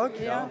Trøndelag.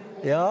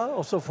 Ja,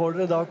 og så får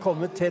dere da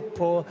komme tett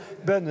på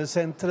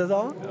bønnesentret da.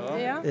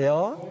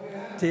 Ja,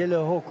 til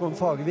Håkon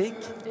Fagervik.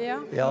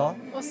 Ja.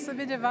 Og så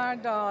blir det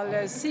Verdal,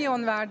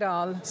 Sion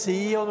Verdal.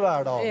 Sion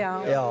Verdal,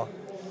 ja.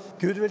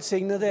 Gud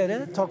velsigne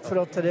dere. Takk for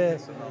at dere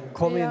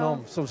kom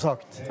innom, som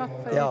sagt. Takk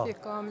for at vi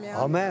kom,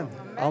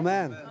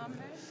 Amen.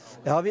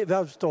 Ja, vi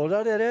står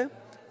der, dere.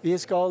 Vi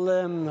skal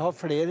ha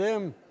flere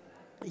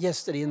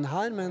gjester inn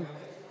her, men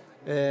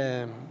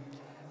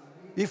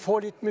vi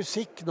får litt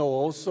musikk nå,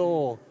 og så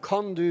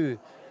kan du,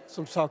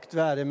 som sagt,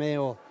 være med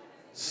og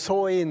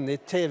så inn i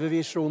TV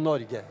Visjon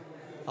Norge.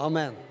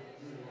 Amen.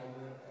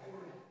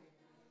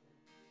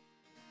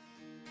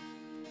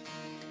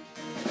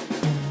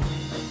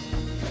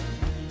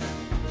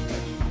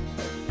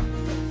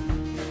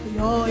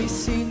 Jag i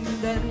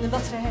synden var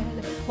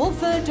träl och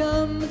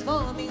fördömd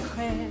var min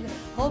själ,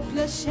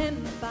 hopplöst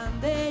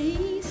kämpande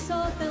i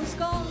satans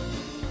skal.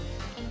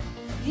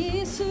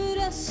 Jesu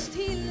röst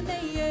till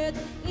mig göd,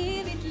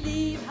 evigt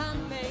liv han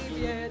mig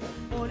bjöd,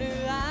 och nu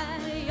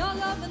är jag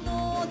av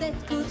nåd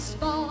ett Guds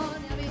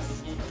barn, ja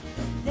visst.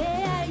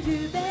 Det är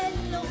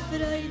jubel och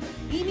fröjd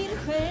i min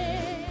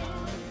själ.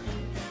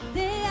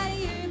 Det är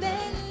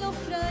jubel och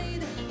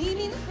fröjd i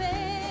min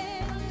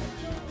själ.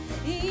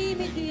 I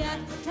mitt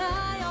hjärta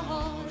jag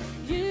har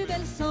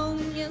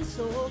jubelsången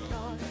så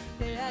klar.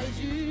 Det är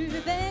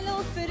jubel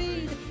och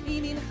frid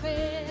i min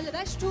själ.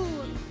 Vers 2.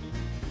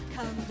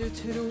 Kan du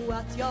tro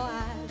att jag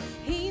är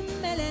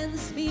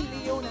himmelens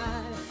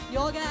miljonär?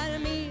 Jag är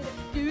mer,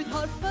 Gud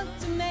har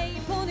fött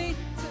mig på nytt.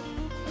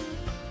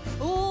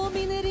 Och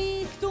min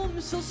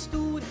rikdom så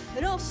stor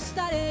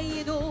rostar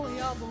ej då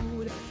jag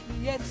bor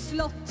i ett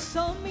slott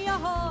som jag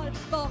har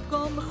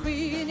bakom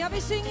skyn. Ja,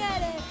 vi synger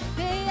det.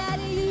 Det är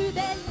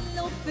jubel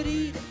och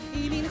frid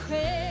i min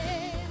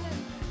själ.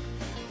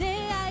 Det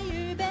är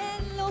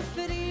jubel och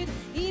frid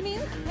i min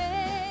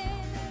själ.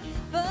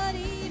 För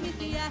i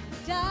mitt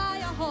hjärta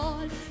jag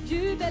har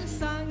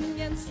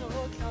jubelsangen så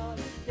klar.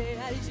 Det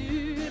är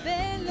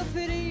jubel och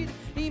frid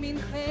i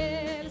min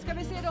själ. Ska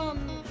vi se dem?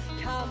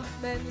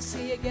 Kampens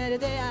seger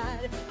det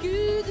är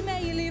Gud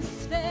mig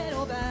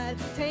lyfter och bär.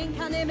 Tänk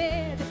han är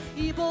med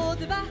i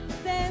både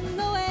vatten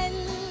och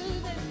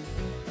eld.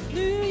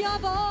 Nu jag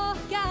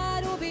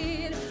vakar och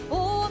ber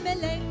och med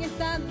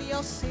längtan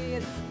jag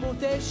ser mot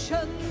det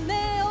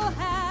skönne och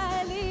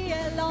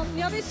härliga land.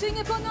 Ja, vi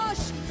synger på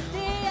norsk.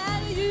 Det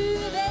är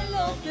jubel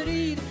och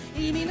frid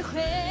i min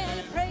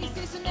själ. Praise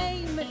his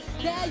name.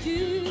 Det är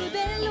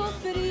jubel och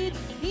frid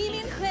i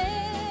min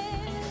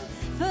själ.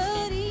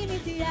 För i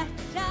mitt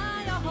hjärta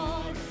jag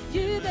har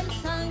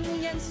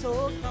jubelsangen så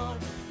klar.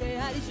 Det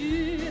är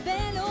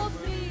jubel och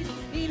frid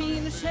i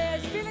min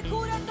själ. Spiller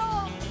koret då!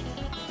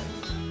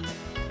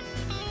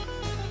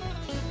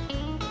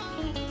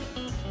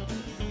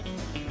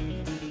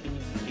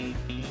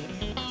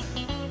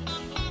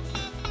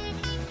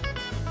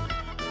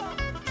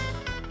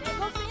 Det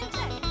går fint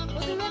här.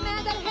 Och du är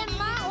med där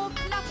hemma och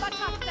klappar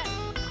takten.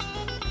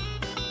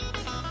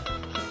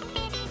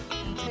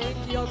 Tänk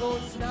jag går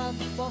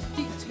framåt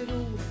i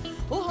tro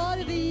och har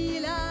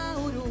vila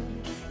och ro.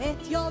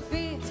 Ett jag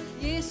vet,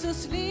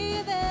 Jesus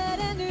lever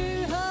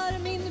ännu. Hör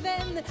min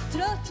vän,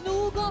 trött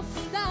nog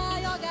ofta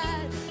jag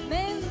är,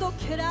 men då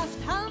kraft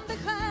han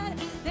beskär,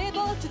 det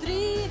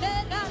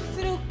bortdriver all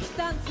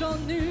fruktan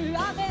från nu.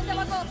 Amen, det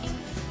var gott.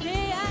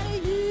 Det är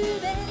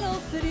jubel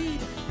och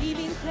frid i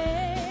min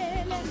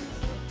själ.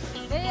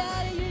 Det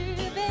är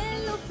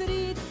jubel och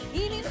frid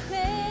i min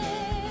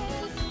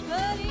själ.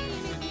 För i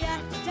mitt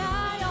hjärta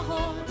jag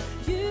har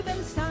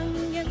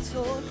jubelsangen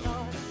så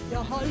klar. Jag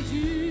har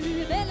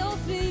jubel och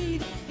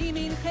frid i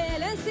min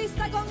själ. En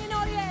sista gång i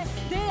Norge.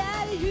 Det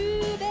är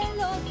jubel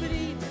och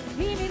frid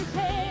i min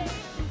själ.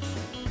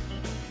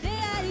 Det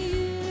är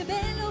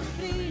jubel och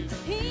frid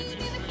i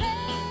min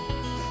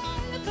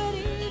själ. För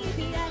i mitt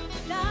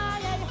hjärta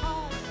jag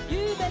har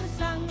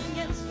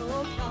jubelsangen så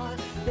klar.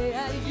 Det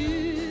är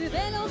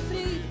jubel och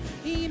frid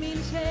i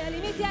min själ,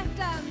 i mitt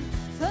hjärta.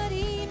 För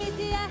i mitt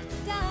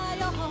hjärta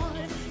jag har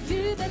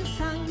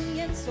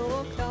jubelsangen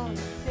så klar.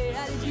 Det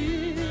är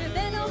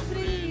jubel och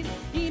frid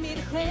i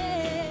min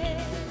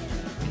själ.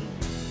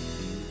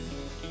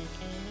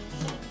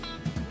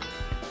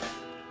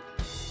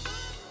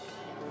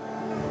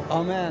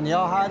 Amen.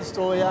 Ja, här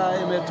står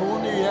jag med 2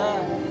 nya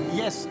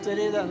gäster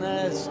i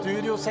denne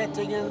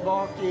studiosettingen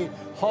bak i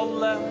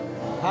hallen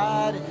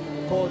här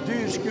på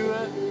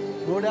Dyrskue,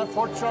 hvor det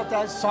fortsatt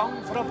er sang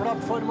fra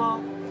plattformen.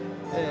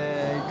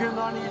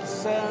 Gunnar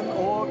Nilsen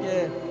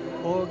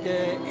og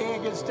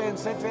Egil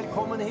Stenseth,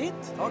 velkommen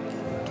hit. Takk.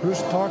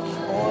 Tusen takk.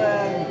 Og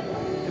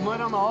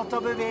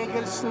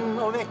Maran-Ata-bevegelsen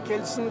og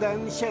vekkelsen,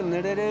 den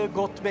kjenner dere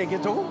godt begge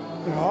to?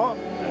 Ja,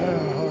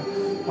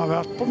 jeg har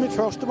vært på mitt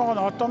første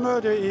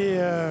Maran-Ata-møte i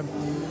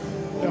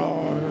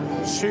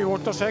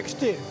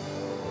 67-68.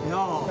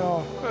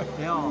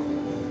 Ja.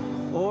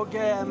 Og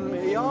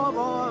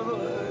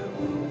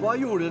hva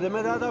gjorde det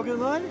med deg da,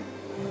 Gunnar?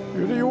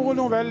 Jo, det gjorde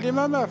noe veldig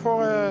med meg,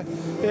 for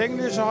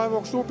egentlig så har jeg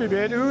vokst opp i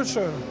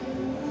bedehuset.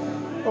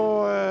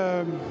 Og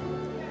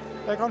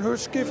jeg kan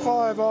huske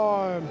fra jeg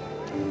var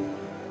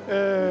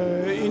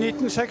i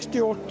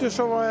 1968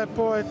 så var jeg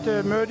på et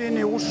møte inne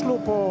i Oslo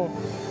på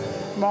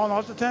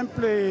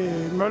Maran-Ata-tempelet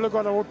i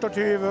Møllergata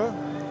 28.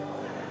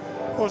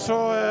 Og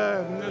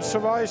så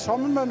var jeg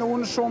sammen med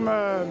noen som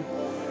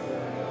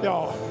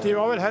de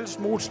var vel helst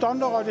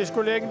motstandere. De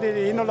skulle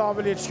egentlig inn og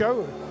lave litt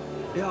show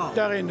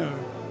der inne.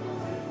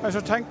 Men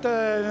så tenkte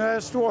jeg, når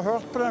jeg stod og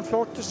hørte på den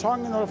flotte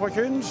sangen og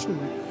forkynnelsen,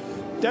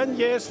 den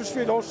Jesus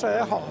vil også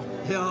jeg ha.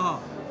 Ja.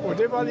 Og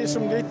det var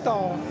liksom litt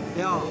av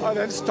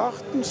den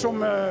starten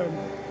som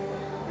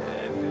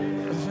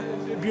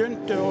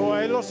begynte.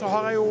 Og ellers så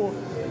har jeg jo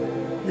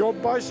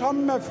jobbet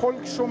sammen med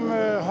folk som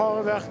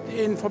har vært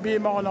innenfor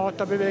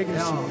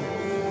Maran-Ata-bevegelsen.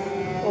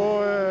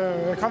 Og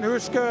jeg kan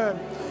huske,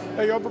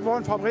 jeg jobbet på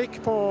en fabrikk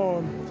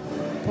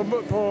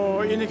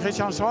inne i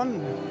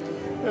Kristiansand,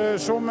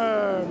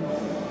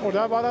 og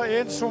der var det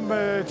en som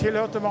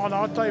tilhørte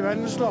Maran-Ata i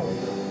Vennesla.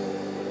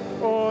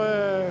 Og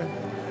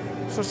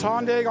så sa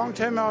han det en gang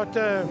til meg at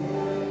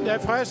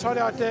jeg sa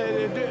det at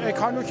jeg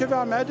kan jo ikke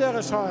være med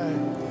dere, sa jeg.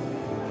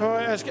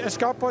 Jeg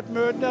skal på et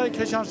møte der i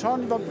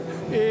Kristiansand.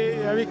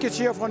 Jeg vil ikke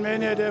si hvilken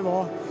menighet det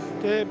var.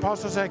 Det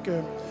passer seg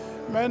ikke.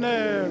 Men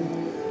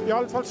i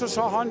alle fall så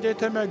sa han det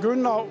til meg.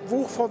 Gunnar,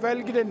 hvorfor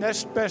velge det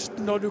nest beste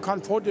når du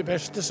kan få det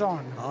beste, sa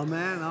han.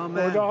 Amen,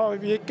 amen. Og da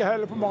gikk jeg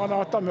heller på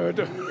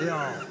Maran-Ata-møte.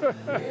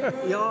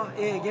 Ja,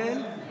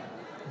 Egil,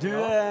 du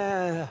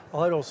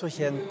har også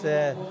kjent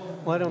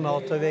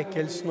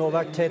Maran-Ata-vekkelsen og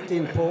vært tett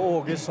inn på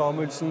Åge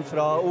Samuelsen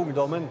fra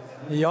ungdommen.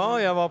 Ja,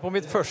 jeg var på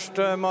mitt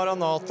første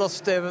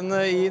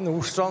Maran-Ata-stevne i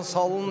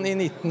Nordstrandshallen i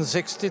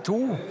 1962.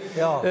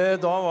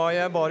 Da var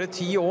jeg bare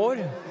 10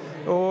 år.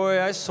 Og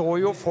jeg så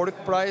jo folk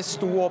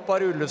sto opp av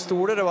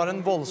rullestoler. Det var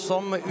en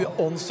voldsom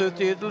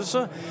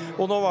åndsutgytelse.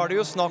 Og nå var det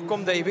jo snakk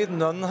om David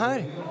Nunn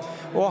her.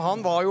 Og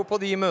han var jo på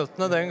de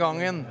møtene den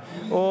gangen.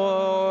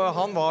 Og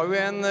han var jo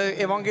en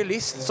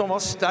evangelist som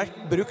var sterkt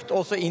brukt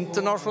også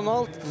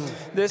internasjonalt.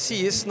 Det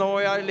sies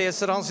nå, jeg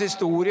leser hans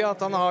historie,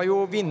 at han har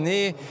jo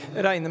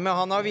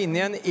han har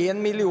vunnet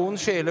 1 million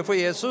sjeler for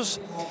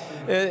Jesus.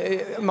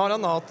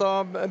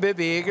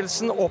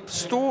 Maran-Ata-bevegelsen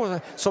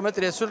oppstod som et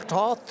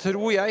resultat,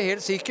 tror jeg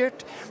helt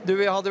sikkert.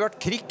 Det hadde vært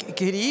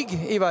krig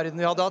i verden,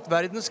 vi hadde hatt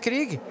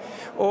verdenskrig,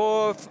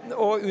 og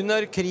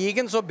under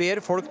krigen så ber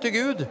folk til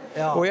Gud.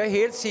 Og jeg er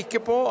helt sikker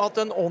på at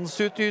den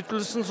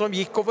åndsutgytelsen som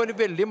gikk over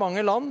veldig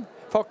mange land,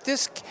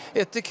 faktisk,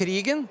 etter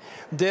krigen,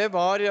 det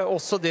var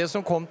også det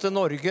som kom til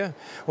Norge.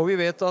 Og vi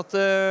vet at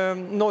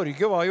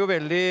Norge var jo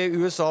veldig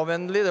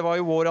USA-vennlig, det var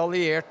jo vår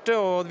allierte,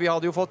 og vi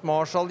hadde jo fått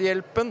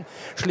Marshall-hjelpen,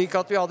 slik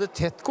at vi hadde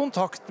tett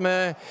kontakt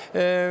med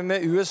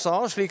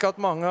USA, slik at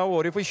mange av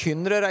våre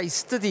forkynnere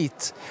reiste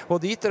dit.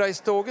 Og dit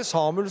reiste Åge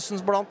Samuelsen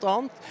blant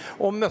annet,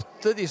 og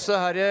møtte disse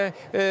her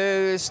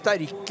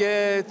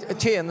sterke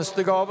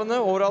tjenestegavene,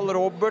 Oral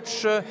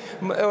Roberts,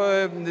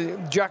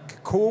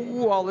 Jack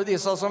Coe, alle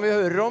disse som vi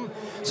hører om,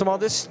 som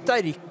hadde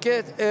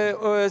sterke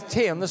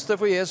tjenester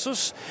for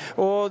Jesus,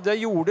 og det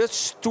gjorde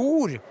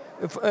stor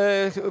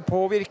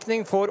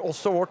påvirkning for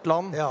også vårt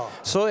land.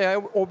 Så jeg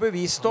er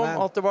overbevist om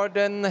at det var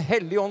den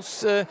hellige ånds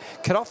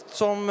kraft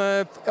som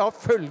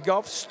følge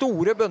av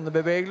store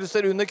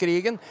bønnebevegelser under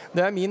krigen.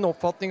 Det er min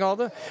oppfatning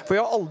av det, for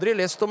jeg har aldri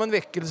lest om en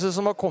vekkelse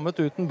som har kommet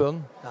uten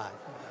bønn.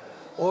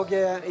 Og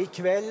i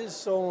kveld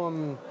så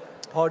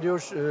har det jo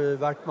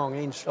vært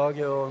mange innslag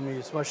og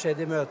mye som har skjedd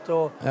i møtet,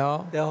 og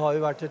det har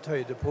jo vært et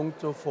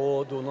høydepunkt å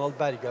få Donald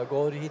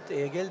Bergagård hit,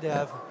 Egil.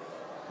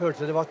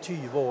 Hørte det var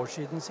 20 år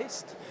siden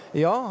sist.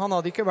 Ja, han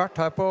hadde ikke vært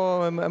her på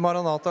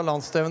Maran-Ata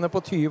landstevne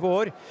på 20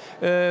 år,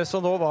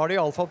 så nå var det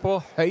i alle fall på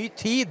høy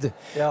tid.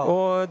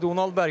 Og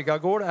Donald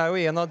Bergagård er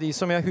jo en av de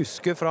som jeg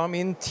husker fra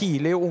min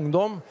tidlige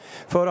ungdom,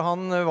 for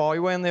han var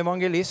jo en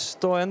evangelist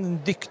og en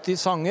dyktig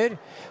sanger,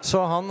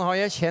 så han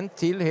har jeg kjent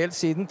til helt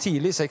siden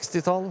tidlig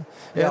 60-tall.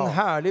 En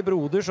herlig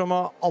broder som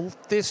har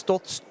alltid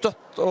stått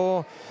støtt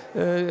og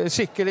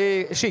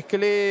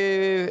skikkelig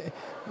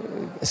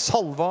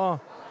salva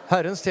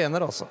Herrens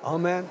tjener, altså.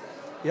 Amen.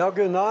 Ja,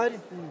 Gunnar,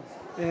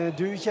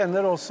 du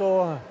kjenner også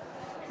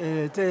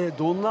til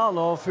Donald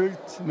og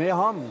fulgt med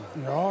ham.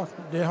 Ja,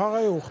 det har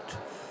jeg gjort.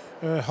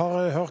 Jeg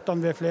har hørt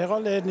han ved flere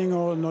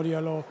anledninger når det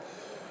gjelder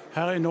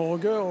her i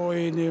Norge, og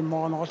i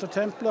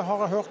Maran-Ata-tempelet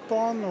har jeg hørt på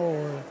han,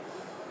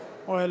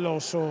 og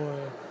ellers så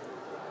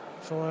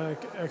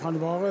jeg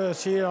kan bare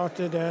si at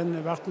det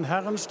har vært en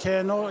Herrens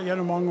tjener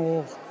gjennom mange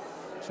år.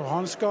 Så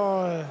han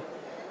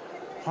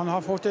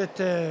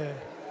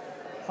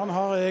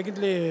har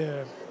egentlig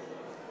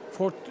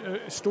fått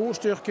stor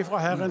styrke fra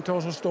Herren til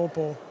å stå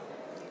på.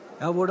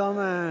 Ja, hvordan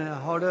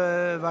har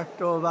det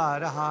vært å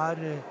være her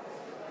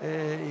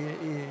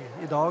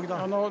i dag, da?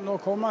 Ja, nå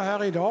kom jeg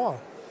her i dag,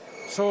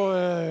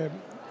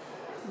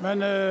 men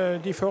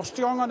de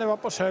første gangene jeg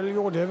var på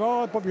Seljord, det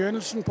var på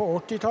begynnelsen på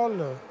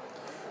 80-tallet.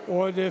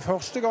 Og det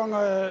første gangen,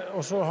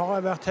 og så har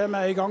jeg vært her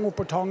med en gang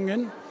oppe på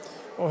Tangen,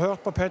 og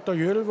hørt på Petter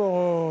Gylver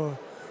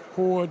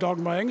og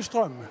Dagmar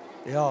Engstrøm.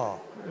 Ja,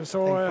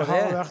 så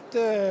jeg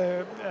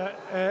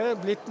er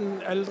blitt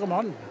en eldre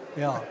mann.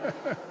 Ja.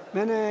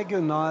 Men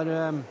Gunnar,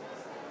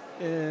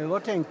 hva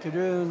tenker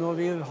du når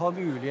vi har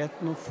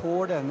muligheten å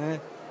få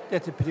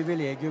dette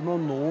privilegium å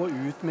nå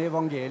ut med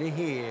evangeliet i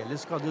hele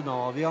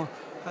Skandinavia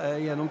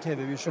gjennom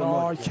TV-visjon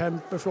Norge? Ja,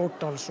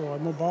 kjempeflott altså.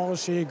 Jeg må bare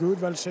si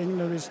Gud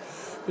velsigne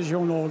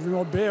Visjon Norge. Vi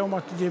må be om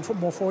at de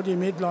må få de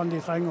midlene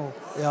de trenger.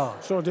 Ja.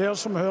 Så dere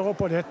som hører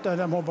på dette,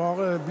 de må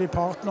bare bli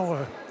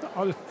partnere.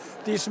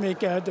 De som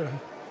ikke er det.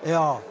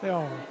 Ja,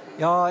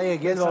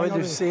 Egil, hva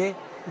vil du si?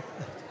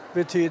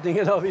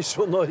 Betydningen av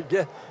Visjon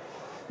Norge?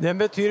 Den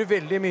betyr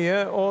veldig mye,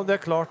 og det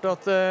er klart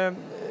at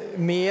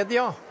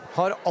media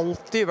har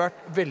alltid vært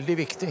veldig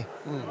viktig.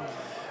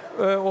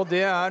 Og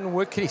det er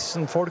noe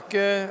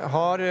kristenfolket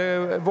har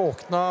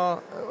våkna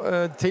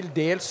til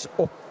dels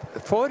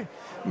opp for,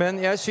 men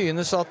jeg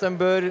synes at den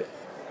bør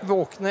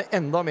våkne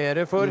enda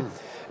mer for.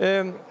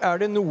 Er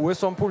det noe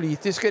som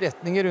politiske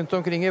retninger rundt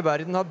omkring i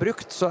verden har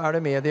brukt, så er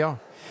det media.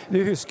 Du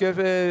husker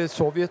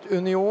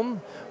Sovjetunionen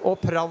og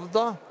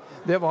Pravda.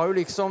 Det var jo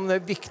liksom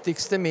det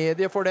viktigste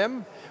mediet for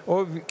dem.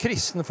 Og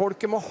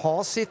kristenfolket må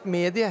ha sitt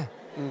medie.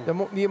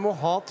 Vi må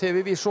ha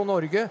TV Visjon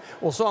Norge,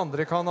 også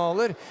andre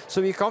kanaler,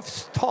 så vi kan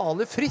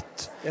tale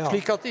fritt,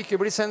 slik at det ikke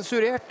blir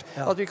sensurert,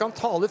 at vi kan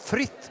tale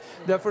fritt.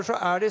 Derfor så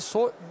det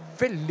så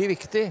veldig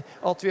viktig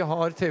at vi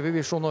har TV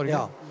Visjon Norge.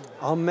 Ja.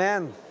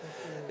 Amen.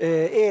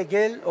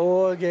 Egil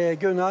og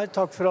Gunnar,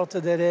 takk for at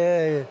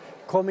dere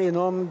kom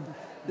innom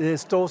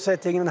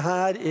ståsettingen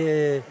her,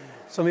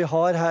 som vi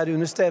har her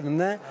under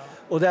stevnene.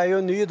 Og det jo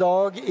en ny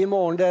dag i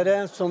morgen,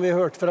 dere, som vi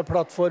hørte fra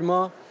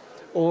plattforma.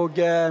 Og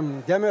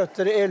det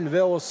møter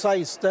 11 og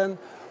 16,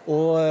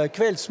 og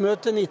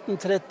kveldsmøte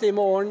 19:30 i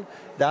morgen.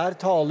 Der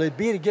taler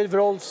Birger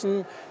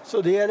Wroldsen,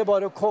 så det gjelder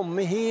bare å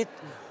komme hit.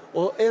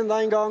 Og enda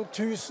en gang,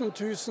 tusen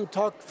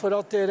takk for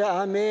at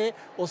dere med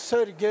og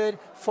sørger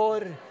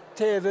for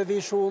TV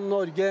Visjon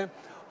Norge.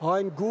 Ha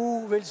en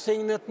god,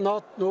 velsignet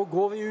natt. Nå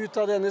går vi ut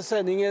av denne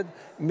sendingen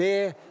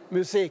med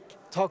musikk.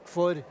 Takk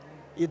for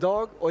i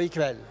dag og i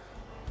kveld.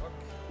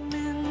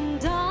 Men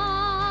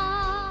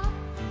da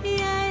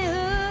jeg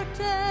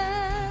hørte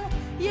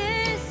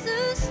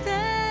Jesus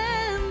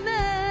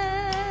stemme,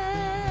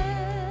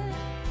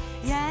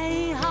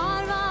 jeg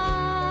har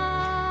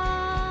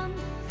vann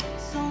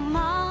som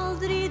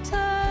aldri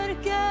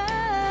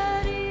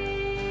tørker i.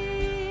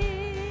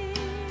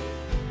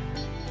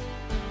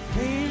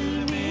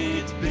 Fyll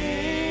mitt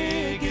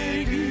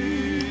beger,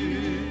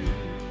 Gud,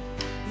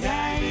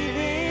 jeg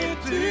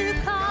vet du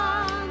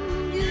kan,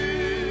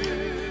 Gud.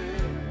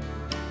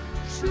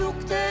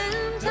 Slukk den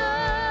tørst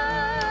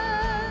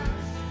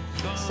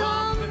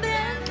som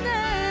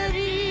brenner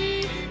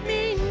i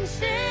min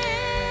sjel.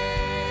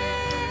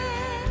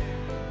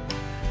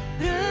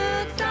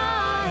 Brød fra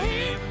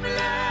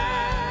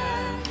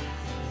himmelen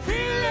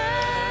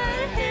fyller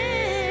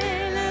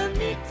hele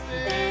mitt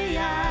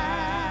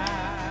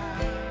begjær.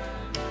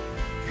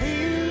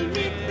 Fyll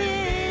mitt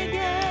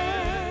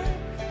beger,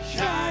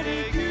 kjære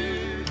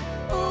Gud,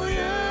 og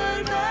gjør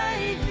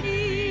meg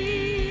fri.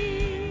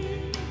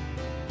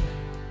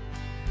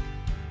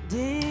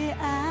 Det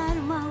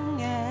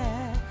mange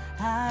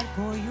her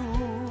på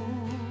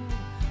jord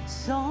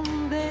som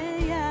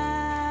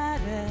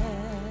begjærer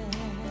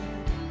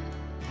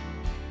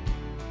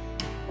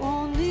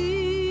og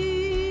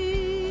nyter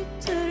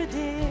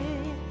det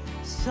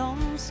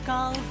som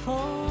skal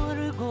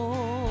foregå.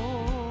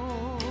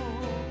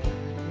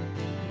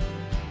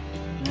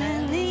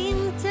 Men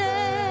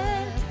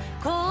intet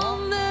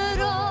kommer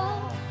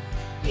opp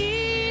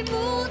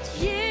imot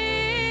Jesus.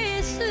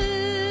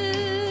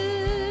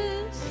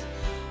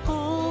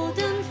 Og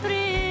den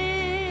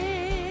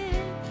fred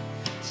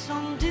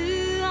som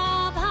du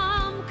av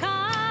ham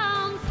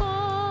kan få.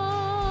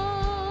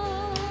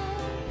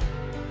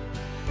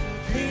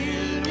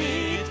 Fyll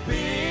mitt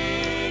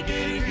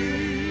beger,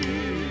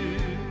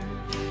 Gud,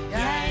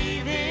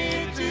 jeg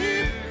vet du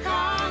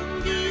kan,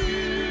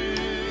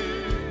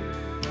 Gud.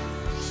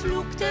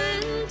 Slukk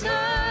den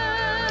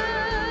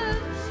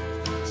tørst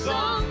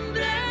som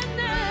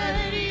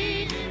brenner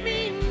i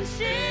min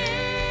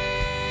sjel.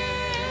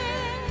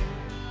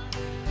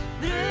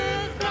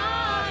 Brød fra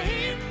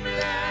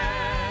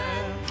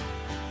himmelen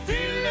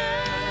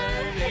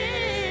fyller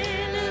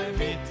hele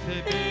mitt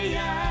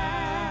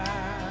begjær.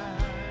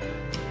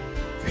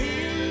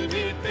 Fyll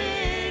mitt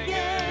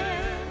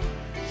beger,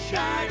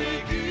 kjære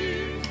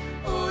Gud,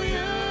 og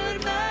gjør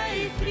meg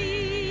fri.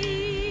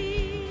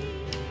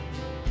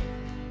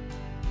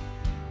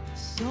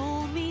 Så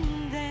minn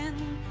den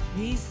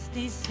hvis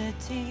disse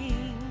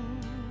ting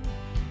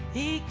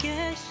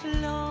ikke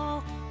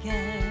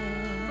slokker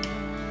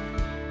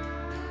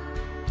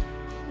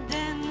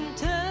den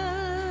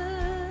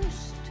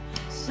tørst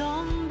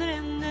som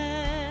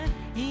brenner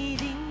i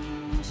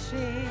din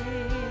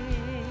sjel.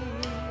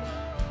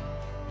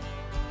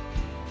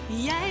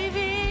 Jeg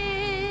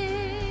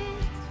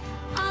vet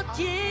at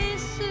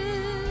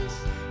Jesus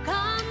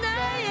kan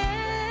deg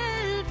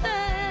hjelpe.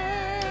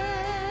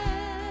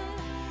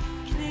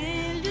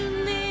 Knel du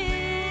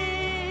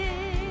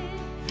ned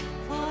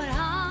for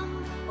ham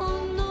og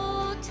nå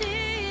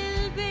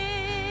tilbe.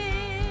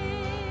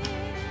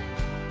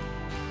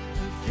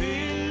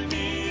 Fyll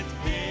mitt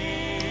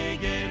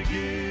beger,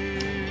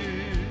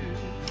 Gud,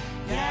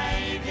 jeg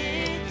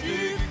vet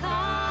du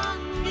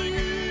kan,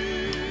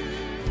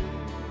 Gud.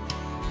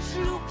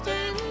 Slukk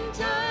den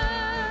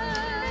tørst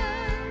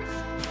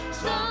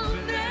som